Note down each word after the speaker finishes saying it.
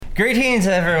Greetings,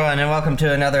 everyone, and welcome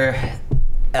to another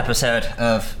episode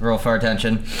of Roll for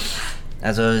Attention.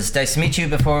 As always, nice to meet you.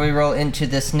 Before we roll into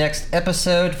this next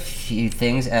episode, few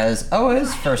things as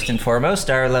always. First and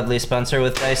foremost, our lovely sponsor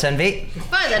with Dice Envy.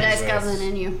 By the Dice Goblin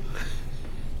in you.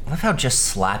 I love how just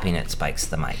slapping it spikes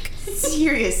the mic.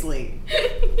 Seriously.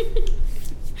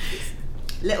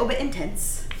 Little bit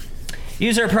intense.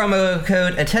 Use our promo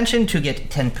code ATTENTION to get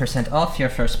 10% off your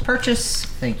first purchase.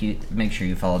 Thank you. Make sure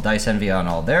you follow Dice Envy on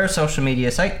all their social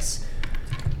media sites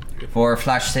for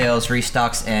flash sales,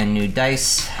 restocks, and new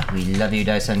dice. We love you,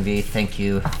 Dice Envy. Thank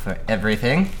you for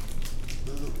everything.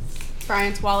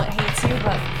 Brian's wallet hates you,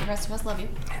 but the rest of us love you.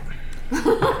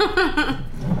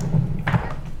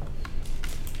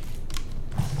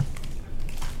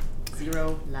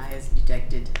 Zero lies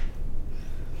detected.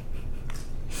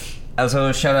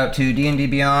 Also, shout out to D&D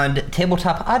Beyond,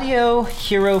 Tabletop Audio,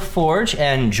 Hero Forge,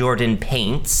 and Jordan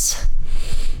Paints.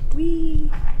 Wee.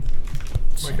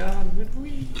 Oh my god,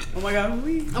 wee. Oh my god,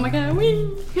 wee. Oh my god, we.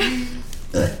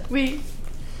 We.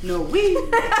 No, wee.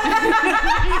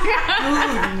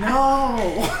 Oh no.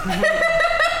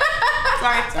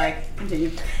 Sorry.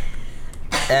 Continue.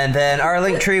 And then our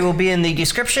link tree will be in the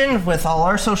description with all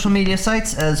our social media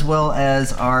sites, as well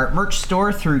as our merch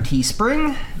store through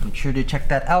Teespring. Make sure to check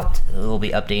that out. We'll be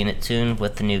updating it soon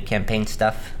with the new campaign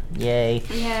stuff. Yay.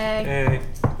 Yay. Hey.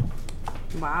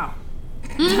 Wow.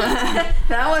 That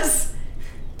was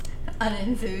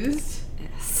unenthused.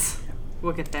 Yes.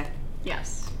 We'll get there.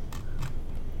 Yes.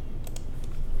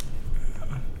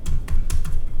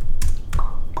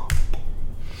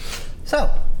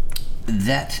 So,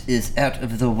 that is out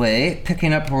of the way.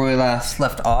 Picking up where we last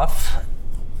left off.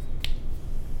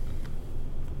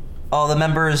 All the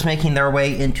members making their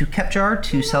way into Kepjar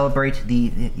to celebrate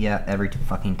the... Yeah, every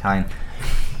fucking time.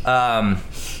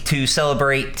 To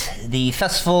celebrate the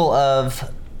Festival of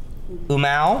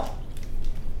Umau.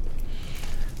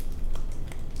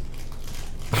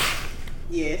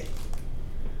 Yeah.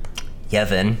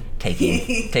 Yevon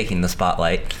taking the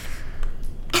spotlight.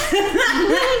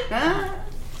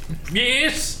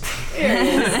 Yes!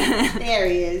 There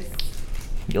he is.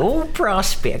 Yo,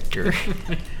 prospector.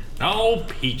 No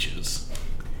peaches.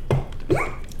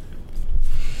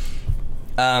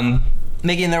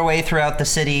 Making their way throughout the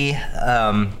city,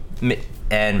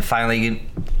 and finally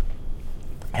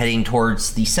heading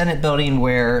towards the Senate building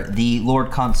where the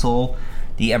Lord Consul,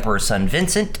 the Emperor's son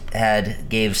Vincent,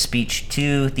 gave speech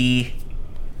to the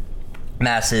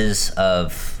masses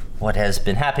of what has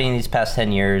been happening these past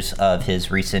 10 years of his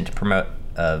recent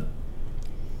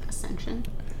Ascension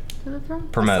to the throne?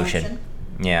 promotion. Ascension.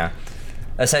 Yeah.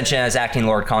 Ascension as acting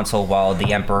Lord Consul while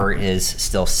the Emperor is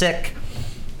still sick.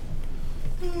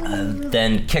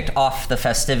 Then kicked off the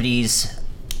festivities.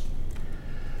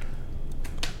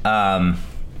 Yevon,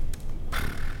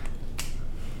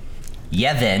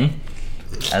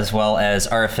 as well as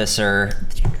Artificer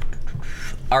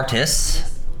Artis,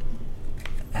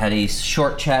 had a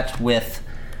short chat with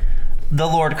the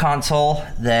Lord Consul,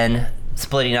 then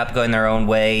splitting up, going their own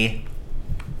way.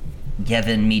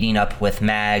 Yevon meeting up with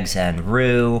Mags and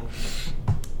Rue.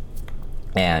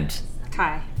 And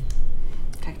Kai.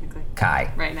 Technically.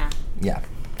 Kai. Right now. Yeah.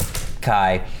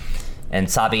 Kai and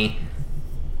Sabi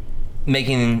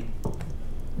getting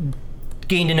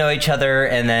to know each other,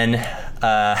 and then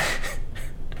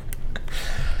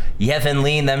Yevon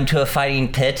leading them to a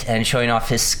fighting pit and showing off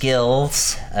his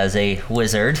skills as a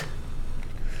wizard.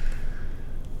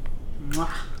 Mwah.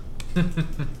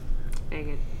 Very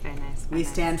good. Very nice. We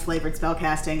stand flavored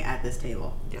spellcasting at this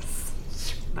table. Yes.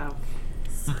 Oh.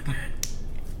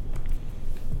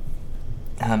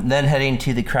 Then heading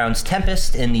to the Crown's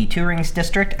Tempest in the Two Rings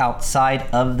district outside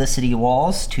of the city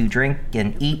walls to drink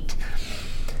and eat.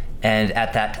 And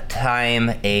at that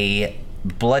time, a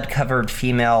blood-covered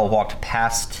female walked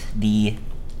past the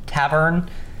tavern.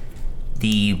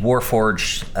 The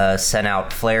Warforged sent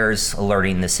out flares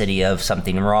alerting the city of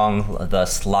something wrong,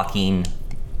 thus locking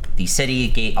the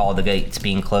city, all the gates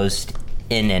being closed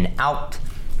in and out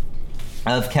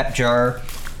of Kepjar.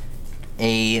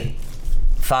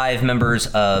 5 members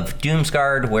of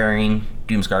Doomsguard wearing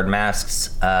Doomsguard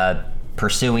masks,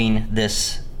 pursuing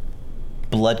this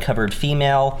blood-covered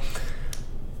female.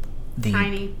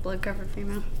 Tiny, blood-covered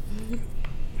female.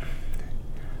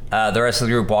 The rest of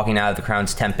the group walking out of the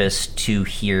Crown's Tempest to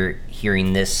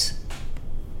hearing this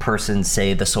person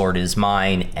say, "The sword is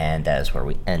mine," and that is where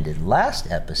we ended last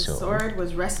The episode. sword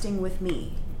was resting with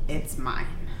me. It's mine.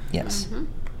 Yes.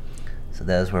 So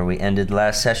that is where we ended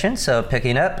last session. So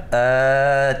picking up,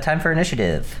 time for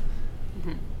initiative.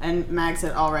 And Mags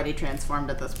had already transformed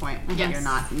at this point. Yes. You're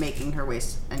not making her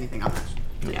waste anything on that.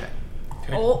 Yeah.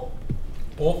 Okay. Oh,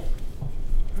 Oh.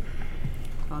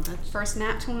 Oh, that's First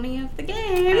nat 20 of the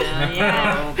game.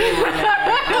 Yeah. Of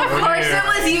course it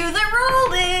was you that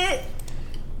rolled it.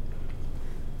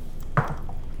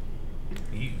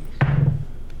 You.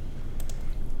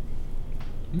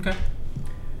 Okay.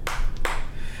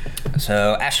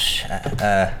 So Ash,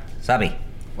 Sabi.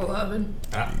 11.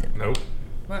 Nope.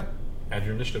 What? Add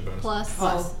your initiative bonus. Plus.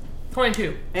 Oh,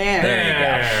 22. there.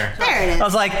 There. There it I is.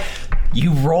 was like,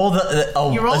 you rolled a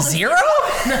rolled a zero?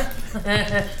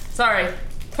 Sorry.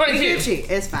 22. Gucci,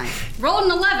 it's fine. Rolled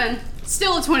an 11.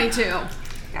 Still a 22.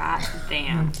 God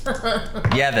damn.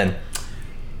 Yevon.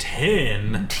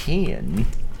 10. 10.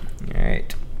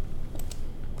 Alright.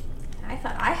 I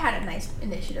thought I had a nice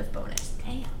initiative bonus.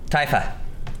 Damn. Typha.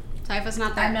 Typha's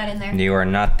not there. I'm not in there. You are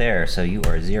not there, so you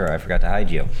are 0. I forgot to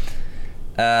hide you.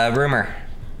 Rumor.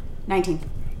 19.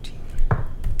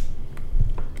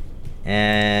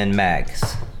 And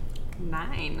Mags.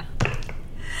 9. It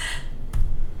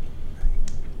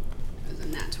was a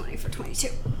nat 20 for 22.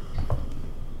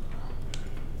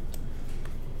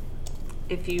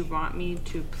 If you want me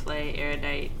to play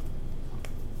Erudite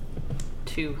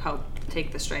to help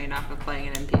take the strain off of playing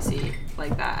an NPC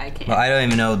like that, I can. Well, I don't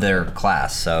even know their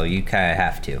class, so you kind of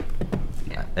have to.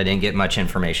 Yeah. I didn't get much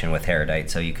information with Herodite,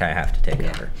 so you kind of have to take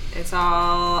over. It's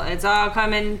all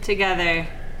coming together.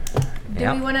 Do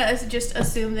Yep. we want to just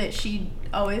assume that she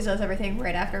always does everything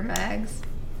right after Mags?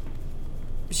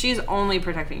 She's only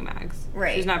protecting Mags.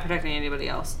 Right. She's not protecting anybody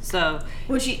else. So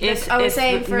Would she? if I was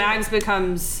saying for Mags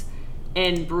becomes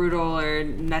in brutal or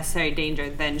necessary danger,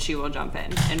 then she will jump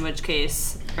in which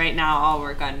case, right now, I'll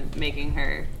work on making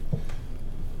her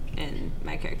in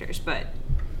my characters, but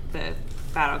the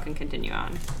battle can continue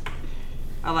on.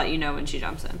 I'll let you know when she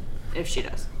jumps in, if she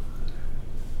does.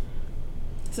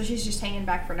 So she's just hanging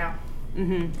back for now.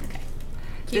 Mm-hmm.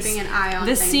 Keeping an eye on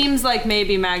This things. seems like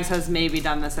maybe Mags has maybe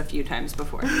done this a few times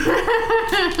before.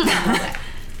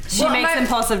 She Well, makes my-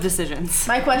 impulsive decisions.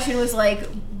 My question was like,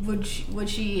 would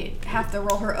she have to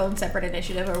roll her own separate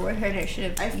initiative, or would her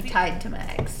initiative be tied to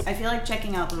Mags? I feel like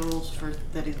checking out the rules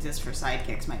that exist for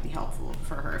sidekicks might be helpful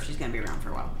for her if she's going to be around for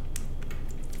a while.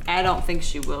 I don't think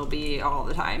she will be all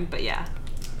the time, but yeah.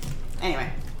 Anyway,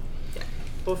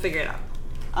 We'll figure it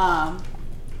out.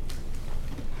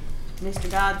 Mr.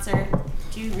 God, sir,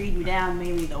 could you read me down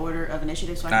maybe the order of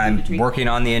initiative so I can do the I'm treat? working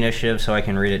on the initiative so I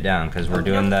can read it down because we're Okie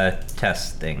doing doke. the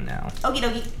test thing now. Okie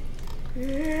dokie.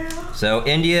 So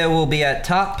India will be at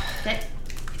top. Okay.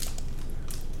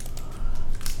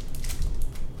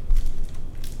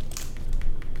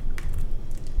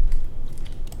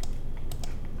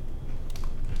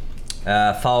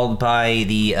 Followed by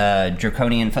the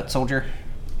Draconian Foot Soldier.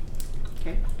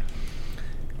 Okay.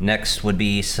 Next would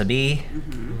be Sabi.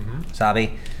 Mm-hmm.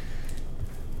 Sabi.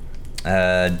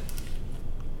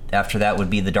 After that would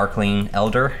be the Darkling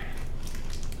Elder.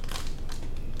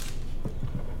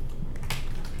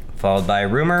 Followed by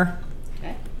Rumor.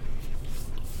 Okay.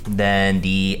 Then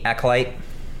the Acolyte.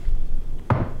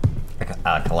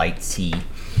 Acolyte C.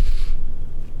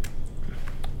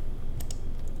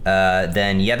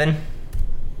 Then Yevon.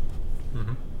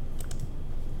 Mm-hmm.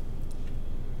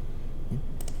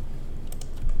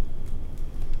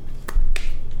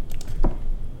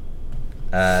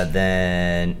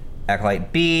 Then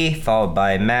Acolyte B, followed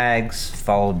by Mags,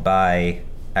 followed by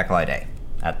Acolyte A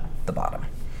at the bottom.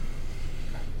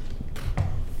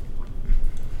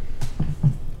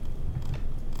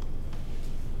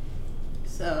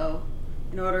 So,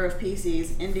 in order of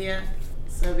PCs, India,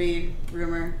 Sabi,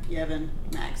 Rumor, Yevon,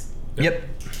 Max. Yep.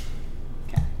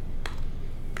 Okay.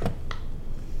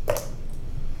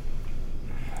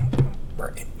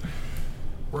 Right.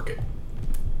 Work it.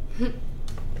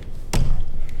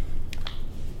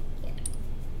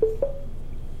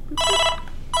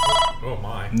 Oh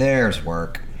my. There's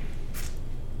work.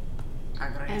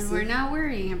 And we're not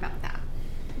worrying about that.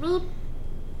 Bloop.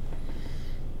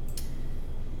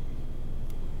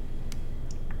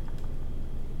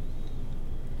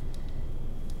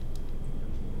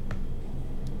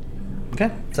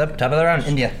 Okay, so top of the round,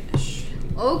 India.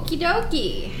 Okie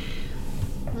dokie.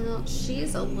 Well,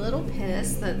 she's a little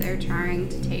pissed that they're trying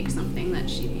to take something that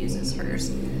she views as hers.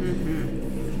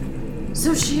 Mm-hmm.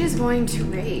 So she is going to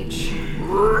rage.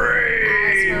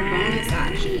 As her bonus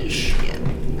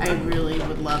action. I really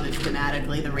would love if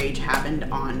thematically the rage happened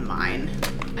on mine.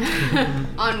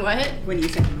 On what? When you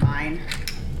said mine.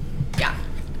 Yeah.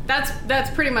 That's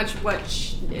pretty much what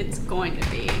it's going to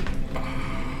be.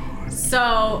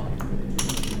 So,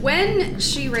 when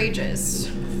she rages,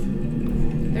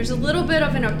 there's a little bit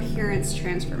of an appearance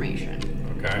transformation.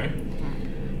 Okay.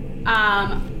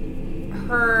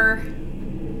 Her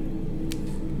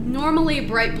normally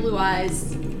bright blue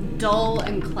eyes, dull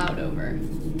and cloud over.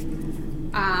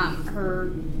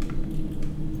 Her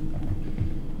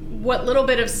what little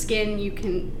bit of skin you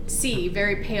can see,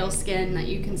 very pale skin that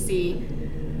you can see,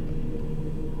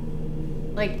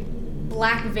 like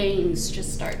black veins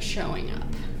just start showing up.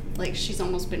 Like she's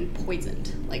almost been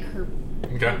poisoned. Like her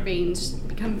veins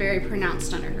become very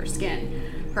pronounced under her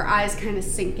skin. Her eyes kind of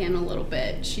sink in a little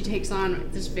bit. She takes on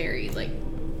this very like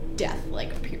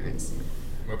death-like appearance.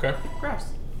 Okay. Gross.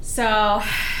 So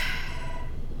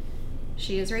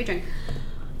she is raging.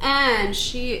 And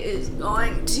she is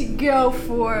going to go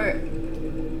for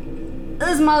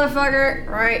this motherfucker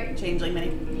right Changeling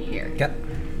mini. here. Yep.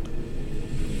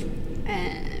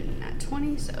 And at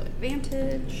 20, so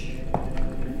advantage.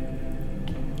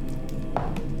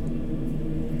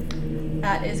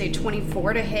 That is a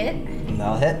 24 to hit.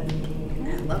 That'll hit.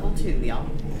 At level 2, y'all.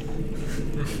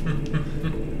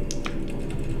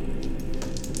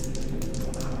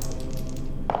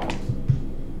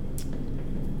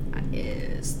 That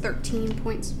is 13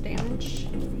 points of damage.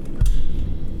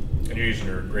 And you're using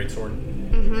your greatsword?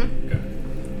 Mm-hmm. Okay.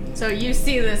 So you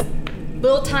see this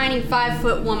little tiny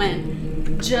 5-foot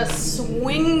woman just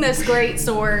swing this great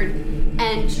sword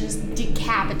and just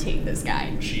decapitate this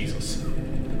guy. Jesus.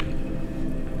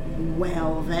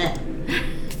 Well then.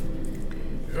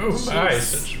 Oh my,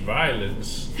 such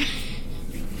violence.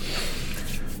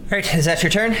 Alright, is that your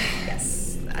turn?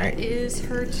 Yes, that Alright. is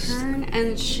her turn,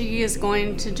 and she is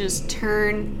going to just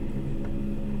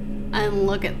turn and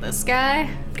look at this guy.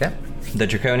 Okay. The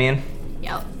Draconian.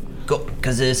 Yep. Go,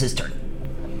 because it is his turn.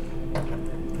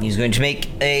 He's going to make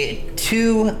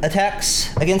 2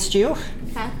 attacks against you.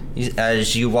 Okay.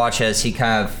 As you watch as he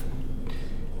kind of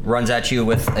runs at you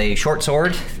with a short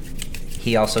sword.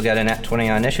 He also got a nat 20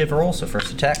 on initiative roll, so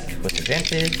first attack with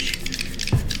advantage.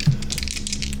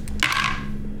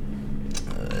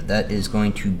 That is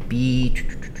going to be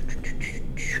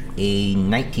a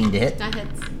 19 to hit. That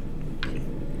hits.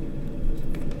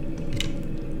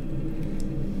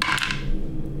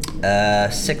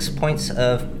 6 points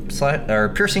of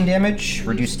piercing damage,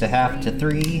 reduced to half to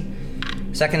 3.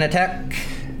 Second attack.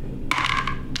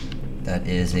 That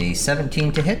is a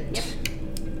 17 to hit. Yep.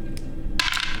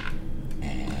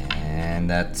 And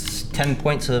that's 10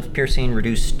 points of piercing,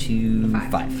 reduced to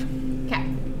 5. Okay.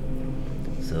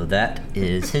 So that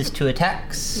is his 2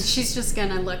 attacks. She's just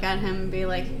gonna look at him and be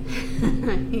like,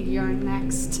 "You're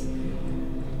next."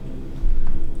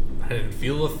 I didn't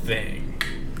feel a thing.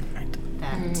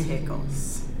 That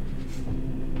tickles.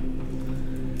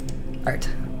 Alright.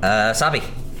 Sabi.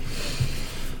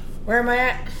 Where am I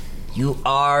at? You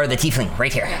are the tiefling,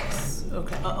 right here.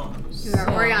 Okay. Uh-oh. You are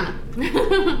Oriana.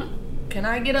 Can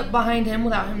I get up behind him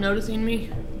without him noticing me?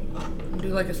 And do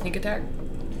like a sneak attack?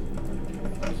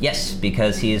 Yes,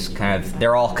 because he's kind of,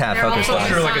 they're all kind of They're all focused Plus on.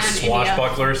 you're like a India.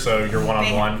 swashbuckler, so you're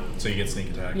one-on-one, so you get sneak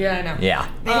attack. Yeah, I know. Yeah.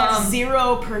 They have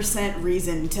 0%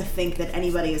 reason to think that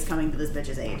anybody is coming to this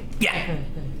bitch's aid. Yeah.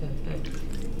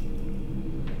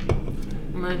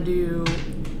 I'm gonna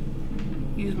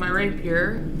use my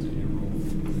rapier.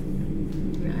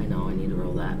 Yeah, I know I need to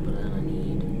roll that, but I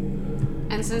need.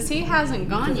 And since he hasn't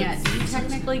gone yet, do you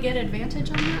technically get advantage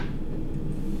on that?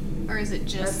 Or is it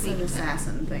just That's an the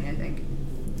assassin thing, I think.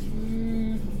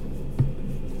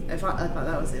 I thought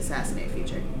that was the assassinate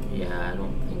feature. Yeah, I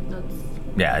don't think that's.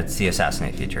 Yeah, it's the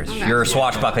assassinate features. Okay. You're a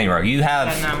swashbuckling rogue. You have.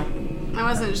 I know. I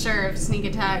wasn't sure if sneak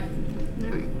attack.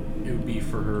 It would be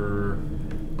for her.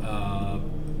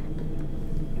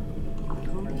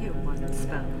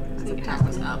 Sneak attack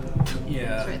was up. It's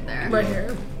Yeah. right there. Right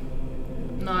here.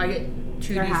 No, I get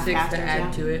They're half 2d6 to casters, add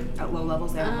yeah. to it. At low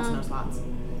levels, they have almost no slots.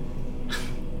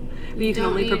 You can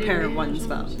Don't only need prepare advantage one on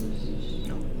spell. this.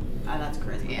 That's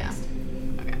charisma Yeah. based.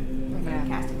 Okay. Yeah.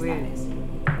 Casting Weird. spell based.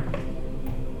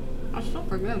 That's still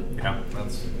pretty good. Yeah,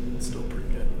 that's still pretty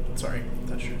good. Sorry,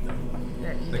 that's your thing.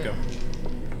 There There you go.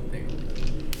 There you go.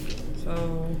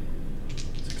 So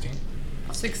 16.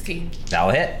 16. That'll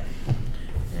hit.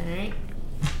 Alright.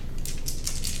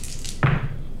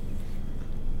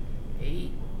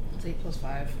 8. It's 8 plus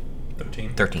 5.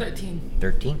 13. 13. 13.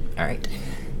 13. Alright.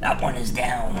 That one is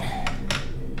down.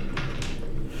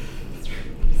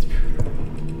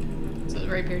 So the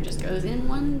rapier just goes in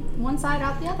one side,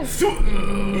 out the other.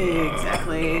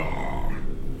 Exactly.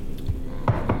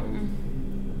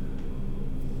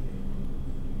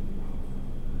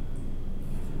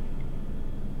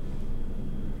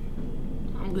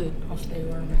 I'm good. I'll stay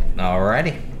where I'm at.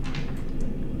 Alrighty.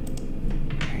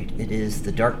 Alright, it is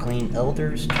the Darkling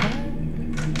Elder's turn.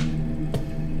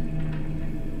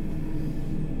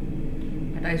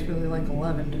 My dice really like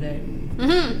 11 today.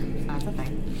 Mm-hmm. That's a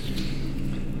thing.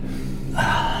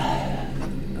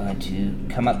 going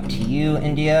to come up to you,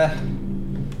 India,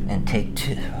 and take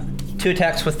two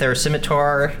attacks with their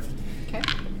scimitar. Okay.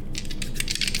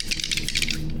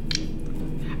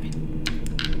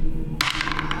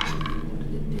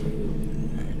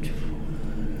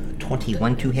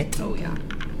 21 to hit. Oh, yeah.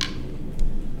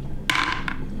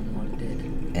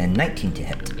 And 19 to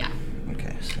hit. Yeah.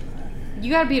 Okay, so.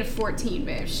 You gotta beat a 14,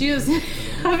 babe. She was a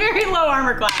very low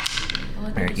armor class.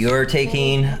 Alright, you're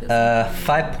taking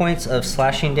 5 points of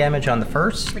slashing damage on the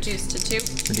first. Reduced to 2.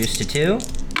 Reduced to 2.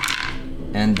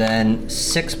 And then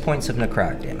 6 points of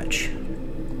necrotic damage.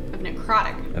 Of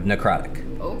necrotic. Of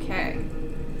necrotic. Okay.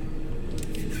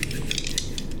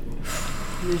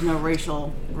 There's no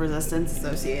racial resistance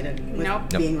associated with Nope.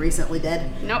 being recently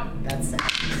dead. Nope. That's sad.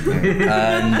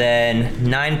 And then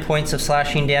 9 points of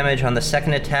slashing damage on the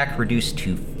second attack, reduced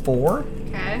to 4.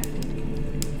 Okay.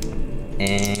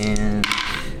 And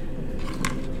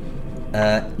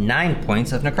 9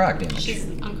 points of necrotic damage. She's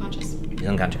unconscious. She's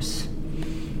unconscious.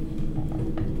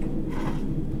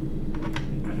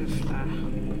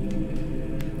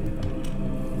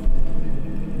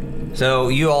 So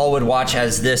you all would watch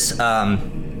as this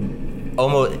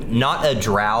almost not a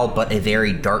drow, but a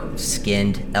very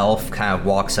dark-skinned elf kind of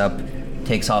walks up,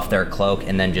 takes off their cloak,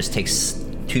 and then just takes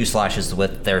 2 slashes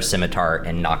with their scimitar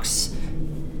and knocks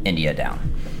India down.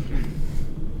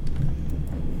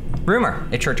 Rumor,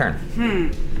 it's your turn.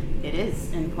 It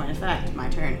is, in point of fact, my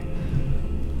turn.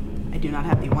 I do not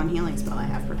have the one healing spell I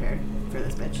have prepared for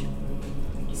this bitch.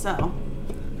 So,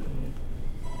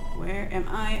 where am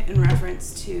I in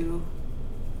reference to?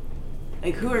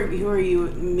 Like, who are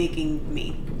you making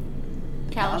me?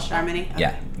 Kalashtar. Mini? Okay.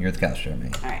 Yeah, you're the Kalashtar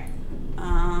Mini. All right.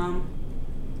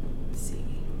 Let's see.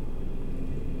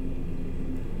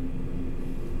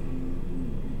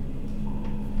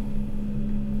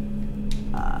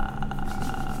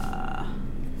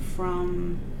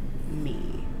 From me.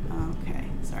 Okay.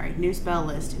 Sorry. New spell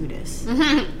list. Who dis? Yep.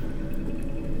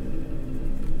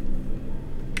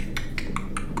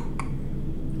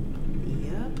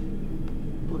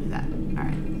 We'll do that. All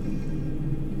right.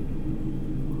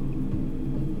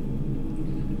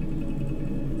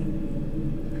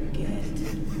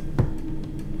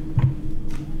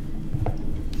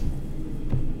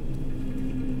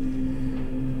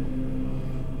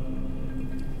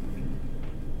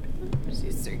 There's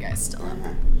these 3 guys still in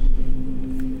there.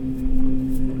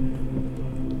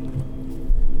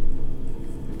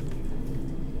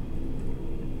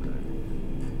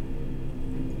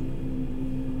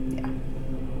 Yeah.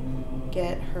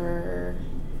 Get her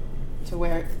to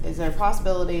where is there a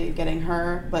possibility of getting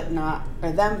her but not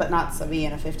or them but not Savi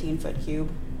in a 15-foot cube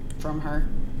from her?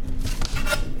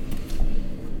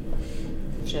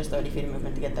 She has 30 feet of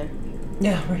movement to get there.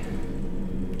 Yeah, right.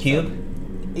 Cube?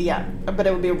 Yeah, but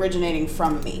it would be originating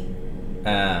from me.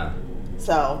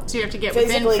 So So you have to get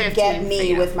within physically 15 get me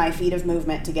feet. with my feet of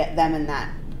movement to get them in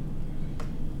that.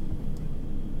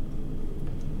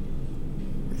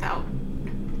 Without.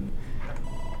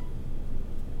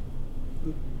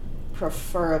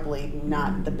 Preferably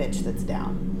not the bitch that's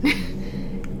down.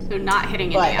 So not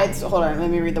hitting But India. it's hold on, let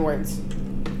me read the words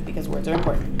because words are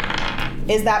important.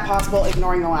 Is that possible?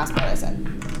 Ignoring the last part I said.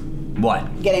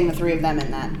 What? Getting the 3 of them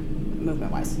in that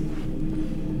movement wise.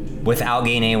 Without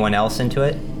getting anyone else into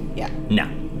it? Yeah. No.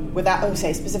 Without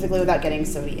say specifically without getting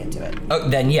Savi into it. Oh,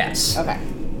 then yes. Okay.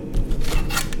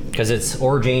 Because it's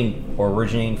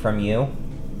originating from you.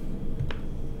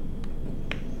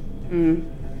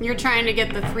 You're trying to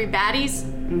get the 3 baddies?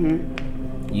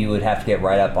 You would have to get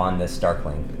right up on this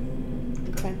Darkling.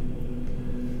 Okay.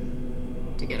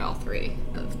 To get all 3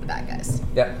 of the bad guys.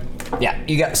 Yep. Yeah,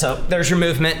 you got, so there's your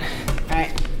movement.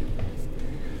 Alright.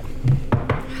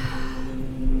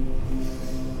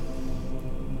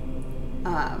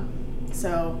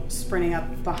 So sprinting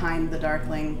up behind the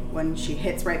Darkling, when she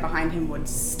hits right behind him, would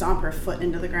stomp her foot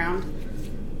into the ground.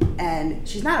 And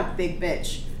she's not a big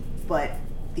bitch, but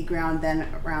the ground then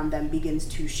around them begins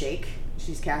to shake.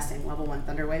 She's casting level 1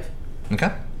 Thunderwave.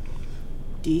 Okay.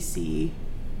 DC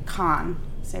Con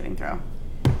saving throw.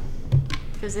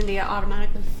 Does India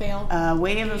automatically fail?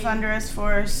 Wave of thunderous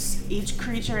force, each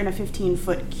creature in a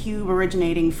 15-foot cube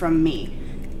originating from me.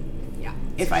 Yeah.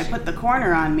 If I put the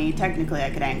corner on me, technically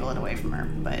I could angle it away from her,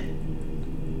 but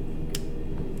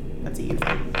that's a you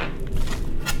thing.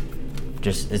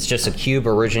 It's just a cube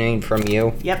originating from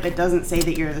you. Yep, it doesn't say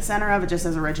that you're the center of it, just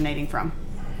says originating from.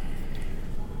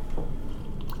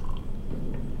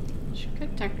 She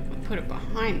could technically put it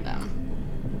behind them.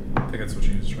 I think that's what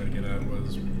she was trying to get at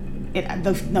was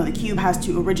The cube has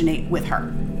to originate with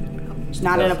her. It's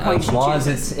not at a point As she long as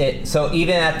chooses. it's it. So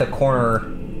even at the corner,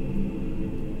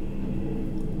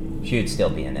 She would still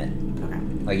be in it. Okay.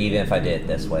 Like, even if I did it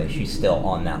this way, she's still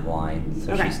on that line,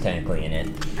 so Okay. she's technically in it.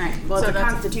 All right. Well, So it's a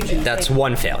that's- Constitution. That's saving.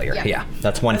 one failure. Yeah. Yeah,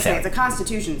 that's one Let's say it's failure. a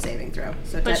Constitution saving throw.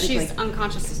 So But technically, she's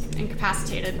unconscious,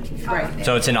 incapacitated. right.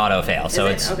 So it's an auto fail. So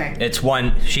Is it? it's Okay. it's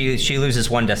one. She loses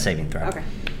one death saving throw. Okay.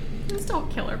 Just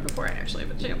don't kill her before I actually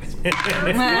have a chance.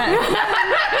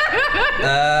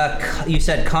 You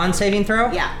said con saving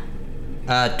throw? Yeah,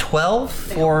 12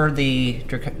 for the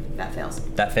that fails.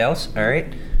 that fails. All right.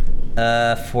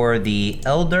 For the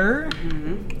elder.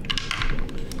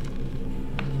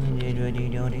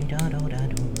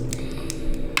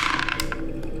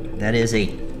 That is a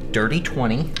dirty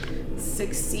 20.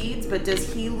 Succeeds, but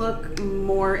does he look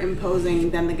more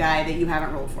imposing than the guy that you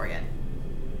haven't rolled for yet?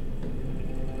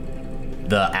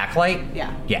 The acolyte?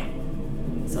 Yeah. Yeah.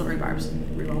 Silvery barbs.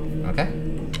 Reroll. Okay.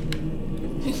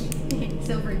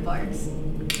 Silvery barbs.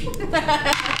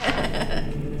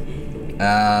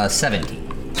 17.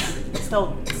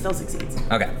 Still succeeds.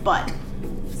 Okay. But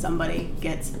somebody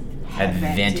gets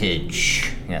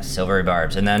Advantage. Yes, silvery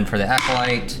barbs. And then for the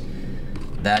acolyte,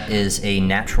 that is a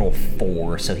natural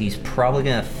 4, so he's probably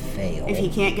gonna fail. If he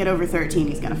can't get over 13,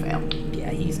 he's gonna fail. Yeah,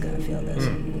 he's gonna fail this.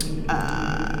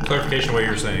 Clarification of what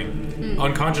you're saying.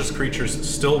 Unconscious creatures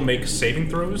still make saving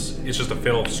throws. It's just a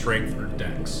fail of strength or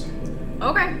dex.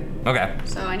 Okay. Okay.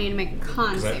 So I need to make a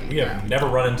con 'Cause saving we have never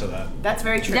run into that. That's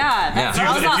very true. Yeah, that's Yeah.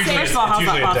 how's It's that- usually- first of all, it's how's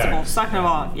that usually a possible? dex. Second of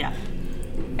all, yeah.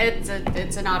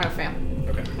 It's an auto fail.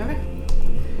 Okay. Okay.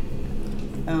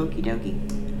 Okie dokie.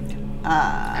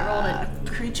 I rolled it.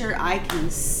 Creature I can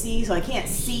see, so I can't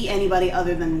see anybody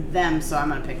other than them, so I'm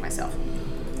gonna pick myself.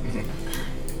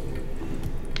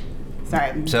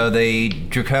 Sorry. So the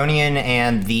draconian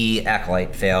and the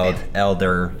acolyte failed.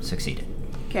 Elder succeeded.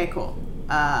 Okay, cool.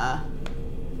 On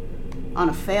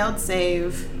a failed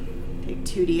save, take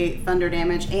 2d8 thunder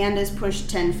damage and is pushed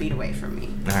 10 feet away from me.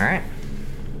 All right.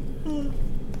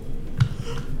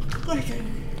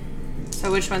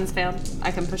 So which ones failed?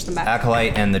 I can push them back.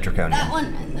 Acolyte and the draconian. That one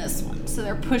and this one. So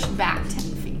they're pushed back 10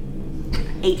 feet.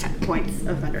 8 points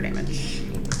of thunder damage.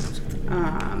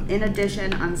 In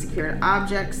addition, unsecured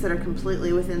objects that are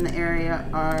completely within the area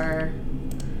are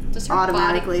Does her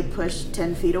automatically pushed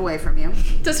 10 feet away from you.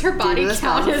 body, does her body the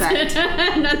spell count as effect.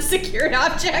 an unsecured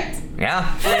object?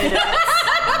 Yeah.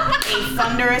 A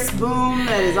thunderous boom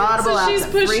that is audible So out she's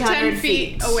to pushed 300 10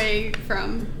 feet away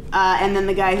from. And then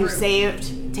the guy who Through.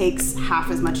 saved takes half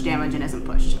as much damage and isn't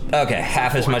pushed. Okay,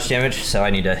 half as much damage, so I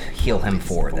need to heal him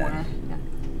 4 then.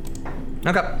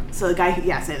 Okay. So the guy who,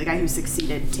 so the guy who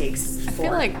succeeded takes 4. I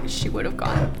feel like she would have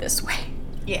gone this way.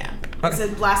 Yeah. It's a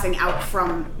blasting out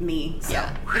from me. So.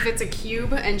 Yeah. If it's a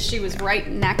cube and she was right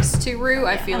next to Rue,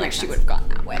 I feel that like makes she sense. would have gone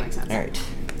that way. That makes sense. All right.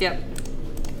 Yep.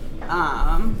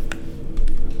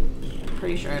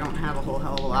 Pretty sure I don't have a whole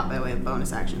hell of a lot by way of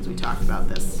bonus actions. We talked about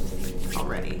this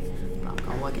already. I'm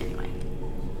gonna look anyway.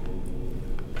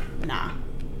 Nah.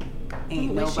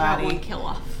 Ain't At least she got nobody. one kill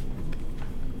off.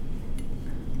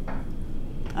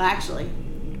 Actually,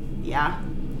 yeah.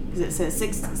 Because it says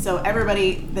 6. So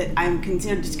everybody that I'm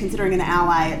considering an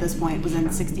ally at this point was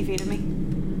in 60 feet of me.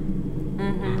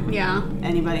 Yeah.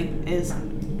 Anybody is?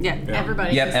 Yeah.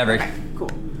 Everybody. Yep, is- every. Okay, cool.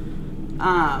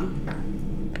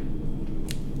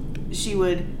 She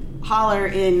would holler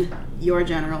in your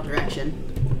general direction.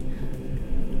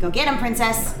 Go get him,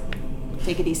 princess.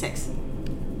 Take a d6.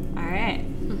 All right.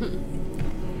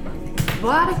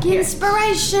 What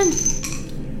inspiration!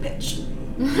 Bitch.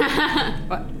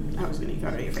 What? I was gonna throw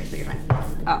it at your face, but you're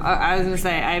fine. I was gonna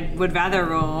say I would rather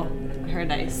roll her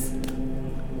dice.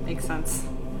 Makes sense.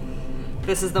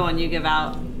 This is the one you give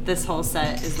out. This whole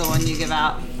set is the one you give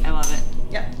out. I love it.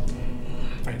 Yep.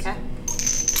 Nice. Okay.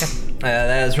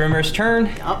 That is Rimmer's turn.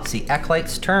 Yup. It's the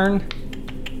acolyte's turn.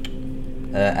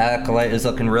 Acolyte is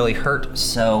looking really hurt,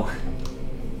 so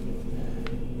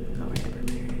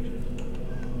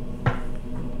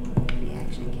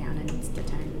Reaction counted. It's the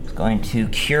turn. it's going to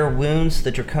cure wounds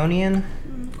the draconian.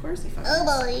 Of course he fucking.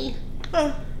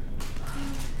 Oh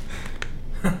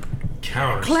boy.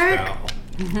 Counter Cleric. spell.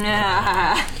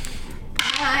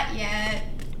 Not yet.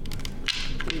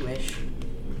 You wish.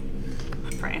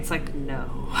 Frank's like,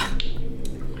 no.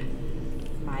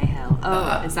 My hell.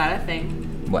 Oh, is that a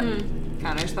thing? What?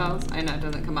 Counter spells? I know it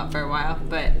doesn't come up for a while,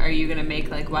 but are you gonna make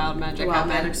like wild magic Wild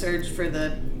happen? magic surge for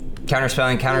the.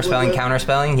 Counterspelling, counterspelling,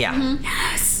 counterspelling. Yeah.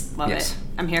 Yes. Love Yes. it.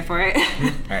 I'm here for it.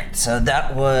 All right. So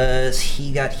that was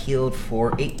he got healed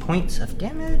for 8 points of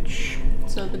damage,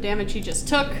 So the damage he just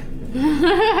took.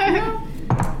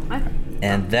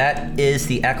 and that is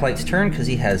the acolyte's turn because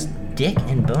he has dick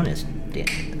and bonus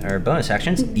bonus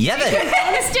actions. Yevon.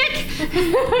 Bonus stick!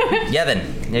 Yevon,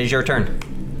 it is your turn.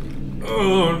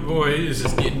 Oh boy, this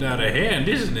is getting out of hand,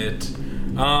 isn't it?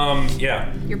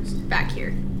 Yeah. You're back here.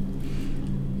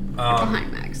 You're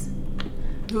behind Max.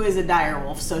 Who is a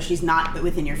direwolf, so she's not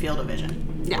within your field of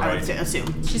vision. Yeah. I would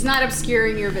assume. She's not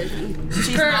obscuring your vision.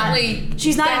 She's Currently,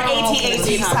 She's not an down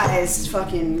AT-AT sized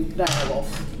fucking direwolf.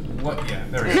 What? Yeah,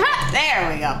 there we go.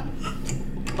 There we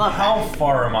go. Love How that.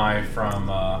 far am I from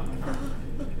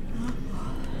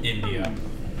India?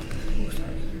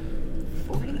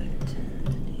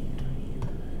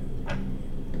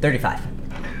 35.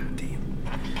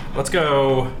 Let's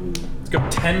go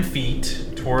 10 feet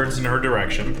towards in her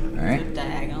direction. All right.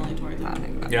 Diagonally toward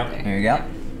the Yep. There you go.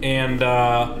 And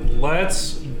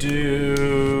let's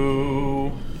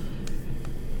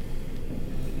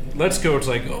go. It's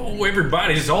like, oh,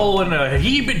 everybody's all in a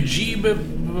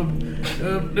heebie-jeebie.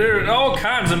 There's all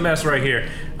kinds of mess right here.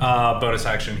 Bonus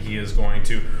action, he is going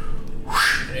to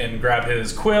whoosh and grab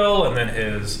his quill, and then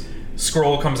his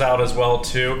scroll comes out as well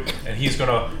too, and he's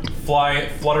gonna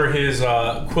flutter his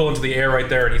quill into the air right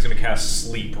there, and he's gonna cast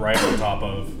sleep right on top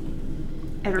of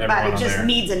Everybody everyone on just there.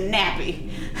 needs a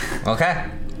nappy. Okay.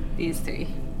 These three.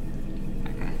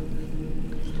 Okay.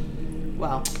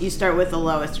 Well, you start with the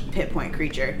lowest hit point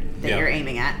creature that Yep. you're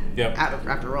aiming at. Yep.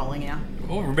 After rolling, yeah.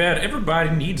 Oh, bad.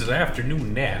 Everybody needs an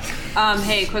afternoon nap.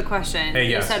 Hey, quick question. Hey,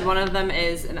 You yes. said one of them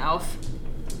is an elf.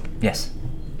 Yes.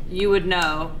 You would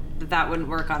know that wouldn't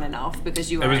work on an elf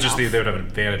because you are It was an just elf. they would have an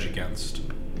advantage against.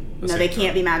 the No, they same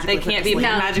can't be magically They put can't to be sleep.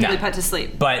 magically No. put to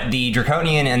sleep. But the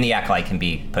Draconian and the Acolyte can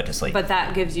be put to sleep. But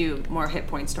that gives you more hit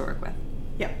points to work with.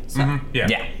 Yep. So Mhm, Yeah.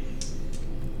 yeah.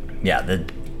 Yeah,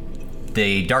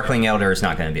 the Darkling Elder is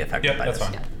not going to be affected Yep, by that's this.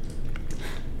 fine.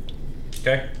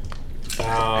 Okay.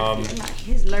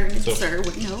 His learned So- sir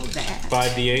would know that.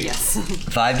 5d8. yes. That's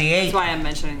 5d8. why I'm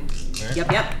mentioning.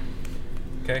 Yep, yep.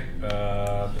 Okay.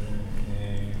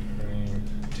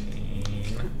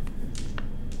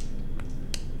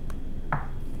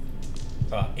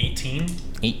 18.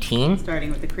 18. Starting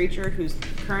with the creature whose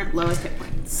current lowest hit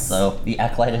points. So the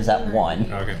Acolyte is at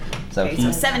 1. Okay. So Okay,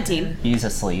 so 17. he's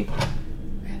asleep.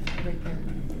 We're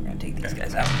going to take these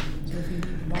guys out.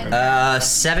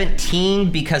 17,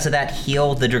 because of that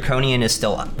heal, the Draconian is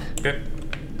still up. Okay.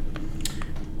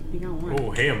 You got one.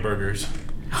 Oh, hamburgers.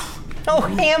 Oh,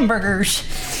 hamburgers!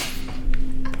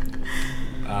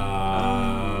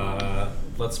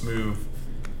 Let's move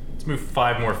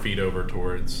 5 more feet over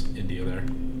towards India there.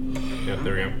 Yep,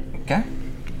 there we go. Okay.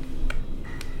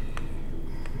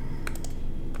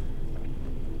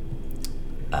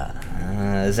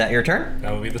 Is that your turn?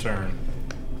 That will be the turn.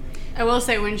 I will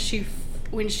say when she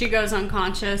goes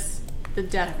unconscious, the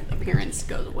death appearance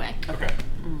goes away. Okay.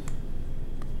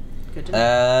 Good to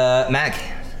know. Mag,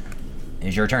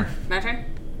 is your turn. My turn?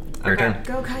 Your Okay. turn.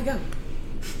 Go, Kai, go.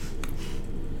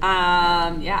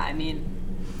 Yeah, I mean,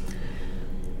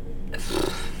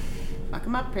 Fuck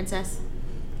him up, princess.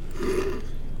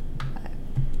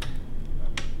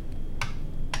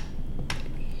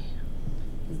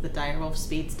 Is the direwolf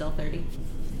speed still 30?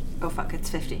 oh fuck, it's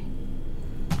 50.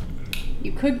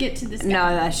 You could get to this guy.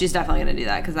 No, she's definitely gonna do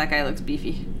that because that guy looks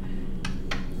beefy.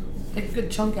 Take a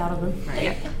good chunk out of him.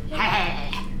 Right.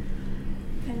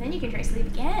 And then you can try sleep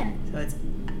again. So it's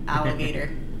alligator.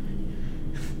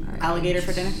 Alligator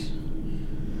for dinner?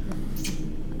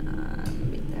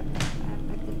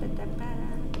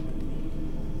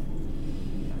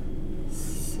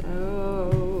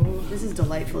 So, This is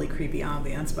delightfully creepy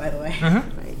ambience, by the way.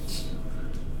 right.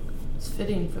 It's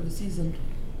fitting for the season.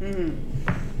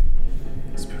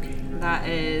 Spooky. That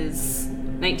is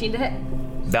 19 to hit.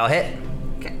 That'll hit.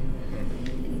 Okay.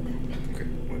 Okay.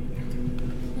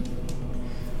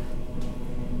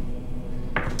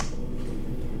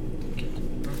 Eight,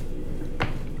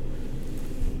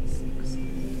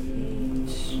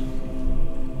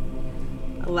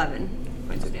 11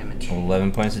 points of damage.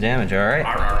 11 points of damage, alright.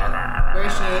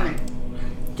 Where's she aiming?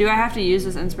 Do I have to use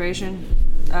this inspiration?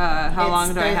 How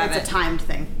long do I have It's it? a timed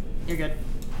thing. You're good.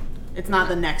 It's not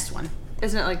the next one.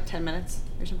 Isn't it like 10 minutes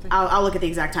or something? I'll look at the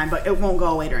exact time, but it won't go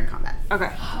away during combat.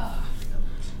 Okay.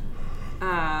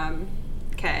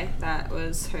 Okay, that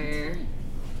was her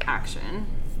action.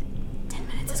 10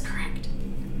 minutes is correct.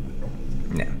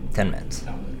 Yeah, 10 minutes.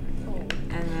 And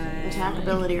then... Attack,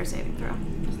 ability, or saving throw.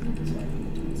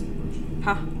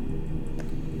 Huh?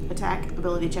 Attack,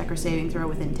 ability check, or saving throw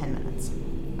within 10 minutes.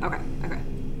 Okay, okay.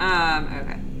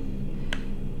 Okay.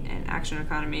 And action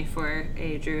economy for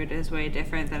a druid is way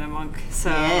different than a monk, so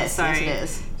Yes, sorry. yes, it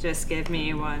is. Just give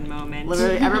me one moment.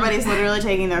 Literally, everybody's literally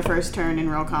taking their first turn in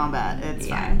real combat. It's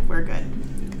Yeah. fine. We're good.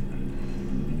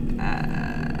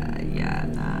 Yeah,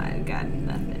 nah, I got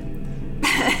nothing.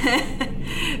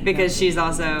 Because she's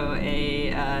also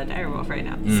a dire wolf right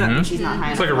now. Mhm. She's not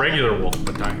high It's enough. like a regular wolf,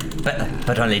 but dire.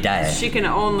 But only die. So she can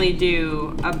only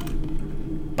do a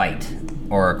Bite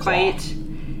or a claw. bite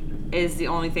is the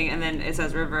only thing, and then it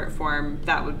says revert form.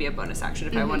 That would be a bonus action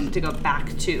if I wanted to go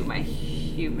back to my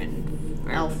human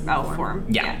or Elf form.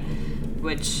 Yeah.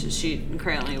 Which she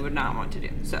currently would not want to do.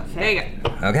 So there you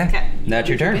go. Okay. Okay. That's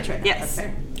your turn. Bitch right now. Yes. That's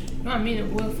fair. No, I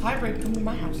mean, what if Hybrid come to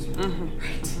my house?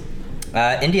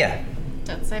 India.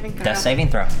 Death saving throw. Death saving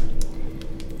throw.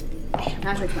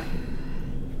 Natural 20.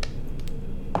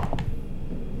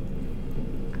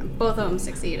 Both of them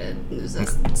succeeded. It was a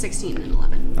 16 and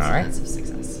 11. All right. That's a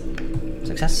success.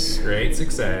 Success. Great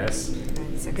success.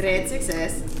 Great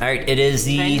success. All right, it is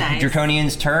the Very nice.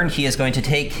 Draconian's turn. He is going to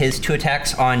take his 2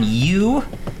 attacks on you,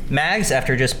 Mags,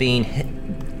 after just being hit.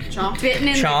 Chomp. Bitten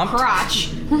in Chomped. the crotch.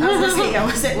 I was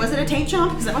gonna say, was it a taint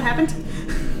chomp? Is that what happened?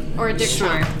 Or a dick Sure.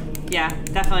 chomp. Yeah,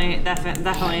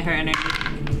 definitely her energy.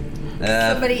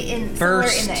 Somebody in somewhere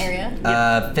First, in the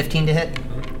area. 15 to hit.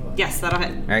 Yes, that'll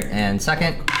hit. All right, and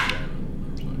second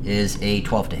is a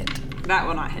 12 to hit. That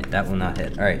will not hit. That will not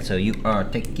hit. All right, so you are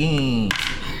taking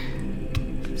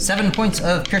 7 points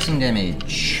of piercing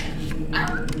damage.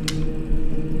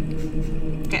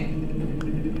 Okay.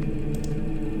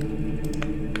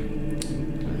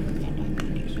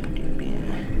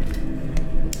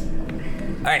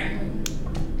 All right,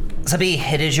 Sabi,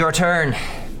 it is your turn.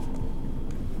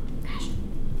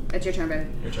 It's your turn, baby.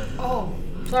 Your turn. Oh,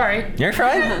 sorry. You're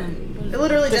fine. It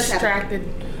literally just happened.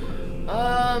 Distracted.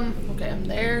 Okay, I'm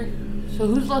there. So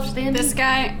who's left standing? This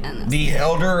guy and this. The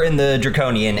Elder and the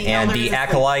Draconian, The and Elder the is asleep.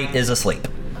 Acolyte is asleep.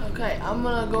 Okay, I'm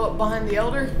gonna go up behind the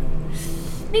Elder.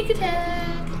 Sneak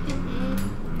attack.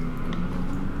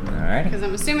 All right. Because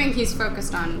I'm assuming he's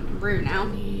focused on Rue now.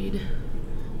 Need.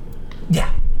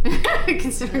 Yeah.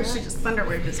 Considering she just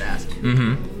thunderwaved his ass.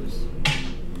 Mm-hmm.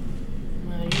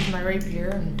 I'm gonna use my rapier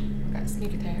and got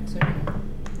sneak attack, so.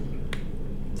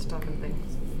 Stopping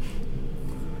things.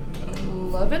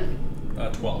 11?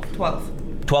 12. 12.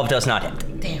 12 does not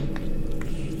hit. Damn.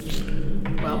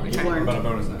 Well, you What learned. about a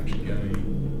bonus action? You got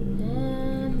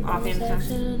any? Offhand attack. I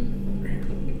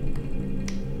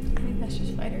think that's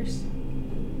just fighters.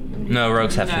 No,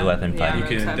 rogues have to No. weapon Yeah, fight. You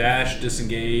rogues can have- dash,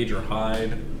 disengage, or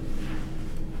hide.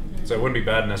 So it wouldn't be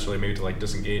bad necessarily maybe to like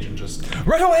disengage and just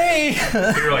Run away!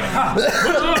 you're like,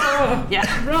 ha!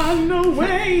 Yeah. Run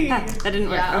away! That didn't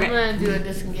work. Yeah, Okay. I'm gonna do a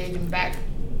disengage and back.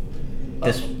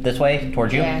 this way,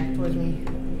 towards you? Yeah, towards me.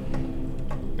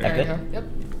 That There you good? go. Yep.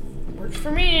 Works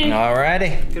for me.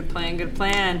 Alrighty. Good plan. Good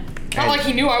plan. Not like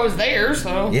he knew I was there,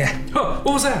 so. Yeah. Oh,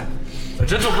 what was that? A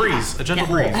gentle breeze. A gentle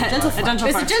breeze. A gentle It's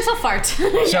a fart. gentle fart.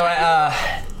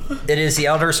 So, it is the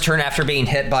Elder's turn after being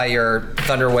hit by your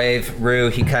Thunder Wave. Rue,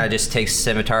 he kind of just takes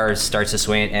scimitar, starts to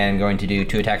swing it, and going to do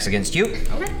 2 attacks against you.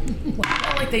 Okay.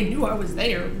 Not like they knew I was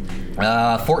there.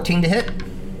 14 to hit.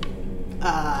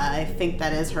 I think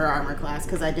that is her armor class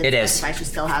because I did It is. specify she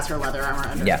still has her leather armor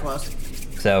under Yeah. her clothes.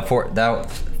 So,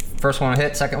 that first one will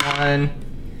hit, second one.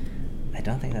 I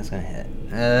don't think that's going to hit.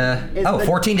 Is the-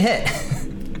 14 to hit.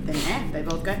 Then they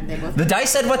both got. They both. The dice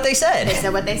said what they said. They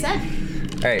said what they said.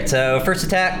 Alright, so first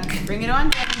attack. Bring it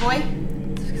on, boy.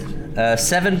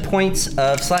 7 points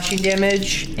of slashing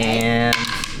damage and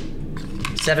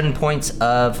 7 points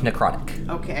of necrotic.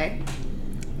 Okay.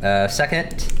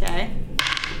 Second, Okay.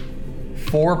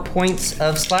 4 points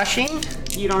of slashing.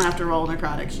 You don't have to roll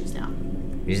necrotic. She's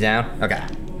down. He's down? Okay.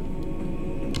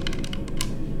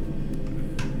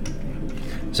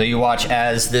 So you watch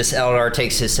as this Eldar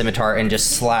takes his scimitar and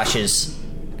just slashes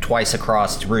twice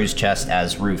across Rue's chest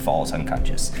as Rue falls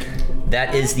unconscious.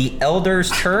 That is the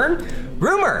Elder's turn.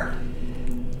 Rumor!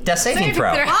 Death saving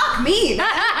throw. Fuck me!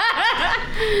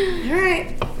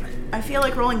 Alright. I feel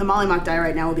like rolling the Mollymock die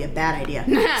right now would be a bad idea.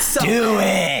 So, Do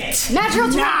it! Natural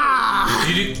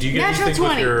 20. Do you get Natural anything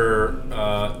 20. with your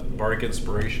bardic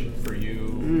inspiration for you?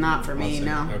 not for me,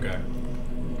 no. Okay.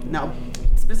 No.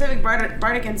 Specific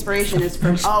bardic inspiration is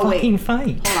for. Oh, wait. Fucking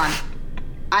fight. Hold on.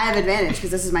 I have advantage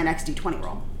because this is my next d20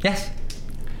 roll. Yes.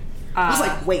 I was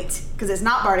like, wait, because it's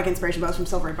not bardic inspiration, but it's from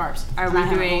Silver and Barbs. Are And we I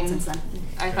haven't rolled doing- since then?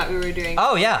 I thought we were doing.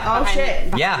 Oh, yeah. Oh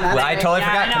shit! Yeah, That's well, I right. totally yeah,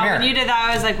 forgot. I know. Come here. When you did that,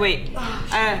 I was like, wait.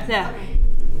 Yeah.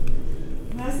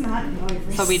 That's not.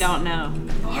 So we don't know.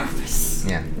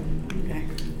 Yeah. Okay.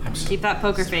 Keep that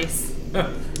poker face. Gotta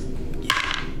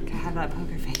have that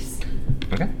poker face.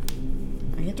 Okay.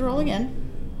 I get to roll again.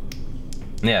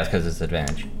 Yeah, it's because it's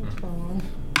advantage.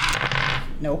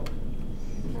 Nope.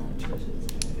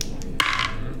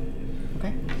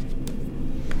 Okay.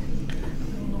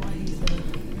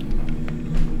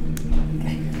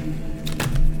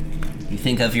 You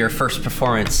think of your first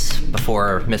performance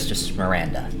before Mistress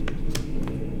Miranda.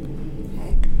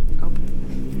 Okay.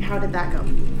 how did that go?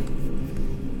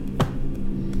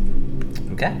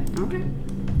 Okay. Okay.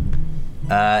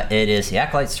 It is the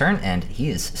Acolyte's turn, and he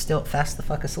is still fast the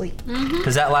fuck asleep.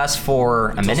 Does that last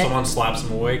for a Until minute? someone slaps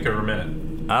him awake or a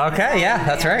minute. Okay, yeah,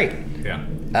 that's right. Yeah.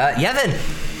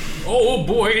 Yevon. Oh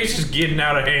boy, it's just getting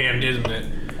out of hand, isn't it?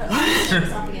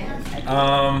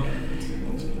 Oh,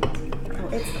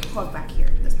 it's the plug back here.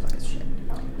 This plug is shit.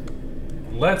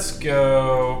 Let's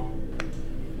go.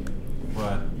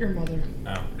 What? Your mother.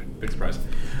 Oh, big surprise.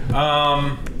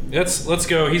 Let's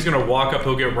go. He's gonna walk up.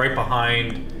 He'll get right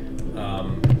behind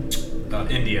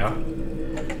India,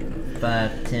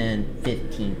 5, 10,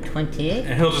 15, 20.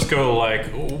 and he'll just go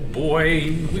like, "Oh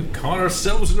boy, we've caught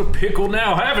ourselves in a pickle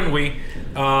now, haven't we?"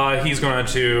 He's going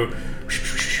to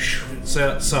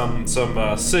set some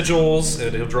sigils,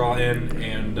 and he'll draw in,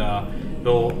 and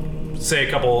he'll say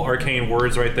a couple arcane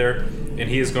words right there, and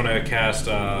he is going to cast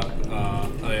a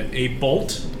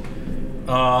bolt.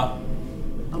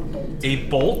 A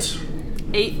bolt.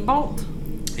 8 bolt.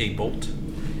 A bolt.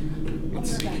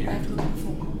 Let's see here.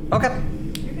 Okay.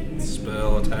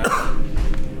 Spell attack.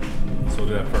 So we'll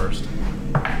do that first.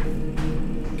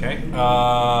 Okay.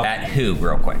 At who,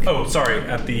 real quick? Oh, sorry.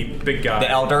 At the big guy. The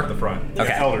elder? At the front. Okay.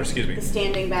 The elder, excuse me. The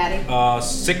standing baddie.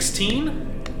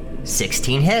 16.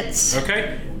 16 hits.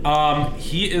 Okay.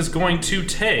 He is going to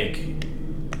take.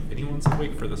 Anyone's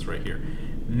awake for this right here.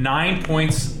 9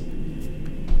 points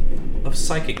of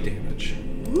psychic damage.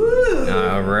 Woo!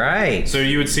 All right. So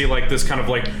you would see like this kind of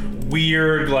like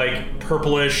weird, like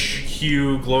purplish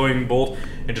hue glowing bolt,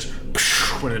 and just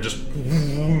when it just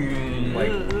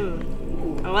like.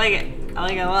 I like it. I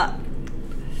like it a lot.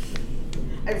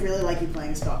 I really like you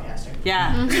playing Spellcaster.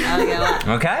 Yeah, I like it a lot.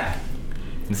 Okay.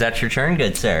 Is that your turn?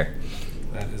 Good, sir.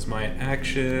 That is my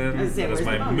action. I was gonna say, That is where's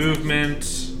my the bonus movement.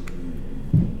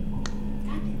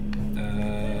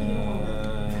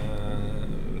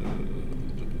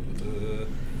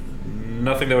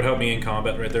 Nothing that would help me in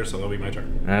combat right there, so that'll be my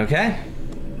turn. Okay.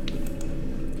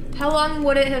 How long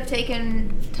would it have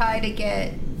taken Ty to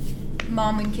get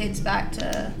mom and kids back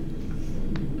to?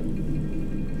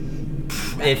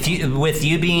 If you, with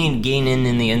you being gaining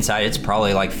in the inside, it's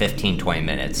probably like 15, 20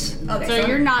 minutes. Okay, So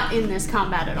you're not in this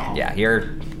combat at all. Yeah,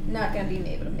 you're. not gonna be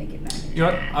able to make it back. You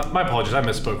know what? My apologies, I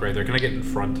misspoke right there. Can I get in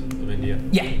front of India?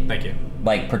 Yeah. Thank you.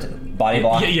 Like body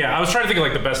block. Yeah, I was trying to think of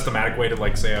like the best thematic way to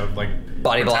like say I would like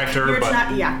Body block. protect her, You're but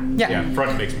not, yeah. yeah,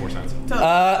 front makes more sense. So,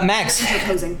 Max,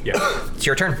 opposing. Yeah. it's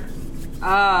your turn.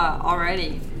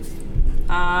 Alrighty.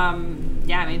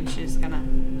 Yeah, I mean, she's gonna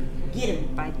Get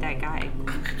him. bite that guy.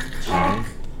 Gonna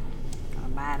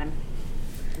bite him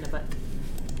in the butt.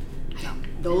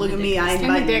 Don't look at me. I ain't In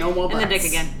the biting dick. no more In the butts.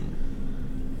 dick again.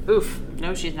 Oof.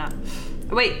 No, she's not.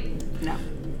 Wait. No.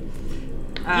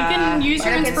 You can use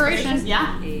your Bardic inspiration.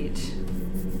 Yeah. 8.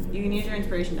 You can use your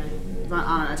inspiration die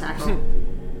on an attack roll.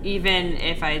 Even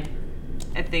if I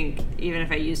think even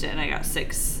if I used it and I got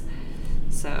 6,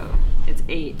 so it's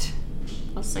 8.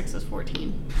 Plus 6 is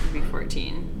 14. It'd be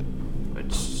 14,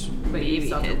 which But you maybe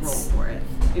still have to roll hits. for it.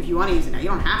 If you want to use it now, you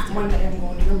don't have to. One day I'm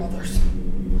going to your mother's.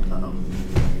 Uh-oh.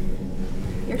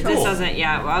 Your This turn. doesn't.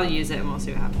 Yeah, well, I'll use it and we'll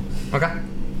see what happens. Okay.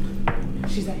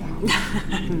 She's at the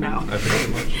house. No, I forget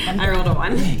much. I rolled a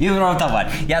 1. You rolled that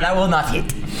one. Yeah, that will not hit.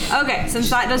 Okay, since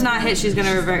that does not hit, she's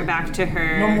gonna revert back to No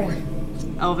her more.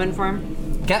 elven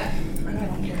form, Okay. I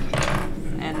don't care.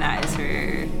 and that is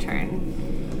her turn.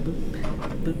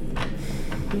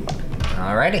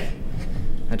 Alrighty.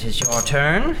 That is your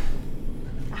turn.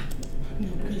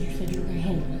 Because you said you were going to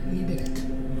handle it, and you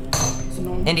didn't. So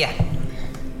no. India.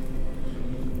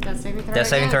 Death saving throw. Death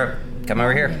saving again. throw. Come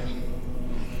over here.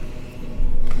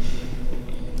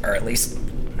 Or at least.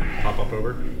 Pop up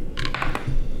over.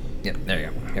 Yep, there you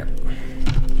go. Here.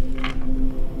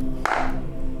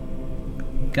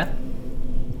 Okay.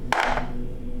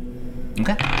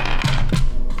 Okay.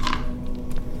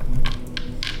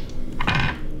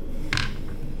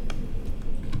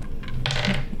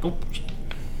 Oh, shit.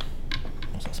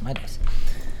 Almost lost my dice.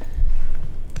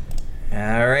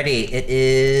 Alrighty, it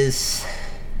is.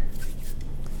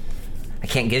 I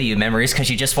can't give you memories because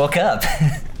you just woke up.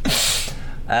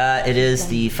 It is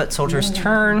the foot soldier's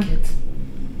turn. Kids.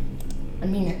 I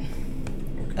mean it.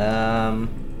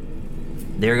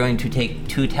 They're going to take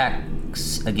 2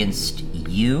 attacks against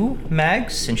you,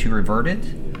 Mags, since you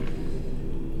reverted.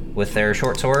 With their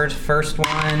short sword. First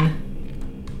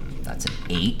one. That's an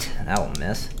 8. That will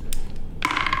miss.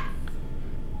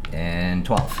 And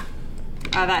 12.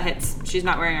 That hits. She's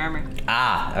not wearing armor.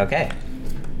 Ah, okay.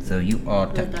 So you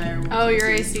are. Oh, your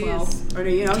AC is 12. Or no,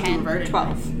 you know, 10, you reverted.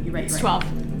 12. You're right. it's 12.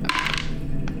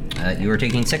 You are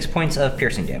taking 6 points of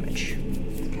piercing damage.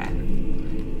 Okay.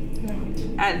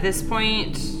 At this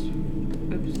point,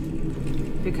 oops,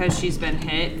 because she's been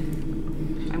hit,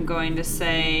 I'm going to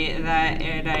say that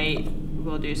Erudite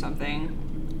will do something.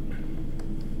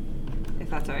 If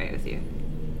that's alright with you.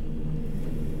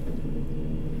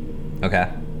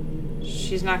 Okay.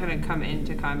 She's not going to come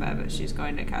into combat, but she's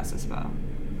going to cast a spell.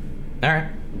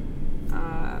 Alright.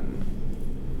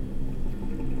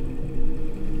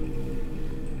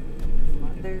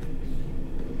 There.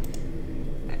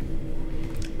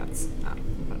 That's not.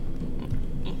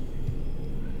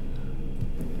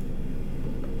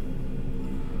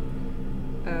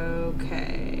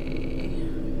 Okay.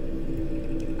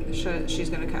 She's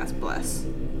gonna cast Bless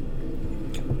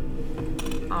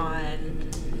on.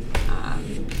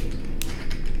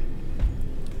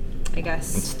 I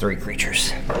guess. It's 3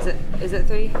 creatures. Is it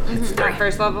 3? It's three. at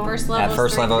first level. First level. At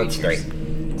first is 3 level, it's 3. creatures.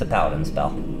 It's a paladin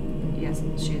spell. Yes,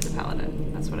 she's a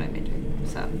paladin. That's what I made her.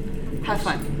 So, have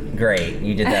fun. Great.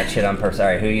 You did that shit on purpose.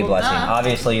 Alright, who are you blessing? duh.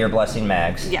 Obviously, you're blessing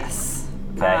Mags. Yes.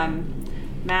 Okay.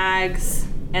 Mags,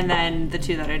 and then the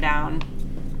 2 that are down.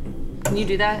 Can you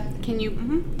do that? Can you?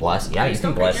 Bless? Yeah, you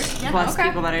can bless. Yeah, Plus okay.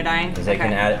 people that are dying. Because they can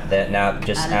Okay. add that now.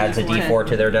 Just Add a adds a D4. D4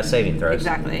 to their death saving throws.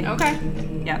 Exactly. Okay.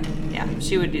 Yep. Yeah.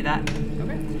 She would do that.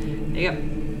 Okay. There you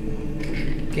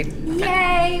go.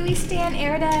 Yay, we stand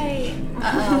Erudite.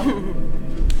 Uh-oh.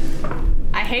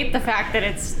 I hate the fact that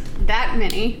it's that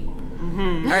many. All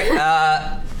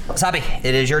right, Sabi,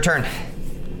 it is your turn.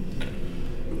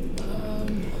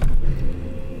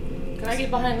 Can I get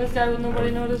behind this guy with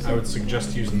nobody noticing? I would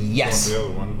suggest using Yes. the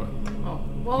other one, but Oh,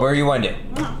 well, Where do you want to do?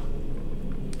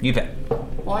 You pick.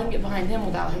 well, I can get behind him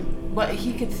without him. But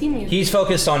he could see me. He's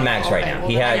focused on Mags right Okay, now. well,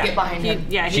 He then I had get behind him.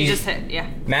 He She's- just hit. Yeah.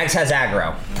 Mags has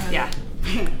aggro. Yeah.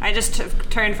 I just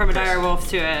turned from a dire wolf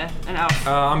to an elf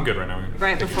I'm good right now.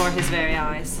 right before his very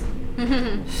eyes.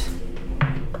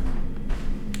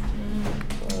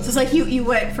 So it's like you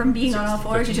went from being on all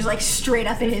fours to just like straight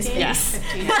up in his face. Yes.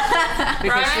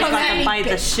 Because she's about to bite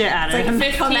the shit out of him.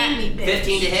 Come at me, bitch.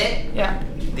 15 to hit. Yeah.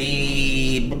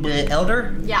 The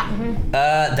elder. Yeah.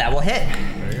 That will hit.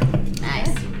 There you go.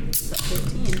 Nice. So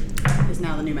 15 is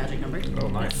now the new magic number. Oh,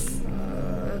 nice.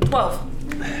 12.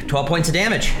 12 points of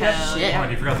damage. Hell Shit. Come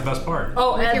on, you forgot the best part.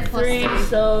 Oh, With your and plus 3, three.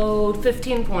 so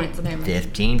 15 points of damage.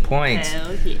 15 points.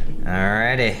 Hell yeah.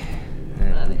 Alrighty.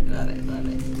 Love it, love it, love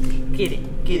it. Get it.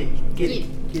 Get it, get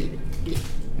it, get it.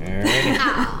 Alrighty.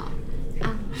 Ow.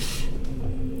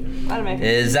 Out of my face.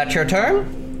 Is that your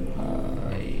turn?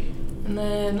 And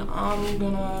then I'm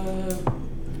gonna.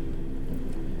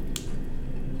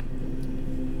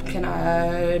 Can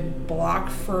I block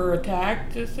for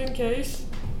attack just in case?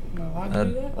 Am I allowed to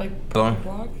do that? Like bon-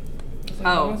 block? Just like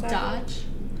Oh. bonus action? Dodge.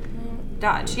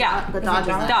 Dodge. Yeah. But dodge is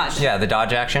dodge? Dodge. Yeah, the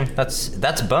dodge action.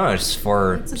 That's bonus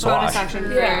for It's a Slosh. Bonus action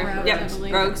for Yeah. rogues, I yep.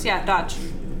 believe. Rogues. Yeah. Dodge.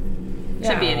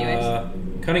 Should be anyways.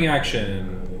 Cunning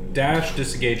action. Dash,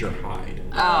 disengage, or hide.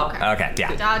 Oh. Okay. Okay,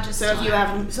 yeah. Dodge is So if you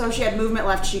have, so if she had movement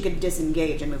left, she could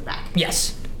disengage and move back.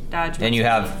 Yes. Dodge. And you makes me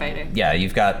have, a fighter. yeah,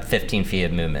 you've got 15 feet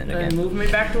of movement And again. move me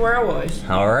back to where I was.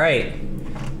 All right.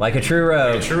 Like a true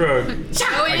rogue. True rogue. Go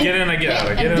I get in, I get out.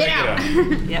 I get in, I get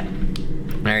out. Yep.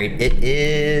 All right, it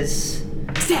is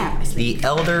Stab. I sleep. the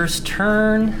elder's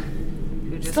turn.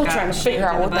 Who just Still got trying to shit figure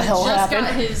out in the what the butt. hell Just happened.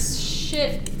 got his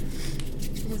shit,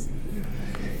 his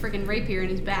freaking rapier in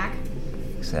his back.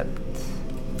 Except.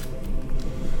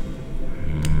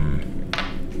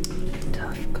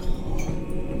 Tough call.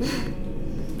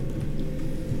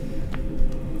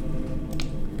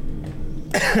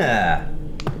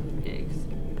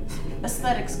 Yikes.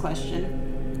 Aesthetics question.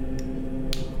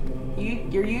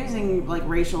 You're using like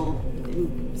racial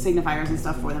signifiers and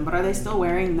stuff for them, but are they still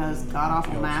wearing those god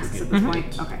awful masks at this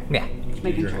point? Okay. Yeah.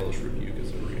 Making Your sure. hellish rebuke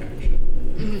is a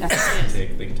reaction. That's They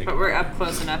can take But we're up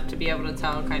close enough to be able to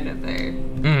tell kind of their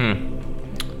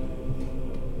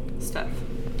stuff.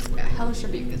 Yeah, Hellish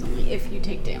Rebuke is only if you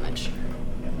take damage.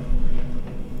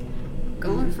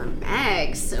 Going for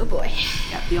Mags, oh boy.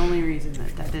 yeah, the only reason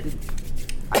that didn't.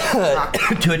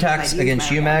 Two attacks against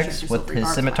you, Mags, with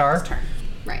his scimitar.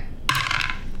 Right.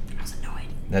 I was annoyed.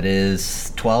 That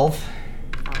is 12,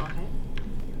 Oh, okay.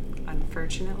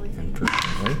 Unfortunately.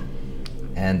 unfortunately.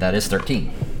 And that is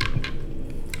 13.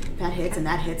 That hits and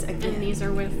that hits And again. these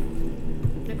are with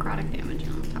necrotic damage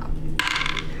on top.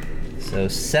 So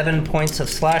 7 points of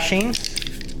slashing.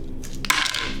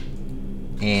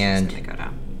 Gonna And go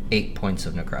down. 8 points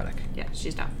of necrotic. Yeah,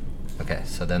 she's down. Okay,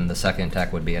 so then the second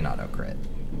attack would be an auto crit.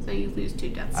 So you lose 2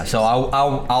 death saves. So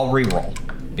I'll re-roll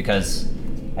because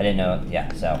I didn't know.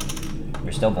 Yeah, so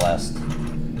you're still blessed.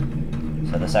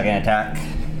 So the second attack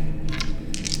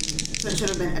So it should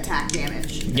have been attack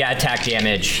damage. Yeah, attack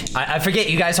damage. I forget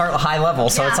you guys aren't high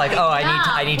level, so it's like, oh,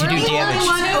 I need to do The only damage.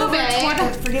 one over Move it.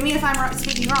 20, forgive me if I'm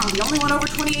speaking wrong, the only one over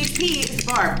 20 HP is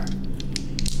Barb.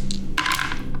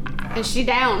 Is she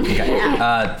down?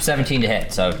 Okay. 17 to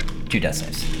hit, so 2 death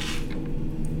saves.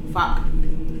 Fuck.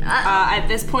 At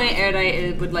this point,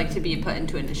 Erudite would like to be put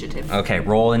into initiative. Okay,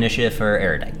 roll initiative for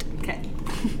Erudite. Okay.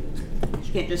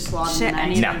 You can't just slot Shit, in I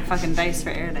the need No. a fucking dice for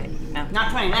Erudite. No.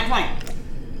 Not 20, not 20.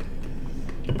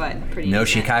 But pretty No,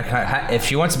 she decent. if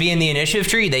she wants to be in the initiative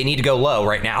tree, they need to go low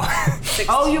right now.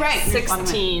 Oh, you're right.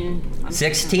 16.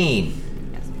 16.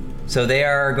 Yes. So they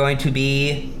are going to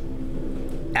be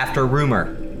after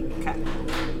Rumor. Okay.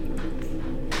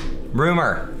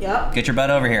 Rumor, Yep. get your butt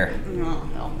over here. Oh,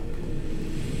 hell.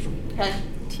 Okay.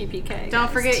 TPK. Don't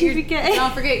guys. forget your TPK.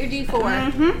 Don't forget your D4.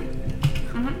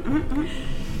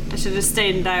 I should have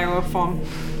stayed in direwolf form.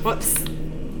 Whoops.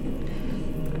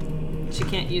 She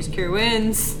can't use cure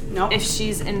wounds. Nope. If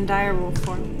she's in direwolf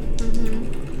form.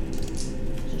 Is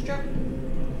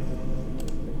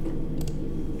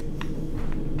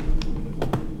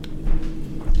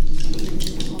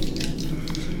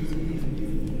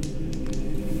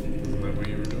that what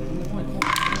you were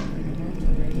doing?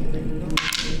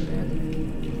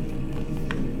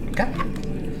 Okay.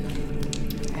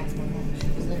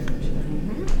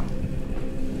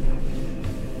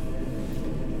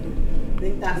 I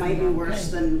think that might be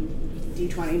worse than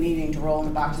D20 needing to roll in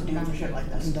the box of doom for shit like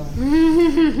this.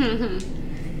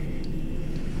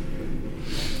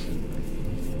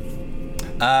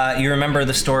 You remember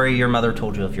the story your mother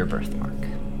told you of your birthmark?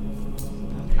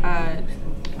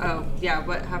 Oh, yeah,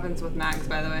 what happens with Max,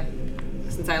 by the way?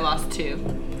 Since I lost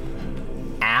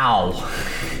 2. Ow.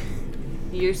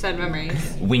 You said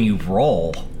memories. When you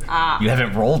roll, Ah. you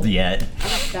haven't rolled yet.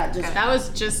 That just That was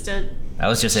just a. That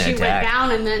was just an She attack. went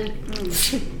down and then.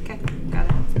 Okay, got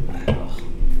it.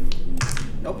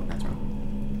 nope, that's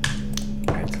wrong.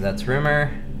 Alright, so that's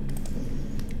Rumor.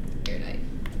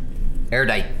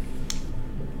 Erudite.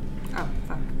 Oh,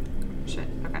 fuck. Shit,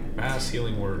 okay. Mass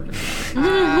healing word.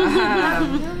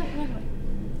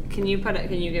 Can you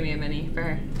give me a mini for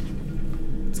her?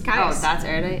 It's Oh, Caius. that's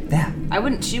Erudite?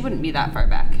 Yeah. She wouldn't be that far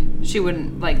back. She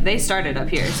wouldn't, like, they started up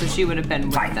here, so she would have been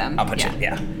with Fine. them. I'll put you.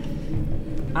 Yeah.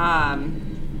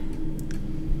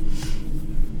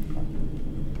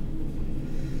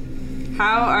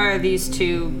 How are these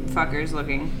two fuckers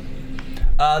looking?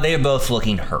 They are both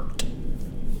looking hurt.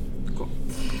 Cool.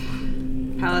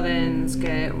 Paladins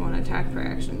get 1 attack per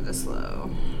action this low.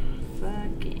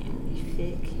 Fucking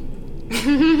thick.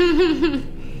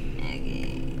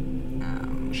 Okay.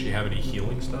 Does she have any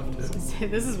healing stuff too?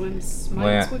 This is when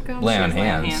smites would come. Lay on Lay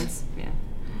on hands. Yeah.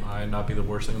 Might not be the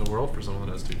worst thing in the world for someone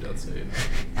that has 2 death saves.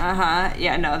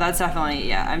 Yeah, no, that's definitely,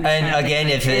 yeah. I'm just And trying to again,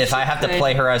 think, if she I have to could-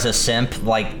 play her as a simp,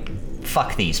 like,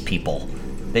 fuck these people.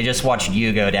 They just watched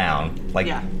you go down. Like,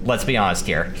 Yeah. let's be honest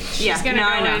here. Yeah, gonna no, go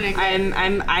I know. in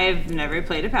and I've never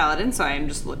played a paladin, so I'm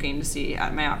just looking to see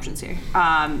at my options here.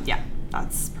 Yeah,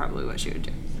 that's probably what she would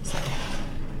do. So.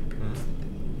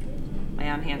 Lay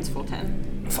on hands full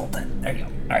 10. Full 10. There you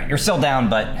go. Alright, you're still down,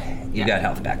 but you Yeah. got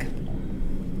health back.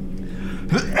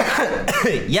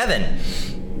 Yevon,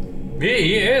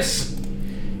 Yes.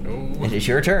 Oh, it is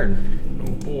your turn.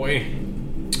 oh boy.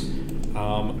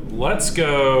 Let's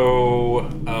go.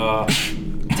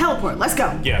 Teleport, let's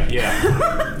go. Yeah.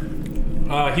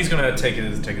 He's gonna take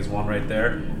his one right there,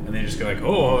 and then just go like,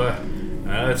 oh,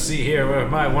 let's see here. We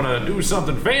might want to do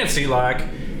something fancy like,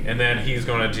 and then he's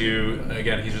gonna do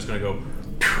again. He's just gonna go,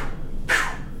 pew, pew,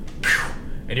 pew,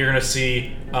 and you're gonna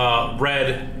see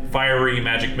red fiery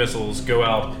magic missiles go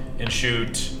out and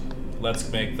shoot. Let's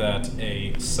make that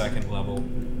a 2nd level.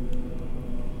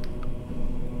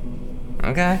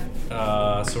 Okay.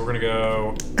 So we're gonna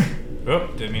go. Oh,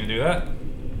 didn't mean to do that.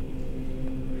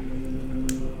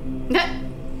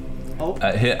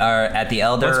 At the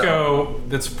Elder. Let's go.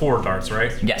 That's 4 darts,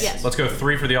 right? Yes. Yes. Let's go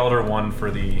 3 for the Elder, 1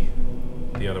 for the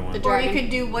other one. The Or you dragon. could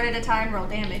do 1 at a time, roll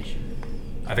damage.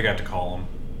 I think I have to call him.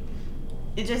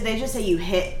 They just say you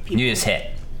hit people. You just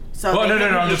hit. So Well, they no.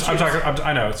 hit I'm you just. I'm choose. talking.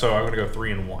 I know. So I'm gonna go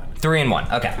 3 and 1. 3 and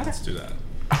 1. Okay. Let's do that.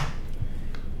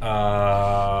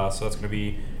 So that's gonna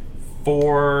be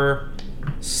 4,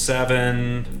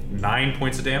 7, 9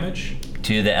 points of damage,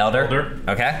 To the Elder. Elder.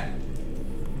 Okay.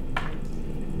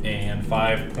 and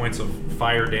 5 points of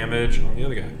fire damage on the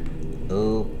other guy.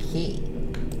 Okay.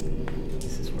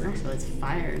 This is Oh, weird. so it's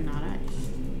fire, not ice.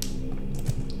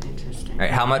 Interesting. Alright,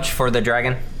 how much for the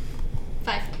dragon?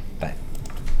 5. 5.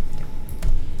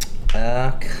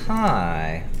 Okay.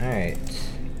 Alright.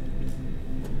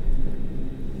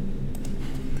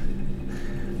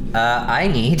 I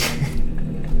need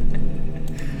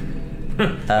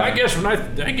I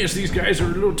guess these guys are a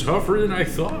little tougher than I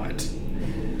thought.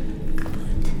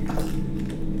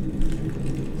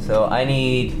 So I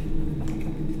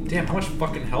need. Damn, how much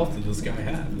fucking health did this guy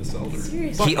have? This elder.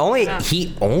 Seriously. He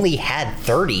only had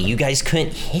 30. You guys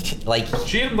couldn't hit it. Like,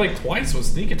 She hit him like twice with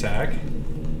sneak attack.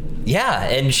 yeah,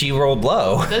 and she rolled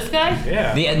low. This guy?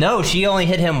 Yeah. No, she only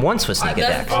hit him once with sneak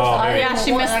attack. Yeah,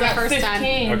 she missed the first 15. time.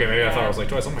 Okay, maybe I thought it was like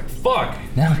twice. I'm like, fuck.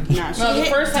 No. No, she No, the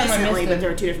hit first time I decently, missed but it. there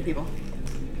were two different people.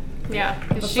 Yeah.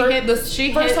 The She first, hit. the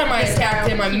She first hit time I this attacked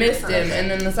guy him, I with missed first. him, and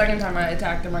then the second time I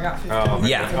attacked him, I got 15. Oh,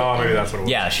 Yeah. Oh, maybe that's what it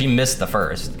was. Yeah, she missed the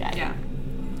first. Yeah.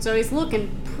 So he's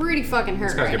looking pretty fucking hurt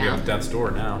This guy's right gonna be now. on death's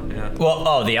door now. Yeah.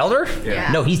 Well, the elder?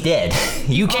 Yeah. No, he's dead.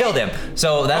 You killed him.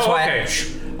 So that's Oh, why. okay.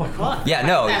 Shh. Oh, God. Yeah,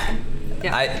 no.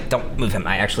 Yeah. I don't move him.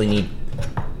 I actually need.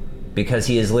 Because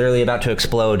he is literally about to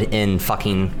explode in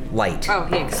fucking light. Oh,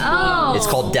 he exploded. Oh. It's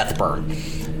called Death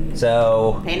Burn.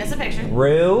 So, Paint us a picture.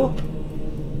 Rue,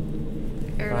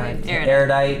 Erudite.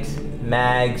 Erudite,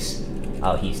 Mags.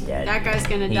 Oh, he's dead. That guy's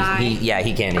gonna He's- die. Yeah,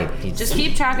 he can't. He's, Just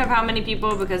keep track of how many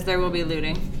people because there will be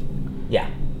looting. Yeah.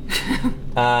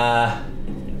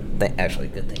 Actually,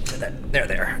 good thing for that. They're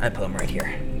there. I put them right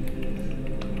here.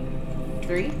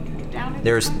 3 down.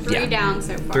 There's Three down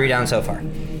so far. 3 down so far.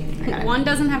 One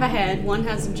doesn't have a head. One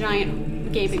has a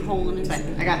giant gaping hole in his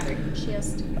I got 3.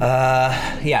 chest.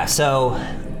 Yeah. So,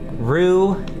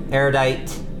 Rue,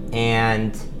 Erudite,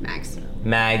 and Max.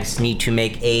 Mags need to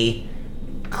make a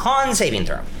con saving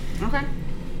throw. Okay.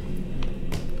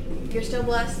 You're still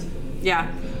blessed. Yeah.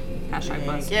 Hashtag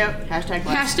blessed. Thank you. Hashtag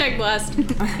blessed. Hashtag blessed.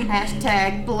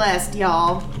 Hashtag blessed,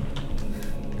 y'all.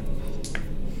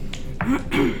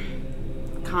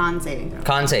 Con saving throw.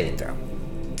 Con saving throw.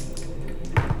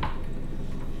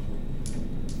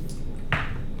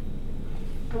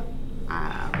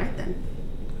 Right then.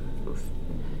 Oof.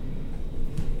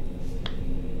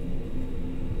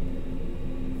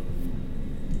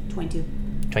 $22.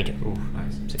 22. Ooh,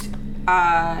 nice. 16.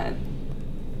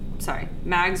 Sorry.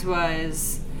 Mags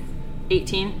was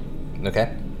 18.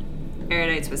 Okay.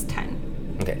 Erudite's was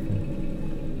 10. Okay.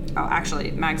 Oh,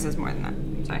 actually, Mags is more than that.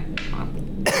 Sorry. Hold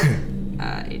on.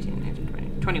 18, 19, 20,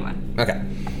 21. Okay.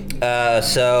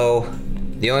 So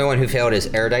the only one who failed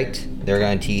is Erudite. They're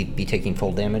going to be taking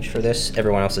full damage for this.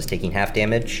 Everyone else is taking half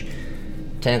damage.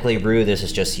 Technically, Rue, this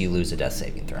is just you lose a death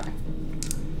saving throw.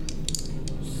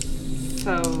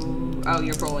 So, oh,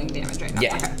 you're rolling damage right now.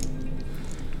 Yeah. Okay.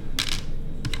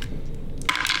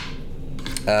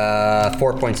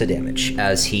 4 points of damage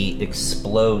as he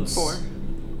explodes. 4.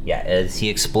 Yeah, as he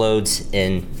explodes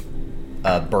in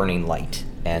burning light.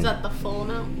 And Is that the full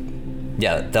amount?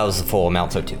 yeah, that was the full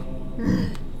amount, so 2.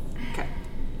 Okay.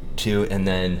 2, and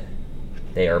then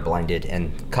they are blinded.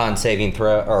 And con saving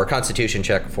throw or constitution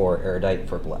check for Erudite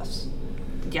for bless.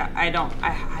 Yeah, I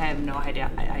have no idea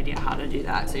how to do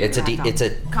that. So you're It's a gonna D, have to-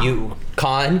 it's a you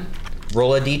con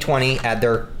roll a d20, add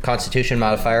their constitution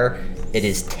modifier. It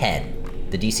is 10.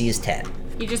 The DC is 10.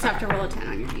 You just have to roll a 10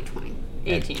 on your d20.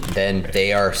 18. Then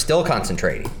they are still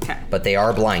concentrating, Okay. but they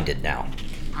are blinded now.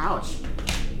 Ouch.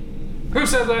 Who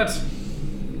said that?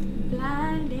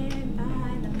 Blinded by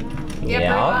the light. Yeah.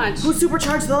 Yeah, pretty much. Who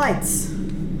supercharged the lights?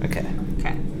 Okay.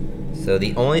 Okay. So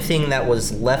the only thing that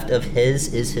was left of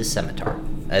his is his scimitar.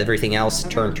 Everything else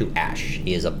turned to ash.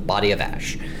 He is a body of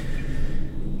ash.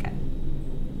 Okay.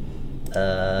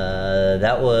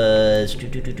 That was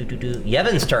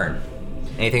Yevon's turn.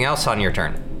 Anything else on your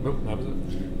turn? Nope, that was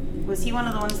it. Was he one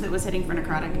of the ones that was hitting for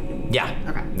necrotic? Yeah.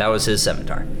 Okay. That was his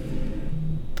scimitar.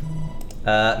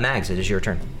 Mags, it is your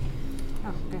turn.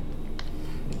 Oh, okay.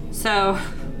 So,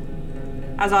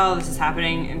 as all this is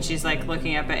happening, and she's like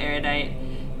looking up at Erudite,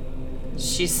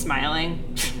 she's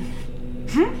smiling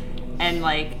and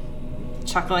like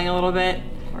chuckling a little bit,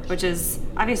 which is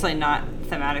obviously not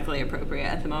thematically appropriate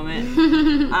at the moment.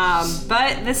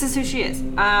 But this is who she is.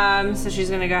 So she's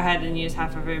gonna go ahead and use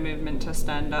half of her movement to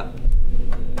stand up.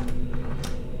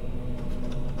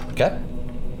 Okay.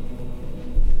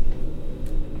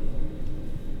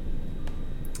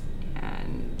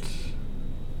 And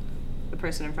the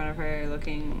person in front of her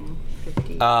looking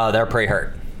 50. They're pretty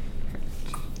hurt.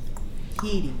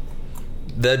 Heedy.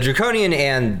 The Draconian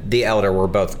and the Elder were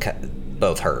both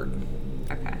hurt.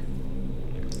 Okay.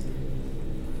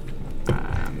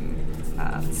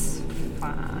 That's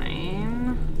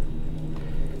fine.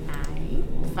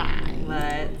 Fine.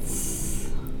 Let's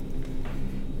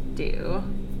do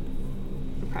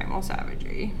Primal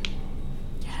Savagery.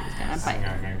 She's gonna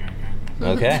bite.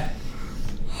 Okay.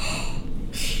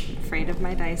 Afraid of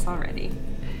my dice already.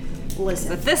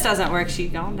 Listen. If this doesn't work,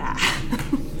 she's gonna die.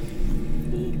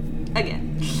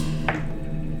 Again.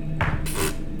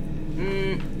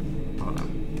 Hold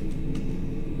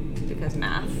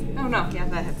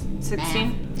that hits.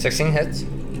 16? 16 hits.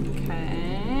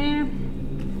 Okay.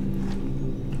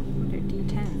 What are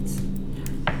D10s?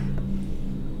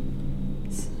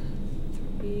 It's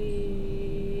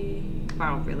 3.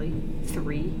 Wow, really?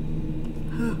 3?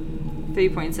 3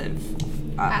 points of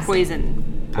Acid.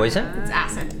 poison. Poison? It's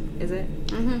acid. Is it?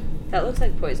 Mm-hmm. That looks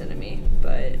like poison to me,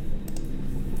 but.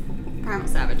 Primal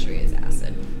Savagery is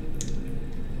acid.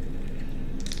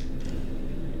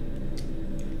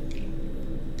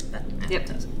 Yep.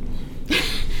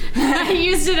 I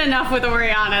used it enough with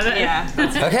Oriana that Yeah.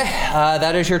 That's Okay,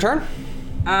 that is your turn.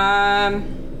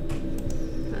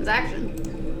 that's action.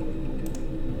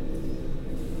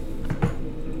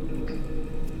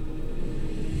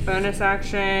 Bonus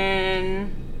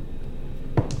action.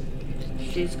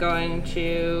 She's going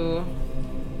to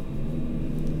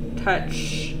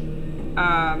touch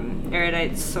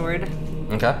Erudite's sword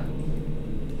Okay.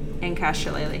 and cast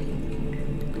Shillelagh.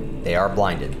 They are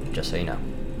blinded, just so you know.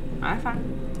 I'm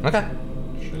fine. Okay.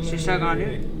 She's still gonna do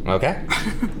it. Okay.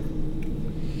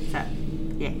 So,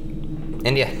 yeah.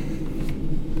 India.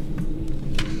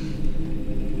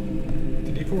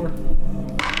 D4.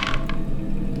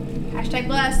 Hashtag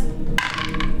bless.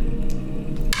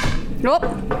 Nope.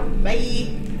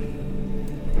 Bye.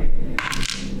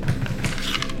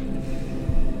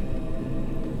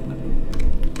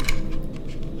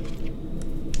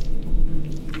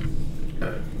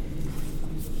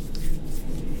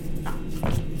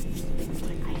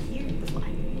 I hear the fly.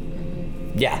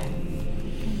 Yeah.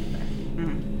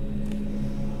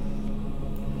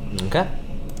 Okay.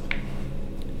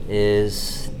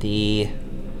 Is the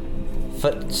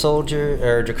foot soldier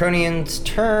or Draconian's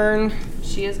turn?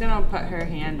 She is gonna put her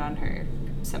hand on her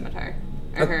scimitar.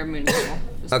 Or her moon symbol.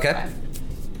 Just Okay. FYI.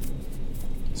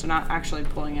 So not actually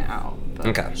pulling it out, but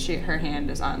Okay. her hand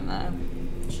is on the.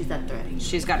 She's that threading.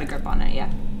 She's got a grip on it, yeah.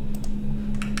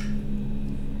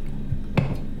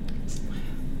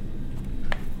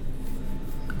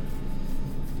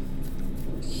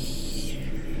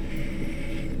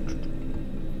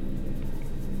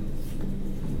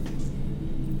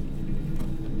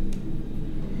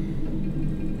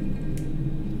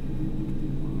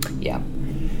 Yeah.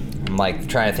 I'm like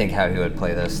trying to think how he would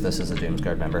play this. This is a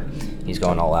Doomsguard member. He's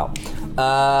going all out.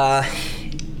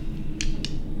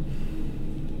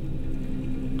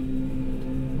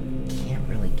 Can't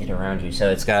really get around you, so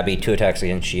it's gotta be 2 attacks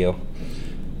against you.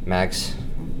 Max,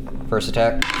 first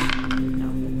attack.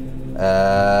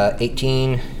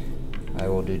 18. I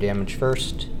will do damage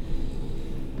first.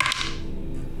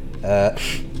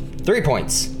 3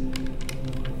 points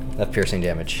of piercing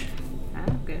damage. Ah,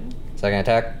 good. Second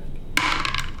attack.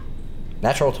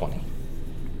 Natural 20.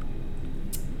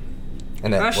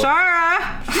 And then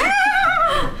Ashara!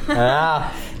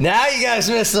 now you guys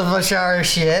missed the Bashara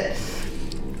shit.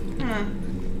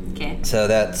 Okay. So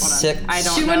that's Hold on. 6. I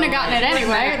don't She wouldn't have know. gotten it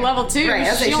anyway. Level 2. Right, I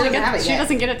was like, she doesn't have it She yet.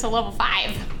 doesn't get it till level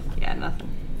 5. Yeah, nothing.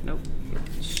 Nope.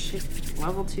 Shit.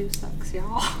 Level 2 sucks,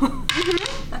 y'all.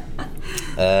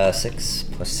 6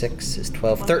 plus 6 is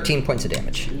 12. 13 points of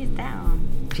damage. She's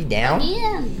down. She down?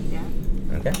 Yeah.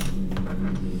 Yeah. Okay.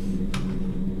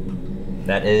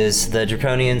 That is the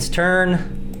Draconian's turn.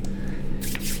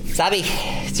 Sabi,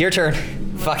 it's your turn.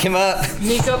 Fuck him up.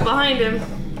 Sneak up behind him.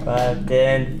 5,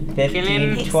 10, Kill 15,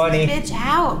 him. 20. Bitch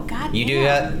out. God You do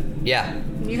that? Yeah.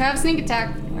 You have sneak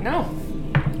attack. I know.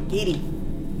 Get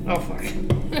him. Oh, fuck.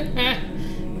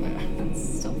 That's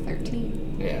still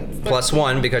 13. Yeah. It's Plus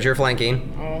 1 because you're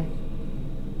flanking. Oh.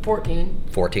 14.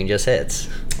 14 just hits.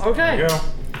 Okay. There you go.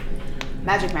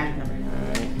 Magic number.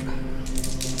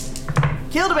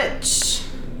 Killed a bitch.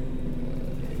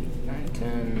 9,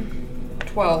 10,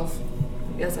 12.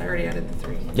 Yes, I already added the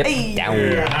 3. Yep. Hey. Down.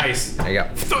 Yeah, nice. There you go.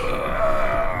 So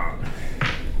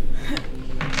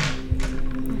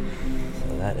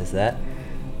that is that.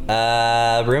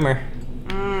 Rumor.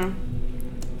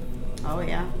 Oh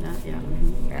yeah. Yeah.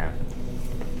 Yeah.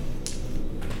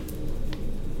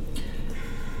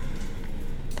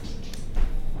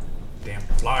 Damn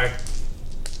fly.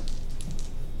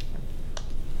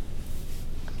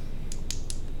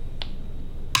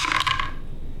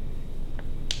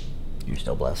 You're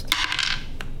still blessed.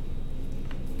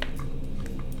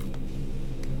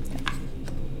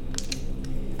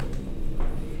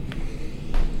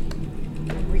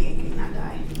 Re-inking that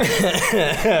die.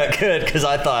 Good, because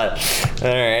I thought,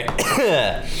 alright.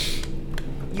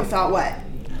 You thought what?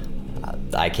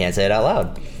 I can't say it out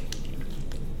loud.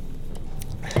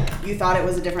 You thought it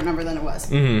was a different number than it was.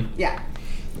 Mm-hmm. Yeah.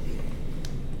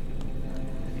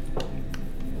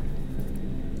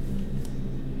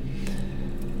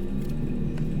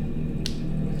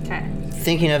 Okay.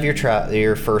 Thinking of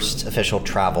your first official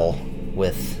travel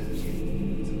with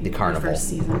the carnival. First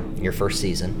season. Your first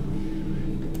season.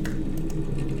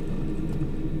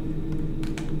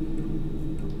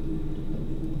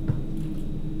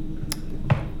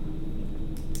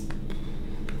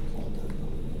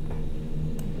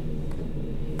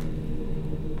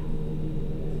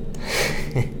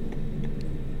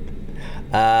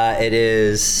 It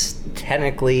is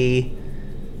technically,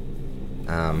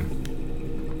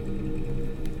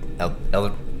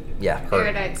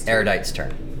 Erudite's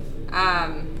turn.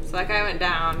 So that guy went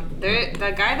down.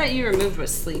 The guy that you removed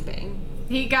was sleeping.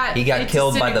 He got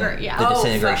killed by the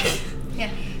disintegration. Yeah.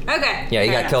 Okay. Yeah, he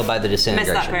fair got enough. killed by the Missed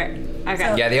disintegration. that part.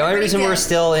 Okay. Yeah, the only Pretty reason we're good.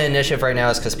 still in initiative right now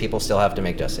is because people still have to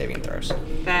make death saving throws.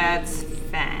 That's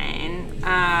fine.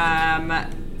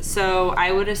 So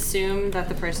I would assume that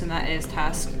the person that is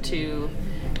tasked to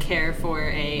care for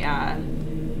a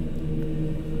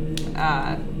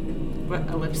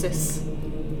ellipsis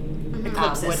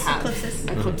Eclipsis. would have Eclipsis.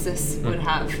 eclipsis would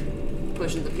have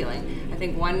potions of healing. I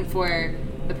think one for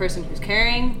the person who's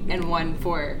carrying and one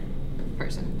for the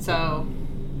person. So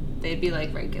they'd be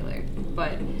like regular,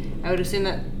 but I would assume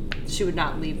that she would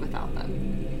not leave without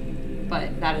them.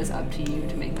 But that is up to you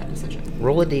to make that decision.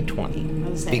 Roll a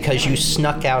d20. Because you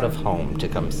snuck out of home to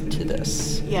come to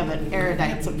this. Yeah, but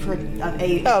Erudite's a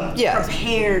yeah.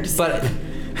 prepared. But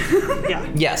Yeah.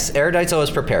 yes, Erudite's always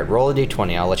prepared. Roll a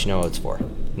d20. I'll let you know what it's for.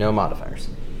 No modifiers.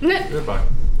 Goodbye.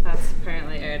 That's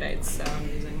apparently Erudite's, so I'm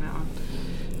using that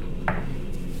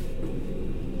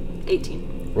one.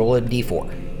 18. Roll a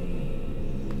d4.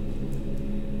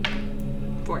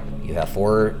 4. You have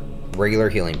 4 regular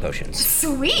healing potions.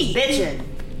 Sweet. bitchin'.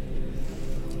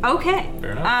 Okay.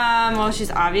 Fair enough. Well, she's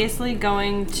obviously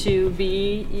going to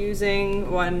be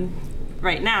using one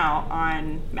right now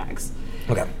on Mags.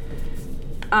 Okay.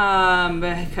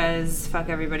 Because fuck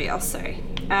everybody else, sorry.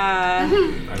 I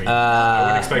mean, I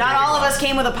wouldn't expect Not you to all of go. us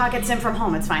came with a pocket sim from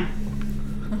home. It's fine.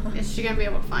 Is she gonna be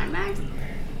able to find Max?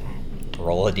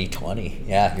 Roll a d20.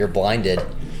 Yeah, you're blinded.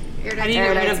 How do you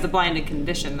get rid of the blinded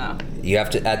condition, though? You have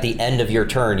to, at the end of your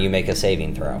turn, you make a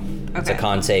saving throw. It's a Okay.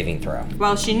 con saving throw.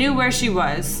 Well, she knew where she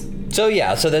was. So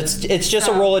yeah, so it's just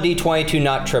a roll a d20 to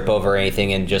not trip over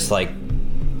anything and just like,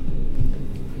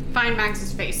 Find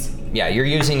Max's face. yeah, you're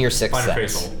using your sixth Find her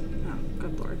sense. face hole. Oh,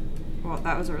 good lord. Well,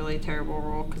 that was a really terrible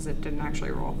roll because it didn't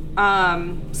actually roll.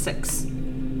 6.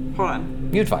 Hold on.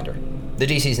 You'd find her. The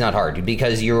DC's not hard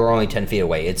because you were only 10 feet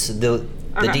away. It's the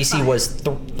Okay, DC fine. was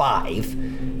 5,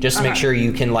 just to make Okay. sure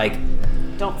you can like.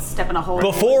 Don't step in a hole.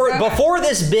 Before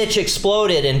this bitch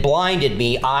exploded and blinded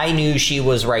me, I knew she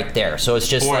was right there. So it's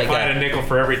just Boy, like if I had a nickel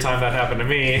for every time that happened to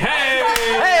me. Hey!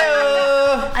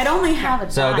 Hey-o! I'd only have a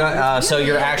So dime. so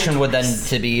your action would then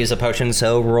to be use a potion.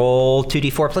 So roll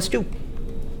 2d4 plus 2.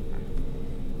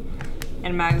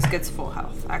 And Mags gets full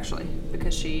health, actually,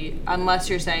 because she, unless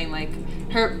you're saying like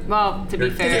her. Well, to be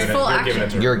You're fair, giving it- full you're action. giving it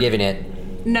to her. You're giving it.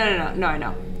 no, I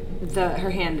know.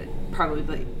 Her hand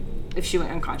probably, if she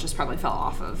went unconscious, probably fell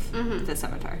off of the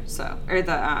scimitar. So, or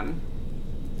the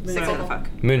whatever the fuck,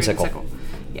 Moonsicle.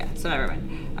 Yeah. So never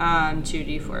mind.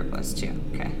 2d4 plus 2.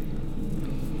 Okay.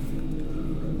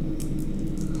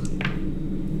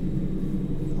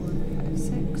 4, 5,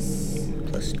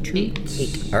 6. Plus 2.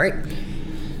 8. All right.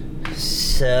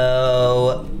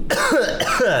 So,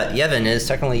 Yevon, it's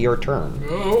technically your turn.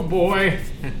 Oh boy.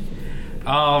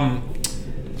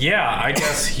 Yeah, I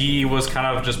guess he was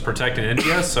kind of just protecting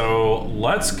India, so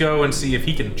let's go and see if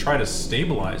he can try to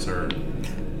stabilize her.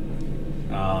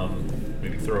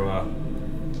 Maybe throw a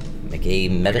Make a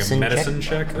medicine,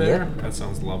 check there. Yep. That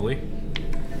sounds lovely.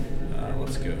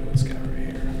 Let's go. This guy right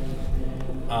here.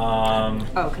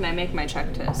 Oh, can I make my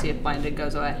check to see if blinded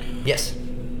goes away? Yes.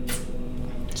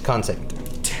 It's con saving.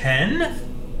 10?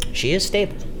 She is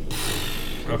stable.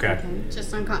 Okay.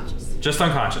 Just unconscious. Just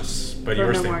unconscious, but you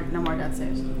were no stable. more death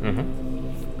saves. Mm-hmm.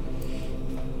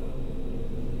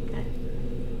 Okay.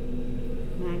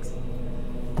 Max.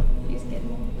 She's good.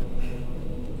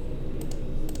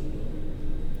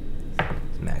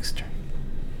 It's Max's turn.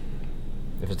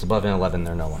 If it's above an 11,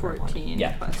 they're no longer 14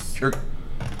 Yeah. plus. You're good.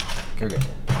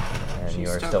 And She's you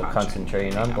are still still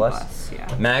concentrating on bless. Yeah.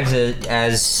 Mags,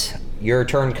 as your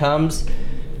turn comes,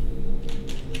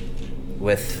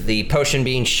 with the potion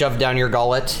being shoved down your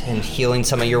gullet and healing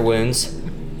some of your wounds.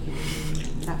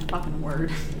 That fucking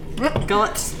word.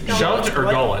 Gullet. Shoved or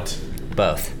gullet?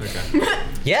 Both. Okay.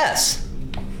 Yes!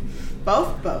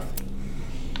 Both.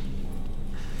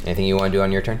 Anything you want to do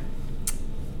on your turn?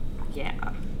 Yeah.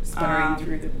 Sputtering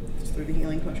through the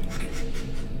healing potion.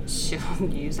 She'll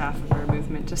use half of her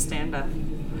movement to stand up.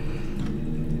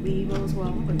 We will as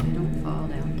well, but they don't fall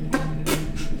down.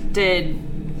 Did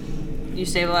you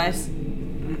stabilize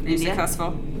Music Yeah.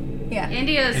 Festival? Yeah.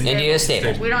 India's India is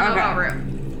stable. We don't know Okay. about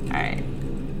Rue. All right.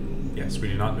 Yes, we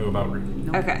do not know about Rue.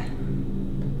 Okay.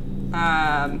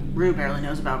 Rue barely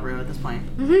knows about Rue at this point.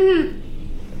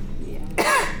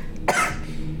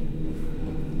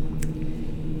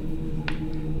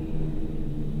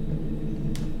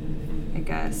 I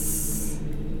guess.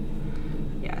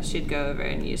 Yeah, she'd go over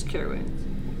and use Cure Wounds.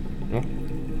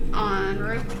 On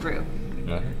Rue. Rue.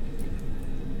 Okay.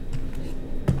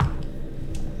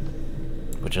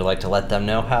 Would you like to let them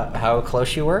know how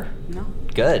close you were? No.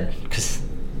 Good, because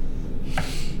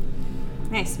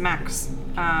Nice, max.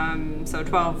 So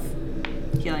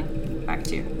 12 healing back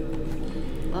to you.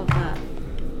 Love that.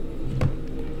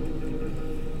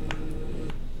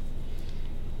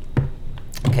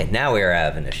 okay, now we are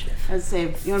out of initiative. I'd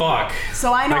say. Fuck.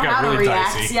 So I know That got how to really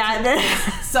react. dicey.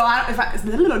 Yeah. So if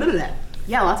I.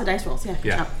 Yeah, lots of dice rolls. Yeah.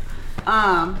 Yeah.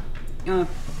 Yep. You want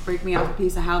to break me off a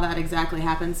piece of how that exactly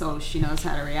happened so she knows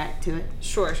how to react to it?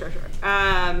 Sure.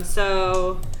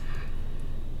 So,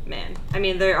 man, I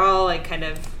mean, they're all like kind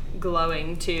of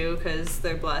glowing too because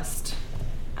they're blessed.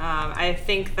 I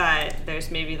think that there's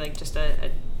maybe like just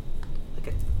a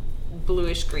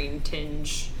bluish green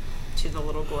tinge to the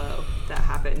little glow that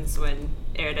happens when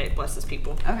Erudite blesses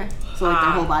people. Okay. So like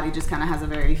their whole body just kind of has a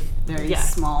very, very Yeah.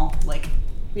 small like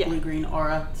Yeah. blue-green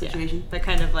aura situation. That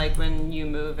kind of like when you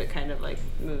move, it kind of like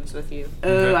moves with you. Oh,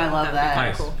 Okay. I love that.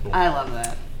 Nice. Cool. Cool. I love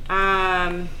that.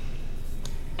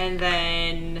 And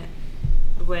then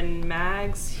when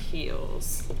Mags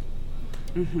heals,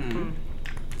 Mm-hmm.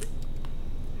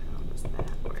 how does that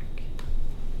work?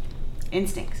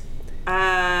 Instincts.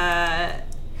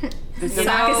 You Suck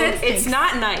know, his instincts. it's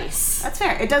not nice. That's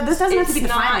fair. This doesn't have to be the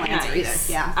It's final not answer nice.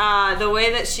 either. Yeah. The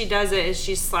way that she does it is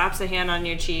she slaps a hand on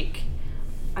your cheek.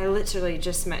 I literally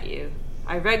just met you.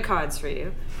 I read cards for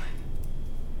you.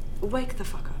 Wake the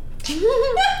fuck up.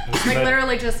 Like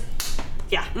literally just.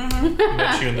 Yeah.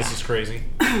 Met you and this is crazy.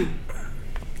 I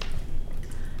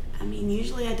mean,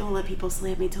 usually I don't let people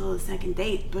slap me till the second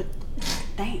date, but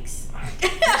thanks.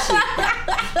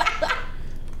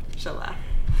 She'll laugh.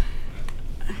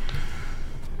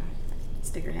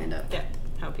 Stick her hand up. Yeah.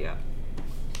 Help you out.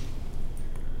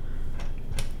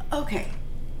 Okay.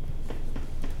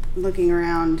 Looking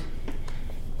around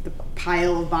the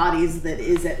pile of bodies that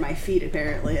is at my feet,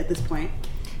 apparently, at this point.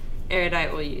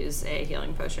 Erudite will use a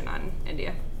healing potion on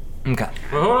India. Okay.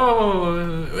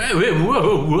 Whoa.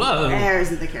 There's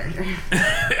the character.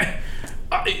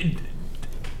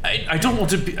 I don't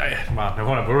want to be. Wow,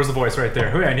 hold on. Where was the voice right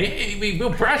there?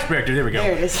 Bill Prospector. There we go.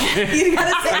 There it is. You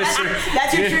gotta say that.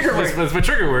 That's your trigger word. That's my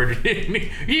trigger word.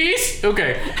 Yes.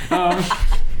 Okay.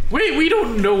 We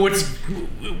don't know what's.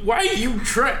 Why you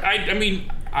try? I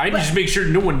mean, I just make sure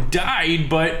no one died,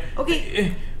 but.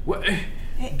 Okay. What?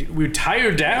 We tie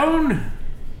her down.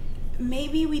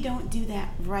 Maybe we don't do that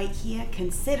right here,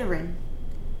 considering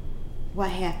what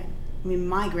happened. We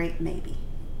migrate, maybe.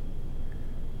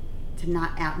 To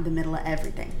not out in the middle of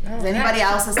everything. Is anybody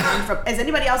else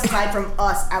aside from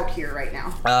us out here right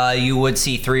now? You would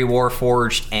see 3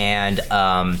 Warforged and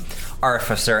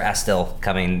Artificer Estil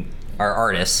coming, or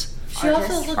Artis. She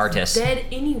also looks Artist. dead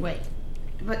anyway.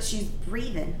 But she's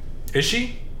breathing. Is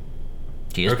she?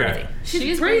 She is Okay. breathing.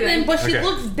 She's breathing, but she Okay.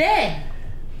 looks dead.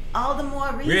 All the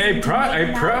more reason Yeah,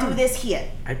 to not do this here.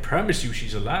 I promise you,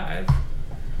 she's alive.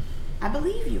 I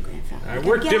believe you, grandfather. I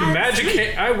worked in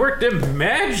magic. I worked in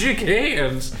magic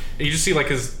hands. And you just see like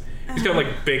he's got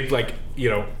like big like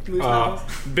Moose knuckles.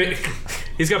 big.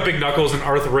 He's got big knuckles and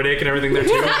arthritic and everything there too.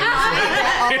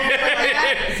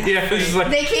 Yeah, it's just like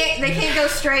They can't go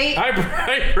straight. I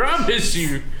promise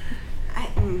you.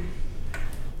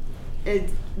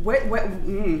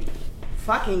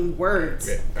 Fucking words.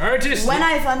 Artist. When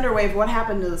I thunderwaved, what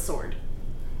happened to the sword?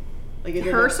 Like it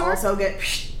did Her it sword? also get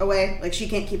away. Like she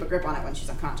can't keep a grip on it when she's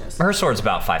unconscious. Her sword's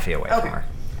about 5 feet away Okay. from her.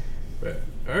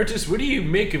 Artist, what do you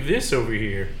make of this over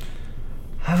here?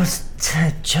 I was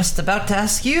just about to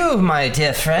ask you, my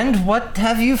dear friend, what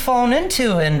have you fallen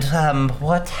into and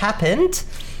what happened?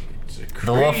 It's a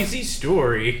The wolf- crazy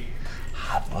story.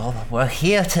 Well, we're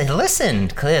here to listen,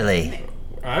 clearly.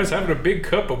 I was having a big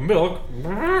cup of milk,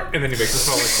 and then he makes it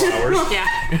smell like flowers.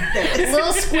 Yeah.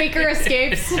 Little squeaker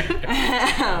escapes.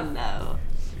 Oh no.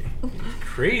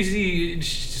 Crazy.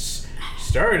 She just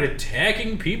started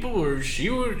attacking people, or she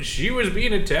was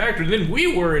being attacked, and then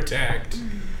we were attacked.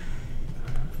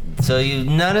 So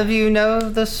none of you know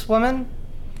this woman?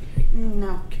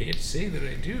 No. Can't say that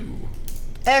I do.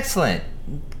 Excellent.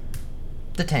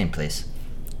 Detain, please.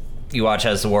 You watch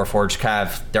as the Warforged kind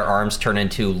of, their arms turn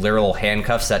into literal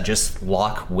handcuffs that just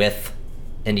lock with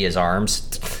India's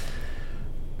arms.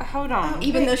 Hold on.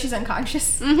 Even though she's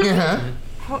unconscious. Uh-huh.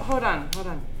 Hold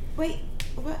on. Wait,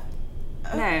 what?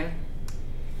 No.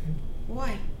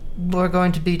 Why? We're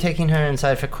going to be taking her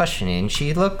inside for questioning.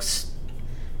 She looks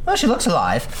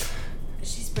alive.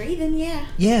 She's breathing, yeah.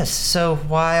 Yes, so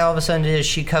why all of a sudden is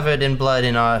she covered in blood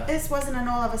in our... This wasn't an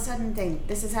all of a sudden thing.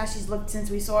 This is how she's looked since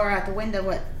we saw her out the window,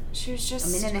 what? She was just A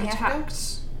minute and a half ago?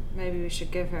 attacked. Maybe we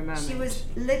should give her a moment. She was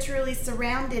literally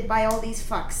surrounded by all these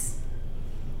fucks.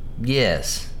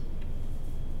 Yes.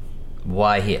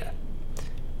 Why here?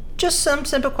 Just some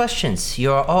simple questions.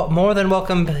 You're all more than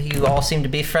welcome. You all seem to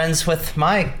be friends with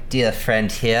my dear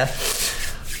friend here.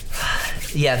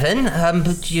 Yevon,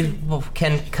 but you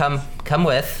can come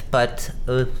with, but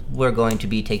we're going to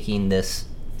be taking this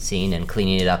scene and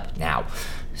cleaning it up now.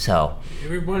 So...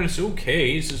 Everyone's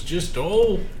okay. This is just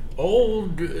old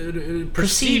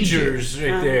procedures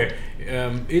right there.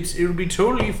 It'll be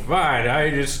totally fine. I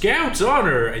had a scout's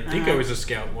honor. I think I was a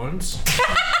scout once.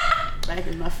 Back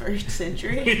in my first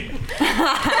century.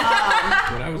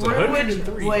 When I was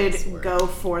 103. would go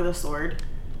for the sword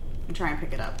and try and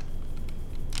pick it up.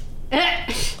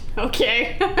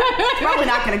 Okay. Probably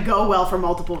not going to go well for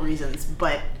multiple reasons,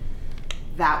 but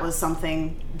that was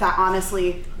something that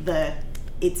honestly,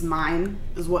 it's mine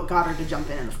is what got her to jump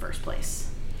in the first place.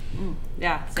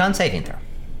 Yeah. Con saving throw.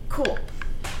 Cool.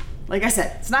 Like I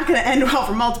said, it's not going to end well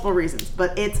for multiple reasons,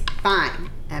 but it's fine.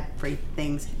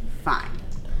 Everything's fine.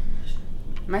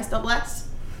 Am I still blessed?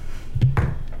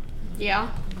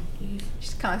 Yeah.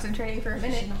 She's concentrating for a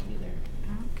minute.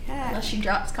 Okay. Unless she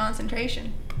drops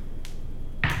concentration.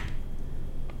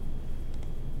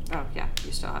 Oh yeah,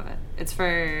 you still have it. It's for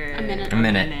A minute. A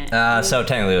minute. So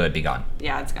technically it would be gone.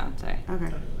 Yeah, it's gone. Sorry.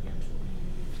 Okay.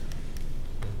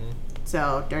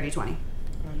 So, dirty 20.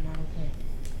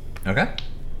 Okay.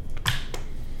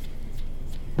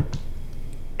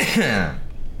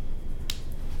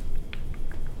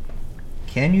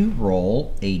 Can you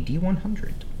roll a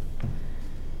D100?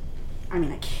 I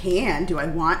mean, I can. Do I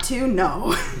want to?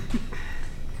 No. A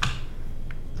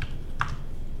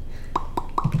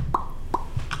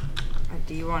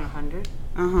D100.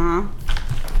 Uh-huh.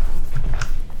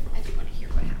 I do want to hear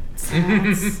what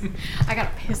happens. I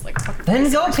gotta piss like a fucking Then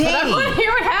piss go horse, but I pee. want to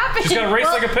hear what happens. She's gonna race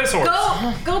like a piss horse.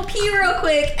 Go pee real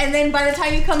quick, and then by the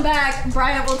time you come back,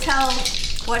 Brian will tell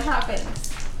what happens.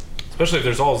 Especially if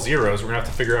there's all zeros, we're gonna have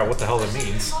to figure out what the hell that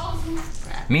means.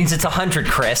 Means it's 100,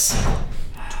 Chris.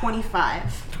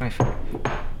 25. 25.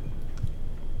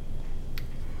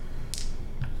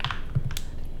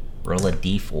 Roll a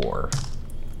D4.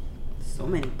 So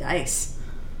many dice.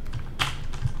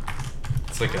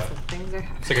 It's like a Things are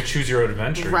it's like a choose your own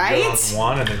adventure. Right? You go on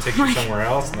one and then take you somewhere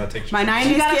else, and that takes you. My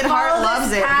 90s kid heart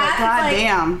loves it, but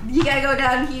goddamn. You gotta go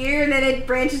down here, and then it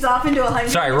branches off into 100.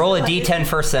 Sorry, roll a D10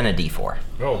 first, then a D4.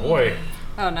 Oh boy.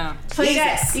 Oh no. So you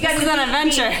got This is an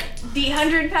adventure.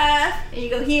 D100 path, and you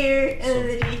go here, and then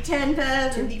the D10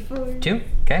 path, and D4. 2?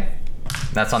 Okay.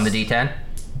 That's on the D10.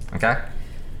 Okay.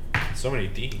 So many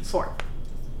D's. 4.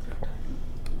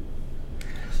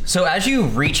 So as you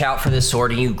reach out for this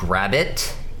sword and you grab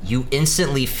it, you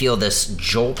instantly feel this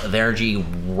jolt of energy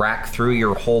rack through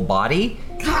your whole body.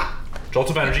 Jolt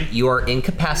of energy. You are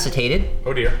incapacitated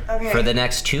Oh dear. Okay. for the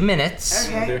next 2 minutes,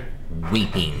 Oh Okay. dear.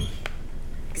 weeping.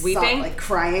 Weeping? Stop, like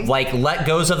crying. Like let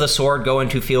goes of the sword, go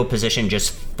into field position,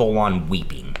 just full on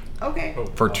weeping Okay. Oh,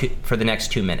 for the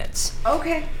next 2 minutes.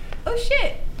 Okay. Oh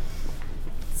shit.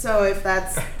 So if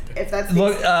that's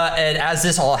Look, and as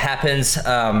this all happens,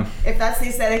 if that's the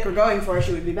aesthetic we're going for,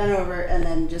 she would be bent over and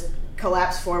then just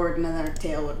collapse forward, and then her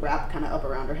tail would wrap kind of up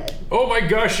around her head. Oh my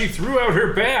gosh, she threw out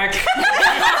her back.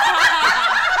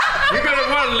 You're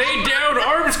gonna want to lay down,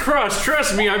 arms crossed.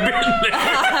 Trust me, I've been there.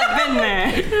 I've been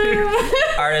there.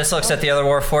 Artist looks at the other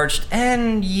Warforged,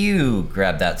 and you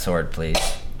grab that sword, please.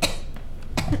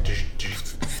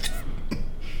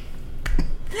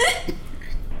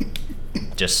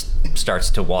 Just starts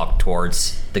to walk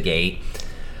towards the gate.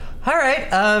 All right.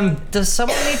 Does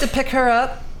someone need to pick her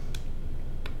up?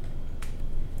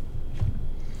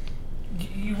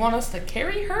 You want us to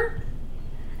carry her?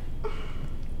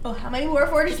 Oh, how many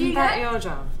Warforged do you Isn't that got? your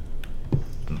job?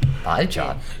 My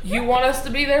job. You want us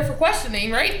to be there for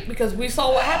questioning, right? Because we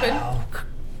saw what happened. Oh,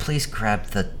 please grab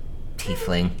the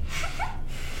tiefling.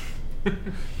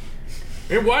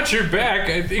 Hey, watch your back.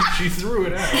 I think she threw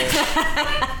it out.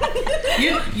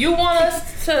 You want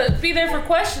us to be there for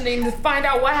questioning to find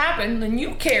out what happened, then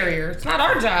you carry her. It's not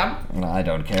our job. Well, I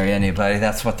don't carry anybody.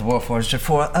 That's what the Warforged are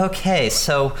for. Okay,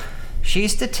 so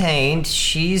she's detained.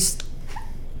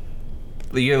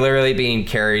 You're literally being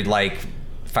carried like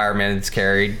firemen's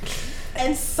carried.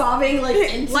 And sobbing like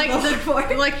into Like the the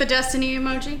Warforged. like the Destiny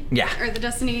emoji? Yeah. Or the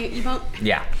Destiny emote?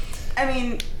 Yeah. I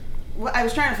mean, Well, I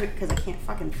was trying to because I can't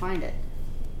fucking find it.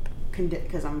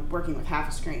 Because I'm working with half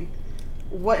a screen.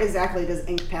 What exactly does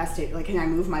incapacitate? Like, can I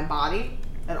move my body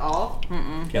at all?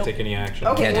 Can't take any action.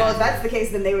 Okay, Yeah. well, if that's the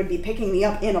case, then they would be picking me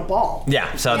up in a ball.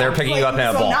 Yeah, so they're picking you up in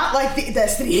a so ball. not like the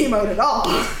Destiny mode at all.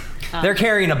 They're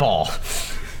carrying a ball.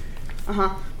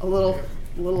 A little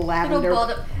lavender,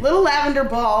 ball little lavender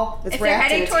ball that's If they're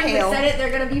wrapped in heading a towards tail. the Senate,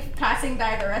 they're gonna be passing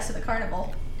by the rest of the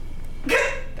carnival.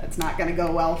 That's not going to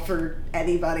go well for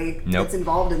anybody Nope. that's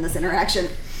involved in this interaction.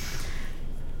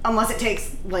 Unless it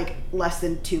takes like less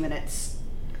than 2 minutes.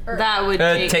 That would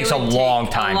It take, takes it a would long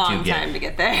take time a long to get- time to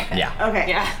get there. Yeah. Okay.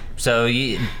 Yeah. So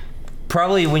you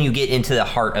probably when you get into the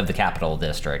heart of the capital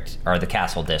district or the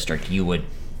castle district, you would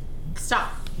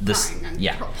Stop. this crying and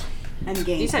yeah control. And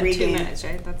gain You said 2 regain. minutes,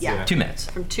 right? That's Yeah. 2 minutes.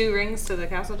 From 2 rings to the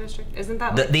castle district? Isn't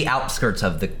that The like... the outskirts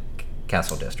of the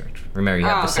castle district. Remember you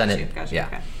have oh, the Senate. Gotcha, yeah.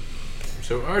 okay.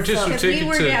 So Artis would Because take we it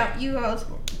were to. down,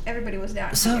 everybody was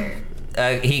down So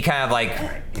here. he kind of like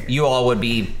you all would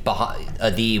be behind.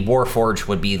 The Warforged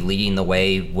would be leading the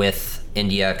way with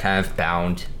India, kind of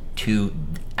bound to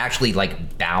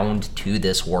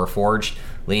this Warforged,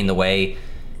 leading the way.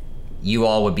 You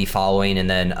all would be following, and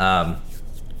then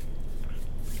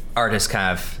Artis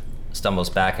kind of stumbles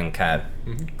back and kind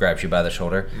of grabs you by the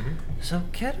shoulder. So,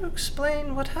 care to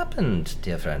explain what happened,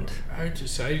 dear friend?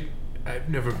 I've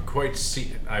never quite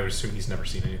seen. I would assume he's never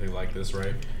seen anything like this,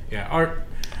 right? Yeah,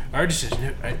 Artis has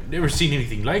I've never seen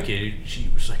anything like it. She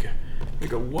was like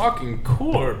a walking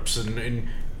corpse, and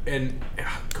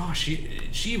gosh,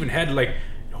 she even had like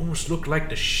almost looked like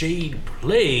the Shade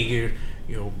Plague,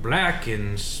 black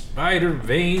and spider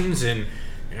veins, and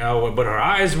but her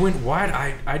eyes went wide.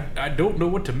 I don't know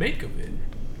what to make of it.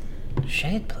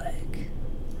 Shade Plague.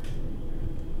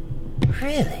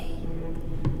 Really?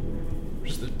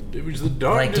 It was the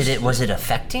darkness. Like, was it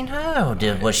affecting her,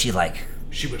 or was she like?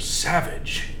 She was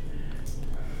savage.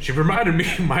 She reminded me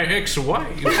of my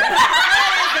ex-wife.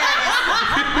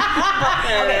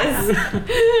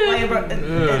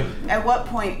 At what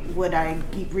point would I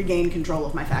regain control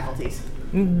of my faculties?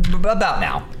 About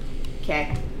now.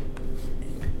 Okay.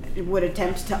 Would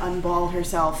attempt to unball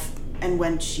herself, and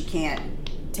when she can't,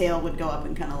 Tail would go up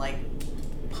and kind of like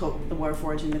poke the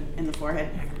Warforged in the forehead.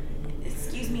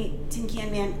 Excuse me, Tin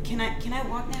Can Man. Can I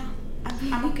walk now?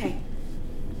 I'm okay.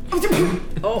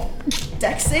 Oh,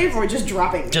 dex save or just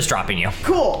dropping? Just dropping you.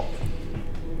 Cool.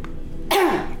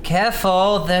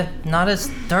 Careful, they're not as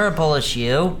durable as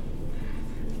you.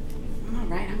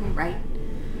 I'm all right.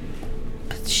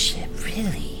 But shit,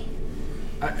 really?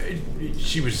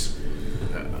 She was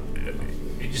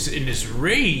just in this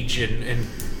rage, and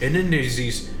then there's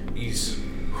these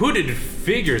hooded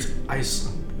figures.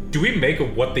 Do we make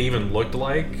of what they even looked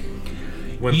like?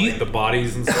 When like the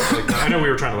bodies and stuff like that. I know we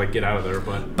were trying to like get out of there,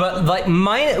 but like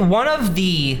one of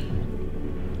the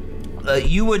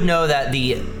you would know that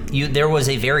there was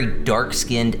a very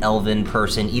dark-skinned elven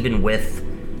person, even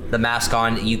with the mask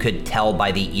on. You could tell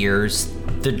by the ears.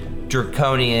 The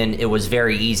Draconian, it was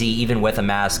very easy, even with a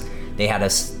mask. They had a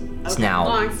snout.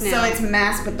 Long So snout. it's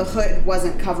masked, but the hood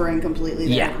wasn't covering completely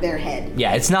their head.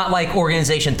 Yeah, it's not like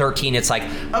Organization 13. It's like,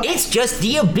 it's just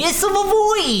the abyss of a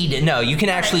void. No, you can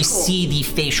actually cool. see the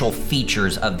facial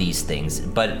features of these things,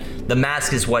 but the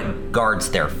mask is what guards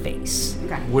their face.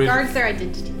 Okay. Guards their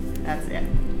identity. That's it.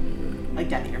 Like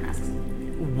Death Eater masks.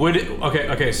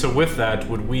 okay. So with that,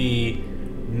 would we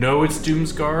know it's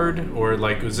Doomsguard, or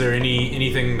like, was there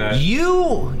anything that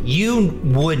You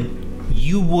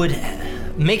would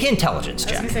make an intelligence I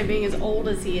was check. gonna say, being as old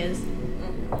as he is. The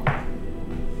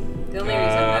only reason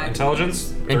that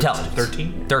intelligence? Intelligence.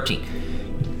 13? 13.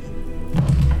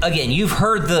 Again, you've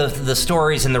heard the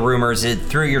stories and the rumors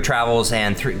through your travels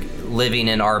and through living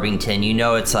in Arbington. You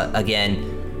know it's,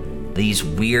 again, these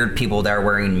weird people that are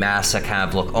wearing masks that kind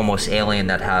of look almost alien,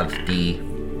 that have the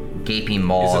gaping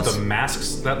maws. Is it the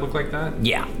masks that look like that?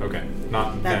 Yeah. Okay.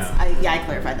 Not That's them. I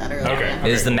clarified that earlier. Okay. Yeah.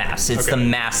 It is the masks. It's Okay. the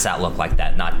masks that look like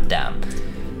that, not them.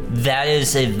 That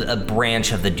is a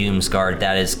branch of the Doomsguard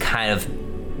that is kind of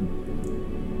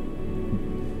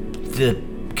the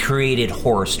created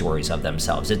horror stories of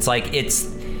themselves. It's like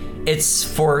it's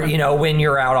for, when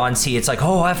you're out on sea, it's like,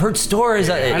 oh, I've heard stories.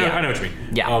 I know what you mean.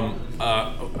 Yeah.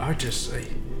 I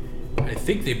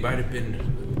think they might have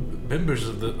been members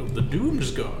of the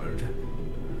Doomsguard.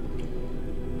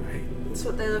 That's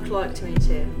what they look like to me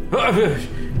too.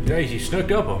 Yeah, you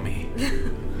snuck up on me.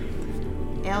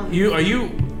 Elven. Are you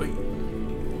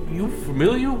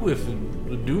familiar with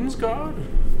the Doomsguard?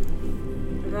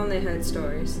 I've only heard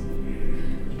stories,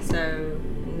 so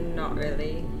not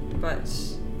really, but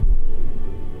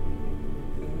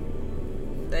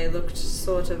they looked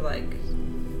sort of like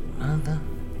the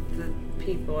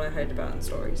people I heard about in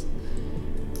stories.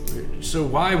 So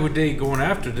why would they going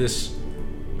after this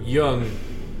young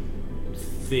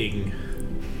thing?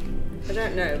 I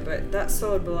don't know, but that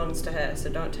sword belongs to her, so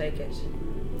don't take it.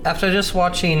 After just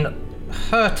watching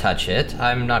her touch it,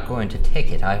 I'm not going to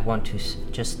take it. I want to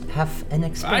just have an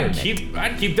experiment.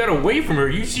 I'd keep that away from her.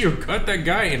 You see her cut that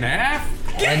guy in half?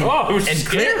 And- Oh, it was and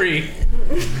scary.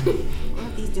 Well,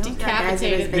 if these Doomstar guys are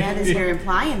as bad as you're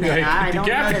implying they Like, are, I don't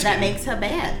know that decapitated. makes her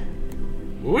bad.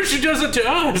 What if she does it to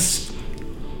us?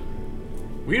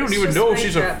 We don't Let's even just know if wake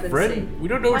she's her a up and see. friend. We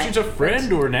don't know if What? she's a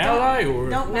friend or an ally or.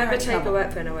 Don't Never worry, take a trouble.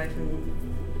 weapon away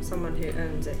from someone who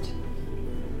owns it.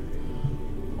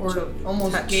 Or So,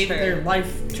 almost touch gave her. their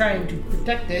life trying to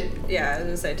protect it. Yeah, I was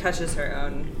gonna say touches her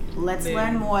own. Let's Maybe.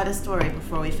 learn more of the story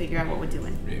before we figure out what we're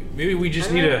doing. Maybe we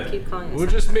just I need don't know, to. keep calling We'll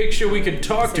yourself just make sure we can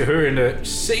talk to her in a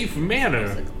safe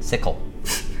manner. Sickle.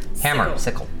 Hammer.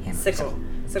 Sickle. Hammer. Sickle.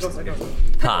 Sickle.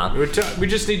 Huh. We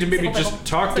just need to maybe just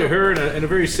talk to her in a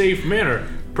very safe manner,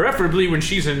 preferably when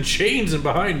she's in chains and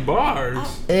behind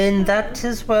bars. And that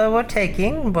is where we're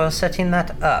taking. We're setting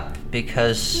that up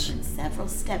because Taking several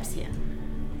steps here.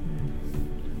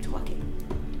 Talking.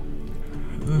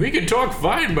 We can talk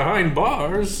fine behind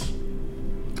bars.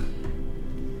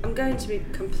 I'm going to be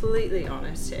completely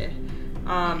honest here.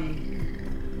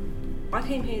 I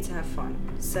came here to have fun,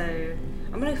 so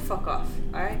I'm gonna fuck off.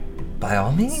 All right? by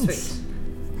all means.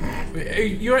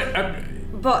 Sweet.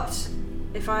 But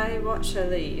if I watch her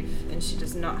leave and she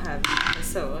does not have a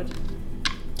sword,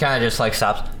 Kind of just like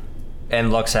stops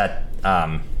and looks at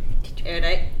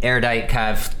Erudite, Erudite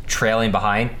kind of trailing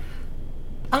behind.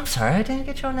 I'm sorry, I didn't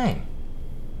get your name.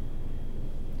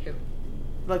 who?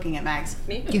 Looking at Max.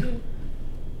 Me?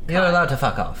 You're allowed to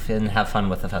fuck off and have fun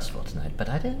with the festival tonight, but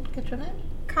I didn't get your name.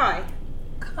 Kai.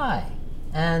 Kai.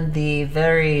 And the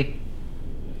very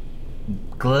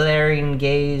glaring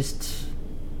gazed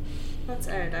What's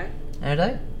Erudite?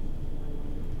 Erudite.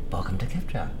 Welcome to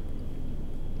Kiptra.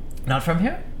 Not from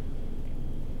here?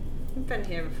 I've been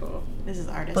here before. This is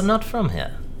Artist. But not from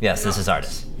here. Yes, this is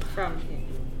Artis. From here.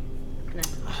 No.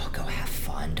 Oh, go have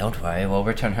fun. Don't worry, we'll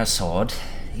return her sword.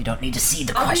 You don't need to see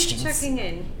the I'll questions. be checking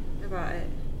in about it.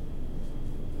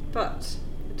 But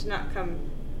I did not come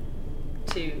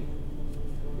to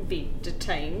be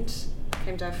detained. I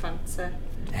came to have fun, so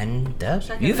And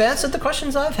Check you've in. answered the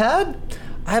questions I've had.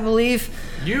 I believe.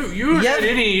 You Yeah. had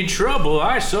any trouble?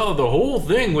 I saw the whole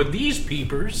thing with these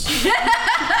peepers.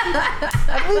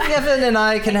 I believe Evan and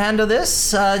I can handle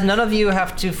this. None of you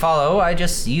have to follow.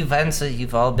 You've answered.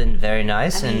 You've all been very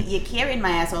nice, I mean, and you carried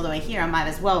my ass all the way here. I might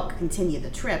as well continue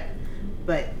the trip.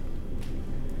 But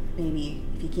maybe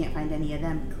if you can't find any of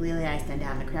them, clearly I stand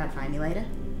out in the crowd. Find me later.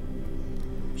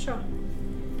 sure.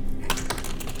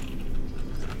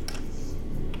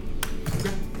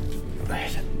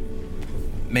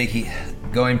 Makey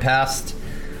going past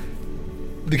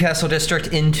the castle district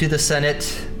into the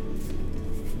Senate,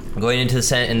 going into the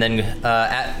Senate, and then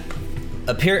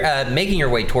making your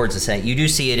way towards the Senate. You do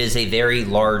see it is a very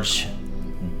large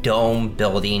dome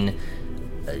building.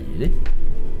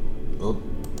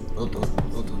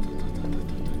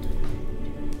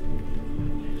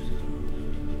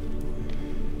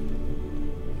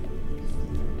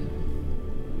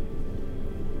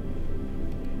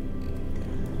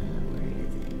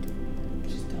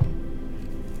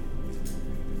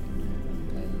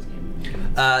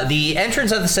 The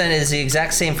entrance of the Senate is the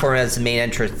exact same form as the main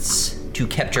entrance to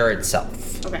Kepjar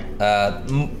itself. Okay. A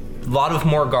lot of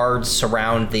more guards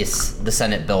surround the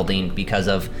Senate building because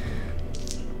of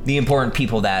the important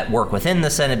people that work within the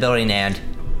Senate building, and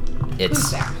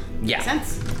it's Makes yeah,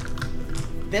 sense.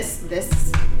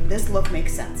 This look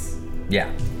makes sense.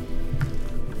 yeah.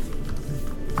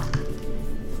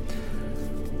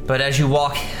 But as you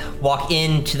walk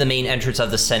into the main entrance of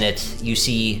the Senate, you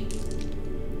see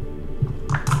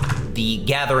the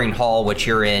gathering hall, which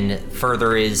you're in.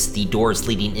 Further is the doors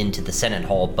leading into the Senate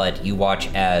hall, but you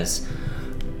watch as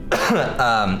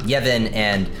Yevon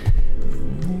and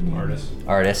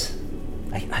Artis.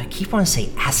 I keep wanting to say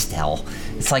Astel.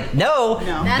 It's like, no.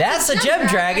 That's a gem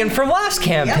dragon from last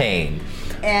campaign.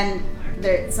 And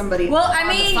there's somebody. Well, I on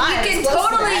the mean, you fire can is close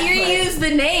to totally that, but- reuse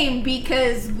the name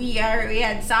because we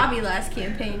had Sabi last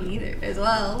campaign either as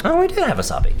well. Oh, we did have a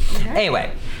Sabi.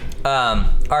 Anyway,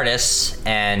 Artis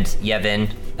and Yevon,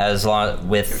 as long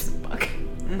with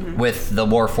the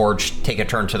Warforged, take a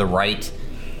turn to the right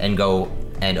and go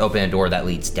and open a door that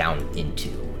leads down into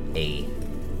a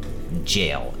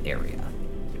jail area.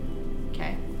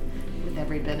 Okay. With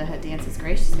every bit of her dance's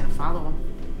grace, she's gonna follow him.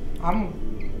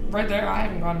 I'm right there. I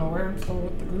haven't gone nowhere. I'm still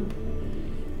with the group.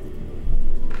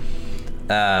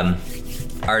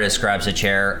 Artist grabs a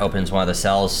chair, opens one of the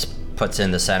cells, puts it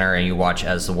in the center, and you watch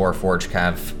as the Warforged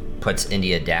kind of puts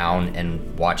India down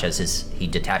and watch as he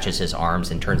detaches his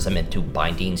arms and turns them into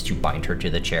bindings to bind her to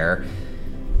the chair.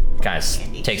 Kind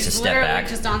of takes a step Literally back.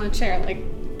 just on the chair, like.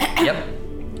 Yep.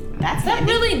 That's Is that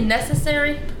really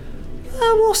necessary?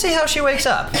 We'll see how she wakes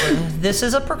up. This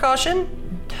is a precaution.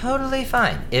 Totally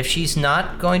fine. If she's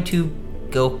not going to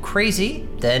go crazy,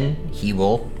 then he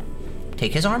will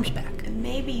take his arms back.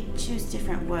 Maybe choose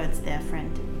different words there,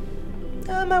 friend.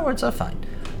 My words are fine.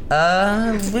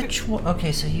 Which one?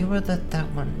 Okay, so you were that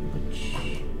one. Which?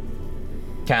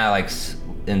 Kind of like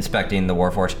inspecting the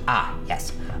Warforged. Ah,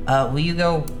 yes. Will you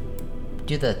go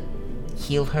do the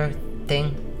heal her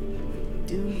thing?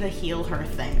 Do the heal her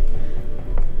thing.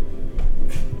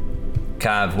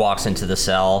 Kind of walks into the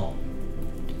cell.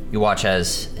 You watch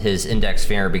as his index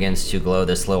finger begins to glow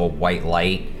this little white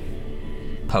light.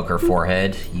 Poke her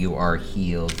forehead. You are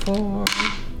healed for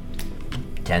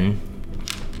 10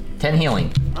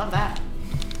 healing. Love that.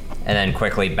 And then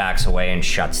quickly backs away and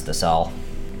shuts the cell.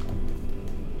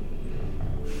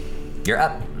 You're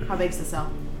up. How big's the cell?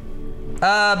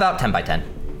 About 10 by 10.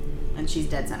 And she's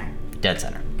dead center. Dead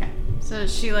center. Okay. So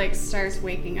she like starts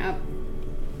waking up.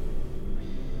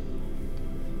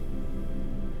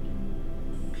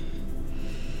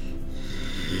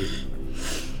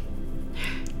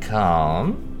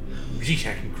 Calm. She's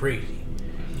acting crazy.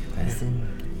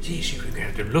 See, she could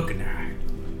have to look in her eye.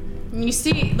 And you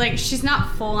see, like, she's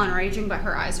not full on raging, but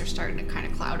her eyes are starting to kind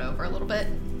of cloud over a little bit.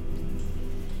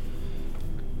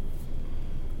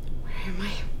 Where am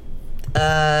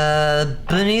I?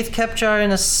 Beneath Kepjar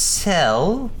in a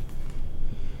cell.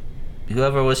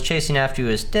 Whoever was chasing after you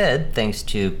is dead, thanks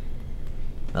to,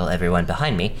 well, everyone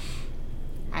behind me.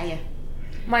 Hiya.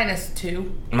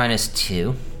 -2.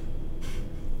 -2.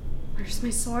 Where's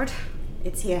my sword?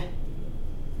 It's here.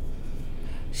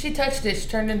 She touched it. She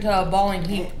turned into a balling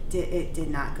heap. It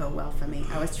did not go well for me.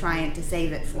 I was trying to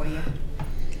save it for you.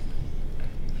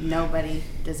 Nobody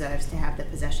deserves to have the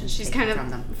possessions She's taken kind from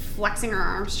them. of flexing her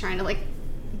arms, trying to, like,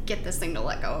 get this thing to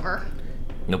let go of her.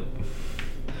 Nope.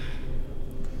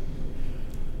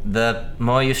 The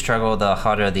more you struggle, the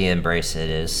harder the embrace it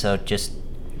is. So just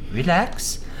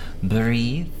relax,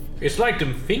 breathe. It's like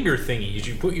them finger thingies.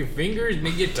 You put your fingers and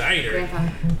they get tighter. Grandpa,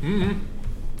 Mm-hmm.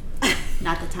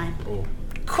 not the time. Oh.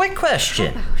 Quick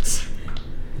question. How about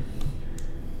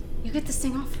you get this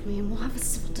thing off of me and we'll have a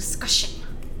civil discussion.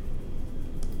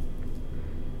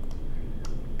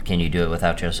 Can you do it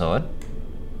without your sword?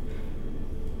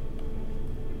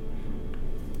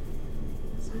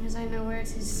 As long as I know where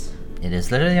it is. It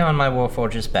is literally on my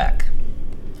Warforge's back.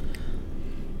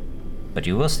 But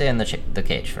you will stay in the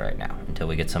cage for right now, until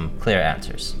we get some clear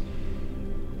answers.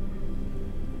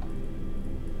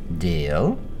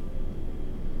 Deal?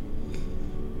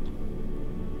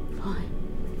 Fine.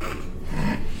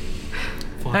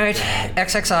 Alright,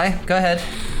 XXI, go ahead.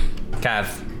 Kind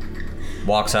of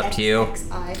walks up to you,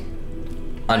 XXI.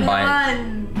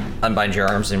 unbind your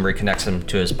arms and reconnects them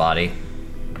to his body.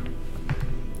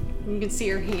 You can see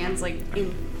her hands like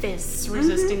in fists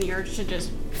resisting the urge to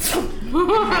just.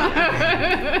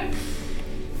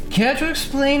 Care to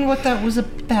explain what that was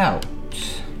about?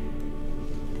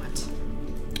 What?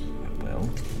 Well,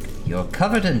 you're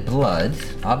covered in blood,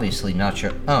 obviously not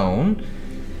your own.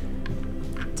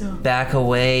 Back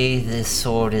away, this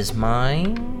sword is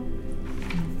mine.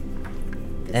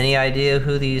 Any idea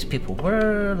who these people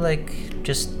were? Like,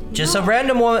 just a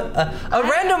random woman. A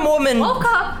random woman. Woke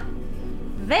up.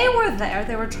 They were there.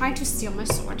 They were trying to steal my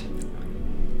sword.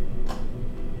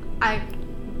 I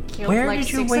killed Where like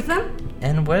did you 6 wake of them.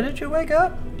 And where did you wake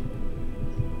up?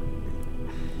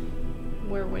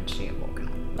 Where would she have woken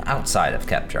up? Outside of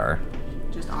Kepjar,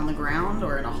 Just on the ground,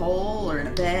 or in a hole, or in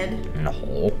a bed. in a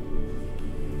hole.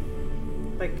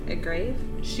 Like a grave?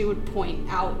 She would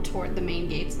point out toward the main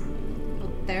gates.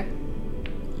 There.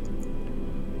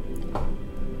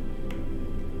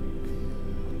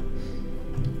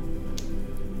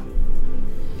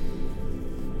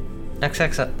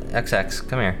 XX,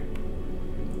 come here.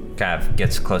 Kind of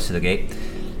gets close to the gate.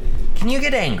 Can you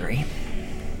get angry?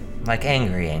 Like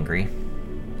angry?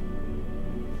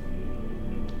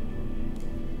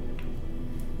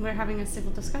 We're having a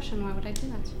civil discussion. Why would I do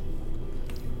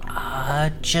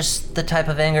that? Just the type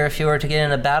of anger if you were to get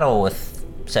in a battle with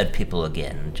said people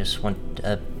again. Just want,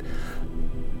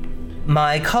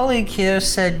 my colleague here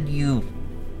said you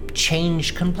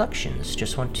change complexions.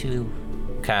 Just want to...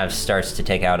 Kind of starts to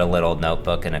take out a little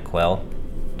notebook and a quill.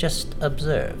 Just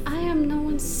observe. I am no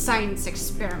one's science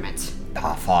experiment.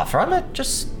 Far from it,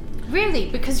 just... Really?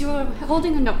 Because you are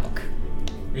holding a notebook.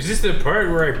 Is this the part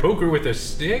where I poke her with a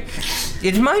stick?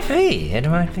 It might be.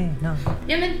 No.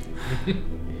 Yeah, man.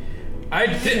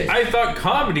 I thought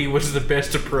comedy was the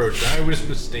best approach. I was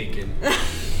mistaken.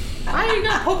 I did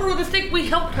not poke her with a stick. We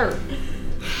helped her.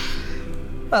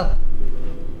 Well,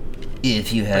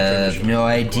 if you have no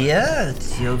idea,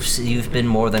 you've been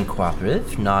more than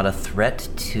cooperative, not a threat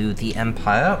to the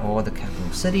Empire or the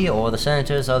capital city or the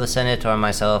senators or the Senate or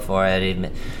myself or any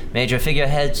major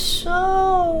figurehead,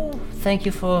 so thank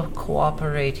you for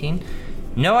cooperating.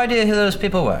 No idea who those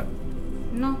people were.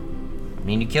 No. I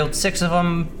mean, you killed 6 of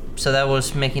them, so that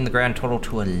was making the grand total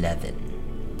to 11.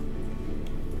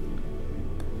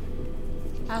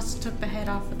 I also took the head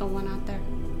off of the one out there.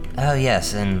 Oh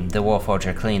yes, and the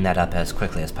Warforger cleaned that up as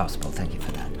quickly as possible. Thank you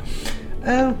for that.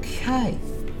 Okay.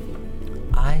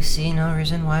 I see no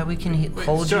reason why we can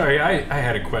hold you. Sorry, I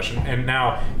had a question, and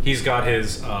now he's got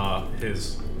his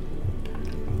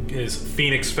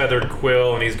phoenix feathered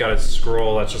quill, and he's got his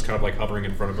scroll that's just kind of like hovering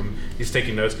in front of him. He's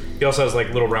taking notes. He also has like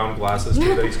little round glasses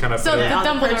too that he's kind of. So the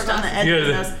Dumbledore Perched on the glasses. edge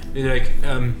of You're like,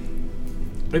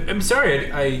 I'm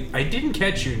sorry, I didn't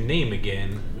catch your name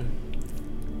again.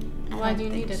 Why do you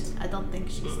need it? I don't think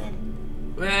she said it.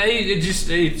 Well, I'm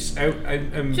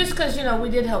Just because, we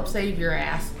did help save your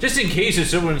ass. just in case if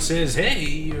someone says,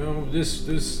 hey,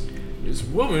 this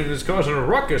woman is causing a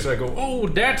ruckus, I go, oh,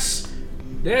 that's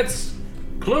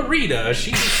Clarita.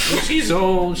 She's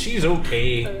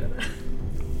okay.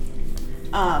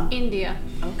 India.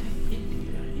 Okay.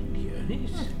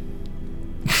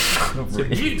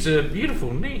 It's a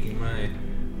beautiful name. I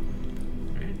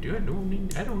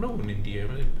don't know in India.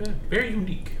 Very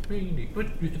unique. But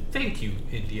thank you,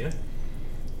 India.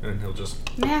 And he'll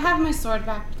just. May I have my sword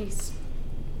back, please?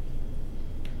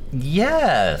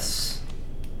 Yes.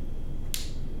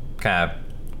 Kind of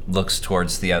looks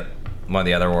towards the one of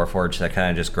the other Warforged that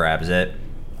kind of just grabs it.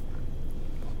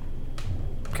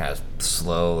 Kind of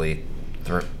slowly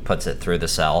puts it through the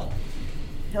cell.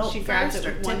 Hilt She grabs first it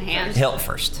or with one tip hand. Hilt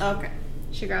first. first? Okay.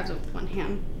 She grabs it with one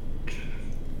hand.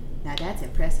 Now that's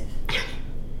impressive.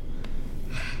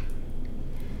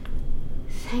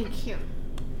 Thank you.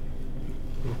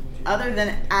 Other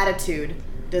than attitude,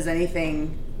 does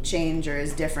anything change or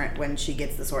is different when she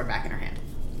gets the sword back in her hand?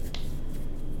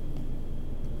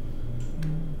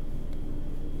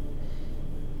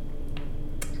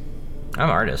 I'm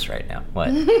artist right now. What?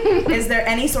 Is there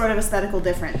any sort of aesthetical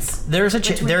difference? There's a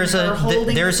Between her holding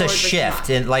the there's a sword versus shift not.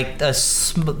 in like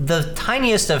the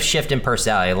tiniest of shift in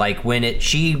personality. Like when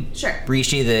she Sure.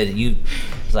 resheathed it, you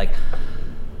was like,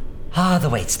 the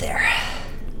weight's there.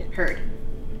 Heard.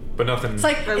 But nothing. It's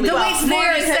like the Well, weight's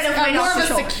there because instead of right more off of the a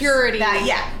shoulders. security. That,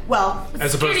 yeah. Well,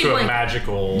 as opposed to a blanket.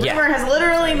 magical. Yeah. Rumor has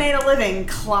literally made a living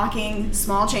clocking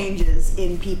small changes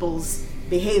in people's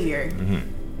behavior,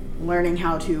 learning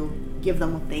how to give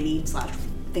them what they need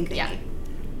 / think they Yeah. need.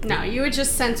 No, you would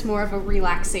just sense more of a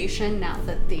relaxation now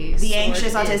that the The sword anxious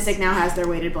is- autistic now has their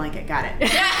weighted blanket. Got it.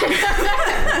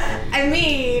 I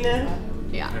mean,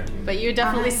 Yeah, but you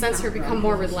definitely sense her become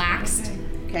more relaxed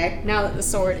Okay. now that the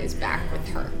sword is back with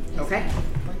her. Okay.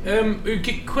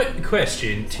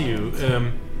 Question too.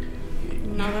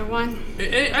 Another one.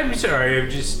 I'm sorry. I'm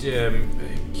just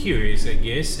curious. I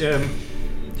guess.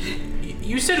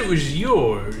 You said it was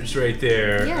yours right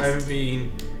there. Yes. I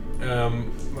mean,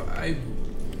 I've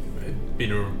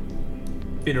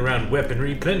been around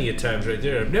weaponry plenty of times right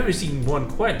there. I've never seen one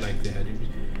quite like that.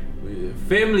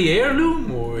 Family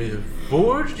heirloom or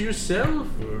forged yourself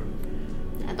or?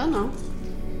 I don't know.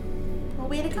 Well,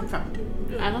 where'd it come from?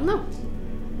 I don't know.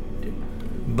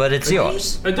 But it's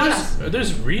yours. Are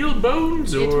those real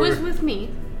bones or? It was with me,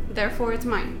 therefore it's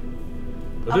mine.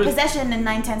 are A those- possession and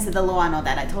 9/10 of the law and all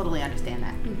that. I totally understand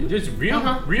that. There's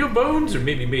real bones, or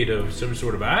maybe made of some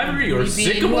sort of ivory or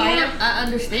sycamore. I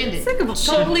understand it.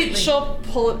 Completely. She'll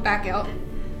pull it back out.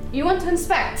 You want to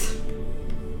inspect?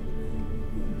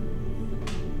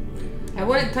 I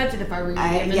wouldn't touch it if I were you.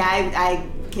 Damon. I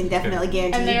can definitely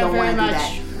guarantee And you they are don't very want to do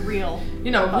much that. real.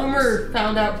 Rumor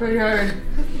found out pretty hard.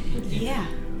 Yeah.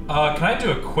 Can I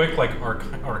do a quick like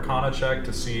Arcana check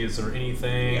to see is there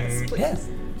anything? Yes, please. Yes.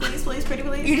 Please, pretty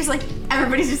please. you're just like,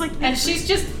 everybody's just like, And she's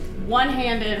just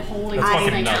one-handed holding That's this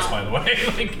fucking thing nuts, out. by the way.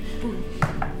 Like,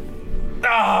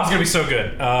 it's gonna be so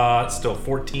good. It's still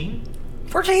 14.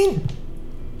 14.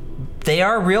 They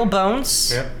are real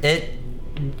bones. Yeah.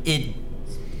 It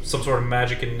Some sort of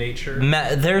magic in nature.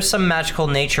 there's some magical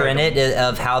nature in it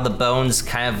of how the bones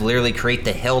kind of literally create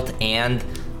the hilt and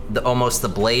almost the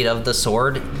blade of the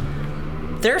sword.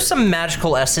 There's some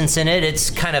magical essence in it. It's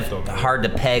kind of hard to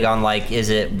peg on like, is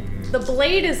it? The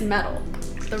blade is metal.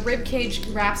 The rib cage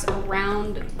wraps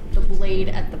around the blade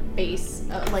at the base,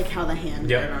 Like how the hand.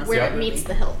 Yep. where it meets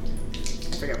the hilt.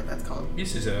 I forget what that's called.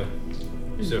 This is a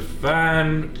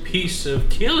fine piece of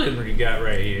killing you got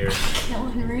right here.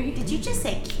 Killenry. Did you just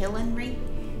say killenry?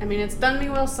 I mean, it's done me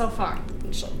well so far.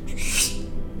 So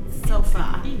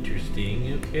far.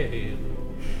 Interesting. Okay.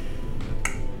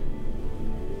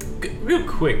 Real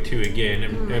quick too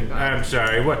again. I'm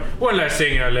sorry. One last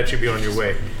thing, and I'll let you be on your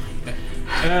way.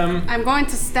 I'm going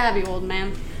to stab you, old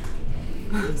man.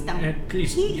 Please don't.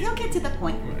 Please. He'll get to the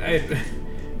point.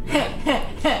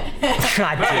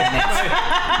 God damn it.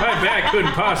 My back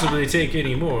couldn't possibly take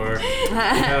any more. Look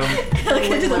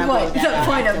to the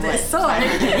point of this sword.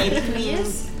 83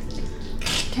 years?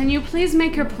 Can you please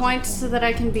make your point so that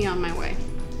I can be on my way?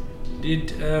 Do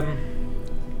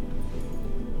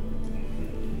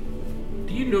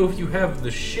you know if you have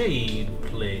the Shade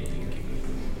Plague?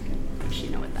 Does she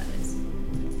know what that is?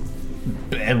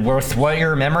 And worth what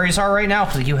your memories are right now?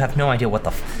 Because you have no idea what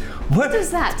the what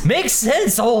is that? Makes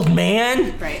sense, old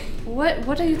man! Right.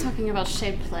 What are you talking about,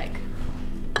 Shade Plague?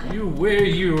 You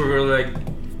were like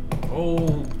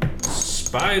all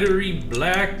spidery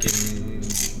black and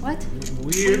What?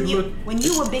 weird When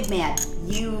you were big man,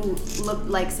 you looked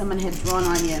like someone had drawn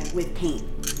on you with paint.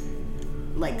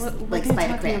 Like What like are you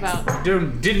spider talking crabs. about?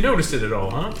 Didn't notice it at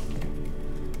all, huh?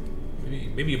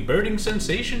 Maybe a burning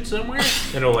sensation somewhere?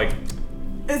 And it'll like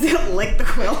Is it lick the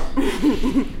quill?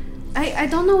 I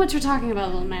don't know what you're talking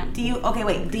about, little man. Do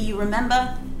you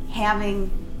remember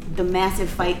having the massive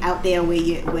fight out there where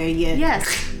you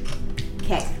Yes.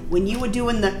 Okay, when you were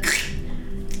doing the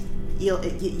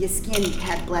your skin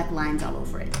had black lines all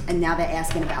over it, and now they're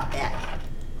asking about that.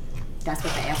 That's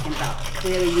what they're asking about.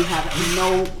 Clearly, you have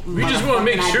no. we just want to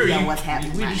make sure idea what's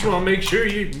happening. we right just now. want to make sure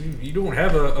you don't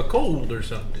have a cold or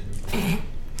something.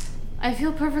 I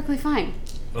feel perfectly fine.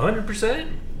 100%?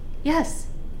 Yes.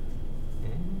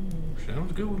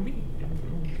 Sounds good with me.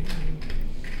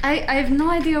 I have no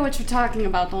idea what you're talking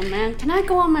about, old man. Can I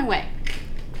go on my way?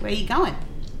 Where are you going?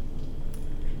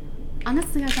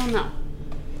 Honestly, I don't know.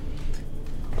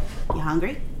 You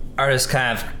hungry? Artist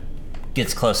kind of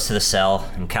gets close to the cell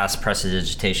and casts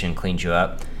Prestidigitation and cleans you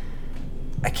up.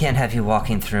 I can't have you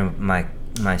walking through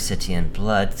my city in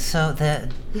blood, so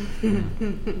that...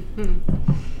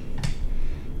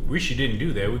 Wish you didn't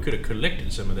do that. We could have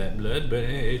collected some of that blood, but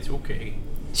it's okay.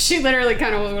 She literally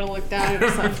kind of would have looked down at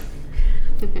herself.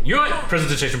 You know what?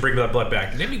 Presentation, bring that blood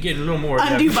back. Let me get a little more of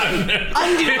Undo that button. blood.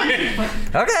 Undo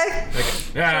button. Okay!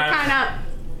 Kind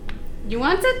of. You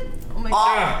want it? Oh my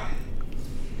Ah.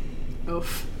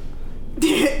 Oof.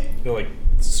 They'll like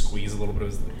squeeze a little bit of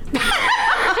his...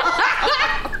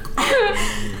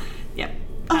 Yep.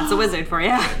 That's a wizard for you.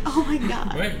 Oh my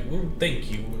god. Right, well, thank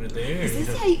you there. Is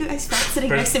this how you guys felt sitting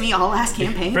next to me all last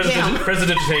campaign? Damn.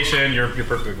 Presentation, you're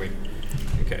perfectly...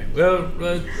 Okay. Well,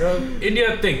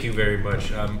 India, thank you very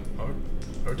much.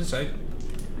 Artist, I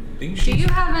think Do she... you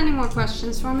have any more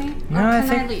questions for me? Or No, I can I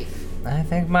think- leave? I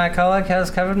think my colleague has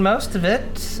covered most of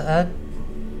it.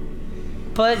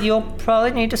 But you'll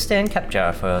probably need to stay in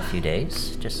Kepjar for a few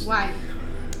days. Just Why?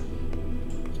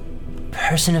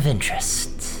 person of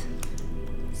interest.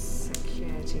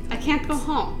 I can't go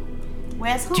home.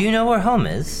 Where's home? Do you know where home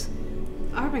is?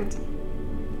 Arbington.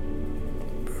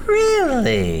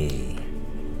 Really?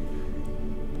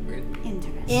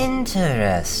 Interesting. It's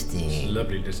Interesting.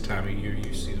 lovely this time of year.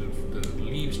 You see the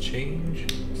leaves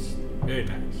change. It's very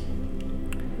nice.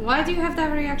 Why do you have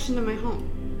that reaction to my home?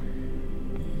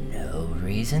 No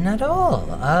reason at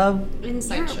all.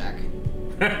 Insight check.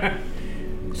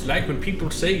 It's like when people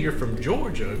say you're from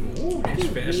Georgia. Oh, that's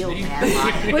Real fascinating.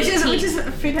 bad lie. Which is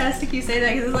fantastic you say that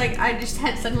because it's like I just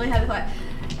suddenly had the thought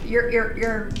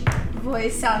your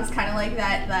voice sounds kind of like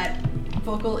that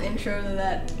vocal intro to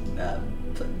that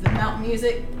the mountain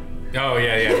music. Oh,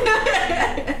 yeah.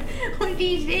 One of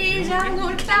these days I'm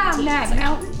gonna climb that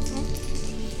mountain.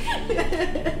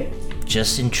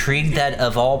 Just intrigued that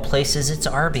of all places it's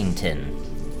Arbington.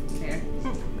 Fair.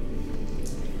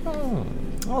 Oh.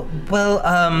 Well,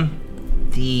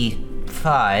 the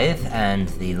Five and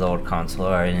the Lord Consul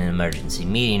are in an emergency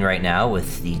meeting right now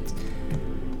with the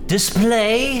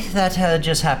display that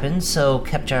just happened, so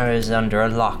Kepjar is under a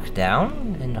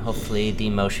lockdown, and hopefully the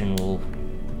motion will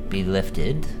be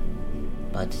lifted.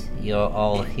 But you're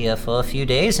all here for a few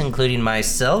days, including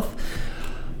myself.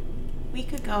 We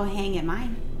could go hang at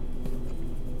mine.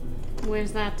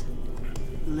 Where's that?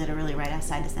 Literally right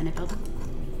outside the Senate building.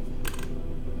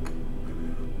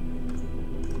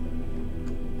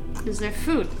 Is there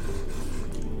food?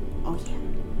 Oh yeah.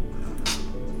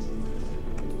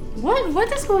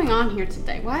 What is going on here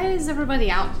today? Why is everybody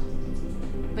out?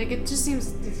 Like, it just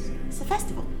seems... It's a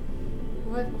festival.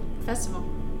 What festival?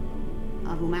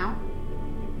 Humau.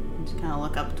 Just kind of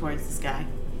look up towards the sky.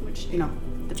 Which You know,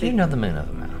 the Do you big, know the moon of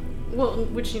the moon? Well,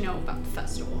 which you know about the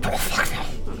festival? Oh, fuck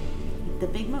no. the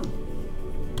big moon.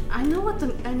 I know what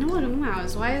Umau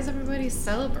is. Why is everybody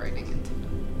celebrating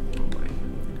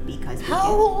it? Because we How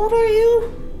do. old are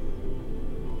you?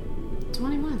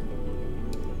 21.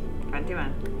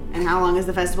 21. And how long has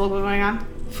the festival been going on?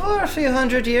 For a few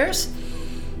hundred years.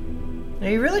 Are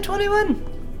you really 21?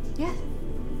 Yes.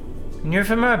 And you're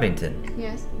from Arbington.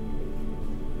 Yes.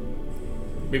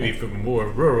 Maybe from a more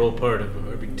rural part of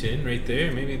Irvington, right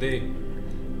there. Maybe they.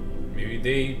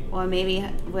 Or maybe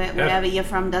wherever you're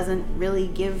from doesn't really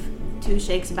give two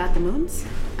shakes about the moons?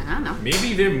 I don't know.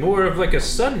 Maybe they're more of like a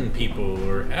sun people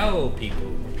or owl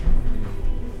people.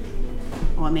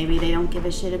 Or maybe they don't give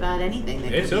a shit about anything. They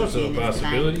It's could be also a seeing this tonight.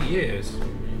 possibility, yes.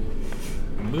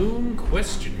 Moon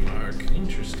question mark.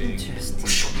 Interesting.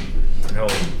 And he'll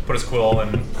put his quill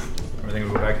and everything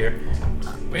will go back here.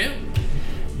 Well,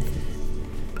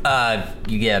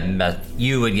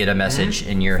 You would get a message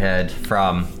in your head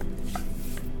from.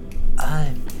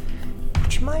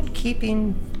 Would you mind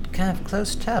keeping kind of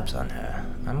close tabs on her?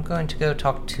 I'm going to go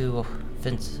talk to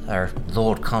Vince, or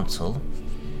Lord Consul,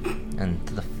 and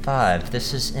the 5.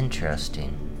 This is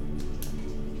interesting.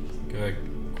 give a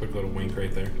quick little wink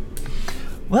right there.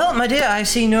 Well, my dear, I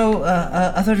see no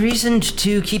other reason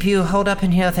to keep you holed up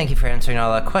in here. Thank you for answering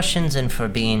all our questions and for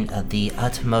being the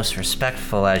utmost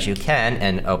respectful as you can.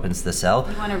 And opens the cell.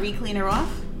 You want to re-clean her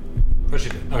off? Oh, she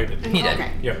did. Oh, he did. He did.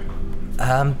 Okay.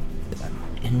 Yep.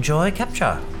 Enjoy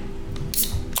capture.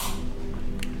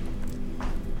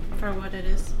 For what it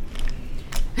is.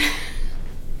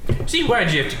 See,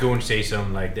 why'd you have to go and say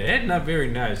something like that? That's not very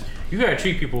nice. You gotta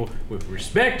treat people with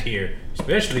respect here,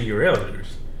 especially your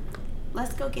elders.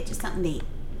 Let's go get you something to eat.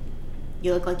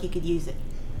 You look like you could use it.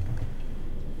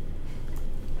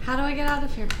 How do I get out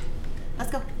of here?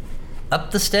 Let's go.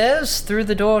 Up the stairs, through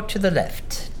the door to the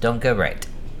left. Don't go right.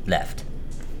 Left.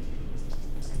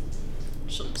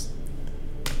 She'll just-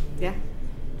 Yeah.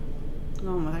 Go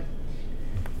on with her.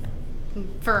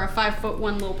 For a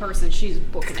 5'1" little person, she's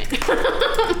booking it.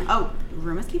 Oh,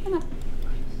 room is keeping up.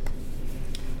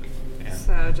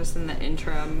 So just in the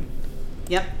interim,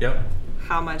 Yep. Yep.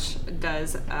 how much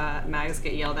does Mags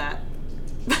get yelled at?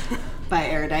 By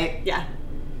Erudite. Yeah.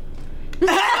 Do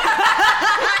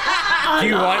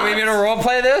you want me to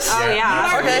roleplay this? Oh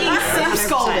yeah. Okay. Sim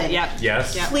scolding. Yep.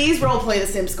 Yes. Yep. Please roleplay the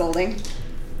sim scolding.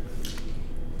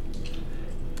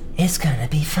 It's gonna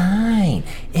be fine.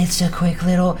 It's a quick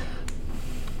little.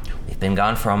 We've been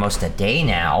gone for almost a day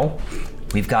now.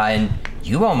 We've gotten.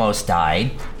 You almost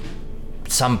died.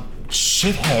 Some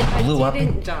shithead blew up.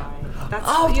 Didn't die. That's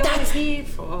Oh, what you're that's- here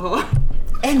for.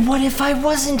 And what if I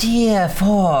wasn't here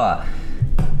for?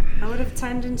 I would have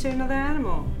turned into another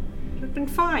animal. It would have been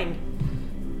fine.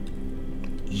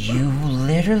 You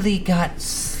literally got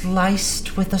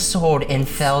sliced with a sword and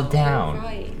fell down.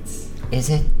 Right. Is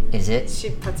it? Is it? She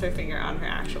puts her finger on her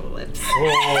actual lips.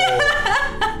 Oh.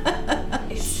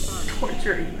 It's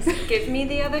torturing. Give me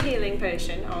the other healing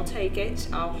potion. I'll take it.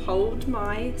 I'll hold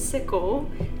my sickle.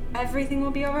 Everything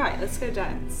will be alright. Let's go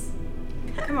dance.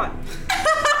 Come on.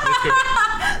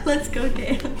 Let's go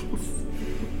dance.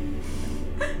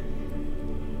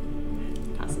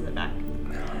 Passes it back.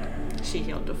 She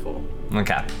healed to 4.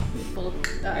 Okay. Full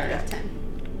 10.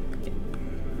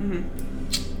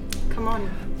 Come on.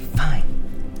 Fine.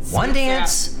 One Sweet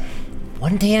dance.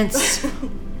 One dance.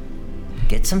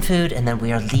 Get some food, and then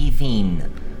we are leaving.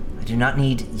 I do not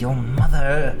need your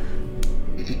mother.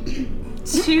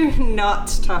 Do not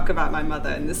talk about my mother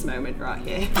in this moment right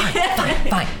here.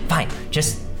 Fine.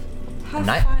 Just Have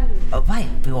not. fun. Oh, right.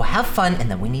 We will have fun, and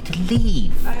then we need to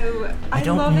leave. Oh, I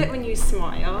don't love kn- it when you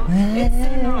smile. It's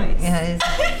so nice. Yeah,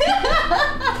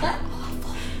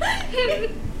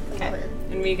 Okay.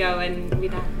 And we go and we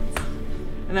dance.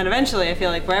 And then eventually, I feel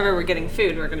like wherever we're getting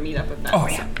food, we're gonna meet up with them. Oh,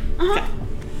 yeah.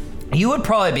 You would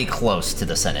probably be close to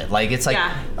the Senate. Like, it's like,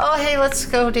 Yeah. oh, hey, let's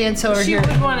go dance over She here.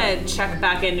 would want to check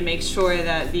back in to make sure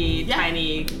that the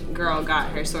tiny girl got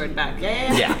her sword back.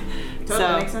 Yeah. Totally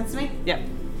So- makes sense to me. Yep.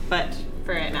 But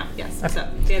for right now, yes. So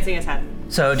dancing is happening.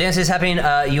 So, dance is happening.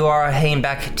 You are heading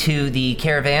back to the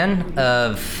caravan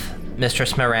of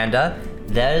Mistress Miranda.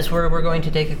 That is where we're going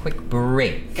to take a quick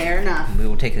break. Fair enough. We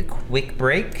will take a quick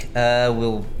break.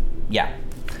 So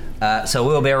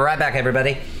we'll be right back,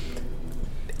 everybody.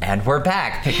 And we're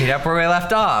back, picking up where we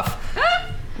left off.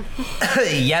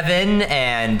 Yevon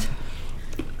and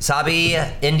Sabi,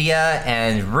 India,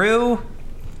 and Rue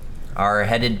are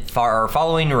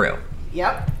following Rue.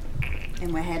 Yep.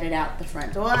 And we're headed out the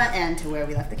front door and to where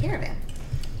we left the caravan.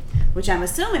 which I'm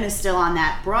assuming is still on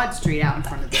that broad street out in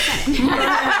front of the Senate.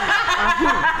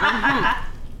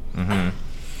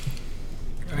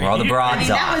 Where all the broads I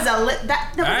mean, are. that was a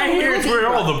that was I a hear it's where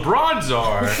all the broads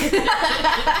are.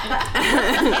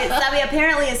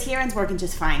 Apparently his hearing's working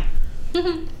just fine.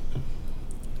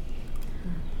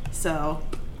 So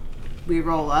we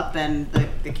roll up, and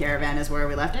the caravan is where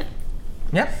we left it.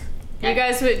 Yep. You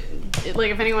guys would,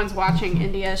 like, if anyone's watching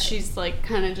India, she's like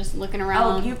kind of just looking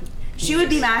around. She would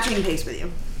be matching pace with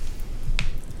you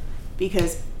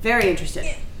because very interested.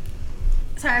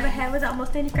 Sorry, my head was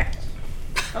almost in your crack.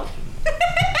 Oh,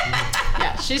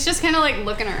 Yeah, she's just kind of like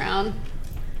looking around.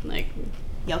 Like,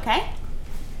 you okay?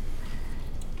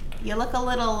 You look a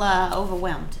little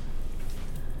overwhelmed.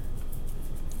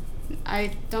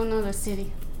 I don't know the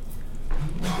city.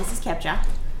 This is Kepcha.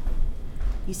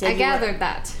 You said I gathered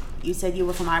that. You said you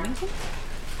were from Arlington?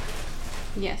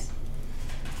 Yes.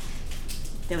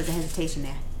 There was a hesitation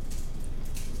there.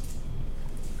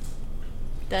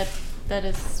 That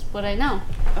is what I know.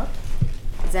 Oh.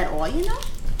 Is that all you know?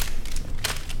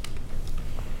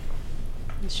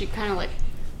 And she kind of like,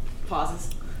 Pauses.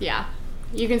 yeah.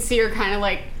 You can see her kind of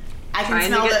like, I can Trying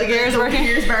to smell get the gears working.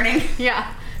 gears burning.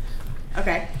 yeah.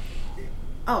 Okay.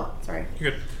 Oh, sorry.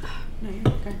 You're good. No, you're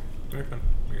okay. You're fine.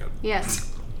 We got it.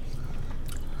 Yes.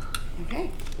 Okay.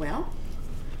 Well,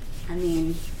 I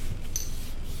mean,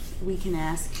 we can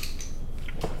ask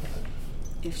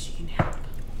if she can help.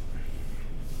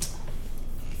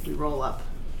 We roll up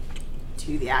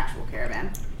to the actual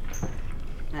caravan.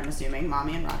 I'm assuming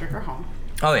Mommy and Roderick are home.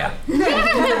 Oh, yeah.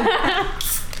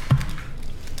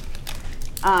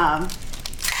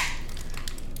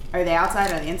 Are they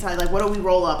outside? Are they inside? Like, what do we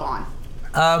roll up on?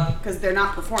 Um, Because they're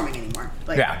not performing anymore.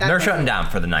 Like, yeah, that's they're like- shutting down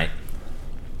for the night.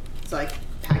 So, like,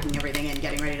 packing everything in,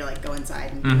 getting ready to, like, go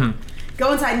inside and Mm-hmm.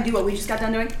 go inside and do what we just got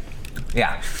done doing.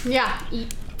 Yeah. Yeah.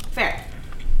 Eat. Fair.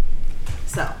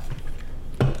 So,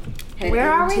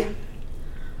 Where are we?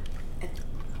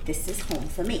 This is home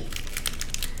for me.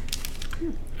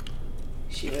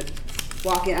 She would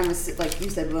walk in. Like you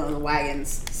said, one of the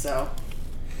wagons. So,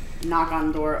 knock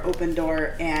on door, open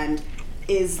door, and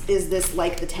is this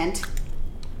like the tent?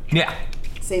 Yeah.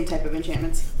 Same type of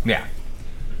enchantments. Yeah.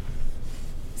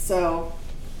 So,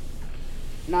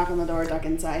 knock on the door, duck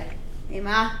inside. Hey,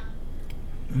 Ma.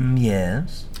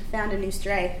 Yes. I found a new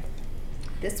stray.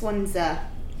 This one's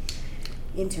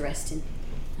interesting.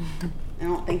 I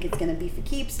don't think it's gonna be for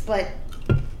keeps, but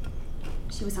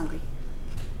she was hungry.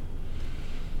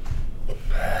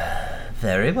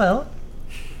 Very well.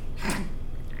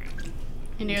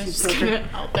 India's She's just poker. kind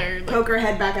of out there. Like, Poke her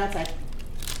head back outside.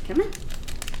 Come here.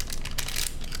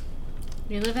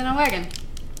 you live in a wagon.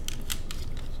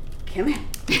 Come here.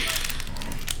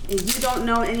 And you don't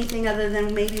know anything other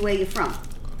than maybe where you're from.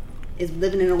 Is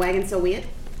living in a wagon so weird?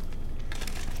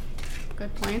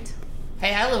 Good point.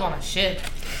 Hey, I live on a ship.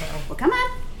 So. Well, come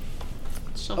on.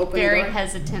 She'll Open the very door.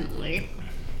 hesitantly.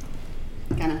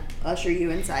 Kind of usher you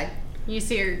inside. You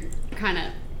see her kind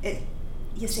of.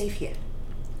 You're safe here.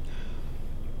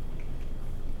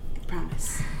 I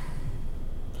promise.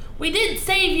 We did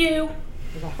save you.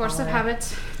 Force of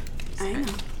habit. I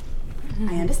know.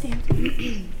 I understand.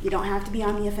 You don't have to be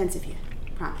on the offensive here.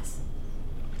 Promise.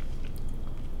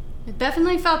 It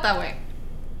definitely felt that way.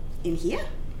 In here?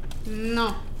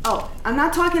 No. Oh, I'm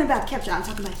not talking about Kepcha. I'm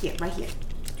talking about here, right here,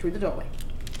 through the doorway.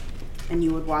 And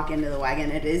you would walk into the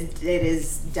wagon. It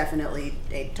is definitely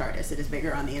a TARDIS. It is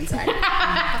bigger on the inside.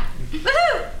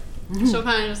 She'll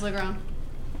kind of just look around.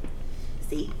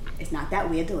 See, it's not that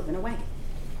weird to live in a wagon.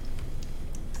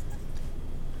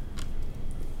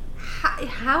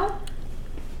 How?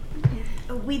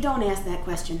 We don't ask that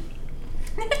question.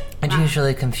 It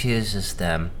usually confuses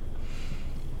them.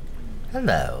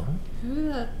 Hello.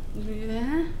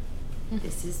 Yeah.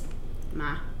 This is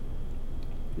Ma.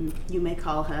 You may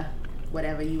call her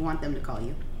whatever you want them to call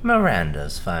you.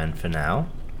 Miranda's fine for now.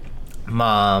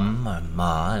 Mom or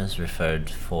Ma is referred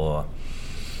for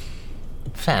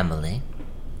family.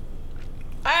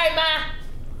 Alright,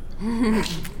 Ma.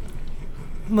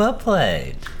 Well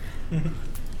played.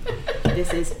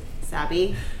 This is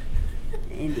Sabi,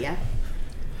 India.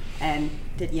 And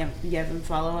did you have him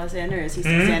follow us in, or is he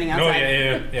still standing outside?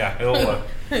 Oh yeah.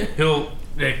 He'll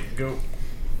go.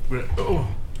 Oh,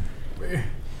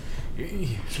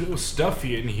 it's a little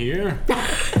stuffy in here.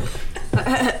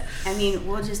 I mean,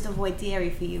 we'll just avoid dairy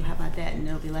for you. How about that? And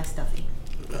it'll be less stuffy.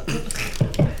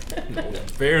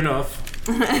 Fair enough.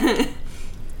 And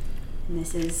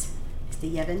this is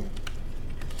Mr. Yevon,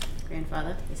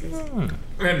 grandfather. This is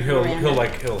And he'll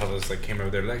Miranda. he'll have us like came over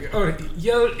there like, oh,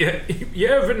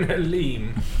 Yevon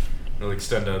Halim. He'll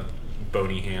extend a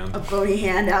bony hand. a bony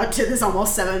hand out to this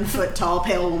almost 7 foot tall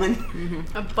pale woman.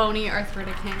 A bony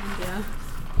arthritic hand, yeah.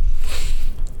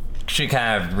 She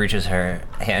kind of reaches her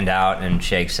hand out and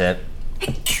shakes it.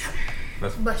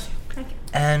 Bless you.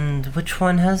 And which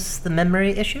one has the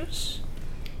memory issues?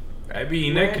 I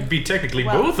mean, that could be technically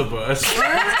Well- both of us.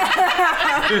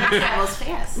 Travels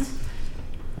fast.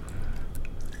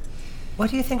 What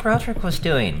do you think Roderick was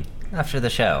doing after the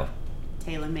show?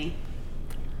 Tailing me.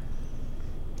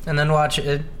 And then watch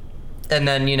it. And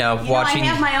then, You watching. know,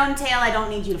 I have my own tail. I don't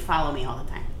need you to follow me all the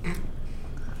time.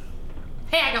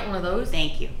 Hey, I got one of those.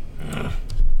 Thank you.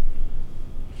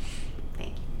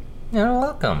 Thank you. You're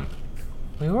welcome.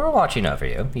 We were watching over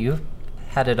you. You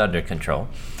had it under control.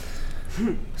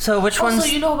 So which Also,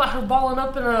 one's... you know about her balling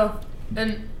up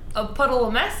in a puddle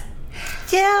of mess?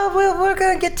 Yeah, we're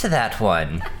gonna get to that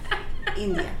one.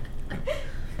 India.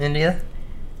 India?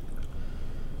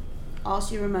 All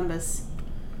she remembers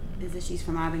is that she's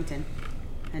from Abington.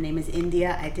 Her name is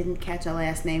India. I didn't catch her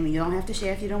last name. You don't have to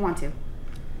share if you don't want to.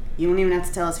 You don't even have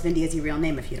to tell us if India is your real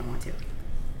name if you don't want to.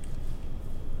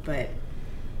 But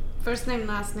First name,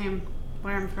 last name,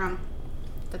 where I'm from.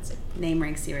 That's it. name,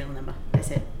 rank, serial number.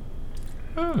 That's it.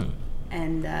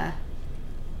 And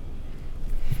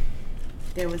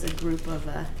there was a group of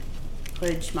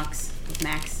hooded schmucks with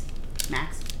masks.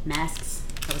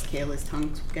 That was Kayla's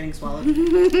tongue getting swallowed. I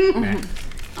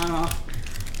don't know.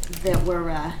 That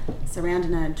were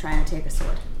surrounding her and trying to take her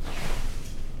sword.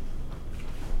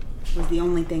 It was the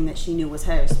only thing that she knew was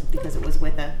hers because it was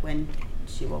with her when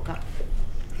she woke up.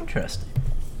 Interesting.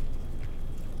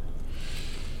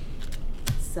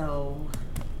 So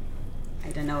I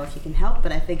don't know if you can help,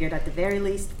 but I figured at the very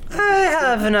least. I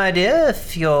have an idea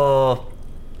if you're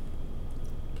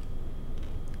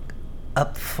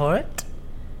up for it.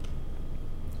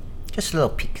 Just a little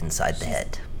peek inside the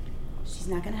head. She's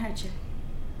not gonna hurt you.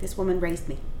 This woman raised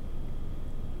me.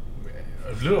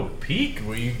 A little peek?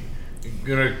 Were you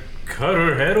gonna cut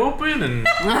her head open and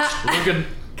look at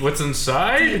what's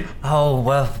inside? Oh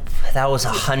well, that was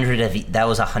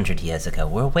 100 years ago.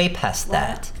 We're way past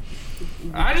that.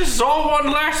 I just saw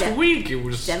one last De- week. It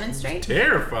was demonstrate?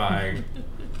 terrifying.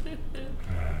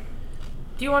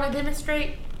 Do you want to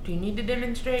demonstrate? Do you need to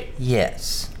demonstrate?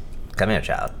 Yes. Come here,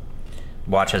 child.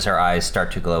 Watch as her eyes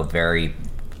start to glow very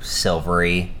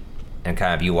silvery, and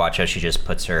kind of you watch as she just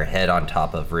puts her head on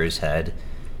top of Rue's head.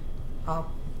 Oh.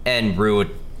 And Rue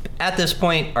would, at this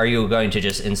point, are you going to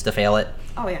just insta-fail it?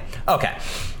 Oh yeah. Okay.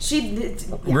 She.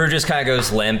 Rue just kind of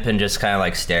goes limp and just kind of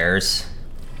like stares.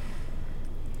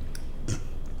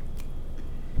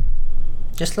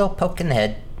 Just a little poke in the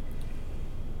head.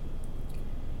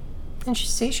 And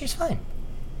she's fine.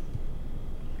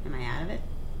 Am I out of it?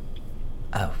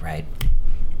 Oh, right.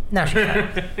 Now she's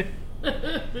fine.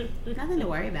 Nothing to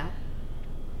worry about.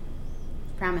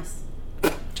 Promise.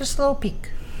 Just a little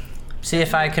peek. See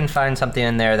if I can find something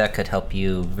in there that could help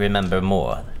you remember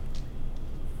more.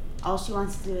 All she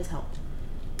wants to do is help.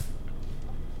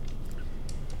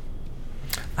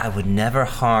 I would never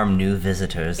harm new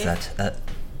visitors that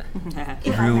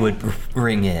If I Rue may. would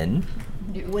bring in.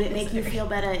 Would it make you feel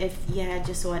better if you had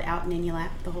your sword out and in your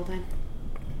lap the whole time?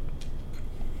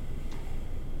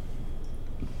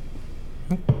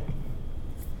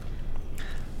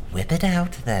 Whip it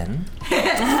out then.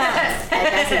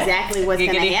 That's exactly what's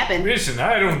gonna Giggity. happen. Listen,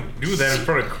 I don't do that in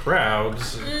front of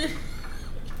crowds.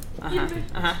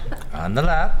 On the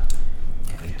lap.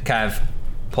 Kind of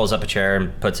pulls up a chair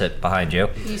and puts it behind you.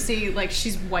 You see, like,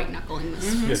 she's white knuckling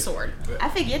this sword. I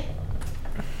figured.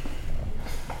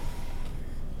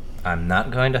 I'm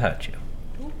not going to hurt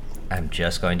you. I'm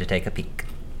just going to take a peek.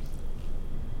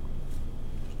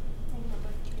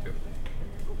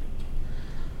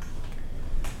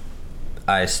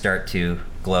 Eyes start to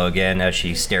glow again as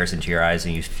she stares into your eyes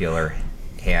and you feel her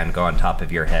hand go on top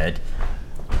of your head.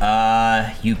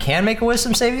 You can make a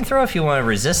wisdom saving throw if you want to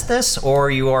resist this, or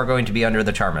you are going to be under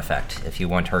the charm effect if you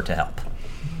want her to help.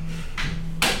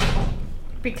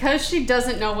 Because she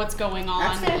doesn't know what's going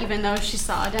That's on, fair. even though she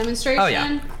saw a demonstration, Oh,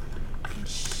 yeah.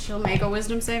 she'll make a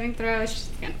wisdom saving throw. She's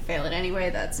gonna fail it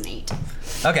anyway. That's an 8.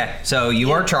 Okay, so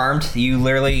you are charmed. You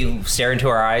literally stare into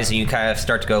her eyes and you kind of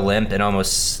start to go limp and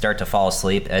almost start to fall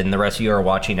asleep. And the rest of you are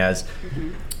watching as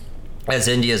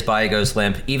India's body goes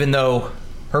limp. Even though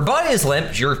her body is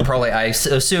limp, you're probably, I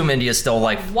assume India's still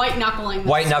like White knuckling. this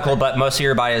white knuckle, sword. but most of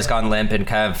your body has gone limp and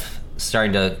kind of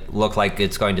starting to look like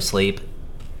it's going to sleep.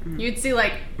 You'd see,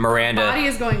 like, Miranda. her body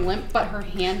is going limp, but her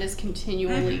hand is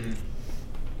continually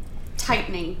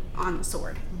tightening on the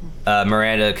sword.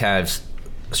 Miranda kind of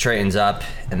straightens up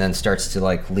and then starts to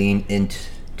like lean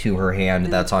into her hand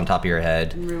that's on top of your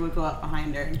head. And Rue would go up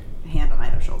behind her, a hand on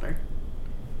either shoulder.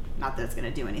 Not that it's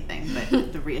gonna do anything,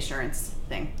 but the reassurance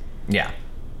thing. Yeah.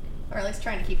 Or at least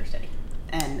trying to keep her steady.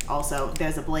 And also,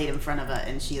 there's a blade in front of her,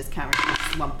 and she is currently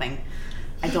slumping.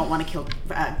 I don't want to clean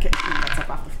that stuff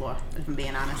off the floor, if I'm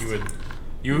being honest.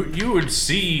 You would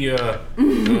see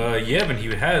Yevon.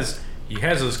 He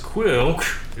has his quill,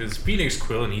 his phoenix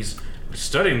quill, and he's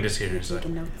studying this here. He's like,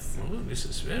 Taking notes. oh, this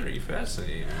is very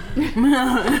fascinating.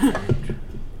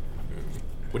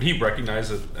 Would he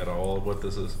recognize it at all? What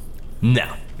this is?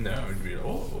 No. No, it'd be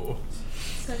oh.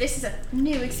 So this is a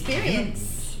new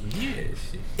experience. Yes.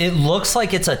 It looks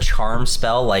like it's a charm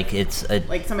spell, like it's a...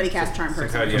 Like somebody cast charm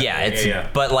person. Yeah,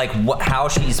 but like how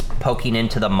she's poking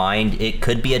into the mind, it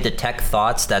could be a detect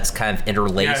thoughts that's kind of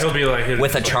interlaced he'll be like,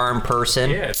 with a like- charm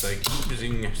person. Yeah, it's like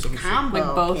using some Combo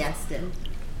Like both. casted.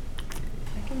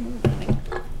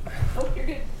 Oh, you're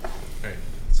good. Right.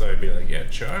 So I'd be like, yeah,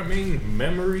 charming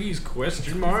memories?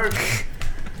 Question mark.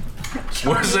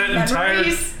 Was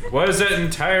that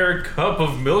entire cup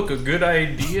of milk a good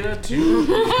idea too?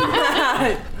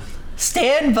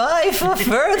 Stand by for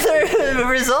further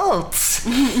results.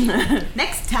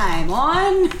 Next time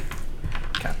on...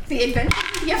 The adventure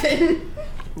of Yevon.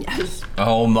 Yes.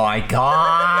 Oh my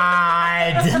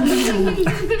god.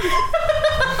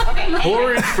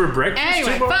 Porridge for breakfast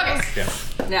Anyway, tomorrow?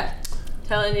 focus. Yeah. Yeah.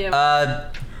 Telling you.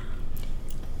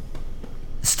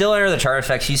 Still under the charm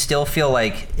effects, you still feel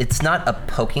like it's not a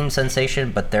poking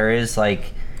sensation, but there is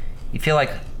like, you feel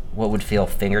like what would feel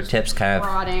fingertips kind of,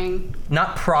 Prodding.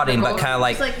 not prodding, but kind of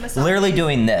like, It's like massaging. literally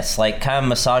doing this, like kind of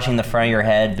massaging the front of your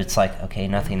head. It's like, okay,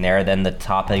 nothing there. Then the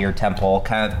top of your temple,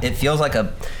 kind of, it feels like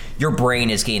your brain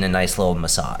is getting a nice little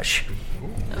massage.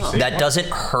 That doesn't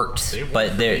hurt,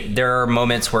 but there are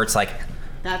moments where it's like,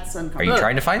 That's are uncomfortable. you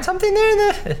trying to find something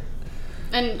there?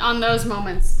 And on those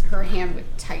moments, her hand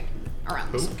would tighten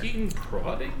around the sword. Poking,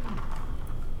 prodding?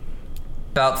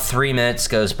 About 3 minutes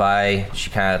goes by. She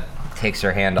kind of takes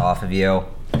her hand off of you.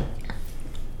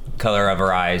 Color of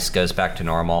her eyes goes back to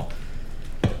normal.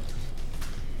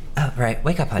 Oh, right.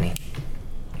 Wake up, honey.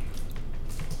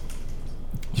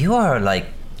 You are like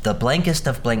the blankest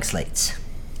of blank slates.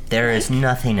 There is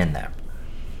nothing in there.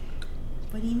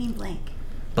 What do you mean blank?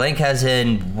 Blank as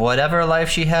in whatever life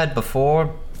she had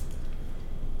before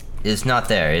is not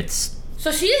there. It's...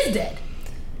 So she is dead.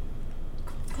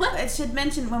 I should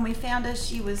mention, when we found her,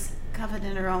 she was covered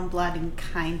in her own blood and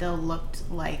kinda looked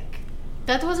like...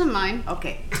 That wasn't mine.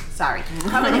 Okay, sorry.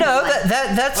 Covered in No, blood.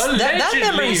 that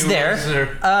memory's there.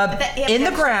 In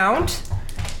the ground.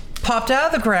 Popped out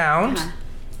of the ground.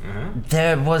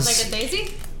 There was... Like a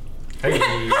daisy? Hey.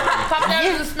 Pop it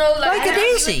out of the snow Like a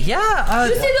daisy, yeah.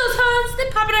 You see those hunts? They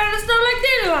pop it out of the snow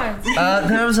like dandelions.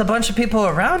 There was a bunch of people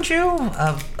around you.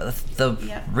 The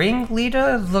Yep.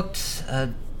 ringleader looked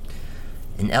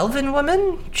an elven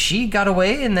woman. She got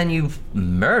away, and then you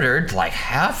murdered like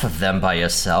half of them by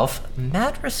yourself.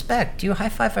 Mad respect. Do you high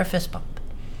five or fist bump?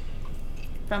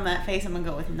 From that face, I'm gonna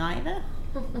go with neither.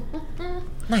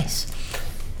 Nice.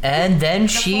 And then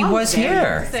she was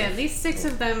here. So at least 6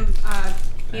 of them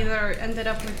either ended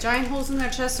up with giant holes in their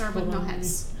chests or with no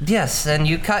heads. Yes, and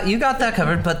you got that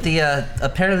covered. But the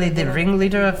apparently the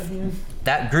ringleader of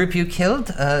that group you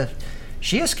killed,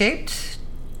 she escaped.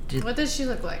 What does she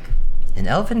look like? An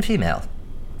elven female.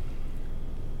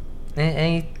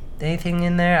 Anything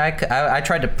in there? I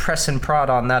tried to press and prod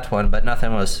on that one, but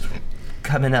nothing was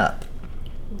coming up.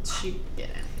 She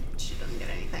didn't. She doesn't get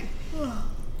anything.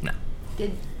 No.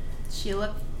 Did she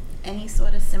look any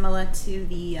sort of similar to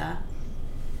the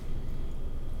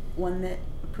one that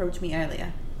approached me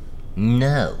earlier?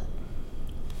 No.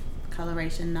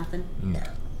 Coloration, nothing? No.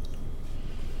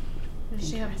 Does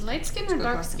she have light skin or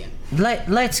dark skin?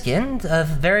 Light skinned,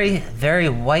 very, very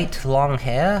white long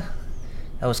hair.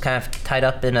 That was kind of tied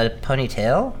up in a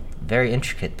ponytail. Very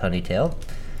intricate ponytail.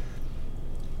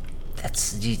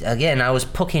 That's, again, I was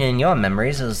poking in your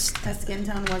memories. It was That skin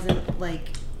tone wasn't like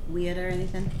weird or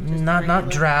anything? Just not regular?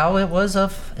 drow.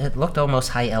 It looked almost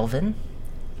high elven.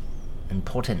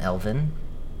 Important elven.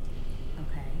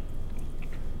 Okay.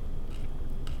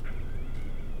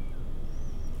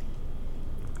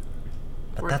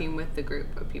 But Working with the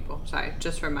group of people. Sorry,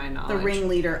 just for my The knowledge.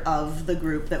 ringleader of the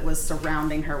group that was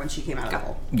surrounding her when she came out of the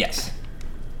hole. Yes.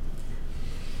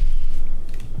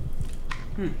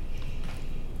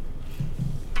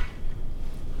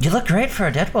 You look great for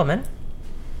a dead woman.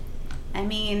 I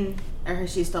mean, or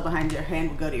she's still behind you. Her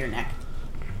hand will go to your neck.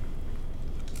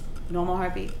 Normal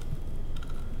heartbeat,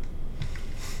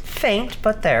 Faint,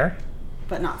 but there.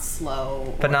 but not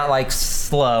slow. But not like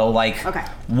slow, like Okay.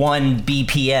 1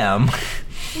 BPM.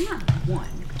 Well, not one.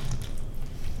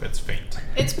 That's faint.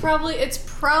 It's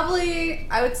probably.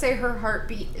 I would say her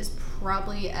heartbeat is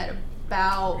probably at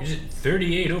about. Is it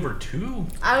 38/2?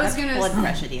 I was That's gonna. blood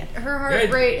pressure, dear. Her heart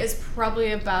rate is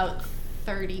probably about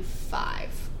 35.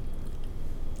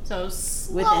 So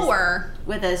slower.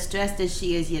 With as stressed as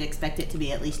she is, you'd expect it to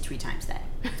be at least 3 times that.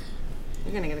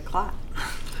 You're gonna get a clot.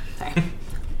 Sorry.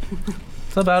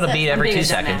 It's about a beat every being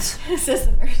 2 a dumbass. seconds.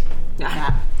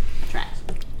 Yeah. Tracks.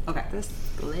 Okay. This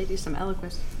lady's some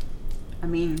eloquence. I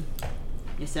mean,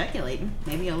 you're circulating.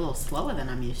 Maybe a little slower than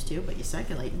I'm used to, but you're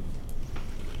circulating.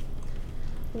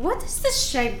 What is this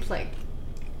shag plague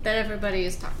that everybody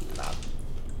is talking about?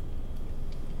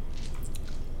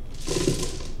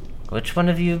 Which one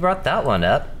of you brought that one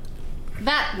up?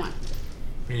 That one.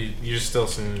 You're still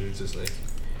saying it's just like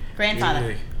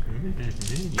Grandfather.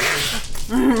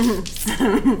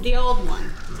 The old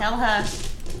one. Tell her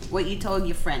what you told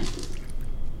your friend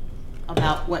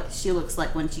about what she looks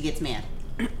like when she gets mad.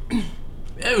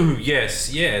 Oh yes.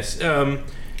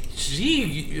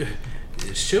 She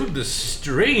showed the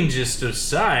strangest of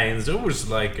signs. It was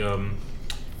like the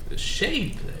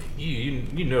shape.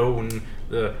 You know, when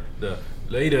the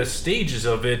later stages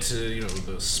of it, you know,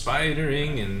 the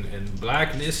spidering and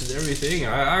blackness and everything.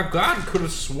 I could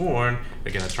have sworn.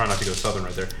 Again, I try not to go southern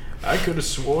right there. I could have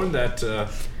sworn that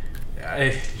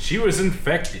she was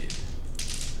infected,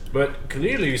 but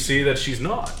clearly you see that she's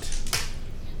not.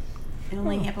 It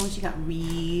only happened when she got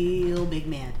real big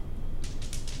mad.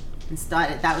 And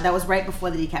started. That was right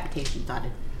before the decapitation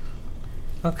started.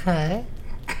 Okay.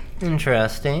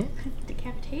 Interesting.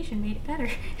 Decapitation made it better.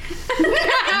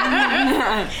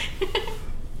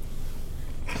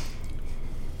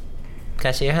 Can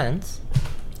I see your hands?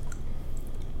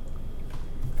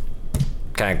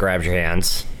 Kind of grabs your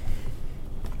hands.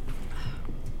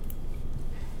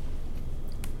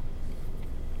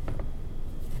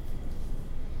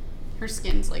 Her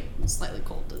skin's like slightly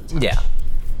cold to the touch. Yeah.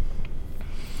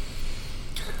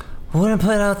 Wouldn't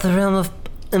put out the realm of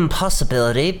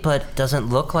impossibility, but doesn't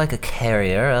look like a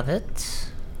carrier of it.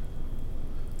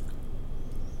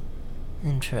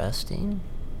 Interesting.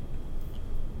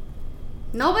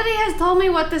 Nobody has told me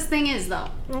what this thing is, though.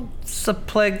 It's a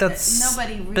plague that's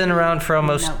Nobody really been around for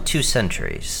almost knows. 2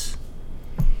 centuries.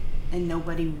 And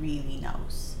nobody really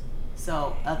knows.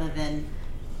 So other than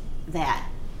that,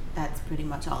 that's pretty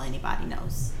much all anybody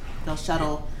knows. They'll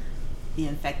shuttle the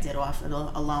infected off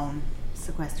alone,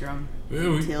 sequester them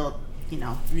Well, until, you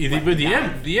know. But what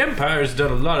die. the Empire's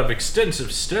done a lot of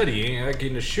extensive studying, I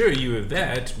can assure you of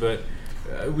that, but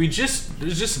there's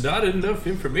just not enough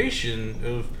information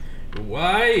of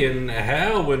why and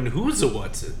how and who's a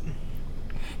what's it.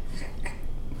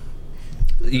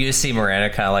 You just see Miranda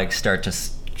kind of like start to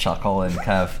chuckle and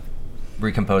kind of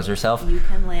recompose herself. You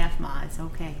can laugh, Ma. It's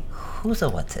okay. Who's a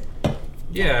what's it?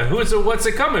 Yeah, who's a what's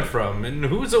it coming from and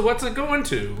who's a what's it going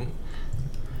to?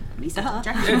 Lisa,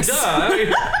 And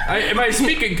am I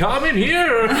speaking common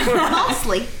here?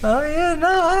 Mostly. Oh yeah,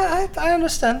 no, I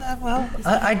understand that well.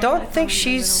 I don't think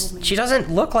she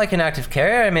doesn't look like an active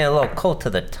carrier. I mean, a little cold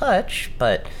to the touch,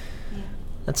 but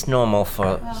that's normal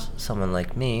for someone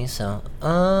like me. So,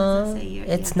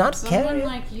 it's not Someone carrier.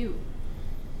 like you.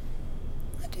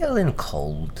 I deal in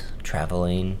cold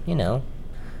traveling, you know.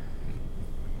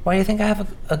 Why do you think I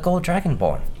have a gold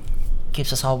dragonborn?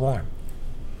 Keeps us all warm.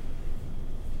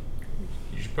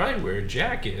 You should probably wear a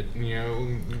jacket, you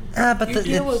know. But You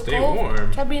deal with Stay cold.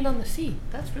 warm. Try being on the sea.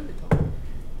 That's really cold.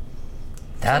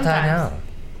 that I know.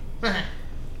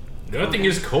 Nothing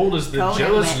as cold as the Cold and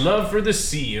jealous wet. love for the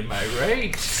sea, am I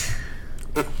right?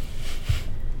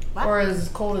 What? Or as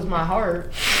cold as my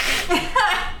heart.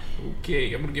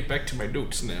 Okay, I'm gonna get back to my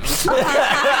notes now. All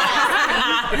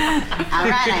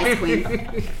right, Ice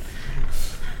Queen.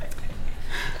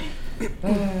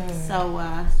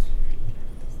 So,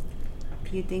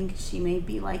 do you think she may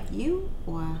be like you,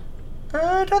 or?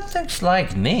 I don't think it's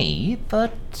like me,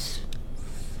 but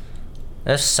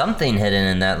there's something hidden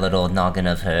in that little noggin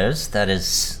of hers that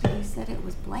is... You said it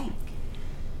was blank.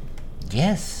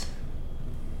 Yes.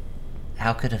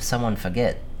 How could someone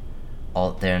forget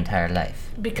all their entire life?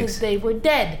 Because they were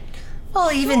dead.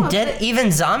 Well, even Sure, dead, but-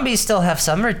 even zombies still have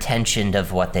some retention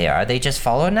of what they are. They just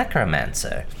follow a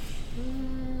necromancer.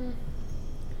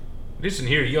 Listen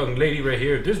here, young lady right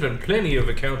here. There's been plenty of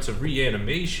accounts of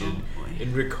reanimation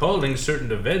and recalling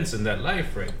certain events in that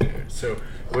life right there. So,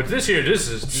 with this here, this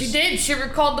is... She did. She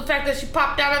recalled the fact that she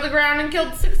popped out of the ground and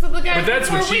killed 6 of the guys But that's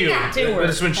before when she... we got to her.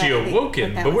 That's when she But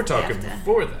awoken. that But we're was talking after.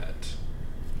 before that.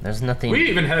 There's nothing... We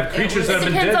even have creatures that It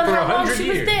have been depends dead on for how long 100 she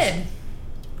years. was dead.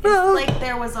 Well, Like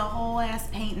there was a whole ass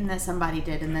painting that somebody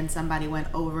did, and then somebody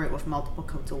went over it with multiple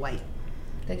coats of white,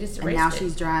 They just and erased now it.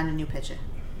 she's drawing a new picture.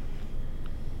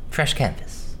 fresh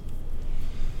canvas.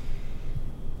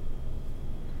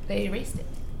 They erased it.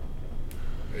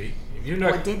 Hey, you're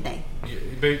not. Or did they?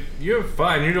 But you're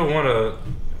fine. You don't want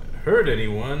to hurt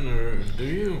anyone, or do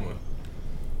you?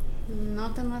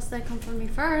 Not unless they come for me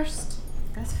first.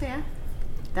 That's fair.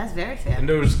 That's very fair. And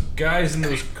those guys in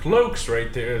those cloaks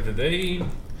right there, did they?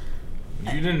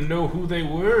 You didn't know who they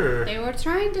were. They were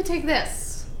trying to take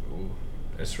this. Oh,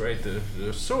 that's right,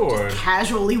 the sword.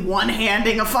 Casually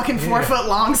one-handing a fucking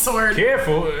 4-foot-long sword.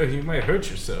 Careful, you might hurt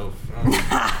yourself.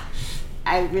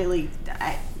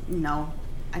 No.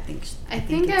 I think I've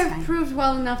it's fine. proved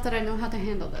well enough that I know how to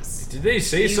handle this. Did they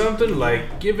say something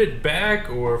like "give it back"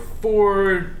 or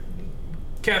 "for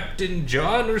Captain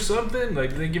John" or something?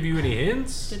 Like, did they give you any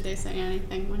hints? Did they say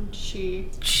anything when she...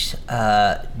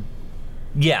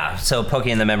 Yeah, so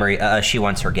poking in the memory, she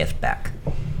wants her gift back.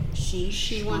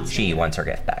 She wants... She wants her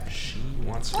gift back. She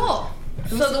wants. Oh,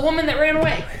 so the woman that ran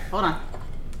away. Hold on.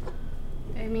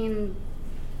 I mean,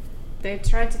 they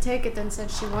tried to take it and said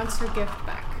she wants her gift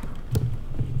back.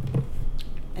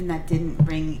 And that didn't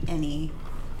ring any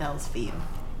bells for you.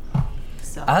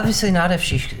 So Obviously not if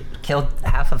she killed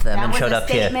half of them that and was showed a up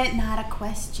here. statement, not a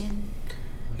question.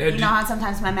 Now, You know how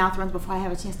sometimes my mouth runs before I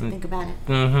have a chance to think about it.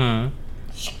 Mm-hmm.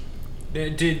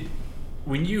 did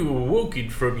when you awoke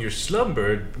from your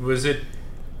slumber, was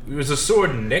a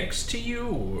sword next to you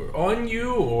or on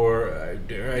you or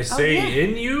dare I say yeah.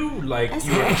 in you? Like That's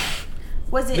you were, right.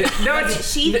 Was it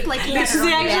sheathed like you had this it on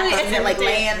is your back, actually- or is it like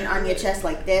laying on your chest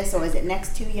like this, or is it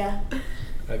next to you?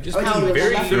 I'm just Oh, being you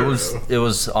very remember? thorough. It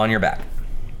was on your back.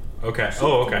 Okay.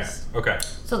 Oh, okay. Okay.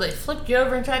 So they flipped you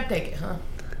over and tried to take it, huh? Or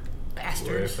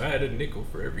Bastards. if I had a nickel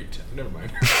for every time. Never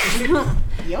mind.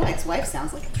 Your ex-wife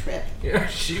sounds like a trip. Yeah,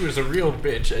 she was a real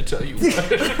bitch, I tell you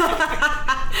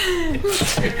what.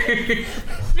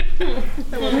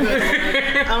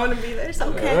 I want to be there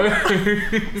so So You're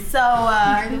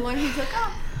the one who took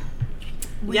off.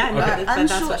 Yeah, no, Okay.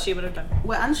 that's Unsure- what she would have done.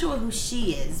 we're unsure who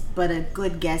she is, but a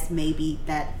good guess may be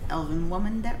that elven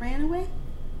woman that ran away.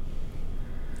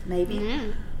 Maybe. Yeah.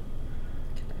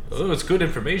 Oh, it's good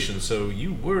information. So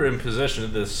you were in possession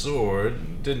of this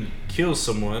sword, didn't kill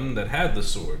someone that had the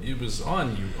sword. It was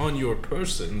on you, on your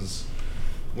persons,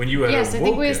 when you had Yes, I think we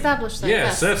awoken. established that,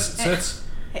 Yes, yes. that's.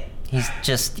 He's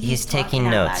talking taking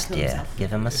out loud notes, to dear. himself.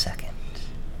 Give him a second.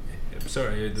 I'm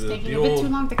sorry. It's The taking a old. bit too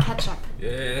long to catch up.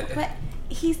 Yeah. But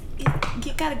you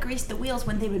gotta grease the wheels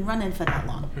when they've been running for that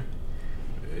long.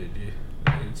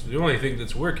 It's the only thing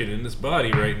that's working in this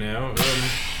body right now.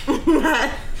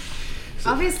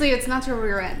 Obviously, it's not your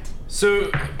rear end. So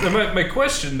my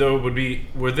question though would be: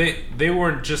 were they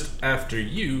weren't just after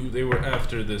you? They were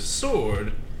after this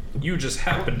sword. You just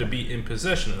happened to be in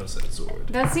possession of that sword.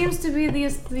 That seems to be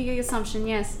the assumption,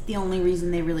 yes. The only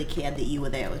reason they really cared that you were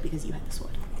there was because you had the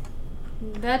sword.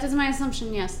 That is my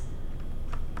assumption, yes.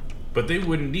 But they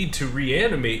wouldn't need to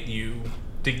reanimate you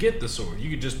to get the sword. You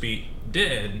could just be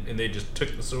dead, and they just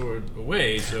took the sword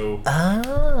away. So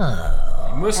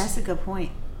Oh. That's a good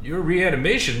point. your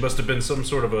reanimation must have been some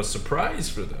sort of a surprise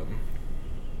for them.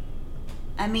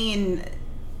 I mean,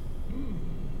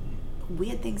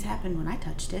 weird things happened when I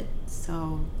touched it,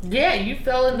 so Yeah, you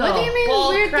fell into What do you mean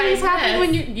weird things happened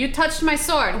when you you touched my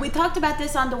sword? we talked about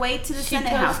this on the way to the She Senate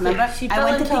touched House. it. Remember? She I fell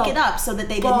went to into pick a it up so that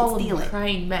they ball didn't steal of it.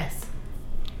 crying mess.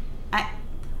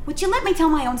 Would you let me tell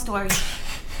my own story?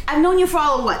 I've known you for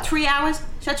all of what, 3 hours?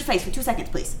 Shut your face for 2 seconds,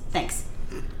 please. Thanks.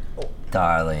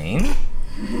 Darling,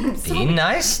 be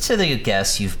nice to the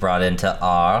guests you've brought into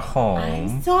our I'm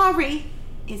home. sorry.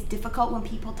 It's difficult when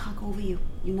people talk over you.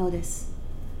 You know this.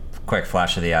 Quick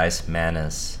flash of the eyes.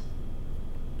 Manners.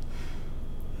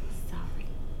 Sorry.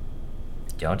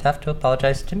 You don't have to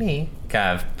apologize to me.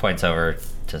 Kind of points over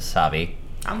to Sabi.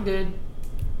 I'm good.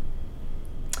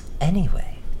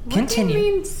 Anyway, What continue. do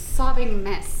you mean sobbing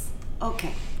mess?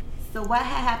 Okay. So what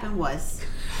had happened was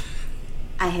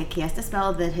I had cast a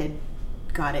spell that had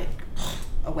got it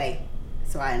away.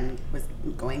 So I was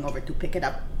going over to pick it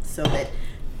up so that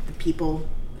the people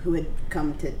who had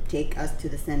come to take us to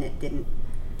the Senate didn't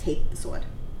take the sword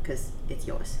because it's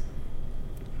yours.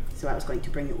 So I was going to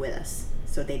bring it with us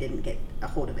so they didn't get a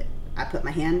hold of it. I put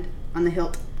my hand on the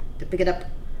hilt to pick it up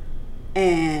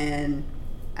and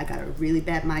I got a really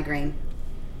bad migraine.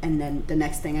 And then the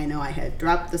next thing I know, I had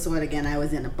dropped the sword again. I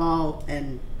was in a ball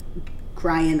and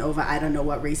crying over I don't know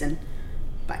what reason.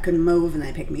 But I couldn't move, and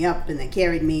they picked me up, and they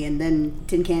carried me, and then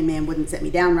Tin Can Man wouldn't set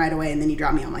me down right away, and then he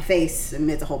dropped me on my face, and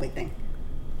it's a whole big thing.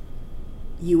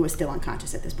 You were still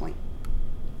unconscious at this point.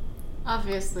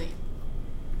 Obviously.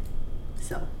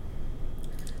 So,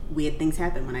 weird things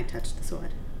happen when I touched the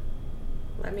sword.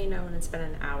 Let me know when it's been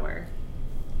an hour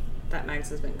that Mags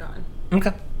has been gone.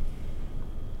 Okay.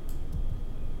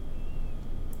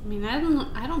 I mean, I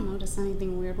don't notice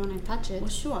anything weird when I touch it. Well,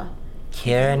 sure.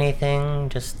 Hear anything?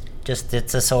 Just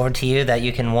it's a sword to you that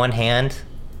you can one hand?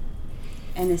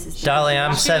 And this is Darling,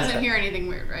 I'm She doesn't sent. hear anything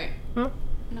weird, right? No,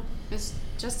 it's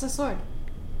just a sword.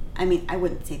 I mean, I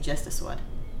wouldn't say just a sword.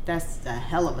 That's a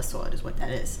hell of a sword, is what that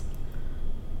is.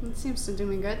 It seems to do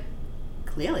me good.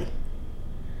 Clearly.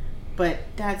 But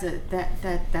that's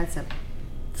a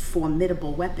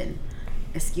formidable weapon.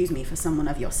 Excuse me, for someone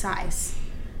of your size.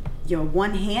 You're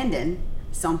one-handing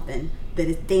something that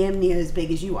is damn near as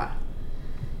big as you are.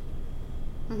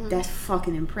 Mm-hmm. That's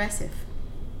fucking impressive.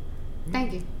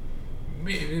 Thank you.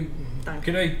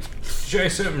 Can I try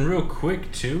something real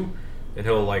quick too? And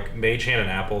he'll like mage hand an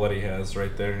apple that he has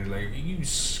right there, and like you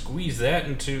squeeze that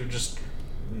until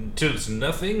it's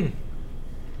nothing.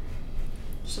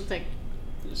 She'll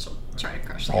try to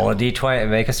crush the Roll a apple. d20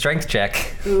 and make a strength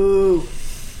check. Ooh.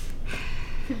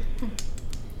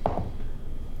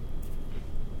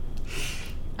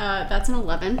 That's an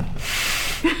 11.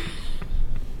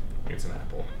 It's an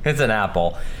apple. It's an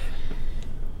apple.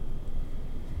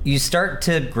 You start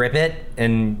to grip it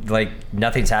and like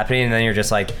nothing's happening, and then you're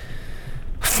just like,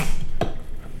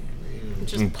 It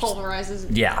just pulverizes.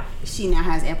 yeah. She now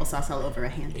has applesauce all over her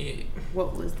hand. Eh,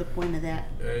 What was the point of that?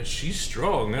 she's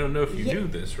strong. I don't know if you Yeah. knew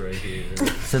this right here.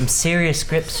 Some serious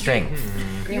grip strength.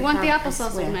 You want the Grandpa, I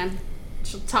applesauce, swear. old man?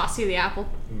 She'll toss you the apple.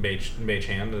 Mage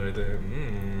hand right there.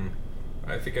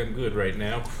 I think I'm good right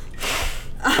now.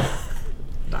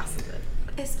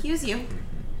 Excuse you.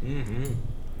 Mm-hmm.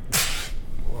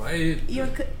 Why? You're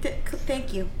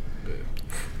thank you.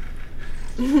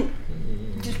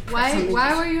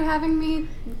 Why were you having me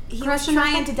He was crush an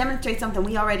trying apple? to demonstrate something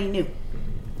we already knew.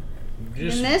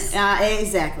 Just, In this?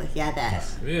 Exactly. Yeah, that.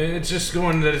 It's just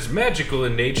going that it's magical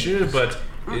in nature, but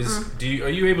are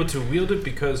you able to wield it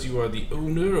because you are the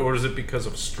owner, or is it because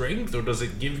of strength, or does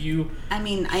it give you I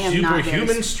mean, I am not superhuman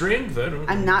very. strength? I don't.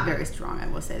 I'm not very strong. I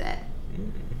will say that.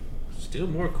 Still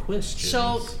more questions.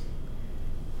 She'll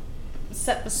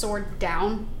set the sword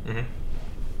down Mhm.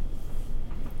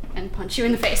 and punch you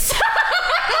in the face.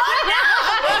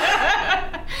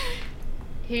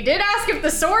 He did ask if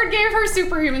the sword gave her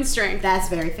superhuman strength. That's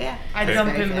very fair. I Okay.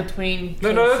 jump Very in fair. between.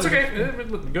 No, that's okay.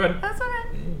 Go ahead. That's okay.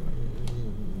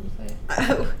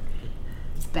 Oh.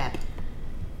 Bab.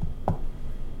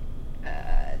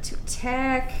 To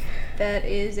attack, that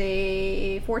is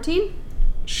a 14.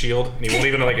 Shield, and he won't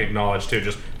even like acknowledge too.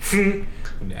 Just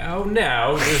now,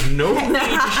 there's no need to be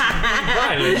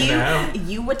violent now.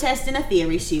 You were testing a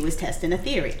theory. She was testing a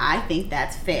theory. I think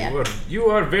that's fair. You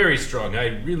are very strong. I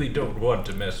really don't want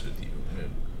to mess with you.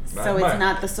 So it's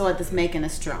not the sword that's making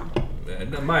us strong.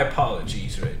 My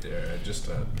apologies, right there. Just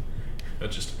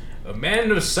a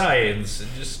man of science, and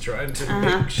just trying to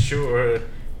make sure.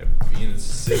 Being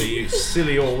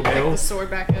silly old The elf.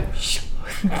 sword back up.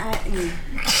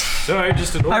 Sorry,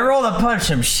 just an old. I rolled a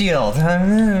punch him, shield.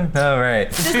 All right.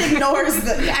 Just ignores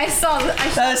the. I saw.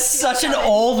 That's such an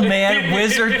old man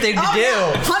wizard thing to do.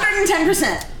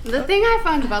 110%. The thing I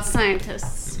find about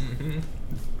scientists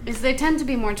is they tend to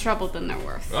be more trouble than they're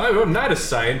worth. I'm not a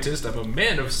scientist. I'm a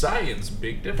man of science.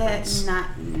 Big difference. That's not.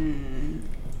 I'm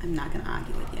not gonna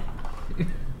argue with you.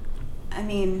 I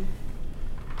mean,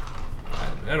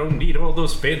 I don't need all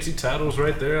those fancy titles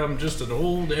right there. I'm just an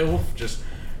old elf, just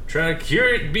trying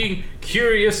to being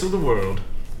curious of the world.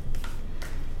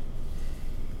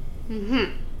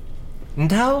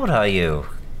 And how old are you?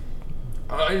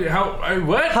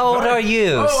 What? How old are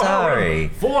you? Oh, Sorry.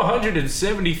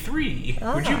 473.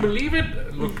 Would you believe it? I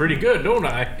look pretty good, don't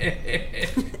I?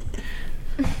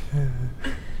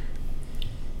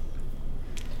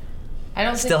 I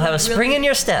don't Still think have a we spring really- in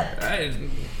your step.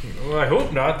 I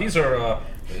hope not. These are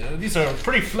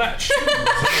pretty flat shoes.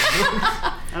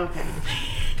 okay.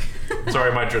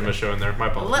 Sorry, my dream is showing there. My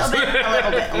A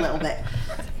apologies. little bit.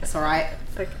 It's alright.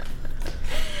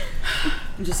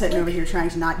 I'm just sitting over here trying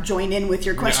to not join in with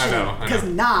your question. I know. Because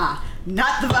not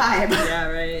the vibe. Yeah,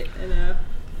 right. I know.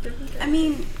 I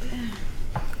mean,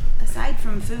 aside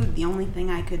from food, the only thing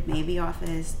I could maybe offer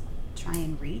is try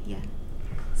and read you.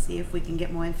 See if we can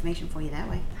get more information for you that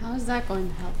way. How is that going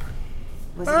to help?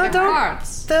 Was it Oh, gonna don't- hurt?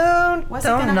 Cards. What's it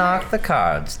Don't gonna knock hurt? the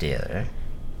cards, dear.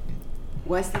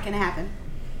 Worst that can happen,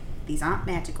 these aren't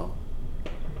magical.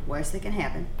 Worst that can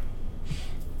happen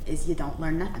is you don't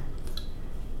learn nothing.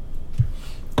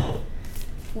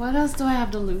 What else do I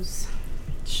have to lose?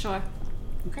 Sure.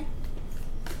 Okay.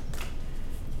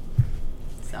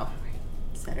 So,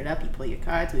 set it up, you pull your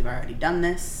cards, we've already done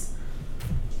this.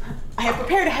 I have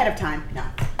prepared ahead of time. No.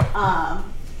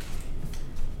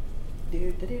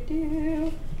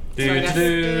 So I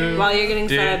guess while you're getting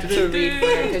set up to read for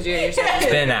her, because you're yourself. It's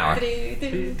been an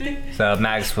hour. So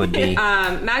Mags would be.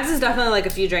 Mags is definitely like a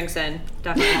few drinks in.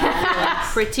 Definitely. Like,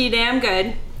 pretty damn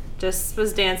good. Just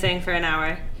was dancing for an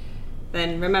hour.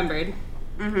 Then remembered.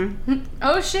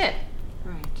 Oh shit.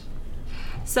 Right.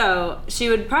 So she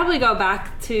would probably go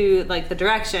back to like the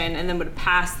direction and then would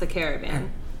pass the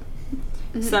caravan.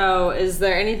 So is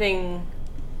there anything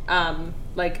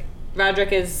like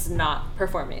Roderick is not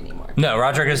performing anymore? No,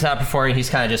 Roderick is not performing. He's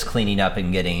kind of just cleaning up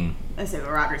and getting. I say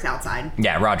Roderick's outside.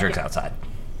 Yeah, Roderick's outside.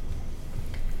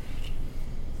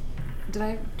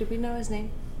 Did we know his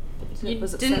name? You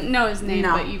Was it didn't said? know his name,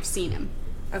 No. but you've seen him.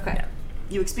 Okay. Yeah.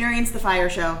 You experienced the fire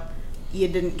show. You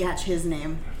didn't catch his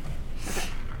name.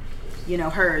 You know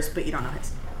hers, but you don't know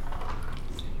his.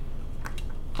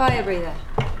 Fire breather.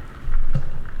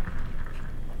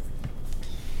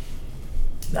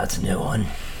 That's a new one.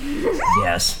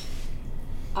 Yes.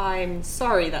 I'm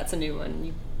sorry that's a new one.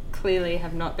 You clearly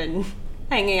have not been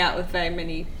hanging out with very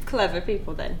many clever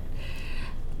people then.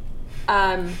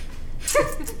 Oh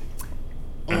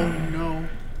no.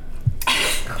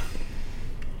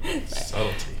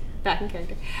 Subtlety. Back in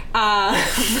character.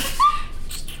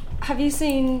 Have you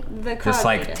seen the card Just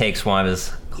like reader? takes one of his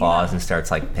claws and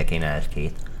starts like picking at his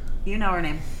teeth. You know her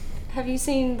name. Have you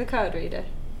seen the card reader?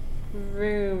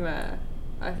 Rumor,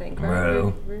 I think. Right?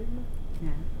 Ru.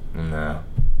 Rumor? No.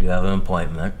 You have an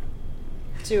appointment.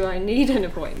 Do I need an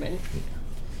appointment?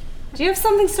 Do you have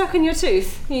something stuck in your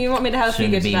tooth? You want me to help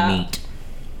Shouldn't you get be it out? meat.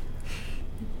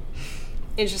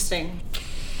 Interesting.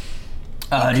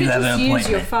 Do you have Just an use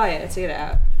your appointment? fire to get it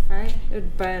out, right? It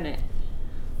would burn it.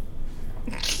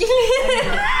 I'm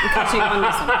catching on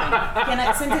to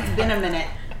something. Since it's been a minute,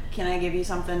 can I give you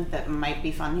something that might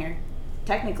be fun here?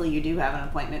 Technically, you do have an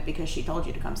appointment because she told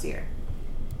you to come see her.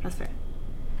 That's fair.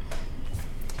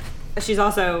 She's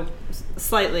also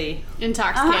slightly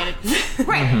Intoxicated.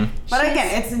 Right. But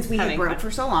again, since we having had broke fun.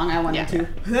 for so long, I wanted to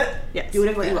Yes. do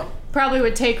whatever you will. Probably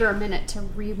would take her a minute to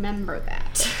remember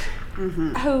that.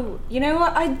 Oh, you know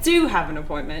what? I do have an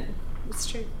appointment. It's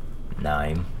true.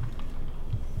 Name.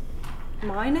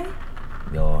 My name?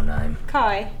 Your name.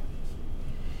 Kai.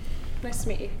 Nice to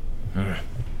meet you.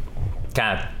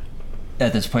 Kind of.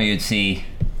 At this point, you'd see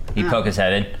he'd poke his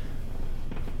head in.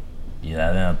 You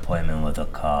have an appointment with a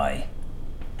Kai.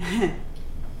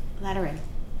 Let her in.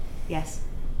 Yes.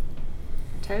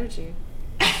 I told you.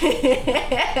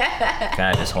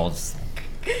 Kind of just holds.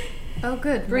 Oh,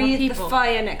 good. Breathe the people.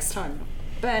 fire next time.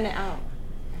 Burn it out.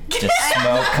 Just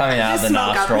smoke coming out of the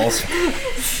smoke up.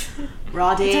 nostrils.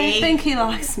 Roddy, I don't think he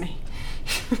likes me.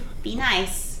 be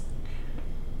nice.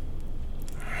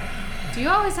 Do you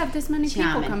always have this many people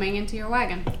Charming. coming into your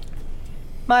wagon?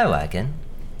 My wagon.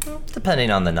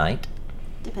 Depending on the night.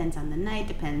 Depends on the night,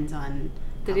 depends on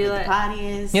Did how he big let- the party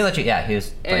is. He let you. Yeah, he was.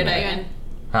 playing Erudite it. in.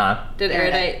 Huh? Did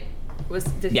Erudite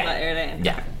did Yeah. he let Erudite in?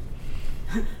 Yeah.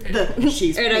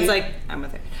 She's Erudite's big. like, I'm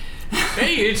with her.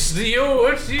 Hey, it's you.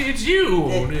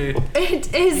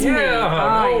 It is me. Yeah,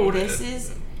 Hi. no, This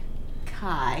is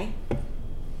Kai.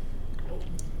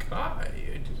 Kai.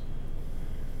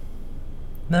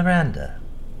 Miranda.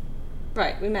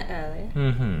 Right, we met earlier.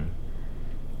 Mm-hmm.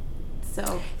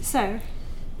 So, So,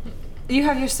 you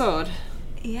have your sword.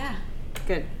 yeah.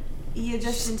 Good. You're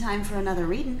just in time for another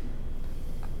reading.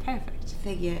 Perfect.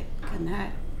 Figure it couldn't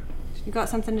hurt. You got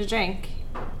something to drink?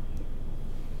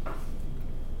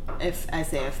 If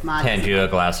Mod Hand is you a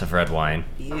glass of red wine.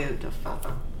 beautiful.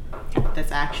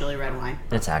 That's actually red wine.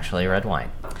 It's actually red wine.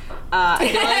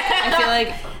 I feel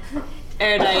like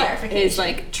Erudite is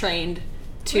like trained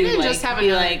to We didn't like just have be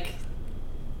another- like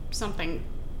Something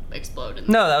exploded.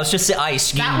 No, that was just the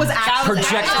ice. That was actually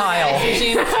projectile.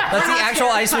 That's the actual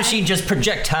ice machine just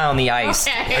projectile on the ice.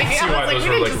 Okay. I see why those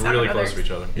are like really close to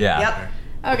each other. Yeah.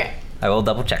 Yep. Okay. I will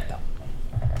double check though.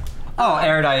 Oh,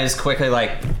 Erudite is quickly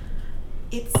like,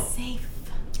 It's safe.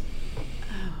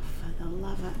 Oh, for the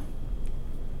love of...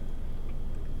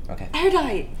 okay.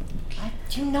 Erudite.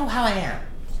 You know how I am.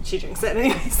 She drinks it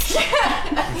anyways.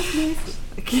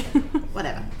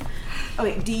 Whatever.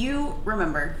 Okay, do you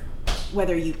remember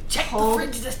whether you pulled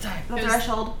this time. the It was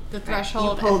threshold? The You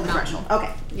threshold. pulled and the mountain. threshold.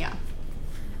 Okay. Yeah.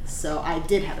 So I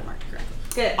did have it marked correctly.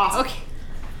 Good. Awesome. Okay.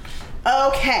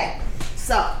 Okay,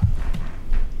 so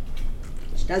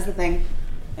she does the thing,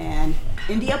 and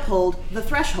India pulled the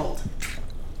threshold,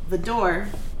 the door,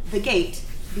 the gate,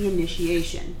 the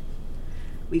initiation.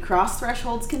 We cross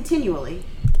thresholds continually,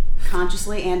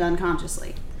 consciously and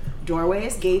unconsciously.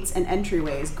 Doorways, gates, and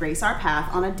entryways grace our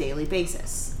path on a daily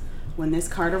basis. When this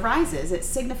card arises, it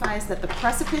signifies that the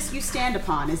precipice you stand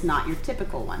upon is not your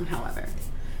typical one, however.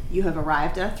 You have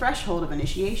arrived at a threshold of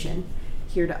initiation.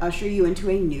 here to usher you into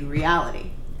a new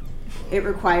reality. It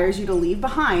requires you to leave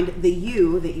behind the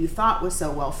you that you thought was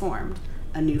so well formed.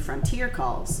 A new frontier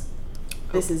calls.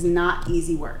 This is not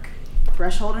easy work.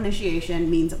 Threshold initiation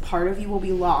means a part of you will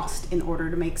be lost in order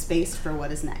to make space for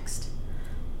what is next.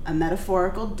 A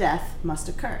metaphorical death must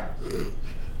occur.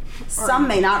 Some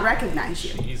may not recognize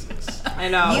you. Jesus. I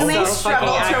know. You may so struggle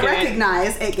fucking to accurate.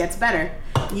 recognize, it gets better.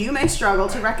 You may struggle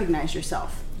to recognize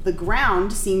yourself. The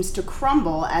ground seems to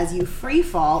crumble as you free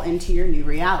fall into your new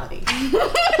reality.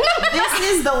 This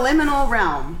is the liminal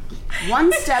realm.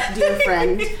 One step, dear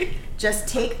friend. Just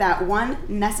take that one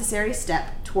necessary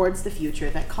step towards the future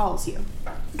that calls you.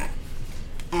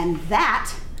 And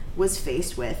that was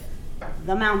faced with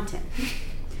the mountain.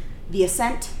 The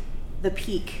ascent, the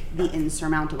peak, the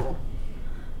insurmountable.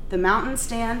 The mountain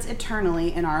stands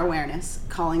eternally in our awareness,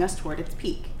 calling us toward its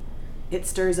peak. It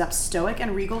stirs up stoic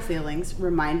and regal feelings,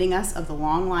 reminding us of the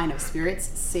long line of spirits,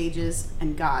 sages,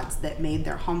 and gods that made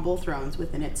their humble thrones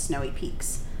within its snowy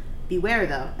peaks. Beware,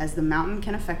 though, as the mountain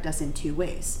can affect us in two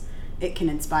ways. It can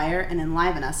inspire and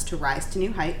enliven us to rise to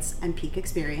new heights and peak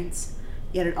experience,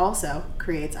 yet it also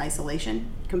creates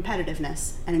isolation,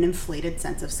 competitiveness, and an inflated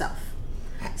sense of self.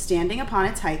 Standing upon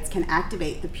its heights can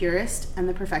activate the purist and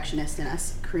the perfectionist in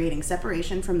us, creating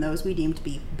separation from those we deem to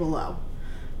be below.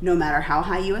 No matter how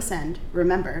high you ascend,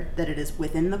 remember that it is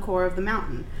within the core of the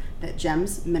mountain that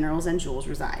gems, minerals, and jewels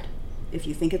reside. If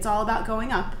you think it's all about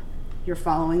going up, you're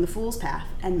following the fool's path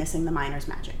and missing the miner's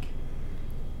magic.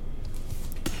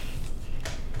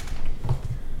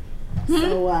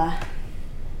 So,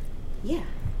 yeah.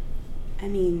 I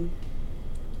mean,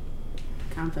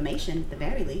 confirmation at the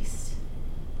very least.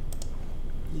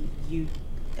 You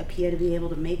appear to be able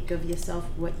to make of yourself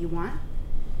what you want.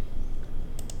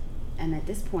 And at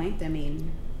this point, I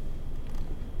mean,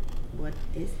 what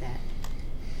is that?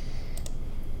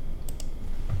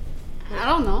 I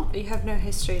don't know. You have no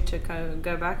history to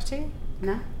go back to?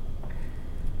 No?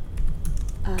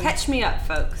 Catch me up,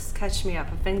 folks. Catch me up.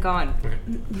 I've been gone. Okay.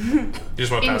 You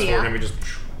just want to fast India. forward and we just.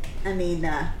 I mean,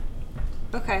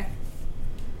 Okay.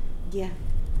 yeah.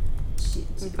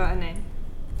 We've got a name.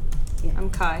 Yeah. I'm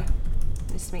Kai.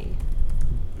 Nice to meet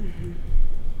you.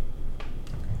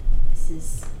 This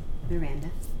is Miranda.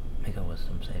 Make a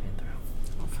wisdom saving throw.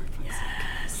 Oh, for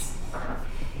fuck's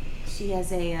sake. She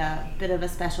has a bit of a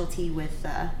specialty with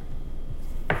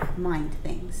mind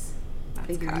things. That's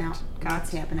Figuring cocked. out Cocked.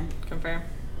 what's happening. Confirm.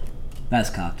 That's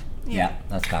cocked. Yeah,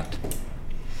 that's cocked.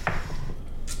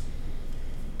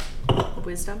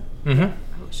 Wisdom? Mm-hmm.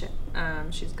 Oh, shit.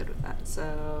 She's good with that.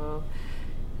 So,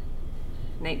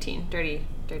 19. Dirty.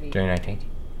 During 19.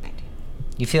 19.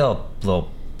 You feel a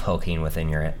little poking within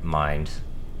your mind.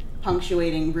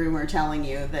 Punctuating rumor telling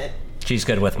you that She's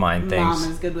good with mind things.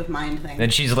 Mom is good with mind things.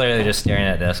 And she's literally just staring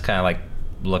at this, kind of like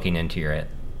looking into your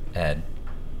head.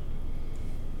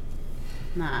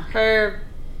 Nah. Her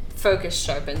focus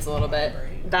sharpens a little bit.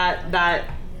 That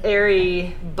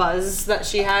airy buzz that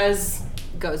she has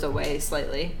goes away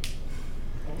slightly.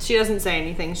 She doesn't say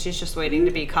anything. She's just waiting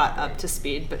to be caught up to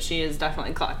speed, but she is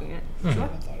definitely clocking it. Sure.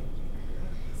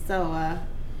 So, I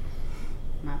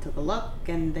took a look,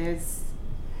 and there's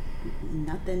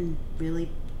nothing really.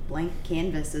 Blank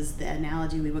canvas is the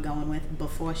analogy we were going with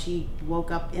before she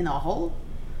woke up in a hole.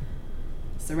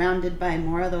 Surrounded by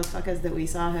more of those fuckers that we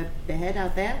saw her behead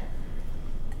out there.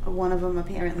 One of them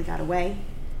apparently got away.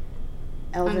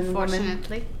 Elven woman.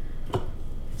 Unfortunately.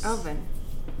 Elvin.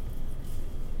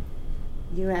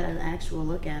 You had an actual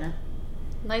look at her.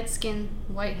 Light skin,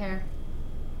 white hair.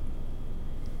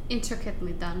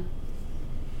 Intricately done.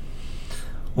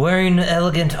 Wearing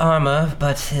elegant armor,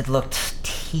 but it looked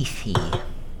teethy.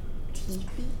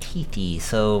 Teethy.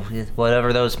 So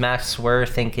whatever those masks were,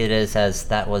 think it is as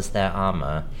that was their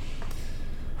armor.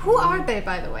 Who are they,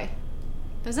 by the way?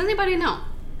 Does anybody know?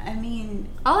 I mean,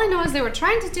 All I know is they were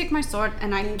trying to take my sword,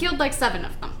 and I killed like 7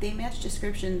 of them. they match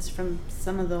descriptions from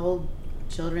some of the old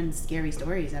children's scary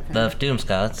stories I've heard. The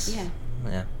Doomscots. Yeah.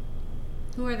 Yeah.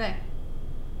 Who are they?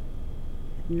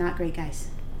 Not great guys.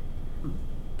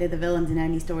 They're the villains in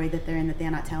any story that they're in that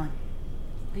they're not telling.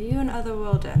 Are you an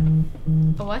otherworlder?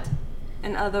 A what?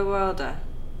 An otherworlder.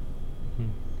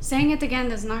 Saying it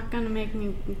again is not gonna make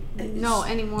me know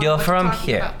anymore. You're what from talking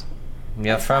here. about.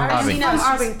 You're from far as I'm you Arvington. know,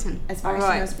 from she's- Arvington. As far as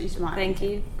Alright. she knows, she's from Thank Arvington.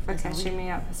 you for That's all catching we- me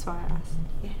up. That's why I asked.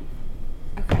 Yeah.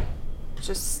 Okay.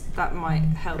 Just that might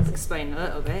help explain a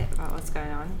little bit about what's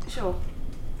going on. Sure.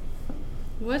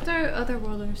 What are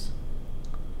otherworlders?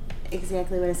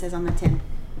 Exactly what it says on the tin.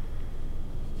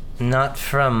 Not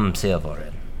from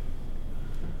Silvorin.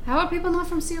 How are people not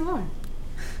from Sealor?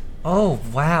 Oh,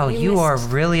 wow, We you are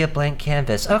missed- really a blank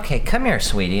canvas. Okay, come here,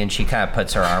 sweetie. And she kind of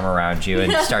puts her arm around you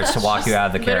and starts to walk you out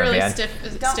of the Literally caravan.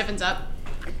 stiffens up.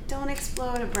 Don't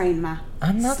explode a brain, Ma.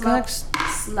 I'm not Slow. gonna...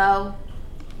 Slow.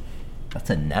 That's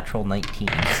a natural 19.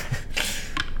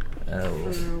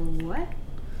 Oh. For what?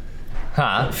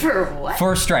 Huh? For what?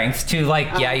 For strength, to like,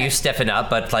 yeah, Okay. you stiffen up,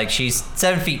 but like she's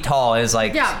 7 feet tall is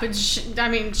like... Yeah, but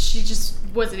she just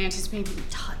wasn't anticipating being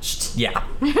touched. Yeah.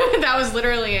 That was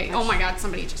literally a, oh my god,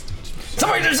 somebody just touched me.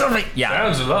 Somebody do something! Yeah.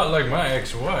 Sounds a lot like my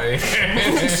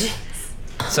ex-wife.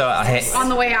 So I On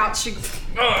the way out, she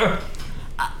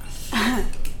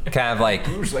kind of like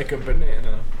Moves like a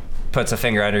banana. puts a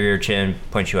finger under your chin,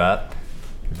 points you up.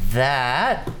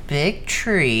 That big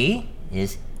tree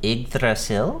is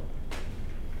Yggdrasil.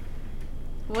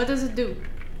 what does it do?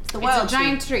 The It's world a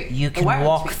giant tree. You The can wild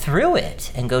walk tree. through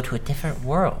it and go to a different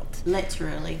world.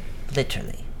 Literally.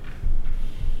 Literally.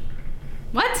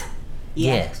 What?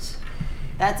 Yeah. Yes.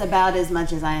 That's about as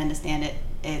much as I understand it.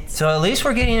 It's So at least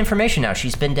we're getting information now.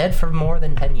 She's been dead for more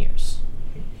than 10 years.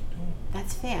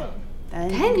 that's fair. I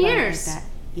didn't 10 think about it like years? that.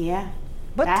 Yeah.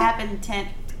 What that the- happened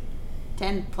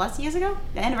 10 plus years ago?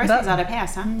 The anniversary's About- out of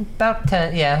past, huh? About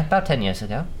 10, yeah, about 10 years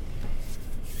ago.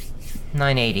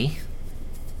 980.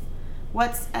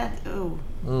 What's oh,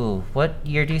 Ooh, what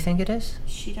year do you think it is?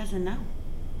 she doesn't know.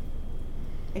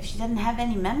 If she doesn't have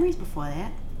any memories before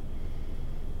that.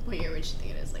 What year would you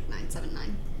think it is? Like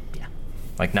 979?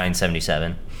 Like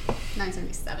 977.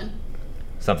 977?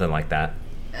 Something like that.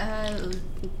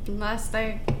 Last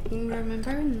I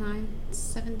remember,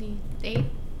 978?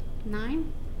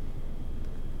 9?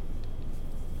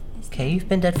 Okay, you've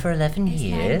been dead for 11 It's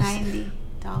years. 990,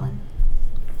 darling.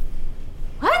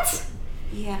 What?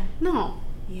 Yeah, No.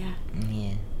 yeah.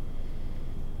 Yeah.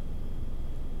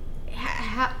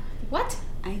 What?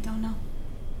 I don't know.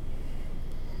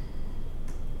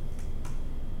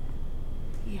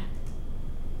 Yeah.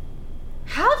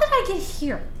 How did I get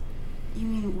here? You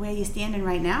mean where you're standing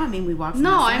right now? I mean, we walked from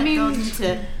No, the I Senate mean- building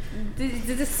to.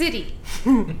 The city.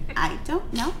 I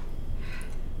don't know.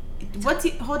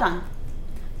 Hold on.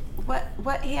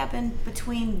 What happened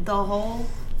between the hole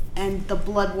and the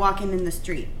blood walking in the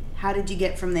street? How did you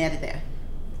get from there to there?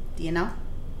 Do you know?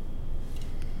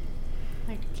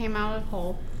 I came out of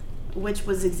hole. Which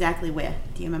was exactly where?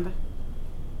 Do you remember?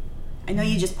 I know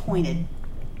you just pointed,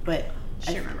 but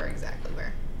I remember exactly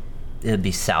where. It would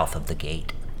be south of the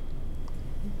gate.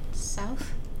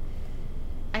 South?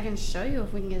 I can show you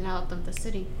if we can get out of the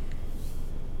city.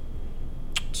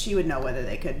 She would know whether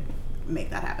they could make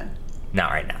that happen.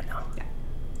 Not right now, no.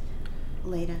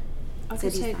 later. I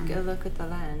could City's take on- a look at the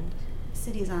land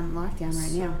City's on lockdown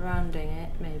right now. surrounding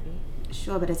it, maybe.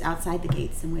 Sure, but it's outside the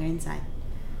gates and we're inside.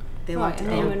 They Right, locked it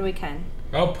and then down. when we can.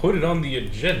 I'll put it on the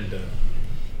agenda.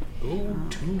 Go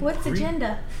to What's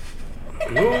agenda?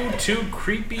 Go to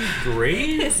creepy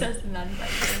grave. Says none,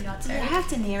 but not Do you have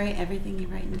to narrate everything you're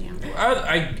writing down?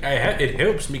 It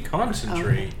helps me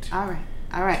concentrate. All right,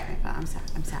 Grandpa. I'm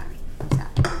sorry.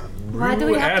 Why do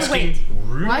we have to Asking wait?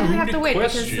 rude Why do we have to wait?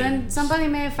 Because questions. then somebody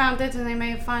may have found it and they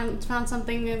may have found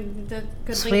something that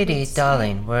could Sweetie, link it.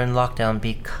 darling, we're in lockdown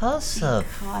because of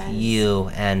Because- you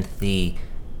and the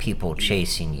people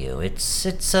chasing you. It's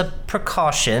a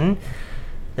precaution.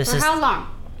 This For is how long?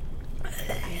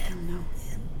 I don't know.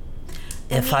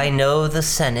 if I know the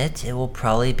Senate, it will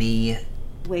probably be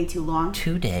Way too long.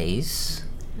 2 days.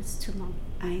 It's too long.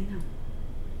 I know.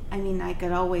 I mean, I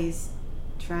could always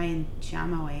try and chow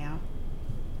my way out.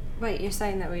 Wait, you're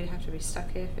saying that we'd have to be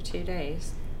stuck here for 2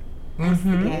 days?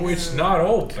 Mm-hmm. Yes. Oh, it's not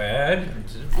all bad.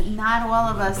 Not all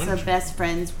of us are best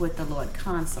friends with the Lord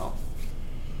Consul.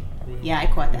 Yeah, I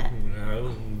caught that.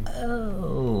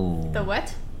 Oh. The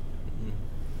what?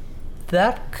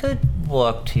 That could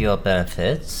work to your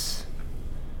benefits.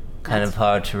 Kind of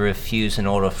hard to refuse an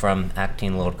order from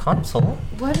acting Lord Consul.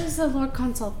 What is the Lord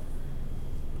Consul?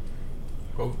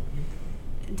 Oh,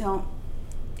 Don't.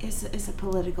 It's a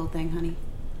political thing, honey.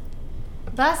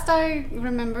 Last I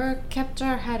remember,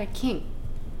 Kepler had a king.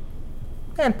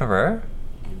 Emperor.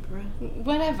 Emperor.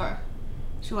 Whatever.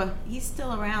 Sure, he's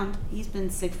still around. He's been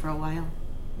sick for a while.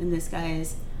 And this guy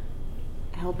is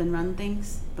helping run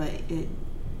things, but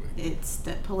it's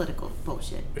the political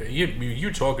bullshit.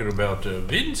 you're talking about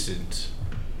Vincent.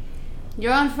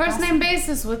 You're on first name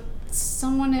basis with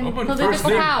someone in I'm on political first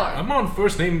name. power. I'm on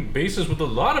first name basis with a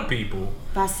lot of people.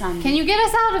 Basan. Can you get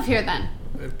us out of here then?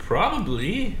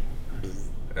 Probably.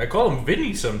 I call him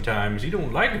Vinny sometimes. He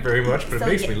don't like it very much, but So it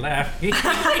makes yeah. me laugh.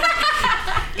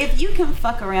 If you can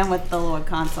fuck around with the Lord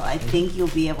Consul, I think you'll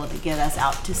be able to get us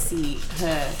out to see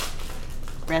her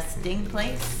resting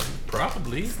place,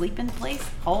 Probably. sleeping place,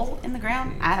 hole in the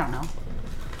ground. I don't know.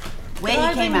 where Could he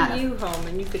I came bring out of. you home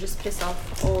and you could just piss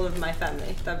off all of my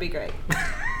family? That'd be great.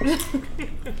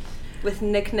 With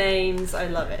nicknames, I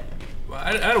love it.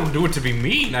 I don't do it to be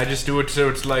mean. I just do it so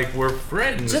it's like we're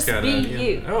friends. Just kinda, be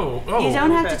you know. you. Oh. You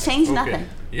don't have okay. to change Okay. nothing.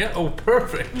 Yeah. Oh,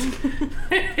 perfect.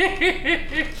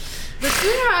 The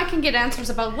sooner I can get answers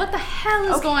about what the hell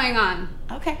is Okay. going on,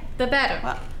 Okay. the better.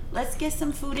 Well, let's get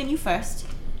some food in you first.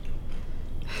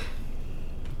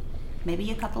 Maybe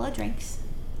a couple of drinks.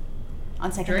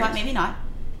 On second thought, maybe not.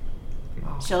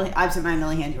 She'll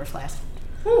absentmindedly hand you her flask.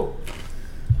 Whew.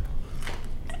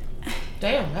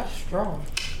 Damn, that's strong.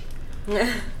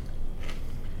 I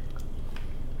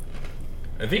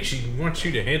think she wants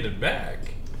you to hand it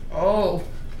back. Oh.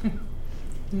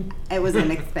 It was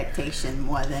an expectation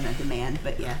more than a demand,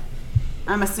 but yeah.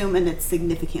 I'm assuming it's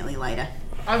significantly lighter.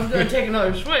 I was gonna take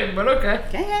another swig, but okay.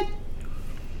 Go ahead.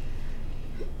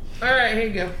 Alright, here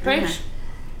you go. Thanks.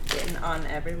 Getting on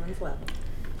everyone's level.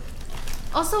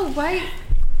 Also, why?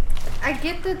 I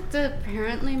get that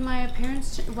apparently my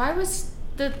appearance. Why was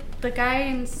the guy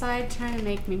inside trying to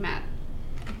make me mad?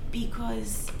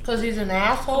 Because, Because he's an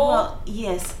asshole? well,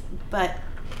 yes, but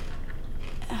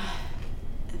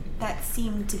that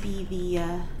seemed to be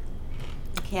the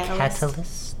catalyst.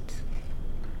 Catalyst?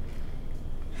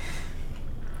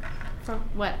 For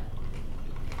what?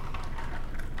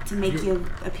 To make your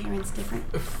appearance different.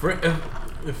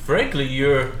 Frankly,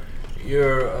 you're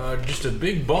just a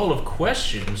big ball of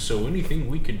questions. So anything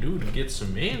we can do to get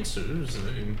some answers,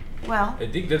 Well, I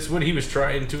think that's what he was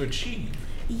trying to achieve.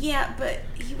 yeah, but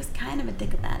he was kind of a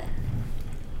dick about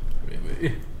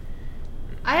it.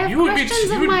 I have You would be- questions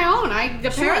you of would- my own. I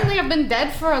apparently have been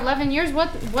dead for 11 years.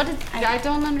 What is? I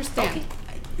don't understand. Okay,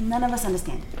 none of us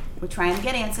understand. We're trying to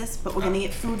get answers, but we're gonna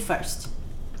get food first.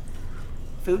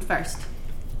 Food first.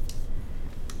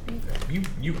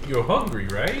 You're hungry,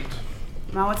 right?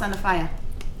 Ma, what's on the fire?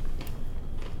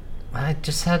 I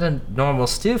just had a normal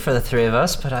stew for the three of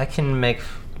us, but I can make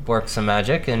work some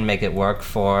magic and make it work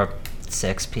for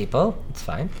 6 people. It's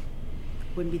fine.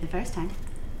 Wouldn't be the first time.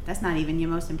 That's not even your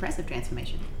most impressive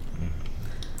transformation.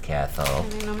 Cathal. I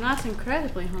mean, I'm not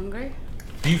incredibly hungry.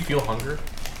 Do you feel hunger?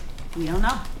 We don't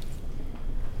know.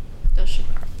 Does she?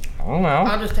 Oh no.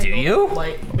 I'll just take Do a you?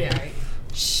 Like, yeah, right.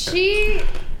 She.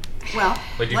 Well,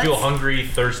 Like, do you feel let's- hungry,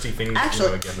 thirsty things?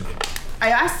 Actually- again. I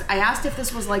asked if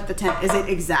this was like the tent. Is it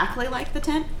exactly like the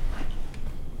tent?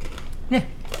 Yeah.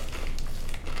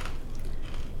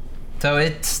 So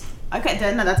it's Okay,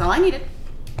 then no, that's all I needed.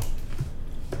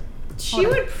 She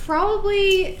would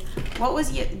probably. What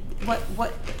was your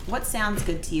what sounds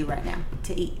good to you right now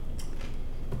to eat?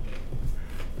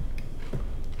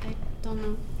 I don't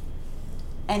know.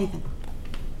 Anything.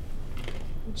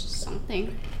 Just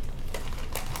something.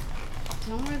 I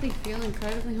don't really feel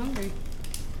incredibly hungry.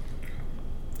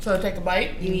 So take a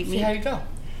bite. You eat see meat? how you go.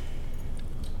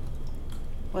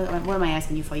 What am I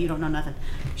asking you for? You don't know nothing.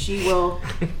 She will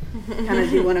kind of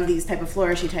do one of these type of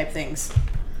flourishy type things.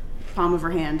 Palm of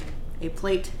her hand, a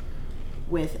plate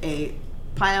with a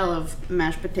pile of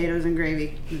mashed potatoes and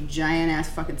gravy, a giant ass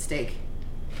fucking steak.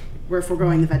 We're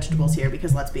foregoing the vegetables here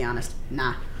because let's be honest,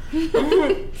 nah.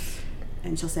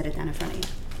 And she'll set it down in front of you.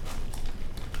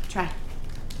 Try.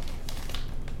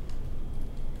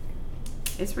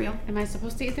 It's real. Am I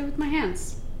supposed to eat it with my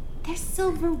hands? There's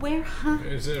silverware, huh?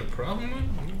 Is there a problem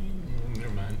with?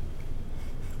 Never mind.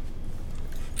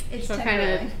 It's She'll kind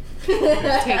of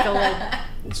take a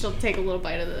little. She'll take a little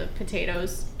bite of the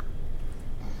potatoes.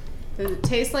 Does it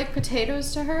taste like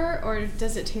potatoes to her, or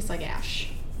does it taste like ash?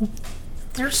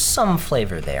 there's some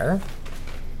flavor there.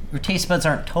 Your taste buds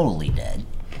aren't totally dead.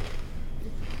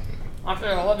 After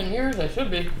 11 years, I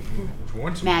should be.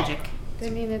 Once Magic. I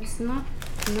mean, it's not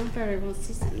very well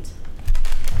seasoned.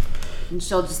 And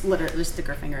she'll just literally stick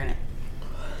her finger in it.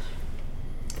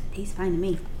 Tastes fine to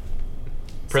me.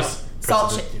 Press,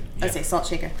 Salt press it. shaker. I say salt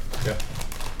shaker. Yeah.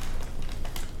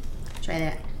 Try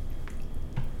that.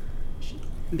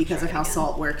 Because of how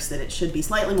salt works, that it should be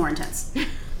slightly more intense.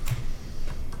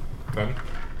 Done.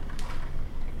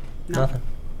 No. Nothing.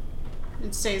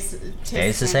 It tastes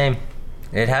Tastes the same.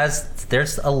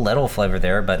 There's a little flavor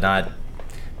there, but not.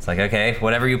 It's like, okay,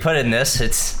 whatever you put in this,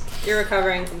 it's. You're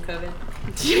recovering from COVID.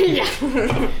 Yeah.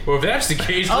 Well, if that's the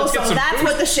case, Oh, let's so get some. that's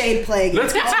what the shade plague Let's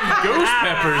is. get some ghost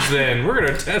peppers then. We're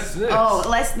gonna test this. Oh,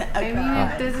 let's. I mean,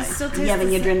 it still tastes Yeah, the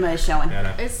then your same. Drinma is showing.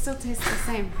 Yeah, It still tastes the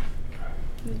same.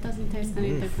 It doesn't taste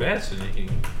any different.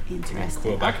 fascinating. Interesting.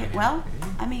 Cool, back Okay, in here. well,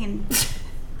 I mean,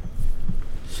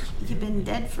 you've been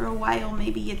dead for a while.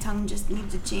 Maybe your tongue just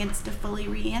needs a chance to fully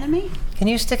reanimate. Can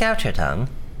you stick out your tongue?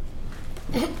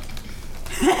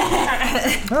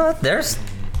 Well, there's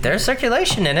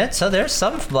circulation in it, so there's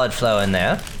some blood flow in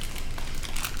there.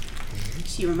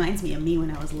 She reminds me of me when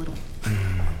I was little.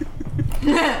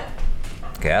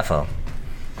 Careful.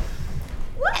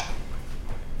 What?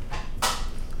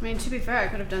 I mean, to be fair, I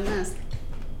could have done this.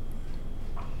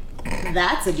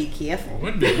 That's a be careful.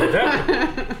 What did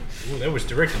that? Ooh, that was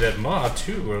directed at Ma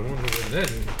too. I wonder what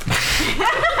that.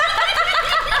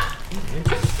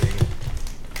 Interesting.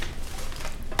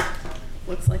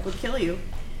 Looks like would kill you.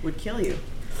 Would kill you.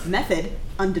 Method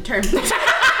undetermined.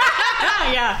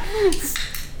 Yeah.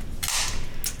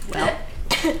 Well,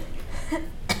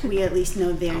 we at least know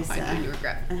I'll there's find you in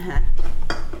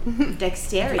regret.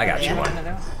 dexterity. I got you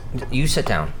there. one. You sit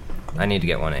down. I need to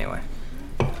get one anyway.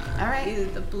 All right. Either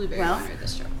the blueberry Well. one or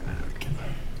this joke.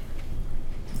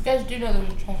 You guys do know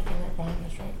there's a trash can right behind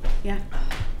us, right? Yeah.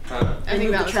 I think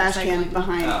Move that the was trash can recycling.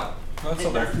 behind. That's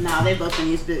still there. No, they've both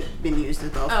been used as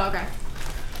both. Oh, okay.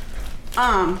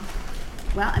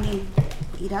 Well, I mean,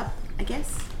 eat up, I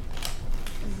guess.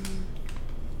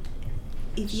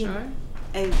 If you, Sure.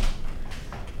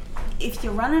 if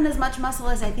you're running as much muscle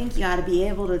as I think you ought to be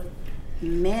able to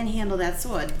manhandle that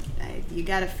sword, you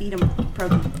gotta feed him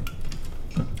protein.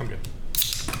 I'm good.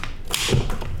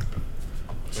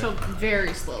 She'll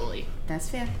very slowly That's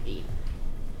fair. eat.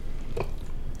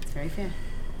 It's very fair.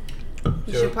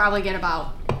 You So- should probably get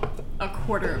about a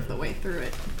quarter of the way through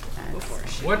it before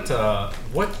she. What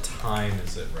time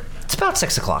is it right now? It's about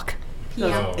 6 o'clock. So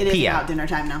Yeah. it is PM. about dinner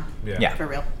time now. Yeah. For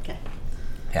real. Okay.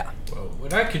 Yeah. Well,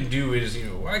 what I can do is,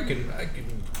 I can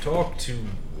talk to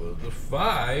the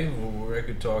 5, or I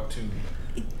could talk to.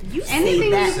 You say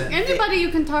Anything, that. anybody you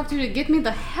can talk to get me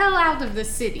the hell out of the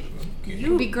city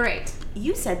would be great.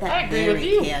 You said I that agree with very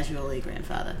you. casually,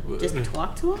 grandfather. Just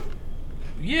talk to him.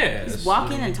 Yes. Just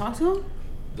walk in and talk to him.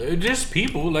 They're just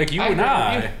people like you I and agree with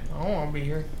I. you. I don't want to be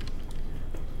here.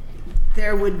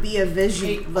 There would be a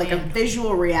visual, Hey, like a man.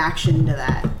 visual reaction to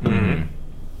that. Mm-hmm.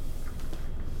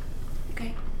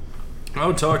 Okay.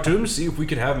 I'll talk to him, see if we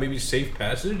could have maybe safe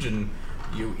passage, and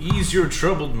you ease your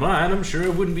troubled mind. I'm sure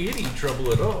it wouldn't be any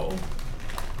trouble at all.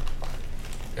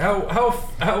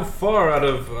 How far out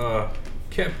of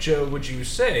Kepcha would you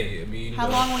say? I mean, How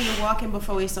long were you walking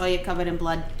before we saw you covered in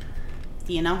blood?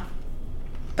 Do you know?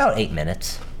 About 8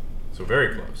 minutes. So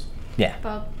very close. Yeah.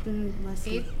 About Less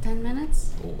than- 8-10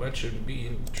 minutes. Well, that shouldn't be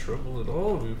in trouble at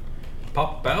all. We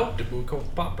pop out and we'll go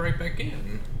pop right back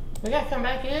in. We gotta come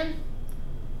back in.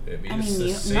 I mean, I it's mean,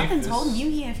 the nothing's safest- holding you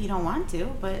here if you don't want to.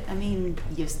 But I mean,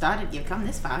 you've come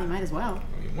this far. You might as well.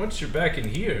 I mean, once you're back in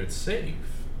here, it's safe.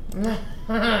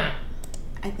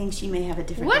 I think she may have a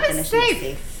different What is definition of safe?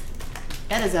 safe.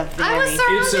 That is a very. I was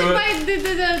It's surrounded a-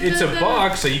 by the It's a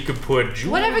box that you could put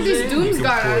jewels Whatever these in. You could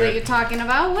Doomsguard are that put- you're talking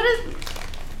about. What is?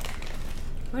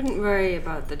 Wouldn't worry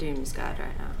about the Doomsguard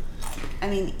right now. I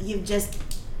mean, you've just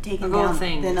taken Of all down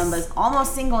things. the numbers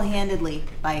almost single-handedly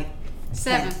by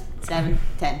 7.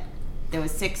 10. There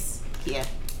was 6 here.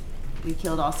 We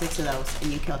killed all 6 of those,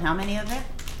 and you killed how many of them?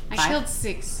 I 5? killed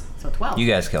 6. So 12. You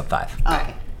guys killed 5. Oh,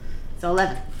 okay. So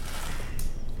 11.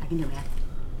 I can do math.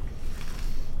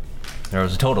 There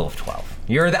was a total of 12.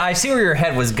 I see where your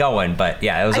head was going, but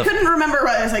yeah, it was I couldn't remember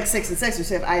whether it was like 6 and 6 or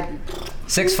 7.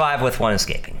 6, 5 with 1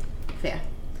 escaping. Fair.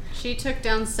 She took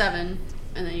down 7,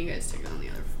 and then you guys took down the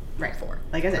other Right. 4.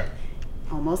 Like I said,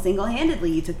 almost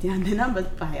single-handedly, you took down the numbers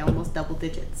by almost double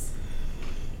digits.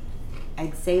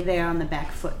 I'd say they're on the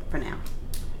back foot for now.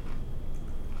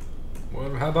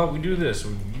 Well, how about we do this?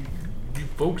 You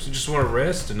folks just want to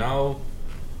rest, and I'll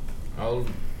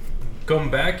come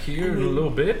back here in a little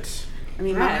bit. I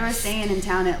mean, Right. Mother is staying in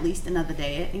town at least another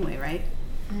day anyway, right?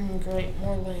 Great,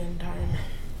 more land time.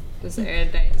 Does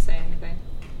Erudite say anything?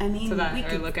 I mean, So that- we or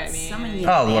could look at me summon and- you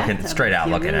Oh, in the looking bathtub straight if out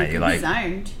you're looking really at you like-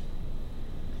 concerned.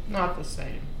 Not the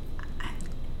same.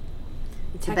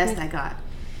 It's the best I got.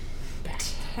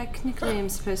 Technically, I'm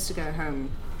supposed to go home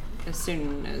as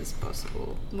soon as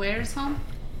possible. Where's home?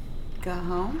 Go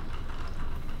home.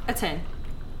 At 10.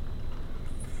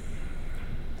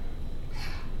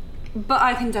 But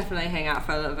I can definitely hang out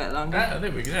for a little bit longer. Ah,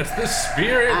 there we go. That's the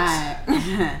spirit.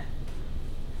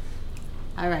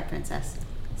 All right, princess.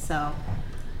 So,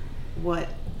 what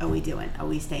are we doing? Are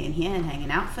we staying here and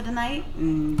hanging out for the night?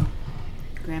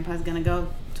 Grandpa's gonna go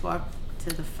talk to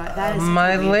the that is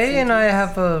My such a weird lady and I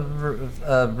sentence. have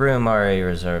a room already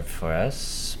reserved for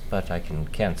us, but I can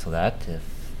cancel that if.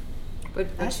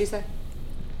 What'd she say?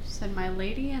 Said my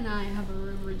lady and I have a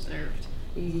room reserved.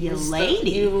 Your used the- lady?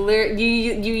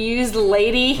 You used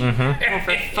lady? Mm-hmm. Oh,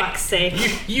 for fuck's sake.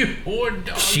 you whore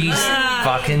dog. She's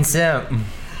fucking simp.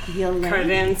 Your lady.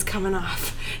 Cardin's coming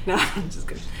off. No, I'm just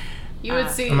kidding. You would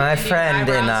see My Indian friend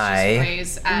and eyebrows just I-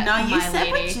 raise at No, you my said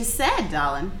lady. what you said,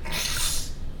 darling.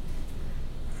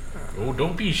 Oh,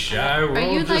 don't be shy. We're Are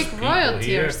all you just like people royalty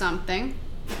here. or something?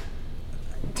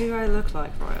 Do I look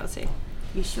like royalty?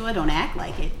 You sure don't act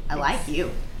like it. I like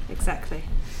you. Exactly.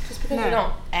 Just because No. you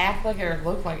don't act like it or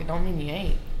look like it, don't mean you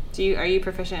ain't. Are you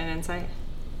proficient in insight?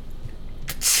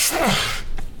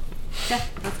 Yeah,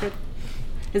 that's good.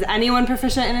 Is anyone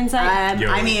proficient in insight? Yo.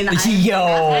 I mean, Yo.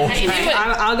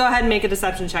 I'll go ahead and make a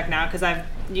deception check now because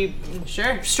you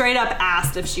sure. straight up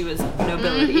asked if she was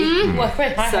nobility. What?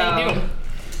 Wait, So- I do.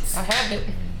 I have it.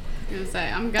 I was gonna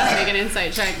say, I'm gonna make an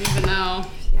insight check even though.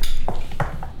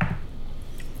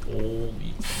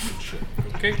 Holy shit.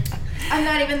 Okay. I'm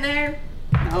not even there.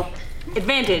 Nope.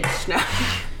 Advantage. No.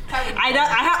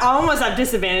 I almost have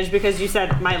disadvantage because you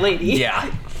said my lady.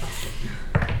 Yeah.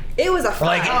 It was a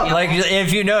Like, five. like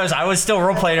if you notice, I was still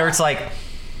role playing her. It's like,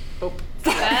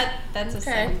 That's a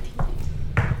 17.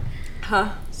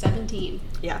 Huh? 17.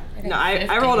 Yeah. got No, I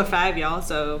 15. rolled a 5, y'all.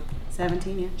 So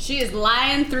 17, yeah. She is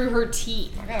lying through her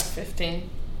teeth. I got a 15.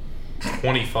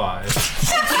 25.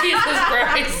 Jesus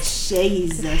Christ.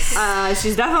 Jesus.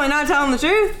 she's definitely not telling the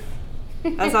truth.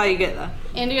 That's all you get though.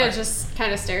 India just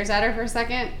kind of stares at her for a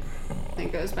second, then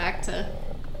goes back to.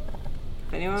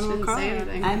 If anyone She will didn't call say her.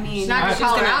 anything. I mean, she's not gonna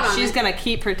call her out on She's it. gonna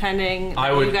keep pretending I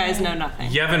that would- you guys know nothing.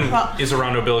 Yevon is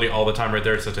around nobility all the time right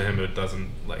there, so to him it doesn't,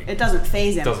 like, it doesn't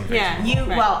phase him. doesn't phase Yeah. him. You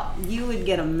Right. well, you would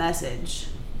get a message,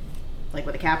 like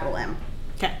with a capital M.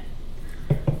 Okay.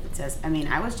 It says, I mean,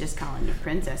 I was just calling you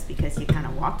princess because you kind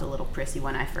of walked a little prissy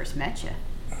when I first met you,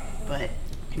 but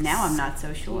now I'm not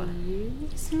so sure.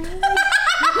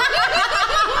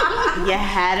 You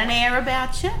had an air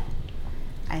about you.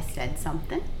 I said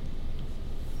something.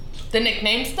 The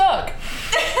nickname stuck.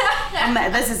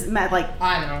 This is like.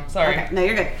 I know. Sorry. Okay, no,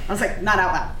 you're good. I was like, not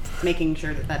out loud. Making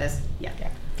sure that is. Yeah.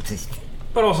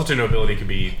 But also to nobility can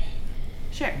be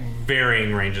Sure.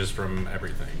 varying ranges from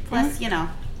everything. Plus, you know.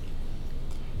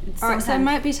 it's Alright, so it sometimes-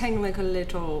 might be telling like a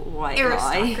little white lie.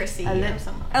 Aristocracy A lit- of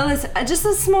some Just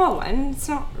a small one. It's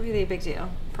not really a big deal.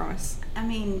 Promise. I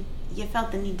mean, you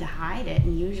felt the need to hide it,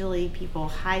 and usually people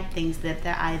hide things that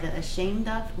they're either ashamed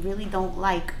of, really don't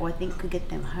like, or think could get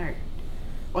them hurt.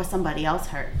 Or somebody else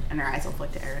hurt. And her eyes will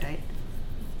flick to Erudite.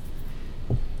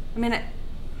 I mean,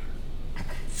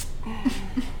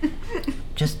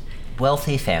 just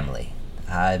wealthy family.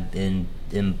 I've been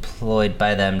employed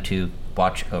by them to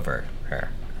watch over her.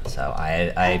 So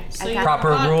I got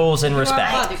proper the rules and You are a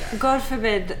respect. bodyguard. God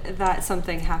forbid that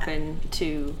something happened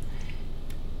to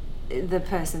the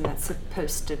person that's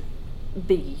supposed to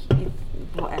be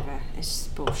whatever. It's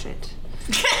just bullshit.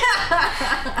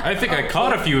 I think I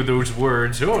caught a few of those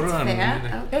words. Hold on.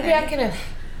 Yeah? Maybe I can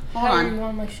Hold hire on. you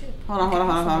on my ship. Hold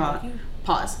on.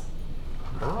 Pause.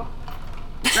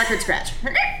 Record scratch.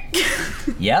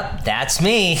 Yep, that's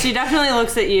me. She definitely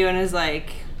looks at you and is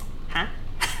like, huh?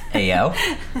 Ayo.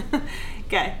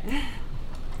 Okay.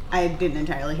 I didn't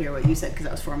entirely hear what you said because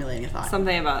I was formulating a thought.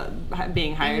 Something about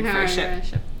being hired for a ship.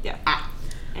 Yeah. Ah.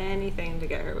 Anything to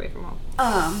get her away from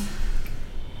home.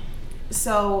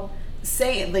 So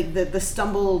say like the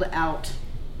stumbled out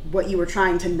what you were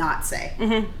trying to not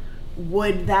say.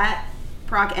 Would that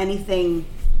proc anything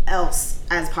else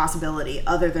as possibility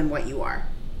other than what you are?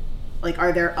 Like,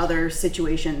 are there other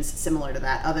situations similar to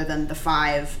that other than the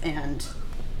 5 and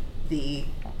the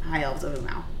High Elves of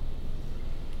Umau?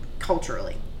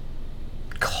 Culturally.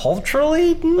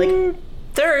 Culturally, Like-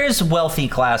 there is wealthy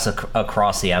class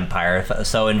across the empire.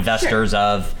 So investors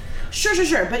of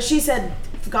Sure. But she said,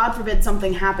 God forbid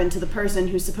something happened to the person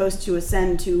who's supposed to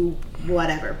ascend to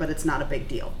whatever, but it's not a big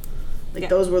deal. Like, Yeah.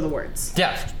 those were the words.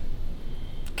 yeah,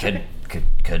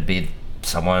 could be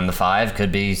someone in the 5,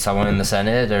 could be someone in the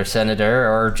Senate or senator,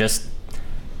 or just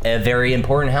a very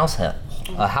important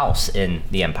a house in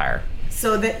the empire.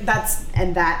 So that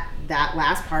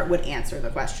last part would answer the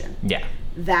question. Yeah.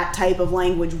 That type of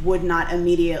language would not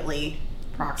immediately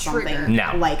proc something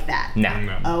No. like that. No.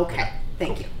 No. Okay,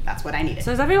 thank you. That's what I needed.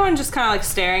 So is everyone just kind of like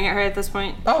staring at her at this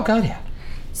point? Oh god, yeah.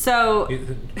 So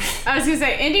I was gonna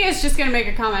say, India's just gonna make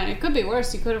a comment. It could be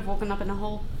worse. You could have woken up in a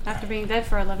hole after being dead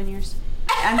for 11 years.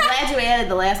 I'm glad you added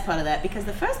the last part of that because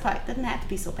the first part didn't have to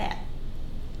be so bad.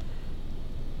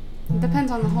 It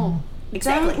depends on the hole.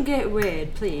 Exactly. don't get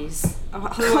weird, please.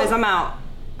 Otherwise, I'm out.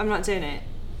 I'm not doing it.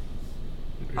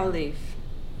 I'll leave.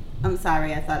 I'm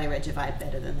sorry, I thought I read your vibe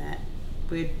better than that.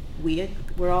 Weird?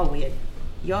 We're all weird.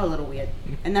 You're a little weird.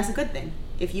 And that's a good thing.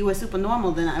 If you were super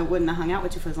normal, then I wouldn't have hung out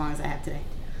with you for as long as I have today.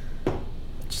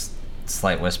 Just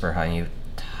slight whisper behind you.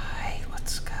 Ty,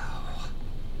 let's go.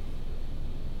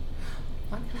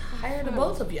 I hired the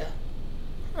both of you.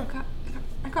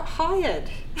 I got hired.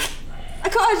 I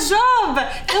got a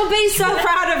job. They'll be so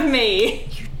proud of me.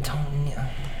 You don't.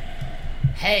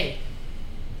 Hey,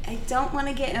 I don't want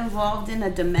to get involved in a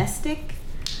domestic,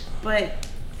 but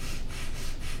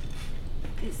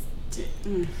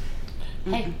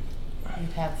Hey, you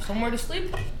have somewhere to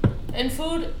sleep, and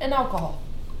food, and alcohol.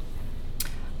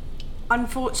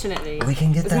 Unfortunately, We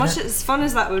can get as that much at- as fun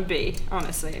as that would be,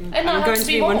 honestly, I'm not have going to to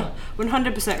be be home.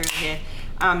 100% real here.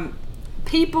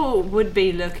 People would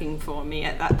be looking for me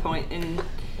at that point, and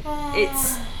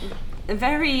it's a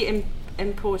very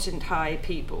important high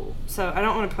people. So I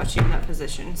don't want to put you in that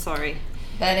position. Sorry.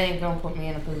 That ain't gonna put me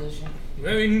in a position.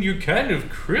 I mean, you're kind of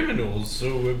criminals,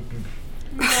 so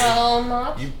Well,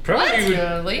 not you probably would.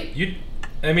 really.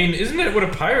 I mean, isn't that what a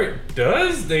pirate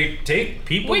does? They take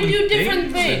people. We and do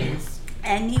different things. things.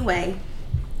 anyway,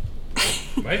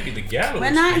 Might be the gallows.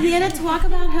 we're not here to talk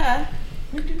about her.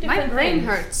 We do My different brain things.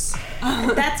 hurts.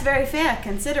 That's very fair,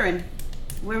 considering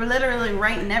we're literally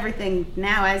writing everything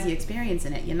now as you're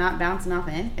experiencing it. You're not bouncing off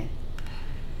of anything.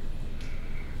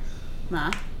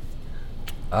 Ma,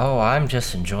 Oh, I'm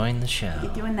just enjoying the show.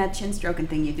 you're doing that chin stroking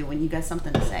thing you do when you got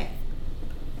something to say.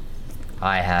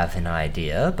 I have an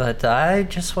idea, but I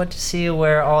just want to see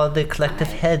where all the collective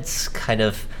heads kind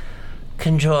of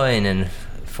conjoin and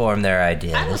form their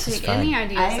idea. I will This is take fun. any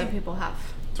ideas I- that people have.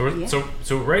 So, Yeah.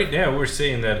 so right now we're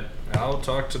saying that I'll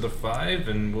talk to the 5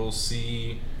 and we'll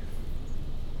see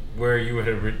where you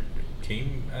had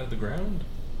came out of the ground.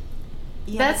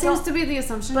 Yeah, That but seems don't- to be the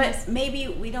assumption. But yes. maybe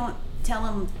we don't tell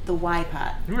them the why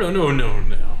part.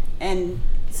 No. And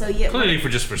so you. Clearly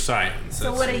for science. So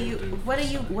that's what are we'll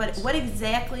you? do. What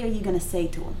exactly are you gonna say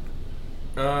to him?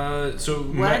 So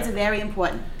Words are very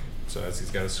important. So as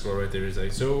he's got a score right there, he's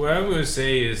like, so what I'm gonna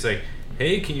say is like,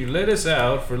 hey, can you let us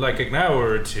out for like an hour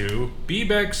or two? Be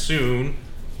back soon.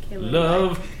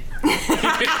 Love.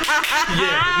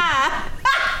 Yeah.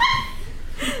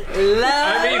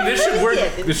 I mean, this should work.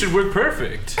 This should work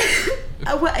perfect.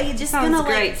 What, are you just Sounds gonna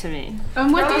great like? to me.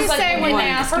 And what do you Sounds like say when one they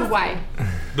ask you why?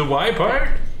 The why part?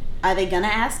 Are they gonna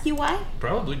ask you why?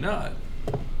 Probably not.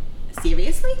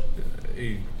 Seriously?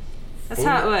 That's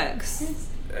how it works.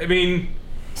 I mean,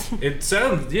 it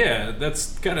sounds, yeah,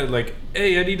 that's kind of like,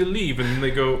 hey, I need to leave. And then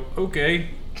they go, okay.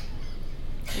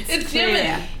 It's clear. Jimmy.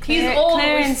 He's Clear- old, but we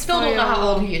clearance still for don't know how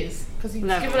your- old he is. Because he's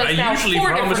No. given us I now usually 4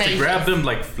 promise different to grab ages. them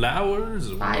like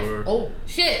flowers or. 5. Oh,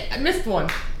 shit. I missed one.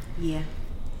 Yeah.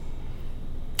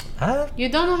 You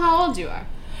don't know how old you are.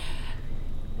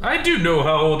 I do know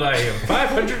how old I am.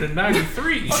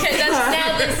 593. Okay, that's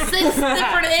now the 6th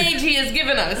different age he has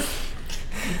given us.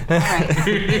 All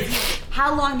right.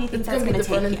 How long do you think It's that's gonna be gonna the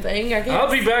take running you? thing, I guess.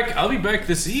 I'll be back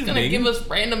this He's gonna give evening. us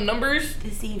random numbers.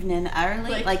 This evening,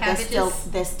 early, Like they're still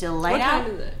cabbages? light What out.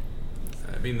 time is it?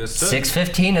 I mean, the sun.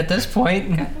 6:15 at this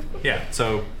point. Yeah,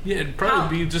 so yeah, it'd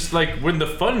probably be just like when the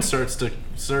fun starts to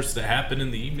happen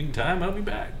in the evening time. I'll be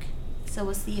back. So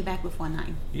we'll see you back before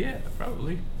 9. Yeah,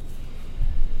 probably.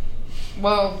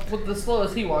 Well, with the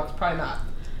slowest he walks, probably not.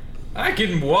 I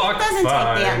can walk It doesn't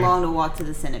fine. take that long to walk to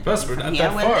the Senate. Plus, building we're from not here.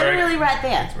 that We're far. literally right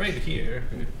there. It's right here.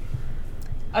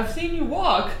 I've seen you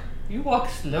walk. You walk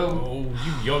slow. Oh,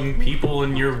 you young people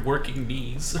and your working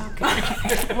knees. Okay.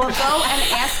 We'll go and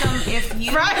ask them if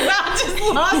you. Brian just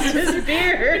lost his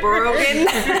beard. Broken.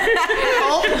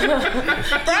 Oh, you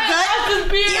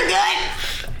good?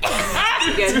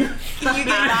 Good. You get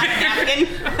not a napkin.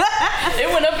 It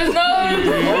went up his nose.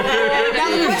 Now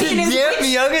the question is, Damn, which,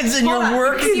 youngins and your hold on.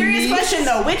 work. Serious question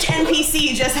though, which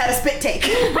NPC just had a spit take?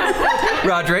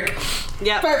 Roderick.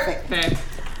 Yep. Perfect. Fair.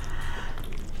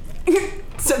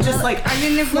 So just like I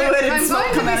mean, if, we're, fluid if and I'm smoke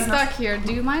going to come out be of his stuck here,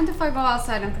 do you mind if I go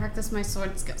outside and practice my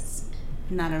sword skills?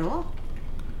 Not at all.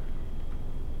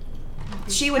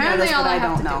 She would know Apparently this, all but I I have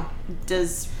don't to know.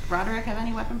 Does Roderick have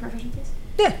any weapon proficiencies?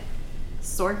 Yeah.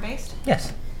 Sword based?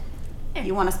 Yes.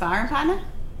 You want a sparring partner?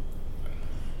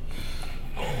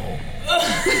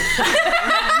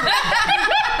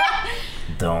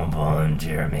 Don't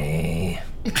volunteer me.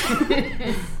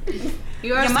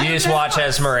 You are. might- You just watch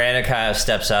as Miranda kind of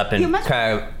steps up and You must-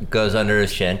 kind of goes under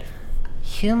his chin.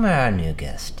 Humor our new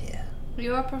guest here.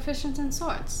 You are proficient in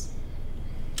swords.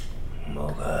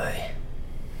 Okay.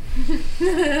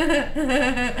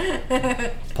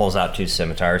 Pulls out 2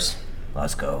 scimitars.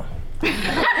 Let's go. Oh,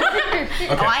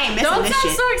 I ain't missing Don't this sound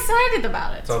shit. so excited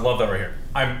about it. So I love that right here.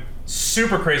 I'm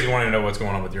super crazy wanting to know what's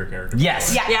going on with your character.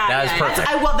 Yes. Yeah. Yeah, That is yeah,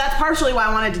 perfect. That's partially why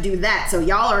I wanted to do that, so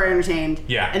y'all are entertained.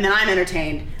 Yeah. And then I'm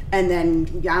entertained. And then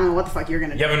I don't know what the fuck you're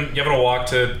gonna do. You haven't walked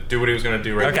to do what he was gonna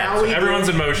do right Okay. now. Now So we everyone's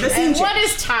do in motion. the And scene what change.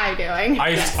 is Ty doing?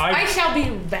 I I shall be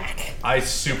back.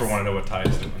 super want to know what Ty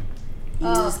is doing.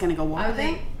 You're just gonna go walk I with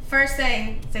him? think first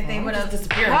thing that they would have. just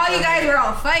disappear. While you guys were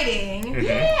all fighting,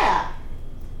 Yeah.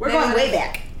 We're They going would've- way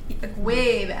back. like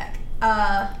way back.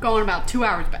 Going about 2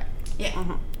 hours back. Yeah.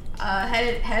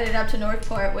 headed up to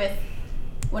Northport with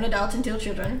 1 adult and 2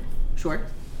 children. Sure.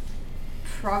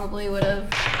 Probably would have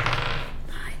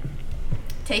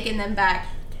taken them back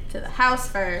to the house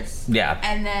first. Yeah.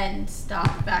 And then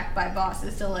stopped back by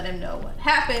bosses to let him know what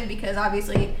happened, because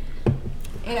obviously,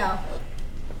 you know,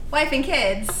 wife and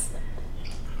kids.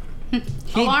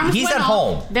 Alarms He's went at off.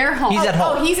 home. They're home. He's at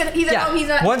home. Oh, he's at home. He's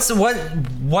at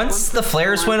Once the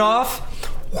flares went off,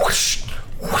 whoosh,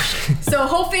 whoosh. So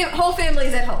whole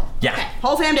family's at home. Yeah.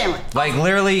 Whole fam damn. Like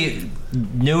literally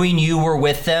knowing you were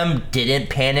with them, didn't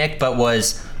panic, but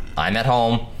was, I'm at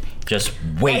home, just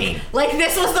waiting. Like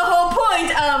this was the whole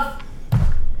point of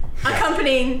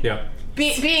accompanying. Yeah.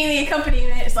 Being the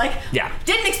accompaniment. It's like, Yeah.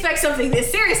 didn't expect something this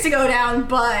serious to go down,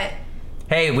 but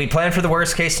Hey, we planned for the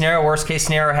worst case scenario. Worst case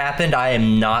scenario happened. I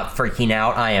am not freaking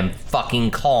out. I am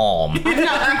fucking calm. I'm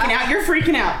not freaking out. You're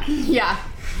freaking out. Yeah.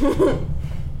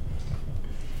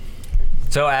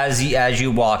 So as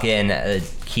you walk in,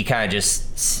 he kind of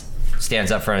just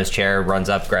stands up from his chair, runs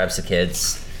up, grabs the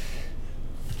kids,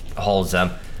 holds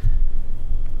them.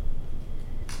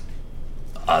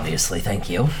 Obviously, thank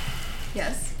you.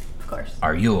 yes, of course.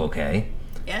 Are you okay?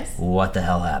 Yes. What the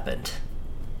hell happened?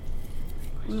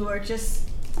 We were just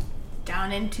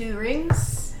down in 2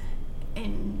 rings,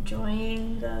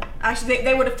 enjoying the. Actually,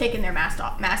 they would have taken their mask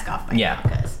off by Yeah. now,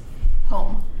 because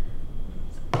home.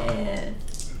 And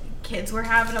kids were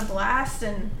having a blast,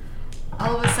 and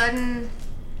all of a sudden,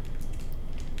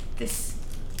 this.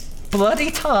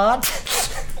 Bloody Todd.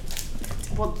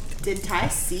 Well, did Ty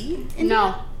see?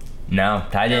 No. No,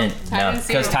 Ty didn't. Ty No, didn't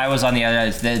see because him. Ty was on the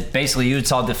other. Basically, you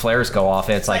saw the flares go off.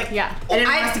 And it's like, Yeah. I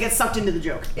didn't want us to get sucked into the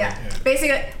joke. Yeah.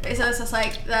 Basically, so it's just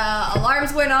like the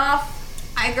alarms went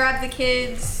off. I grabbed the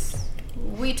kids.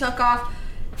 We took off.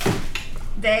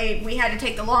 We had to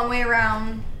take the long way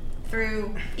around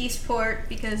through Eastport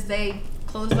because they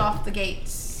closed off the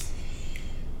gates.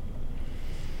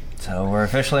 so we're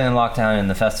officially in lockdown, and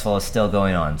the festival is still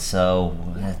going on. So,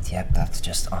 yep, that's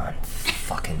just on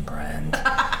fucking brand.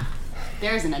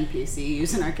 There's an NPC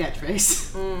using our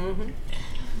catchphrase.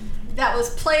 That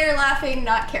was player laughing,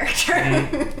 not character.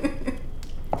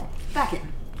 Back in.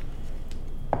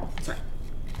 Sorry.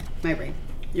 My brain.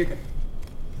 You're good.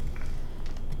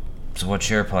 So, what's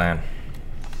your plan?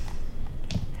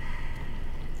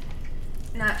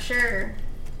 Not sure.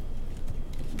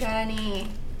 Got any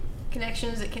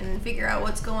connections that can figure out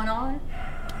what's going on?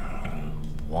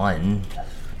 One.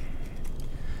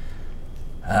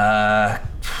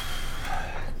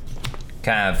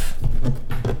 Kind of.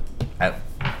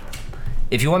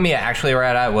 If you want me to actually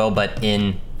write, I will. But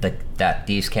in that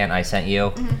descant I sent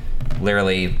you,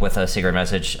 literally with a secret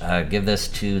message, give this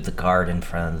to the guard in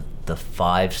front of the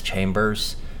Fives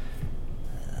chambers.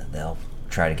 They'll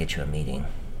try to get you a meeting.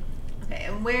 Okay,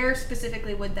 and where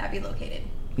specifically would that be located?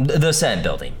 The Senate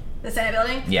building. The Senate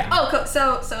building? Yeah. Oh, cool.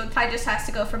 So Ty just has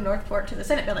to go from Northport to the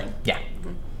Senate building. Yeah.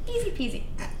 Easy peasy.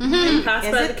 Pass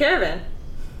Is by it? the caravan.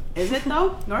 Is it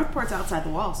though? Northport's outside the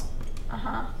walls.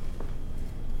 Uh-huh.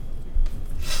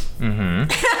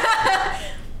 Mm-hmm.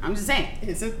 I'm just saying.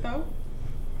 Is it though?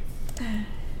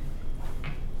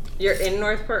 You're in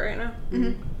Northport right now?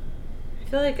 Mm-hmm. I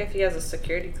feel like if he has a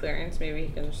security clearance, maybe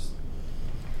he can just...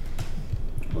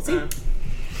 We'll see.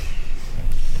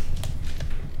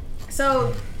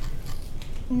 So,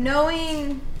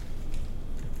 knowing,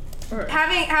 Or-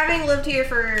 having lived here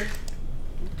for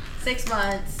 6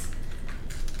 months,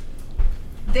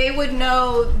 they would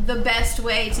know the best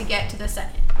way to get to the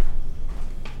Senate,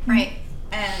 right?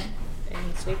 And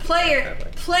and sneaky player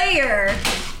probably.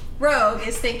 Rogue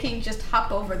is thinking just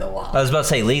hop over the wall. I was about to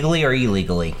say legally or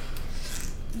illegally.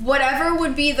 Whatever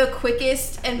would be the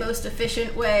quickest and most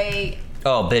efficient way.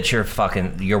 Oh, bitch,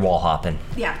 you're wall hopping.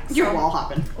 Yeah, You're so- wall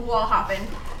hopping. wall hopping.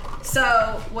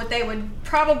 So what they would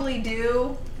probably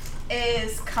do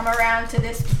is come around to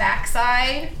this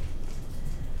backside,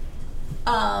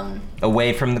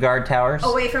 Away from the guard towers?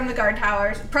 away from the guard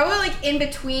towers, probably like in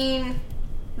between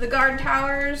the guard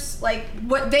towers. Like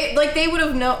what they would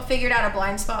have figured out a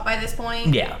blind spot by this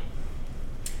point. Yeah.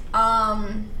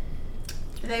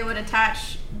 They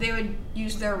would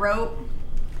use their rope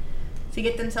to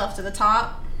get themselves to the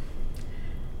top,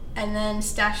 and then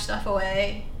stash stuff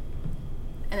away,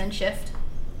 and then shift.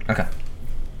 Okay.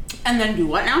 And then do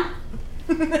what now?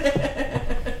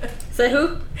 Say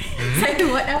who? Say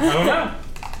what now? I don't know.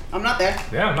 I'm not there.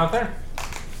 Yeah, I'm not there.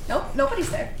 Nope, nobody's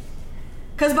there.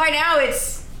 Cause by now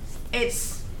it's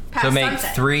past So make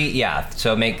sunset.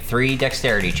 So make 3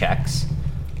 dexterity checks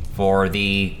for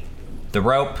the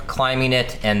rope, climbing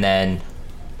it, and then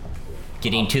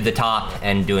getting to the top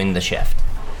and doing the shift.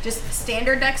 Just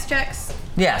standard dex checks.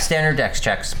 Yeah, standard dex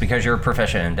checks because you're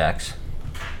proficient in dex.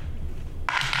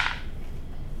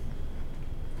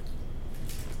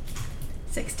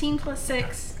 $16 plus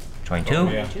 6. 22. Oh,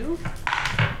 yeah.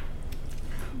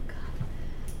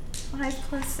 5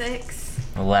 plus 6.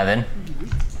 11.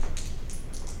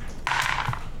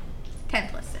 10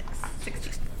 plus 6.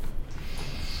 16.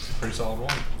 Pretty solid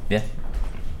one. Yeah.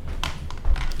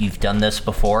 You've done this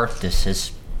before.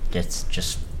 It's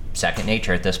just second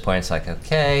nature at this point. It's like,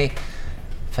 okay,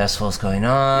 festival's going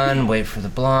on, wait for the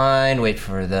blind,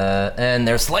 and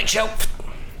there's the light show.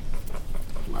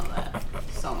 Love that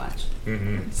so much.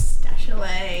 Stash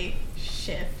away.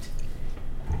 Shift.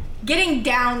 Getting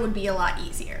down would be a lot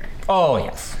easier. Oh,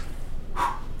 yes.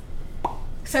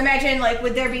 So imagine, like,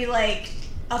 would there be like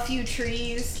a few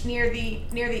trees near the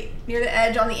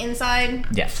edge on the inside?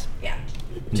 Yes. Yeah.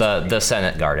 The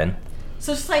Senate garden.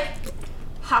 So just like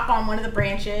hop on one of the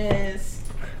branches.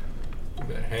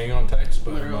 Hang on text,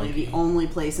 but Literally the only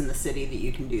place in the city that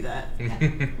you can do that.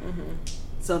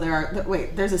 So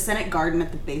there's a Senate garden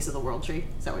at the base of the World Tree.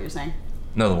 Is that what you're saying?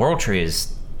 No, the World Tree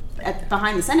is...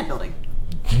 Behind the Senate building.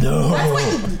 No.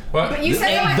 What? But you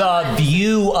said The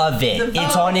view of it.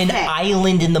 It's on an Okay.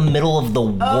 island in the middle of the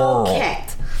world. Okay.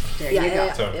 There you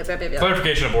go. So, Yep.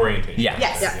 clarification of orientation. Yeah.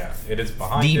 Yes. Yeah. It is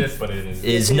behind The- it, but it is.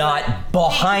 Is not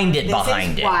behind it This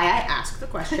behind is it. why I asked the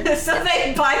question. so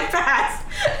they bypass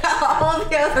all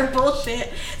the other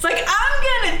bullshit. It's like,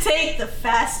 I'm gonna take the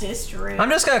fastest route. I'm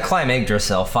just gonna climb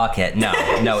Yggdrasil. Fuck it. No,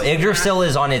 Yggdrasil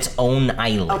is on its own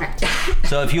island. Okay.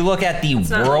 So if you look at the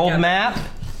not world like a- map,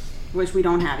 Which we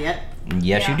don't have yet.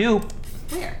 yes, Yeah. you do.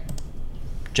 Where?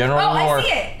 General Oh, War. I see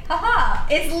it. Haha.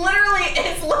 It's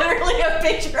literally a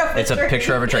picture of a It's a tree.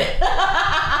 picture of a tree.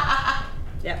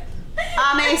 Yep.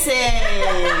 Amazing.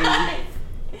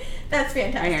 That's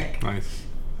Right fantastic. here. Nice.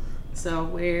 So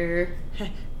we're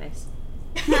Nice.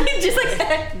 Just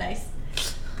like nice.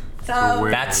 So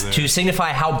where- That's to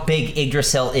signify how big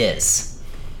Yggdrasil is.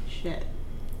 shit.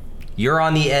 You're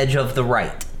on the edge of the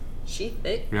right. She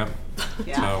thick. Yep.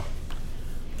 Yeah. So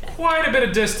quite a bit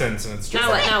of distance, and it's just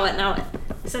Now what?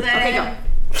 So then Okay, go.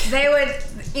 they would,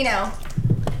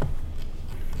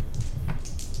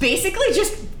 basically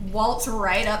just waltz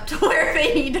right up to where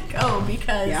they need to go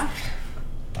because Yeah.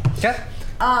 Okay.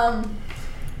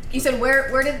 you said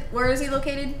where is he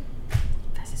located?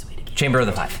 Fastest way to get Chamber of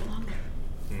the Five.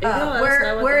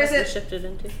 Where is it? Shifted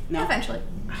into? No. Eventually.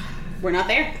 We're not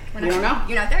there. We're We not- don't know.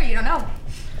 You're not there, you don't know.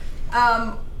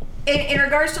 In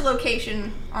regards to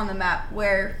location on the map,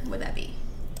 where would that be?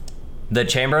 The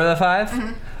Chamber of the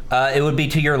 5? It would be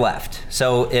to your left.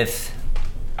 So if...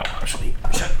 Oh, actually,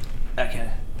 shut. Okay.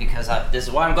 Because this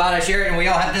is why I'm glad I share it and we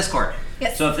all have Discord.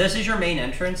 Yes. So if this is your main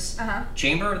entrance, Uh-huh.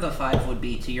 Chamber of the 5 would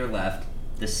be to your left.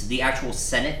 The actual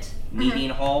Senate meeting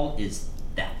hall is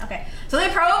that. Okay. So they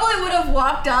probably would have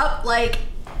walked up, like,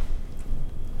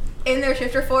 in their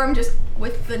shifter form, just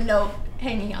with the note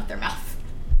hanging out their mouth.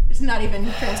 Just not even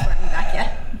transporting back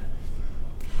yet.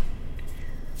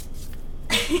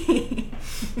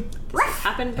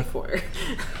 Happened before.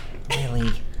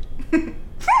 Really?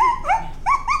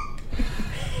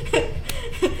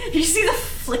 You see the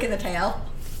flick in the tail?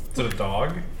 Is it a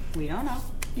dog? We don't know.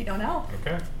 You don't know.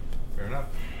 Okay. Fair enough.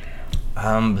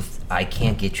 I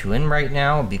can't get you in right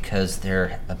now because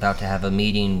they're about to have a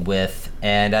meeting with,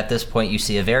 and at this point you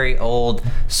see a very old,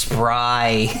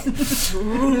 spry...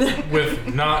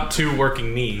 With not two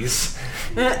working knees.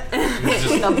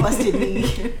 The busted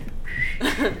knee.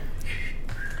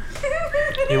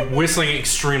 You're whistling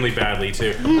extremely badly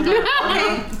too.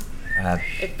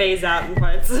 It phased out in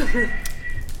parts.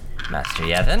 Master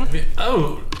Yevon?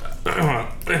 Oh.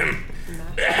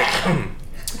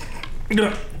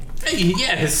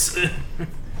 Yes.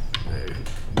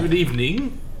 Good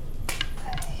evening.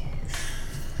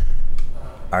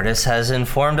 Artis has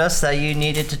informed us that you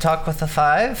needed to talk with the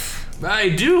 5. I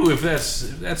do, if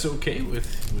that's okay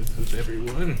with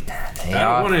everyone. They I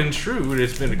are- don't want to intrude.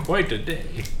 It's been quite a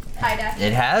day. Hi, Dad.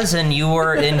 It has, and you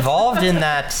were involved in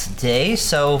that day,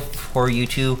 so for you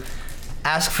to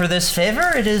ask for this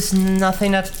favor, it is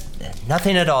nothing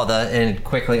at all. And it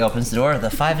quickly opens the door. The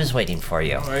 5 is waiting for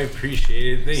you. Oh, I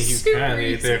appreciate it. Thank you Super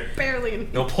kindly. easy, There. barely.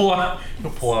 He'll pull out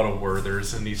a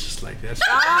Werther's, and he's just like, that's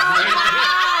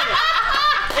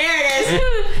There it is.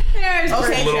 There's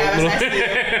okay, little, Travis.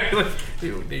 I see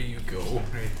you. there you go.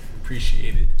 I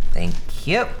appreciate it. Thank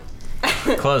you.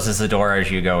 Closes the door as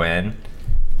you go in.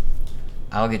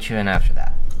 I'll get you in after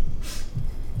that.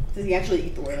 Does he actually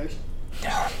eat the Werther's?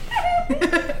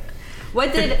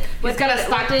 What did? He's got a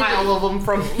stockpile of them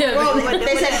from. Well,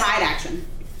 they said hide action.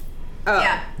 Oh,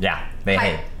 Yeah. Yeah, they Hi.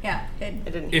 hate. Yeah. Hid. I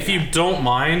didn't. If hear you don't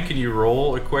mind, can you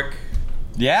roll a quick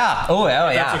Yeah. Oh,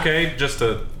 yeah. That's okay. Just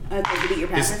to. Did you beat your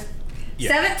passive? Yeah.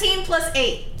 17 plus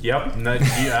 8. Yep.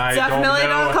 I Definitely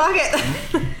don't clock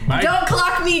it. Don't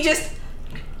clock me just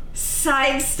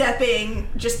sidestepping,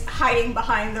 just hiding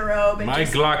behind the robe and My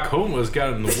just glaucoma's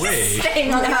got in the way.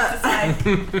 staying on the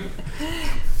outside.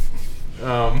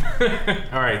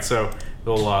 All right, so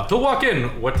he'll walk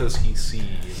in. What does he see?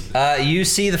 You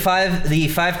see the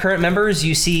five current members.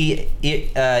 You see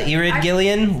Irid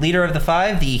Gillian, leader of the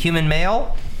 5, the human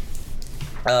male.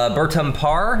 Bertum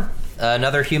Parr,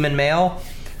 another human male.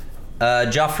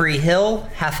 Joffrey Hill,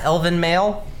 half-elven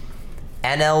male.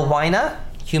 Anel Wyna,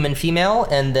 human female.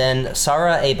 And then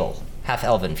Sarah Abel,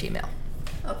 half-elven female.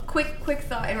 A quick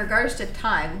thought in regards to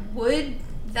time. Would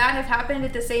that have happened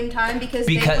at the same time? Because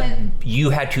they went... you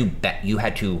had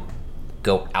to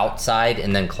go outside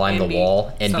and then climb the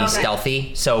wall and be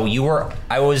stealthy. So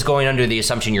I was going under the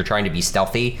assumption you're trying to be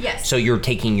stealthy. Yes. So you're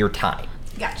taking your time.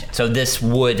 Gotcha. So this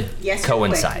would Yes,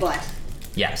 coincide. quick, but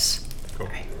Yes. Cool.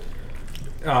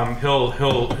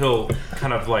 He'll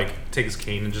kind of like take his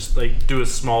cane and just like do a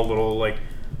small little like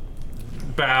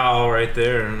bow right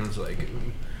there, and it's like,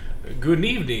 "Good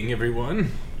evening,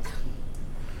 everyone."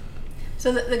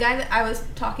 So the guy that I was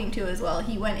talking to as well,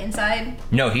 he went inside.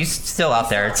 No, he's still out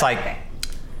there. It's like Okay.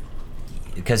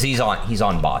 because he's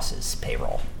on boss's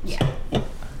payroll. Yeah.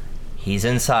 He's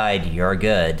inside. You're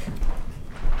good.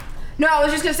 No, I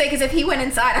was just gonna say because if he went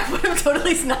inside, I would have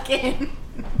totally snuck in.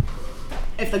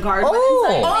 if the guard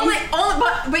Oh. went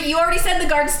inside, But you already said the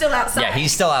guard's still outside. Yeah,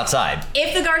 he's still outside.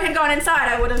 If the guard had gone inside,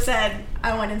 I would have said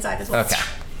I went inside as well. Okay.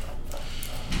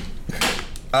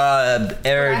 I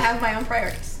Arid have my own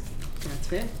priorities. that's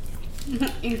fair.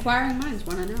 Inquiring minds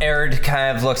want to know. Arid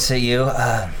kind of looks at you.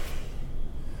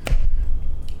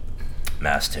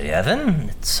 Master Yevon,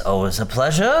 it's always a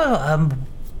pleasure.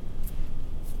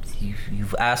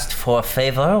 You've asked for a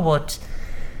favor. What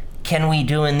can we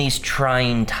do in these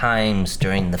trying times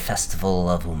during the Festival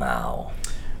of Umau?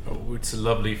 Oh, it's a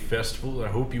lovely festival. I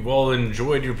hope you all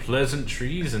enjoyed your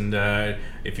pleasantries, and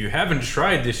if you haven't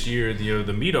tried this year,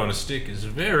 the meat on a stick is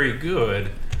very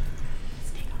good.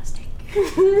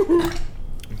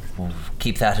 We'll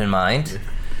keep that in mind.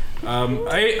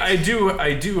 I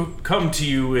do come to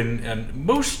you, and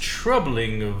most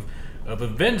troubling of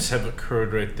events have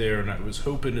occurred right there, and I was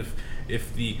hoping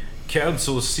if the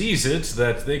council sees it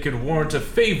that they could warrant a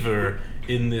favor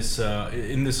in this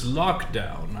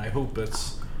lockdown. I hope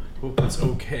that's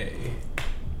okay.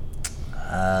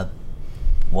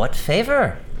 What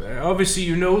favor? Obviously,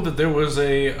 you know that there was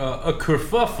a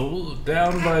kerfuffle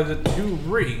down by the 2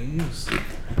 rings.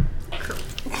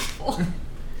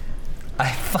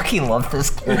 I fucking love this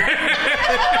kid.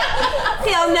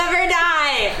 He'll never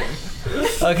die.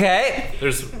 Okay.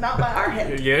 There's Not by our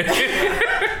head. yeah.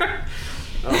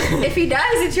 If he dies,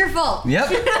 it's your fault. Yep.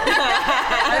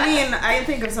 I mean, I can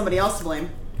think of somebody else to blame.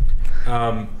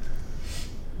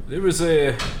 There was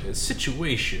a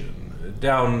situation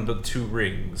down the 2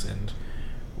 rings, and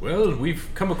well, we've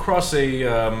come across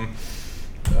a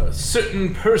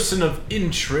certain person of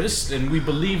interest, and we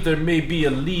believe there may be a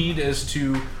lead as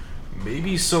to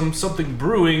maybe something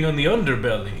brewing on the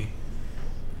underbelly.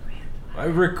 I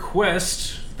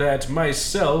request that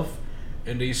myself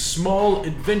and a small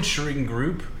adventuring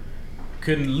group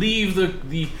can leave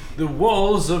the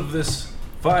walls of this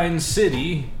fine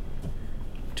city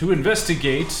to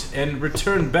investigate and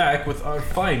return back with our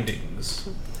findings.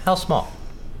 How small?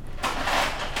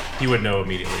 He would know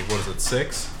immediately. What is it,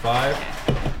 6? 5?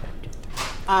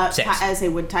 6. I say,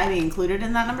 would Ty be included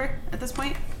in that number at this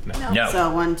point? No.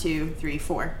 So 1, 2, 3,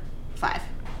 4, 5.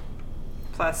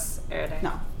 Plus erudite.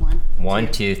 No, 1.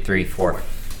 1, 2, 3, 4,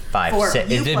 5, Four. 6.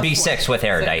 You It'd plus be 4. 6 with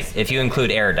erudite. 6. If you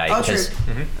include erudite, Oh, true.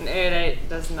 An erudite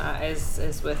does not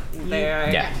is with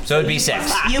their. yeah. So it'd be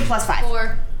 6. You plus 5.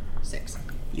 4, 6.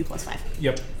 You plus 5.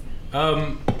 Yep.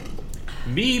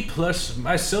 Me plus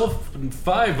myself and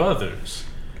 5 others.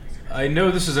 I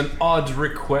know this is an odd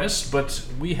request, but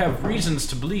we have reasons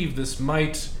to believe this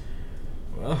might...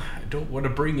 Well, I don't want to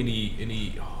bring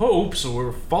any hopes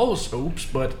or false hopes,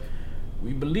 but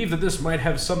we believe that this might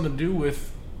have something to do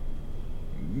with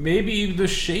maybe the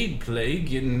Shade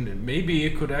Plague, and maybe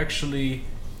it could actually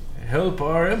help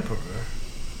our Emperor.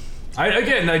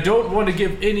 I don't want to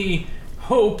give any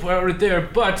hope out there,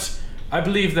 but I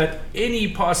believe that any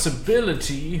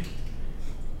possibility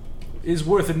is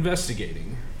worth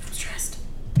investigating. Stressed.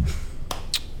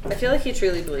 I feel like he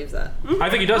truly believes that. I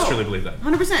think he does truly believe that.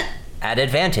 100%. At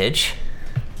advantage,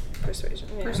 Persuasion.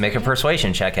 Yeah. make a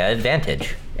persuasion check at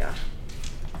advantage. Yeah.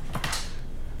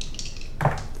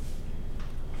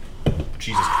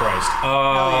 Jesus Christ.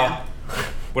 yeah.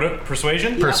 What?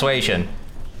 Persuasion? Persuasion.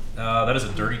 That is a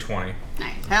dirty 20.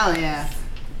 Nice. Hell yeah.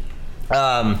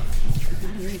 Um, Not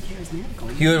very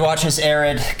charismatic. you would watch as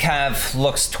Arid kind of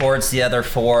looks towards the other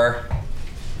four.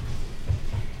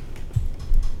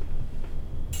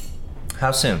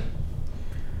 How soon?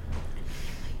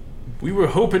 We were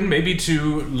hoping maybe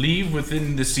to leave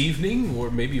within this evening, or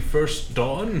maybe first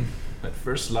dawn, at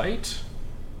first light.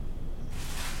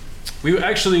 We were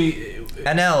actually...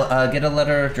 NL, get a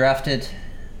letter drafted.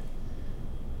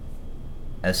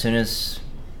 As soon as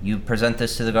you present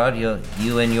this to the guard,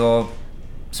 you and your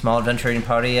small adventuring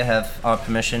party have our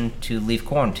permission to leave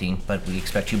quarantine, but we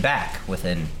expect you back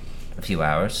within a few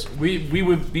hours. We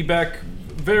would be back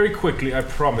very quickly, I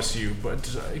promise you.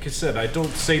 But like I said, I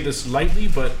don't say this lightly,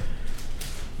 but...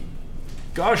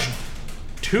 Gosh,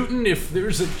 Tootin', if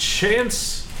there's a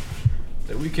chance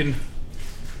that we can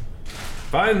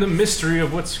find the mystery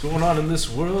of what's going on in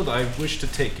this world, I wish to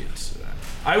take it.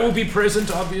 I will be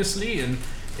present, obviously, and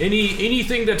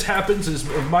anything that happens is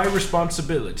of my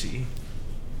responsibility.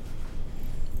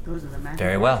 Those are the magic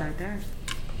Very words well. right there.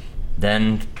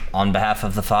 Then, on behalf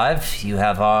of the five, you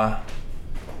have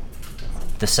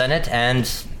the Senate and,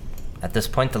 at this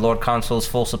point, the Lord Consul's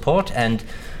full support, and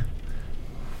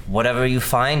whatever you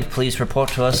find, please report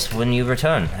to us when you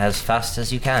return, as fast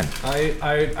as you can.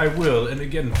 I will, and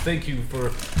again, thank you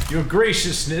for your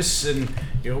graciousness and,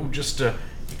 just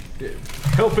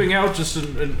helping out just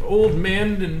an old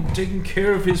man and taking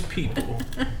care of his people.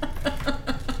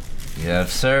 You have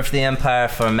served the Empire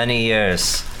for many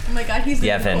years. Oh my god, he's the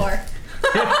Yevon. core.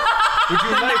 Would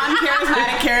you like?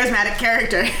 Charismatic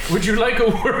character. Would you like a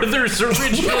Werther's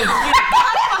original?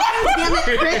 Damn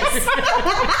it, Chris.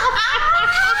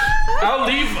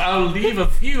 I'll leave a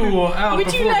few out.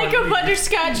 Would you like a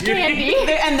butterscotch candy?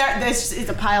 And there's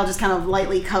a pile just kind of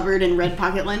lightly covered in red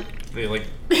pocket lint. I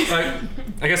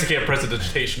guess I can't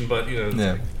prestidigitation, but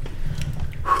Yeah.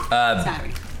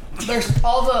 Sorry. There's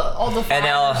all the And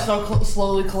now- farmers so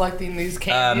slowly collecting these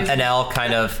candies. NL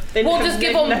kind of We'll just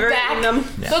give them back.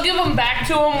 Yeah. They'll give them back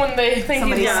to him when they think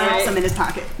Somebody he's snaps them in his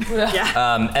pocket.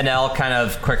 NL kind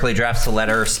of quickly drafts the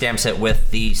letter, stamps it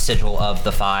with the sigil of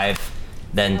the five,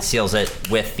 then seals it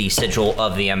with the sigil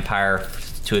of the Empire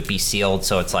to it be sealed,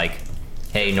 so it's like,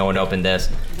 hey, no one opened this.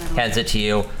 Hands it to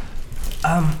you.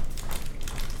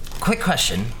 Quick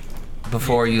question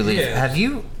before you leave. Yes. Have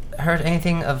you heard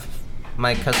anything of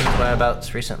my cousin's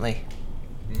whereabouts recently?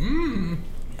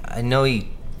 I know he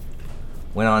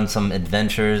went on some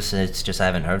adventures, it's just I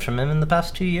haven't heard from him in the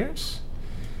past 2 years.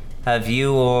 Have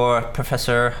you or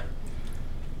Professor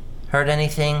heard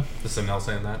anything? This is Nell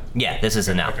saying that. Yeah, this is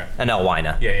Anel. Okay. Anel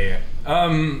Wina. Yeah.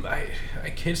 I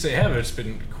can't say I have. It's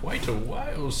been quite a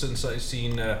while since I've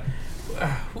seen.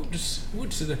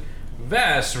 What's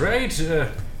Vass, right?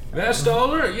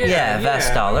 Vastaller? Yeah,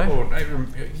 Vastaller.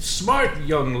 Oh, smart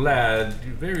young lad,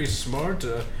 very smart.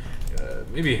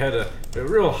 Maybe had a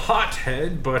real hot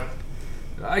head, but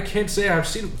I can't say I've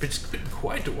seen him. It's been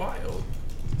quite a while.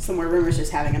 Somewhere Rimmer's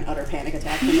just having an utter panic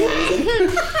attack for no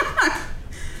reason.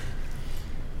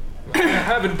 I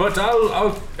haven't, but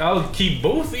I'll keep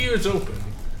both ears open.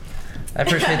 I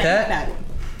appreciate that. Bad one.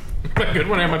 My good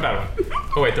one and my bad one.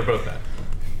 Oh wait, they're both bad.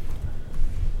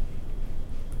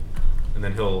 And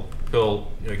then he'll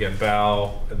again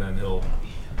bow, and then he'll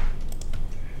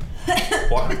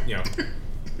walk,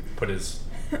 put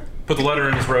the letter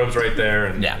in his robes right there,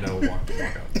 and Yeah. walk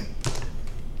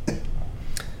out.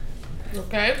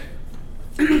 Okay.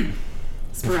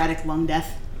 Sporadic lung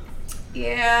death.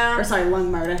 Yeah. Or sorry,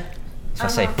 lung murder. I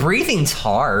was gonna say, breathing's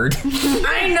hard.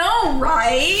 I know,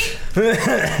 right?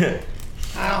 I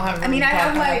don't have. I mean, I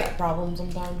have my- that problem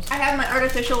sometimes. I have my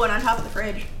artificial one on top of the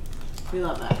fridge. We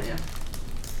love that for you.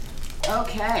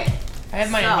 Okay. I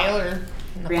have my So, inhaler.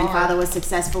 In the Grandfather car. was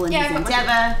successful in Yeah, his I got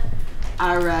endeavor.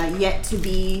 Our yet to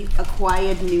be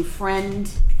acquired new friend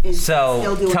is still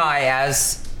So, doing. Ty,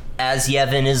 as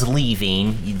Yevon is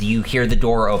leaving, you hear the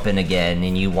door open again,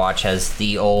 and you watch as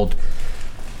the old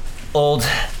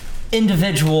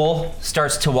individual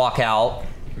starts to walk out.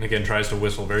 And again, tries to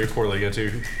whistle very poorly. Get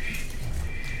to.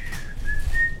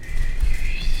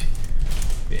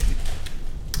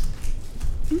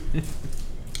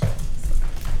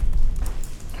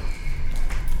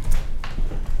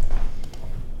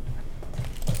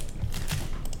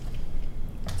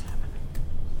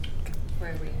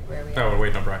 Where are we? Oh, we're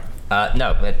waiting on Brian.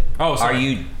 No, but Oh, sorry. are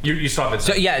you? You stopped it.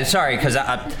 So yeah, sorry, because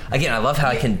again, I love how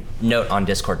I can note on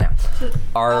Discord now. I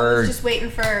Are was just waiting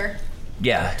for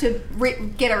yeah to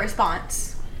get a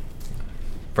response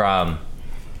from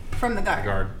from the guard.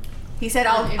 guard. He said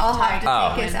I'll have to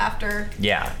Oh. take his after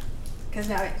yeah. because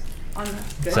now it's on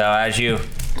the. So as you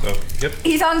So yep.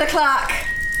 He's on the clock.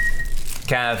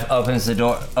 kind of opens the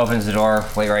door,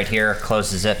 wait right here,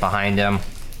 closes it behind him.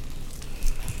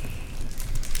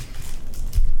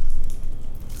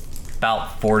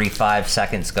 About 45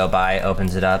 seconds go by,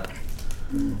 opens it up.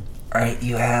 Alright,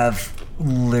 you have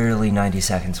literally 90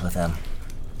 seconds with him.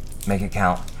 Make it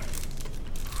count.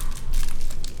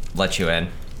 Let you in.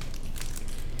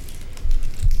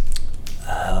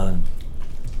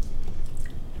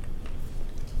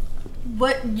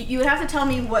 What you would have to tell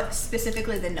me what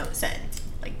specifically the note said.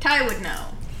 Like Ty would know.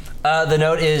 The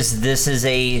note is, this is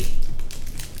a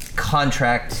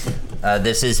contract,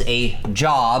 this is a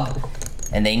job,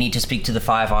 and they need to speak to the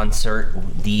 5 on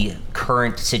the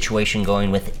current situation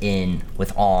going within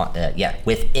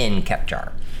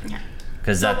Kepjar. Yeah.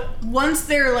 Because So once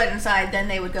they're let inside, then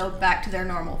they would go back to their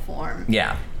normal form.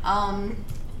 yeah. I'm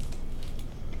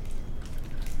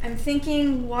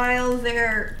thinking while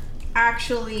they're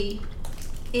actually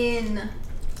in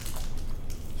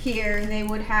here, they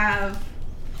would have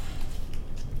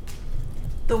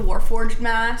the Warforged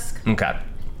mask. Okay.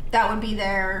 That would be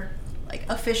their like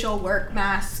official work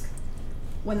mask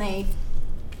when they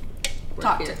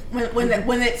talk to here. when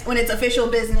it's official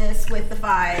business with the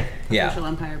 5. Yeah. Official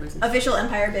Empire business. Official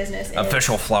Empire business. is-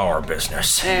 Official flower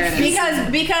business. There it is.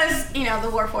 because you know the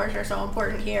Warforged are so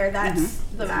important here. That's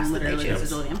the mask that they Literally, choose.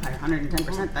 this is the Empire.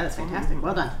 110%. That is fantastic.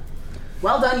 Well done.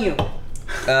 Well done, you.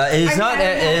 It is not. I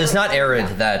It is not know. Arid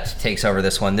that takes over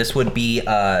this one. This would be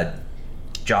Joffrey.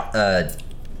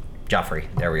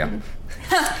 There we go.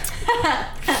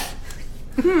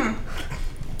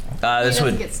 This He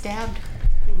would. doesn't get stabbed.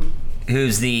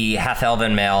 Who's the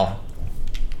half-elven male?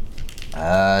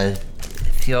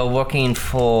 If you're working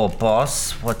for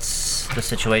boss, what's the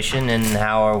situation and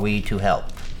how are we to help?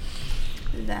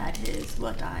 That is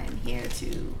what I am here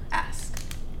to ask.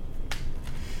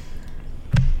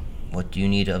 What do you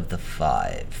need of the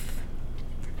 5?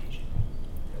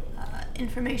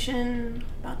 Information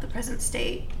about the present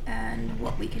state and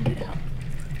what we can do to help.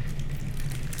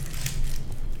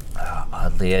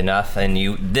 Oddly enough, and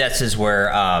this is where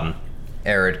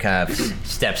Arid kind of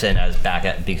steps in as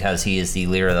backup because he is the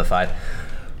leader of the 5.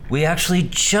 We actually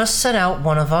just sent out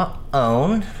one of our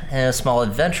own and a small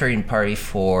adventuring party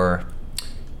for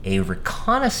a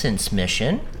reconnaissance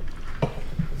mission.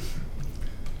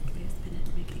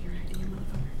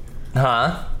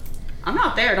 Huh? I'm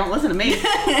not there. Don't listen to me.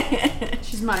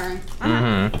 She's muttering.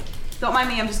 Don't mind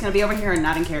me. I'm just going to be over here and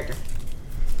not in character.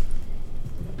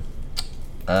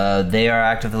 They are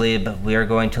actively, but we are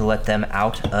going to let them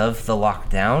out of the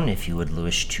lockdown. If you would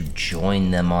wish to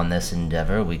join them on this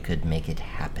endeavor, we could make it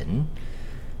happen.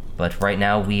 But right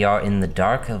now, we are in the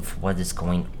dark of what is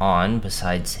going on,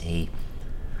 besides a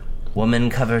woman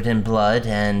covered in blood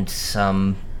and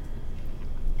some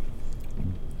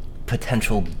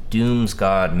potential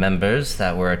Doomsguard members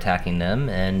that were attacking them,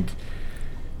 and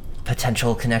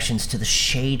potential connections to the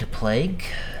Shade Plague.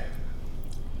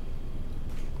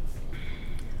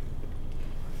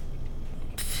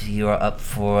 If you're up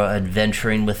for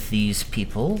adventuring with these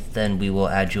people, then we will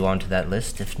add you onto that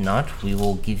list. If not, we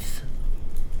will give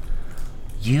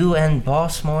you and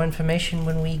Boss more information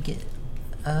when we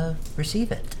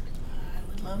receive it. I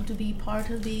would love to be part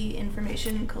of the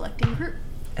information collecting group.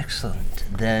 Excellent.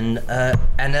 Then,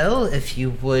 Anel, if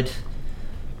you would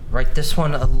write this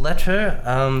one a letter.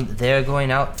 They're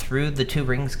going out through the 2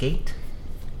 Rings gate.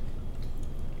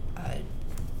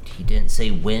 He didn't say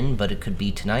when, but it could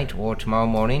be tonight or tomorrow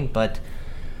morning, but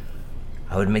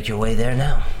I would make your way there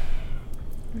now.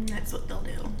 And that's what they'll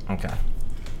do. Okay.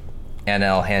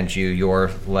 Anel hands you your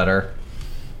letter.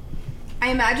 I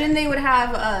imagine they would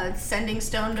have a sending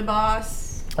stone to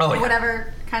boss, Oh, or yeah.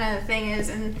 whatever kind of thing is,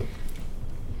 and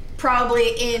probably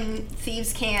in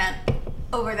Thieves' Camp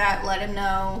over that let him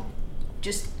know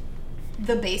just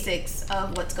the basics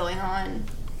of what's going on.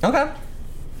 Okay.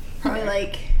 Probably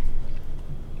like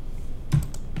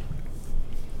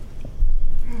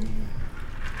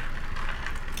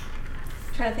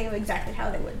trying to think of exactly how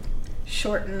they would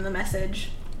shorten the message.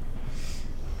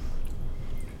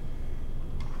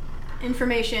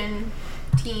 Information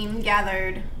team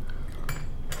gathered,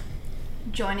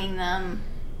 joining them.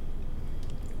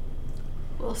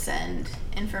 We'll send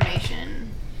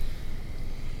information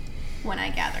when I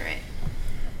gather it.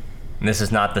 This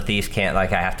is not the Thieves' Camp,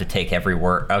 like I have to take every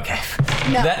word. Okay.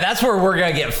 No. That's where we're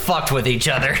gonna get fucked with each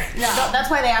other. No. So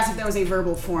that's why they asked if there was a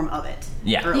verbal form of it.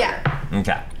 Yeah. earlier. Yeah.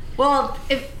 Okay. Well,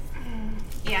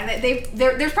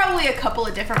 there's probably a couple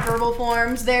of different verbal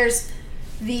forms. There's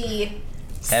the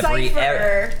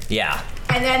cipher, yeah.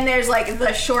 and then there's like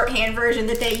the shorthand version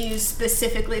that they use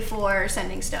specifically for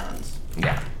sending stones.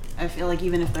 Yeah. I feel like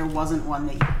even if there wasn't one,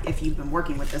 that if you've been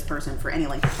working with this person for any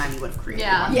length of time, you would have created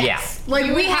one. Yes. Like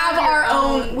You we have have your our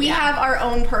own. own- We yeah. have our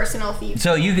own personal thieves.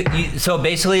 So so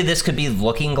basically this could be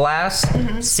Looking Glass.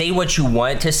 Say what you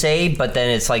want to say, but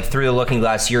then it's like through the Looking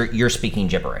Glass, you're speaking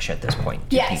gibberish at this point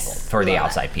to Yes. people, for the Love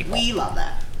outside that. people. We love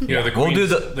that. You know, the We'll queen's,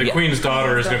 do the yeah. queen's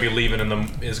daughter is going to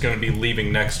be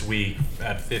leaving next week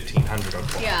at 1500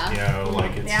 o'clock. Yeah. You know,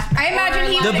 like it's. Yeah, I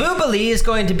imagine he. The Boobalee is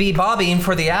going to be bobbing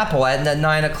for the apple at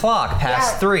 9 o'clock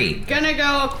past Yeah. 3. Gonna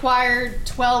go acquire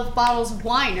 12 bottles of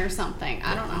wine or something.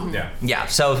 I don't know. Yeah. Yeah,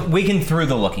 so we can through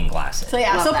the Looking Glass. So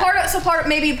yeah, Love so that.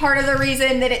 part of the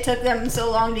reason that it took them so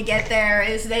long to get there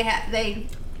is they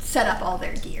set up all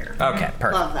their gear. Okay,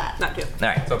 perfect. Love that. Not too. All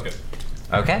right. Sounds good.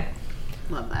 Okay.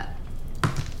 Love that.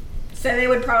 So they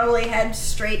would probably head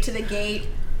straight to the gate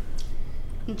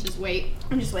And just wait.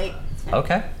 and just wait.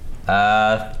 Okay.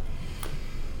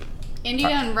 India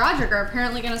and Roderick are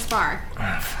apparently gonna spar.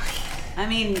 I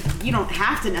mean, you don't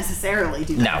have to necessarily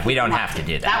do that. No, we don't have to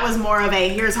do that. That was more of a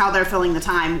here's how they're filling the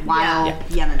time while Yeah.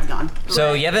 Yemen's gone.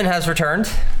 So Yevon has returned.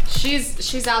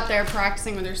 She's out there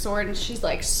practicing with her sword, and she's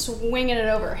like swinging it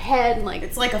over her head, and like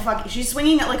It's like a fucking. She's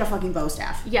swinging it like a fucking bow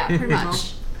staff. yeah, pretty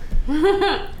much.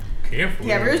 Careful.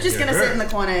 Yeah, Rue's just gonna Get sit hurt. in the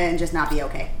corner and just not be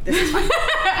okay. This is fine.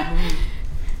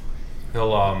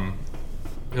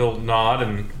 He'll nod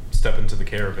and step into the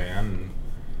caravan.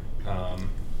 And,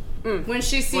 When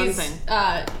she One sees thing.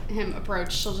 him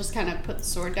approach, she'll just kind of put the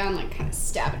sword down, like kind of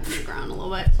stab it in the ground a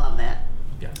little bit. Love that.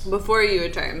 yes. Before you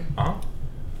return, Uh-huh.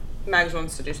 Mags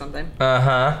wants to do something.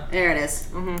 Uh-huh. There it is.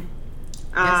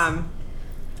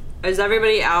 Is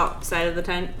everybody outside of the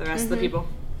tent? The rest of the people?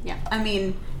 I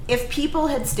mean, if people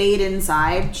had stayed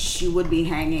inside, she would be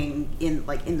hanging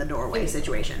in the doorway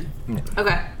situation.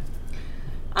 Okay.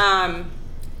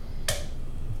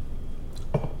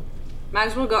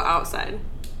 Mags will go outside.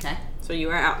 Okay. So you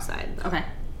are outside. Though. Okay.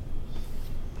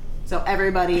 So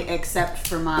everybody except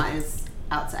for Ma is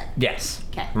outside. Yes.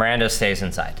 Okay. Miranda stays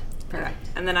inside. Okay.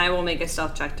 And then I will make a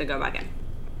stealth check to go back in.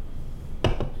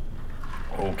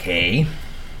 Okay.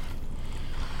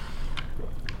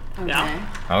 Okay.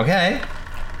 Yeah. Okay.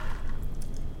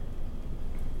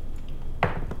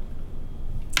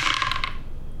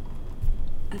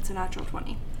 It's a natural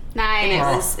 20. Nice. And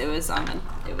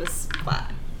it was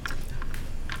flat.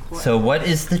 So what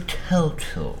is the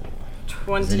total?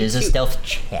 22. It is a stealth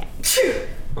check.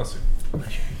 Bless you.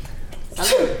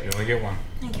 You only get one.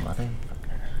 Motherfucker.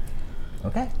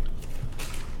 Okay.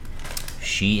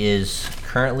 She is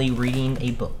currently reading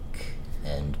a book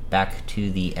and back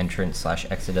to the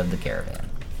entrance/exit of the caravan.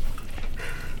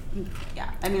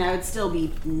 Yeah. I mean, I would still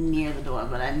be near the door,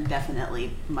 but I'm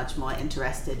definitely much more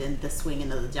interested in the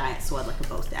swinging of the giant sword like a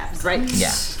bow staff. Right?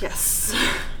 Yeah. Yes.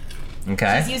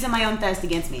 Okay. She's using my own thirst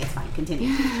against me. It's fine. Continue.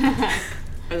 I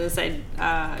was gonna say,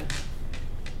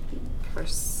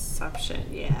 perception.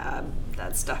 Yeah,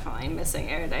 that's definitely missing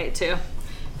Erudite too.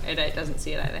 Erudite doesn't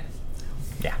see it either.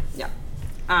 Yeah. Yeah.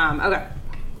 Okay.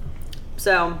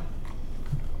 So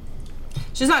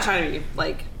she's not trying to be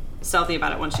like stealthy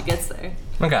about it when she gets there.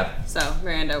 Okay. So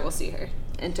Miranda will see her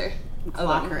enter.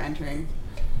 Clock alone. her entering.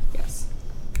 Yes.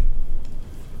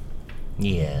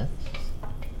 Yeah.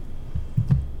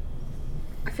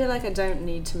 I feel like I don't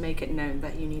need to make it known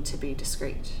that you need to be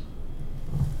discreet.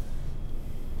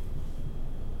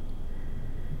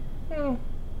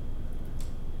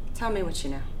 Tell me what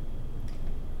you know.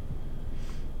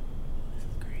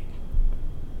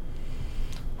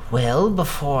 Well,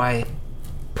 before I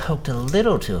poked a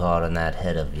little too hard on that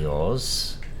head of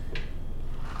yours,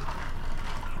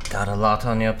 got a lot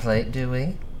on your plate, do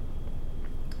we?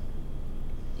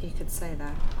 You could say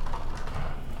that.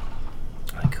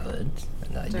 I could,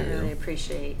 and I I don't really do.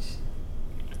 appreciate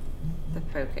the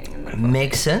poking and the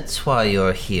Makes sense why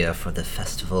you're here for the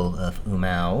festival of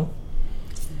Umau.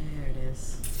 There it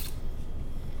is.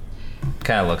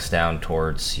 Kind of looks down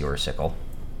towards your sickle.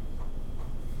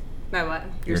 My what?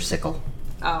 Your sickle.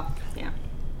 Oh, yeah.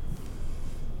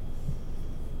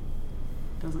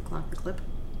 Doesn't clock the clip.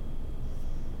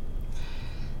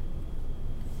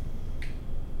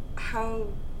 How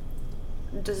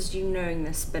does you knowing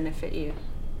this benefit you?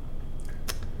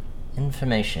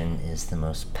 Information is the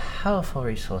most powerful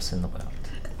resource in the world.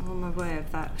 I'm aware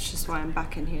of that, which is why I'm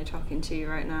back in here talking to you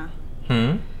right now. Hmm?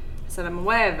 I said I'm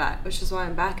aware of that, which is why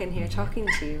I'm back in here talking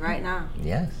to you right now.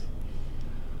 Yes.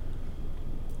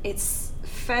 It's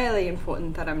fairly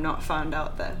important that I'm not found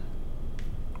out there.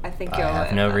 I think you're I aware have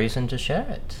of no that. reason to share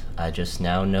it. I just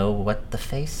now know what the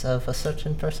face of a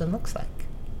certain person looks like.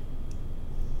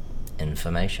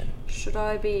 Information. Should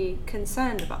I be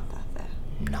concerned about that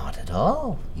there? Not at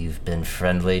all. You've been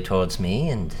friendly towards me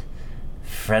and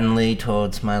friendly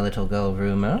towards my little girl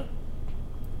Rumor.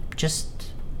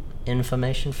 Just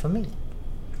information for me.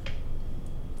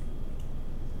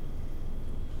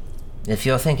 If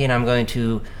you're thinking I'm going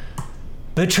to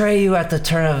betray you at the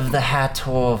turn of the hat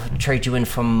or trade you in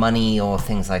for money or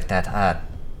things like that,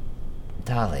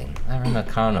 darling, I run a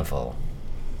carnival.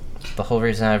 The whole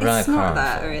reason I run It's a not carnival.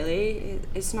 that, really.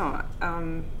 It's not.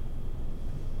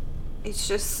 It's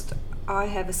just I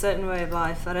have a certain way of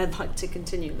life that I'd like to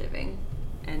continue living.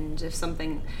 And if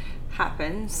something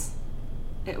happens,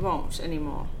 it won't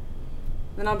anymore.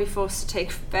 Then I'll be forced to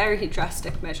take very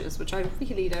drastic measures, which I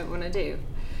really don't want to do.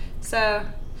 So...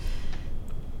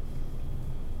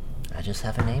 I just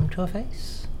have a name to a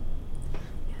face.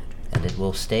 And it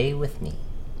will stay with me.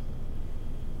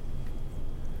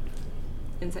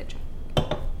 Insight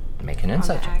check. Make an On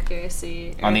insight the check.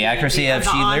 accuracy. On the accuracy of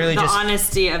she literally the just...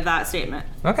 honesty of that statement.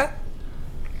 Okay.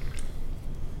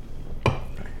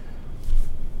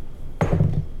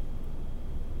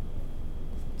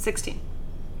 $16.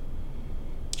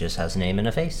 Just has a name and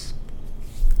a face.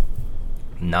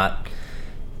 Not...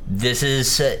 This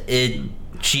is... it.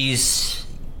 She's...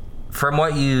 From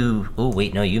what you... Oh,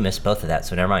 wait, no, you missed both of that,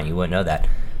 so never mind. You wouldn't know that.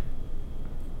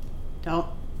 Don't.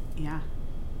 Yeah.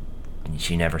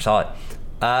 She never saw it.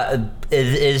 It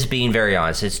is being very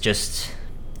honest. It's just...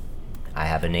 I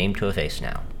have a name to a face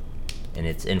now. And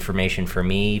it's information for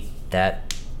me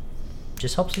that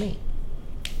just helps me.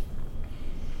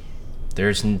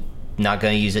 There's not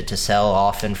going to use it to sell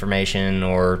off information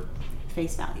or...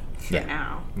 Face value. For Yeah.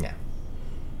 now. Yeah.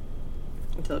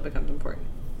 Until it becomes important.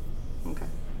 Okay.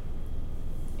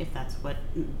 If that's what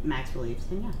Max believes,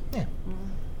 then yeah. Yeah.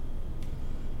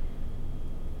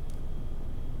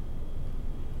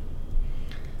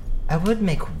 I would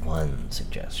make one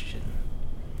suggestion.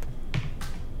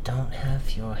 Don't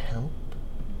have your help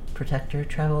protector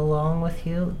travel along with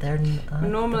you. They're not...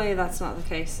 Normally that's not the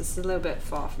case. It's a little bit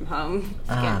far from home, if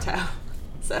you Ah. can't tell.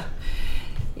 So,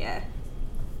 yeah.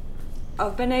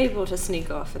 I've been able to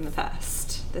sneak off in the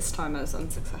past. This time I was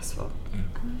unsuccessful.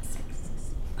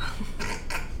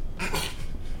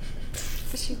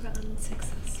 But you were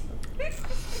unsuccessful.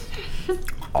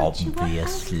 Obviously.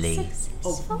 Obviously.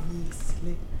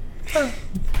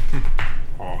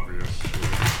 Obviously.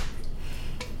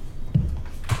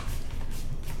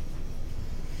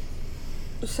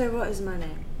 So what is my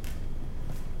name?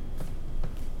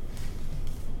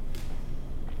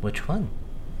 Which one?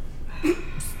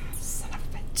 Son of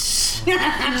a bitch.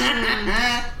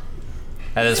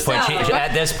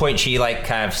 At this point, she like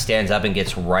kind of stands up and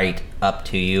gets right up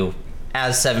to you,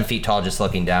 as 7 feet tall, just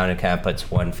looking down, and kind of puts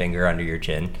one finger under your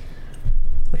chin.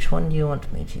 Which one do you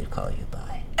want me to call you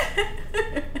by?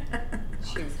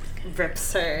 She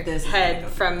rips her This head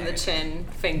from the chin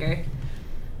finger.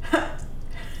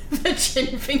 The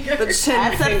chin finger. The chin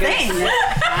That's a finger. thing.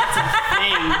 That's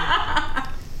a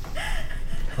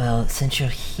Well, since you're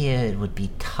here, it would be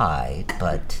Ty,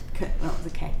 but thing. Well,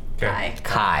 it's okay. Okay.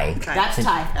 Kai. That's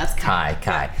Ty. That's Kai.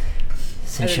 Kai.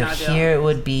 Since did you're not do here, it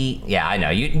would be... Yeah, I know.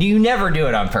 You never do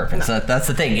it on purpose. That's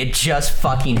the thing. It just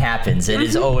fucking happens. It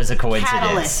is always a coincidence.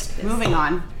 Catalyst. Moving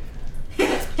on.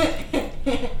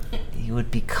 You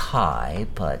would be Kai,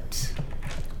 but...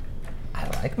 I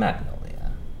like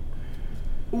Magnolia.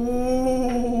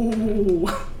 Ooh.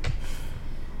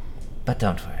 But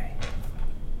don't worry.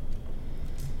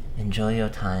 Enjoy your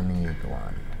time in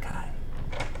Iguan, Kai.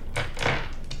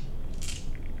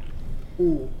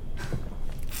 Ooh.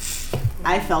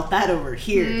 I felt that over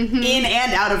here. In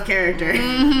and out of character.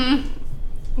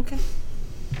 Okay.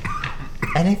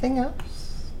 Anything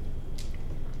else?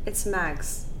 It's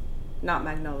Mags, not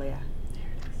Magnolia.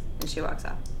 And she walks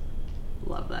out.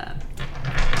 Love that.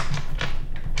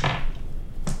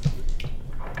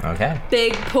 Okay.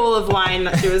 Big pool of wine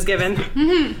that she was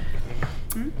given.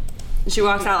 She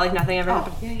walks out like nothing ever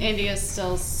happened. India's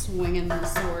still swinging the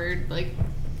sword, like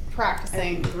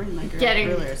practicing,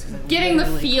 Getting getting the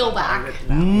feel back.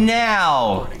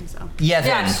 Now, So. Yevon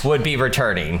Yes. would be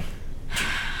returning.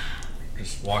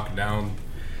 Just walk down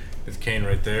with Kane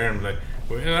right there and be like,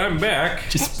 well, I'm back.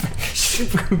 Just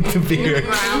the beer.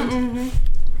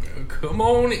 Come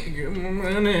on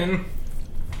in.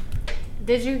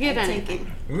 Did you get Take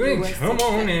anything? it. Come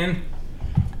on in.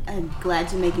 I'm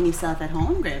glad you're making yourself at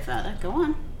home, grandfather. Go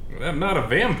on. I'm not a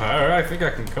vampire. I think I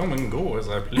can come and go as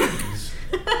I please.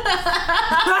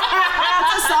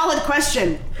 That's a solid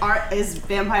question. Is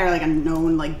vampire like a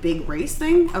known like big race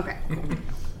thing? Okay.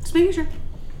 Just making sure.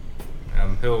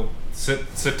 He'll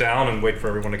sit down and wait for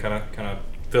everyone to kind of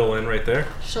fill in right there.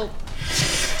 She'll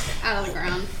out of the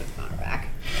ground, put it on her back.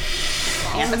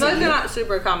 I feel like they're not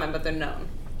super common, but they're known.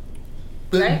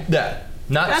 Right? Yeah.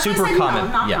 Not That's what I super said, common.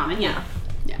 No, not yeah. common. Yeah.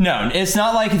 No, it's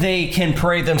not like they can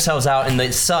parade themselves out in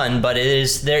the sun, but it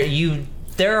is there.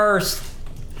 There are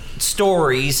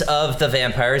stories of the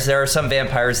vampires. There are some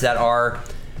vampires that are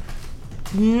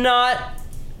not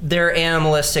their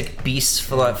animalistic beast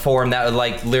form that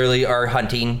like literally are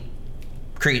hunting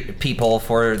people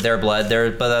for their blood.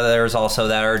 But there's also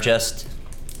that are just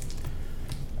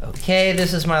okay.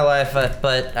 This is my life,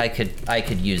 but I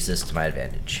could use this to my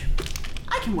advantage.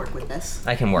 I can work with this.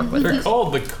 I can work with They're it.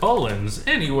 called the Cullens,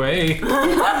 anyway.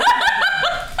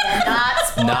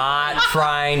 Not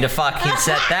trying to fucking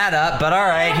set that up, but all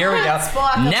right, here we go.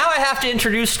 Now I have to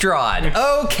introduce Strahd.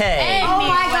 Okay. Oh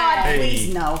my god, Hey.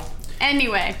 please no.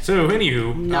 Anyway, So,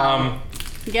 anywho, No. I'm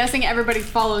guessing everybody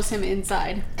follows him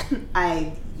inside.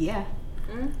 Yeah.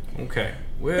 okay.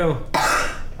 Well,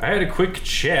 I had a quick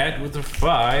chat with the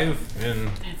five,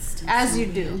 and As you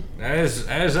do. as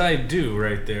I do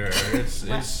right there, it's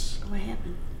What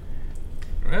happened?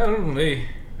 well, they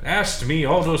asked me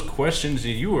all those questions that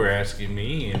you were asking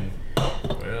me, and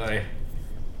I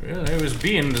was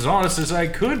being as honest as I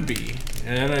could be,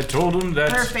 and I told them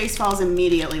that. Her face falls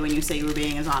immediately when you say you were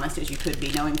being as honest as you could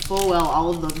be, knowing full well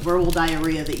all of the verbal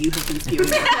diarrhea that you have been spewing.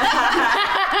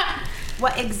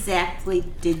 What exactly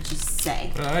did you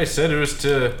say? I said it was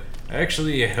to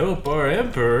actually help our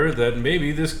emperor, that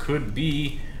maybe this could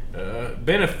be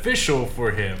beneficial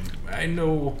for him. I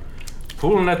know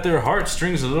pulling at their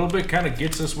heartstrings a little bit kind of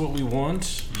gets us what we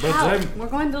want, but We're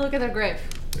going to look at their grave.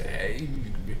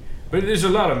 but there's a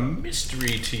lot of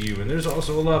mystery to you, and there's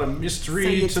also a lot of So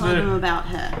mystery you to told him the. about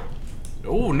her.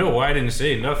 Oh no, I didn't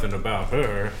say nothing about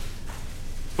her.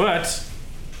 But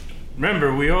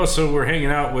remember, we also were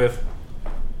hanging out with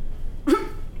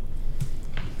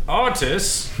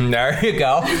Artis. There you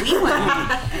go. We weren't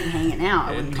hanging out.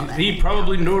 I wouldn't call that He hanging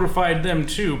probably notified them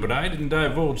too, but I didn't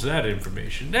divulge that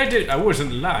information. I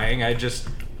wasn't lying. I just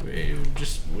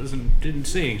didn't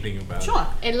say anything about Sure.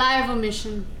 A lie of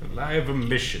omission. it. A lie of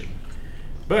omission.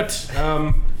 But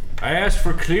I asked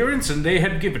for clearance, and they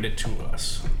had given it to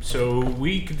us, so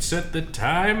we could set the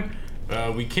time.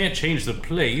 We can't change the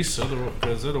place,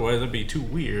 because otherwise that'd be too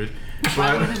weird.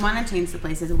 Why would But we want to change the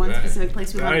place? There's one specific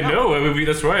place we want I to go. know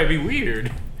that's why it'd be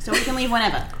weird. So we can leave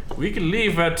whenever. We can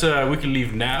leave we can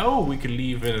leave now. We can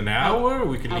leave in an hour.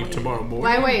 We can leave tomorrow morning.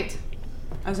 Why wait?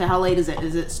 I was saying, how late is it?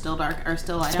 Is it still dark or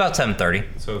still light? It's about 7:30.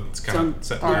 So it's So, kind of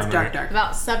set oh, down, it's dark, right? dark.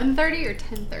 About 7:30 or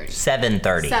 10:30?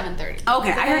 7:30. 7:30.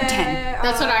 Okay, I heard 10.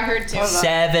 That's what I heard too.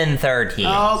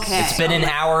 7:30. Okay. It's been an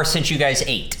hour since you guys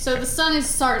ate. So the sun is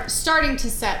starting to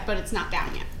set, but it's not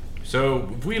down yet. So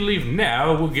if we leave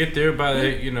now, we'll get there by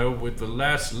with the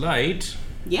last light.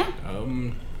 Yeah.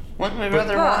 Wouldn't we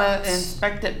rather want to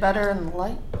inspect it better in the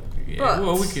light? Yeah, But-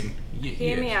 well, we can.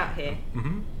 Hear me out here.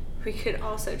 Mm-hmm. We could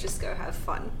also just go have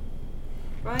fun.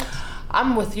 Right?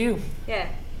 I'm with you. Yeah.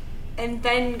 And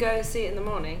then go see it in the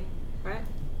morning. Right?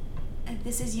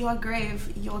 This is your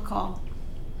grave, your call.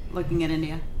 Looking at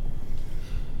India.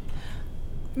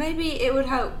 Maybe it would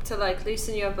help to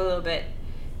loosen you up a little bit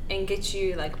and get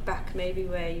you back maybe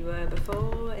where you were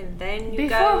before, and then you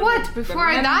go. Before and what? Before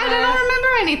I died? I remember- don't remember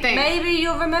anything. Maybe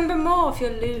you'll remember more if you're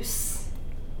loose.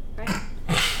 Right?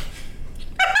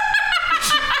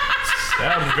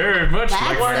 Sounds very much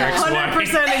like my ex-wife.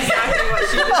 exactly what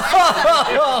she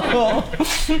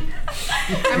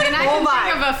I mean, I can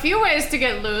think of a few ways to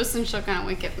get loose, and she'll kind of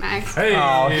wink at Max. Hey.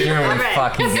 Oh, here we Alright.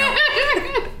 fucking go.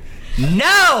 No!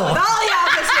 Oh, yeah,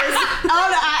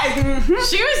 bitches.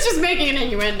 She was just making an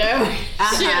innuendo.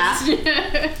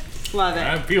 Love it.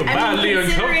 I feel I mean, mildly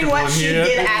considering uncomfortable what in she here.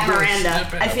 did at Miranda,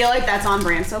 I feel like that's on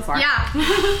brand so far. Yeah.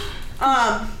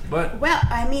 But Well,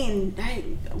 I mean,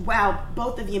 wow,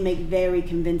 both of you make very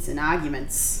convincing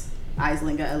arguments.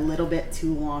 Islinga a little bit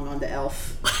too long on the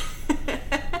elf.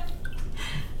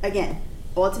 Again,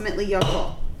 ultimately your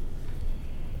call.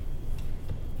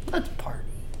 Let's party.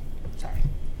 Sorry.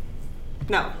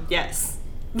 No. Yes.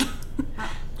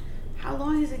 How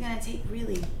long is it gonna take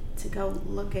really to go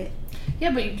look at?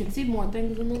 Yeah, but you can see more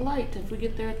things in the light. If we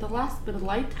get there at the last bit of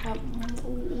light,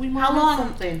 we might How miss long?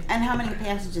 something. And how many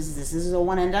passages is this? Is this a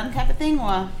one and done type of thing,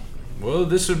 or? well,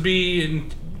 this would be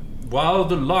while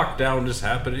the lockdown is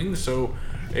happening, so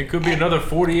it could be another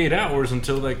 48 hours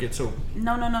until that gets over.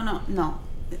 No.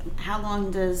 How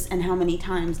long does and how many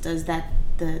times does that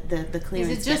the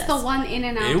clearance? Is it just get the us? one in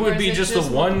and out? It or would is be just the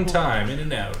one multiple? time in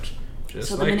and out, just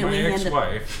So the like minute my we hand it-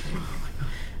 ex-wife.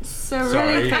 So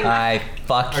Sorry. really think I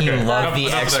fucking love the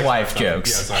enough ex-wife ex-wife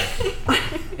jokes. stuff. Yeah,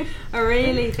 sorry. I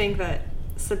really think that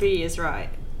Sabi is right.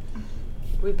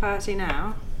 We party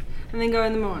now, and then go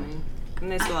in the morning. And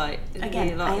this light. It'd be a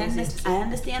Again, lot I easier to see.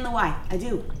 understand the why. I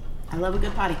do. I love a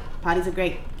good party. Potties are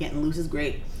great. Getting loose is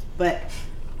great. But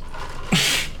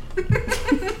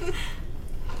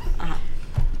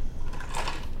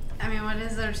I mean, what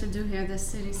is there to do here? This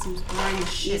city seems boring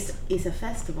as shit. it's a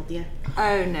festival, dear.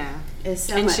 Oh no. It's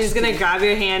so And much she's to gonna do. grab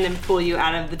your hand and pull you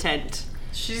out of the tent.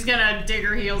 She's gonna dig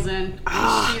her heels in.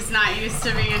 She's not used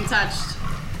to being touched.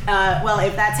 Well,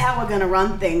 if that's how we're gonna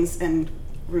run things, and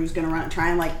Rue's gonna try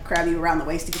and like grab you around the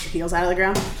waist to get your heels out of the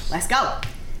ground, let's go.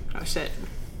 Oh shit.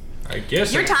 I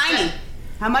guess You're tiny.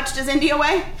 How much does India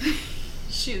weigh?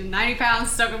 She's 90 pounds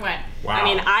soaking wet. Wow. I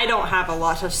mean, I don't have a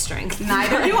lot of strength.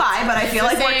 Neither do I, but I feel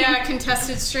like Is we're a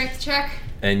contested strength check?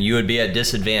 And you would be at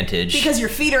disadvantage. because your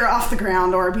feet are off the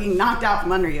ground or being knocked out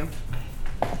from under you.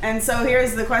 And so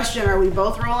here's the question: are we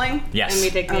both rolling? Yes. And we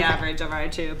take the Okay. average of our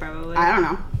two, probably. I don't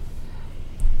know.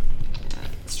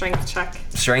 Strength check.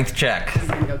 Strength check. It's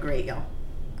gonna go great, yo.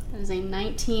 That is a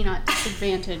 19 at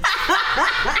disadvantage.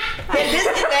 At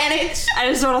disadvantage, I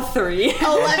just rolled a 3.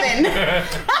 11.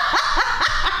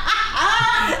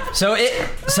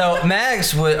 So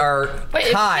Mags Wait,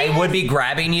 Kai if she would be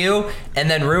grabbing you, and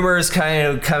then Rumors kind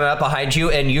of come up behind you,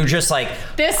 and you just like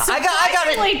This I got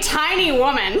it. surprisingly tiny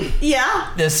woman.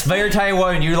 Yeah. This very tiny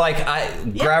woman, you like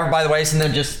grab her by the waist and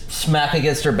then just smack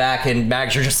against her back, and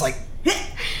Mags, you're just like,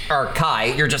 or Kai,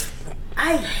 you're just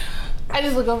I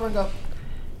just look over and go,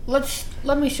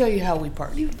 let me show you how we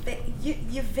party.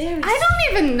 you're very. I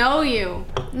don't even know you.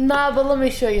 Nah, but let me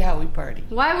show you how we party.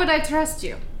 Why would I trust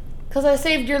you? Cause I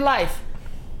saved your life.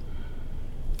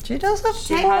 she does have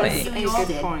She point. has- A We all good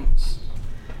did. point.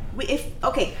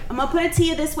 Okay, I'm gonna put it to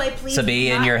you this way, please. So B,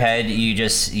 in Not- your head,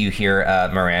 you hear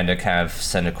Miranda kind of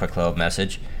send a quick little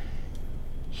message.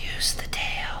 Use the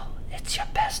tail. It's your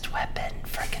best weapon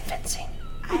for convincing.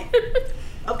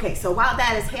 Okay, so while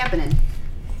that is happening,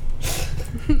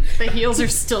 The heels are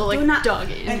still like do not.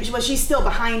 dogging. And she's still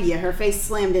behind you. Her face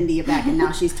slammed into your back, and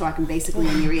now she's talking basically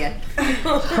in your ear.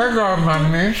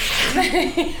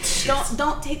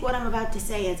 Don't take what I'm about to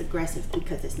say as aggressive,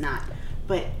 because it's not.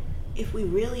 But if we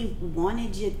really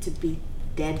wanted you to be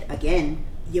dead again,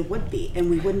 you would be, and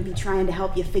we wouldn't be trying to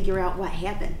help you figure out what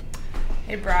happened.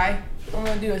 Hey, Bri, I'm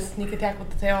gonna do a sneak attack with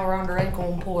the tail around her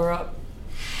ankle and pull her up.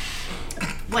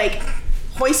 Like,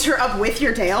 hoist her up with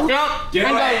your tail. Yep.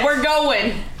 Yeah. We're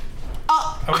going.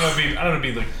 I'm gonna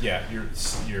be like, yeah,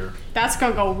 you're. That's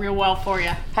gonna go real well for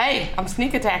you. Hey, I'm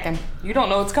sneak attacking. You don't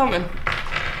know what's coming.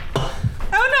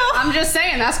 Oh no! I'm just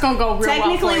saying that's gonna go real well for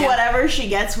Technically, you. whatever she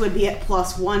gets would be at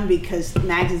 +1 because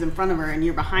Mags is in front of her and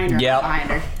you're behind her. I'm Yep. behind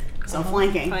her. So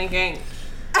flanking. Flanking.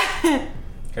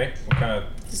 Okay. What kind of?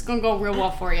 It's gonna go real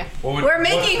well for you. What would, We're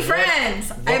making friends.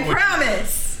 what I would you-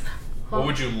 promise. What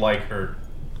would you like her?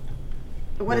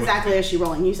 What exactly is she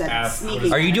rolling? You said Absolutely.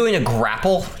 sneaking. Are you doing a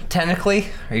grapple, technically?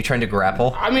 Are you trying to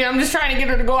grapple? I mean, I'm just trying to get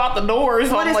her to go out the door,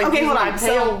 so What I'm is, like, okay, hold using on. my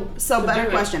tail So to better do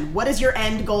it. question. What is your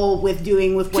end goal with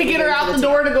doing with what To you're get her doing out to the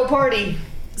tail? door to go party.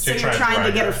 So You're you're trying to trying to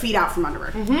drag get her her. feet out from under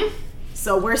her. Mm-hmm.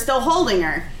 So we're still holding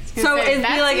her. So it'd be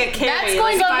That's- like a carry. That's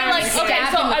going to So be I'm like like, stabbed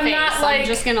okay, so in the I'm face. not, like- I'm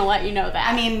just gonna let you know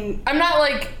that. I mean, I'm not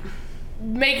like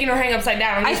making her hang upside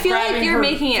down. I'm I just feel like grabbing you're her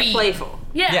making it feet. playful.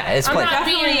 Yeah, it's I'm playful. not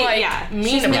being like mean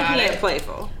She's about making it. it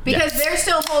playful. Because they're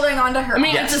still holding on to her. I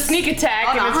mean, Yes. it's a sneak attack, Oh,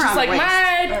 and no, it's her just on like the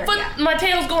my waist. foot, my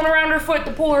tail's going around her foot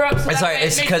to pull her up. So that Sorry, way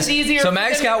it's it makes because it easier. so for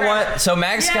Max them got to grab. one. So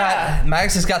Max Yeah.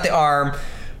 Max has got the arm.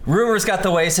 Rumor's got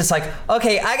the waist. It's like,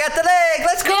 okay, I got the leg.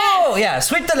 Let's go. Yes. Yeah,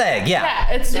 sweep the leg. Yeah.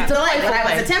 Yeah, it's a the leg playful that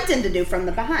I was thing. attempting to do from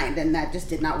the behind, and that just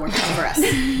did not work out for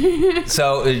us.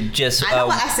 So just I know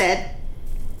what I said.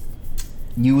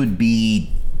 you would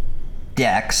be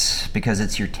Dex because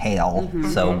it's your tail. Mm-hmm.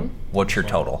 So what's your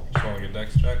total? Just want to get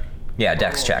dex check. Yeah,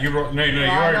 Dex check. You roll, no, you No,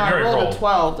 already, I you already rolled rolled. a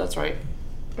 12. That's right.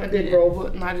 I did roll,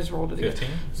 but and I just rolled it again. 15?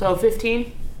 So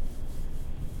 15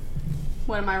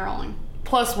 what am I rolling?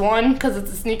 plus 1 because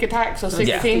it's a sneak attack. So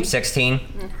 16. Yeah, 16.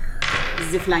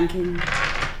 The flanking.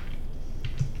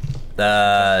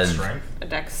 Strength. A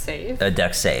dex save. A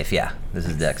Dex save. Yeah, this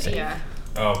is Dex save. Yeah.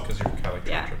 Oh, because you're kind of like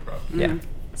Yeah. trip up. Yeah.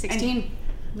 16.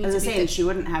 As I was saying, she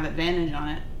wouldn't have advantage on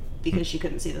it because she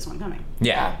couldn't see this one coming.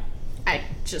 Yeah. I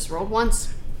just rolled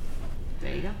once.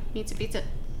 There you go. Beats it, beats it.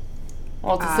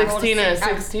 Well, it's a rolled 16 and a six-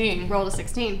 I 16. Rolled a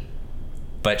 16.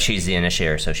 But she's the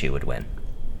initiator, so she would win.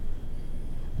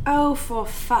 Oh, for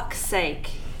fuck's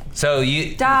sake. So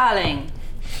you. Darling.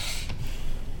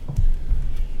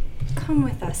 Come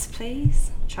with us,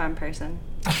 please. Charm person.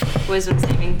 Wisdom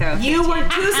saving throw. You were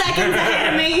 2 seconds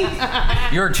ahead of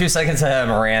me. You're 2 seconds ahead of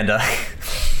Miranda.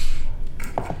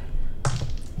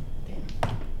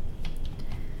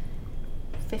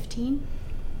 15.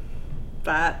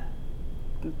 That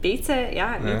beats it.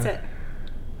 Yeah, it beats Yeah. it.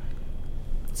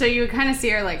 So you would kind of see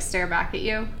her like stare back at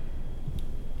you.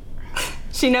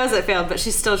 She knows it failed, but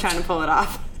she's still trying to pull it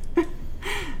off.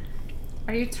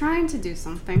 Are you trying to do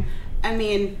something? I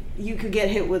mean, you could get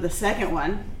hit with a second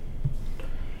one.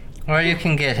 Or you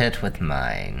can get hit with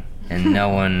mine, and no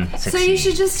one succeeds. So you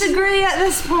should just agree at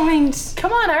this point.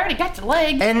 Come on, I already got your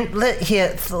leg. And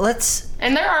let's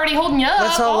And they're already holding you up.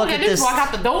 Let's all we look gotta at do is this. walk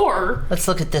out the door.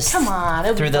 look at this. Come on,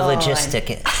 it'll be through the fine.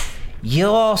 logistic. You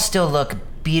all still look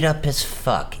beat up as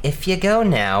fuck. If you go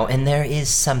now and there is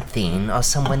something or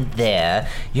someone there,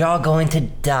 you're all going to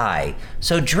die.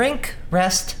 So drink,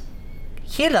 rest,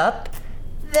 heal up,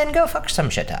 then go fuck some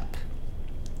shit up.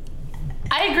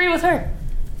 I agree with her.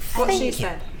 What Thank she you.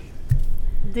 said.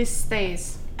 This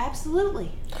stays.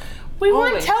 Absolutely. We weren't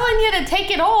Always. telling you to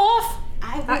take it off.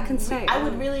 That can stay. I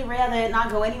would really rather it not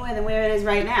go anywhere than where it is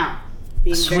right now.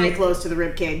 Being very Sweet. close to the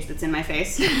rib cage that's in my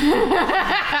face. She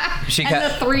And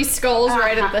the 3 skulls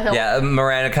right at the hilt. Yeah,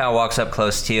 Miranda kind of walks up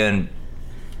close to you and,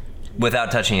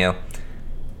 without touching you,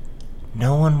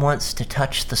 no one wants to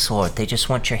touch the sword. They just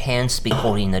want your hands to be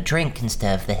holding the drink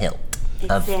instead of the hilt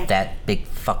Exactly. of that big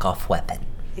fuck-off weapon.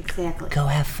 Exactly. Go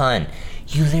have fun.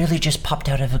 You literally just popped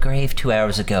out of a grave 2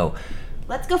 hours ago.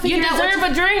 Let's go You figure out deserve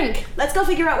a drink. Let's go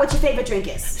figure out what your favorite drink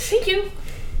is. Thank you.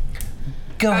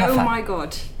 Go have Oh fun. my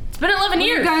god. It's been 11 We're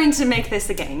years. going to make this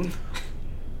a game.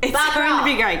 It's Bob going to Ross.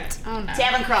 be great. Oh no.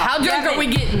 Tavern crawl. How drunk are we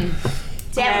getting?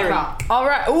 Tavern Very. crawl. All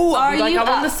right. Ooh, Are I'm like you I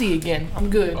want up? to see again. I'm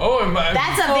good. Oh, am I?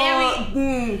 That's a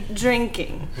very.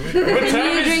 Drinking. What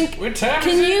time is? drink- What time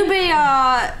Can is you it? be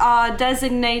a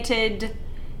designated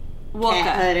walker?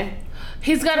 Cat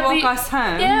He's got to Walk be. us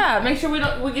home. Yeah, make sure we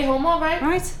get home all right.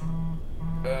 Right?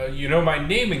 You know, my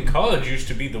name in college used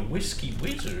to be the Whiskey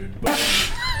Wizard, but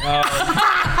yeah.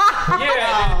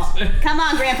 It's, Come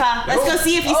on, Grandpa. Let's go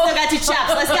see if you still got your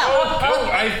chops. Let's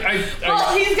go.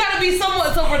 Well, he's got to be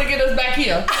somewhat sober to get us back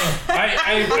here.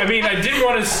 I mean, I didn't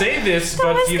want to say this,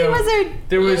 but Whiskey you know, Wizard.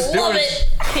 there was Love it.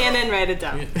 Canon, write it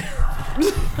down.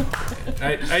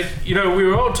 you know, we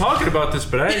were all talking about this,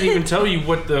 but I didn't even tell you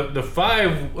what the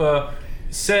 5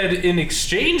 said in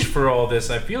exchange for all this.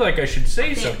 I feel like I should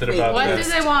say something wait, about What that. do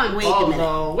they want? Wait a Oh minute.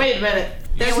 no! Wait a minute.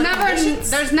 There's were never conditions?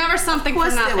 something for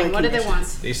course there nothing. were What do they want?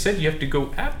 They said you have to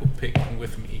go apple picking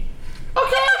with me.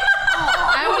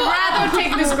 I would rather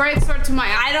take this great sword to my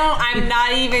eye. I'm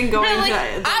not even going Really?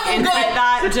 to I will input go.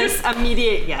 that. Just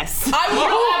immediate yes. I will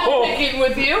Oh. apple picking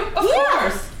with you. Of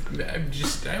course.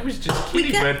 I was just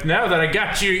kidding, but now that I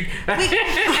got you,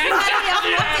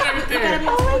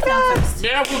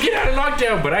 yeah, we'll get out of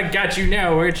lockdown. But I got you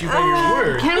now. Aren't you by your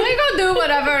word? Can we go do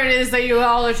whatever it is that you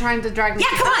all are trying to drag me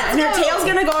Yeah, to? come on. And her tail's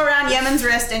gonna go around Yemen's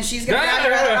wrist, and she's gonna grab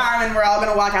your other arm, and we're all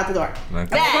gonna walk out the door. Okay.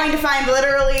 And we're going to find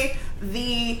literally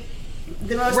the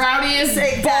most Rowdiest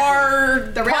Exactly. bar.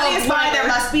 The rowdiest bar. pub There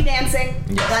must be dancing.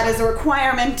 That is a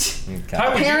requirement. Okay. How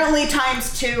would you- Apparently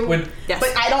times 2. Would- Yes.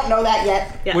 But I don't know that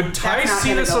yet. Yeah. Would Ty That's not see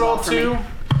gonna this go at all well for me. too?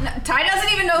 No, Ty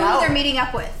doesn't even know No. who they're meeting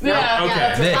up with. Yeah. Okay.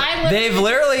 Yeah. They, I live- they've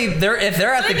literally, if they're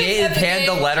at the Living gate at and the hand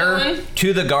the gate, letter chilling.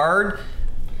 to the guard,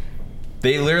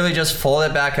 they literally just fold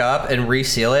it back up and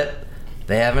reseal it.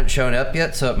 They haven't shown up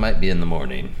yet, so it might be in the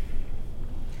morning.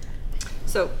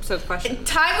 So question.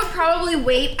 Ty would probably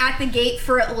wait at the gate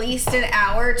for at least an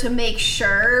hour to make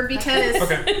sure because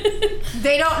Okay.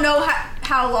 they don't know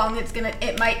how long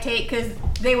it might take because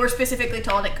they were specifically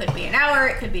told it could be an hour,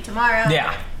 it could be tomorrow.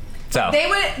 Yeah. So,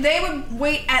 They would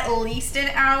wait at least an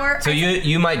hour. so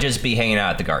you might just be hanging out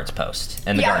at the guard's post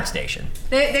and the Yeah. guard station.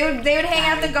 They would hang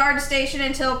out at the guard station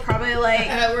until probably like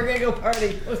We're gonna go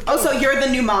party. Let's Oh, go. so you're the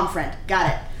new mom friend. Got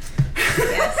it.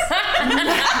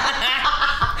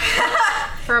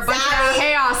 For a bunch of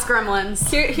chaos gremlins.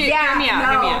 Hear me out.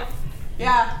 Hear me out.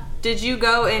 Yeah. Did you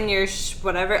go in your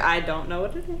whatever? I don't know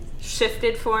what it is.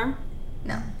 Shifted form?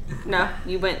 no. No,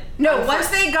 you went. No, on once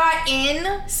foot. they got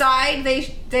inside,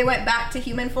 they went back to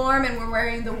human form and were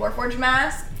wearing the Warforged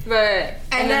mask. Right.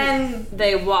 And then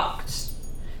they walked.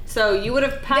 So you would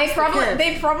have passed.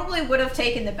 They probably would have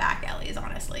taken the back alleys,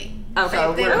 honestly. Okay. They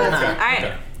All would right.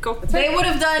 Okay. Cool. They would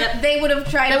have done. Yep. They would have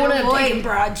tried They to would have taken avoid.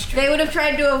 Broad Street. They would have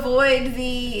tried to avoid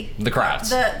the The crowds.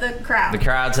 the crowd. The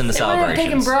crowds and the They would have taken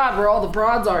celebrations. Broad where all the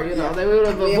broads are, you know. They would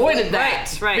have avoided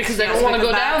that. Right. Because they Yes, don't want to go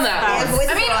because down that that's- way.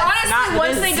 I mean, Not honestly,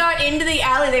 once this. they got into the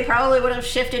alley, they probably would have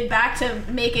shifted back to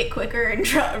make it quicker and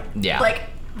Yeah. like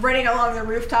running along the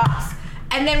rooftops.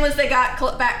 And then once they got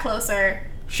back closer,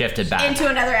 Shifted back. into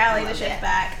another alley to shift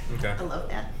back. Okay. I love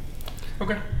that.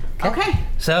 Okay. Okay.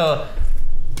 So,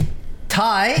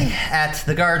 Ty at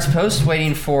the guard's post,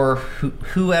 waiting for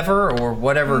whoever or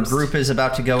whatever group is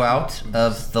about to go out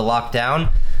of the lockdown.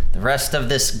 the rest of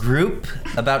this group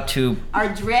about to are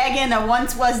dragging a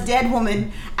once was dead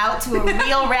woman out to a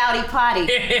real rowdy party,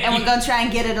 and we're gonna try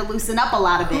and get her to loosen up a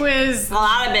lot of Who it. is A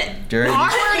lot of it. during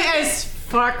awkward as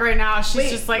fuck right now.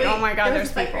 She's just like, oh my god,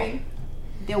 there's people.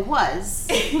 There was,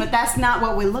 but that's not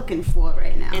what we're looking for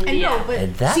right now. In the I know, end. but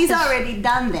and that She's is- already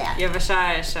done that, You have a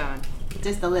shy showing.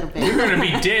 just a little bit. You're gonna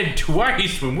be dead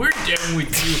twice when we're done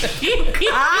with you.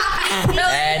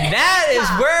 and that is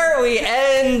where we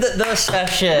end the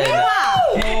session.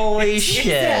 Holy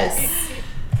shit.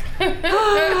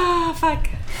 Oh, fuck.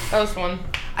 That was fun.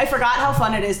 I forgot how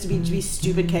fun it is to be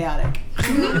stupid chaotic.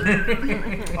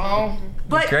 Oh.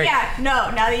 But Great. yeah, no.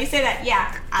 Now that you say that,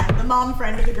 yeah, I'm the mom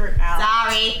friend of the group now.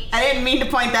 Sorry, I didn't mean to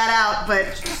point that out, but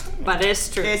But it's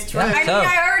true. it's true. Yeah. I mean, So-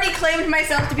 I already claimed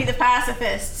myself to be the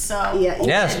pacifist, so Yeah.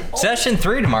 Yes, session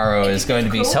 3 tomorrow is going to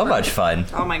be so much fun.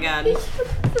 Oh my god.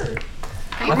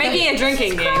 We're making a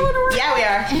drinking game. Yeah, we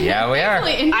are. Yeah, we are.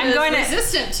 I'm going to-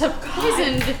 resistant to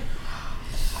poisoned.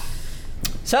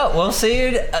 So we'll see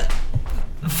you.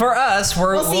 For us,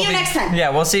 we'll see you next time.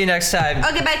 Yeah, we'll see you next time.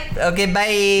 okay, bye. Okay,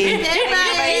 bye.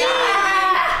 Bye.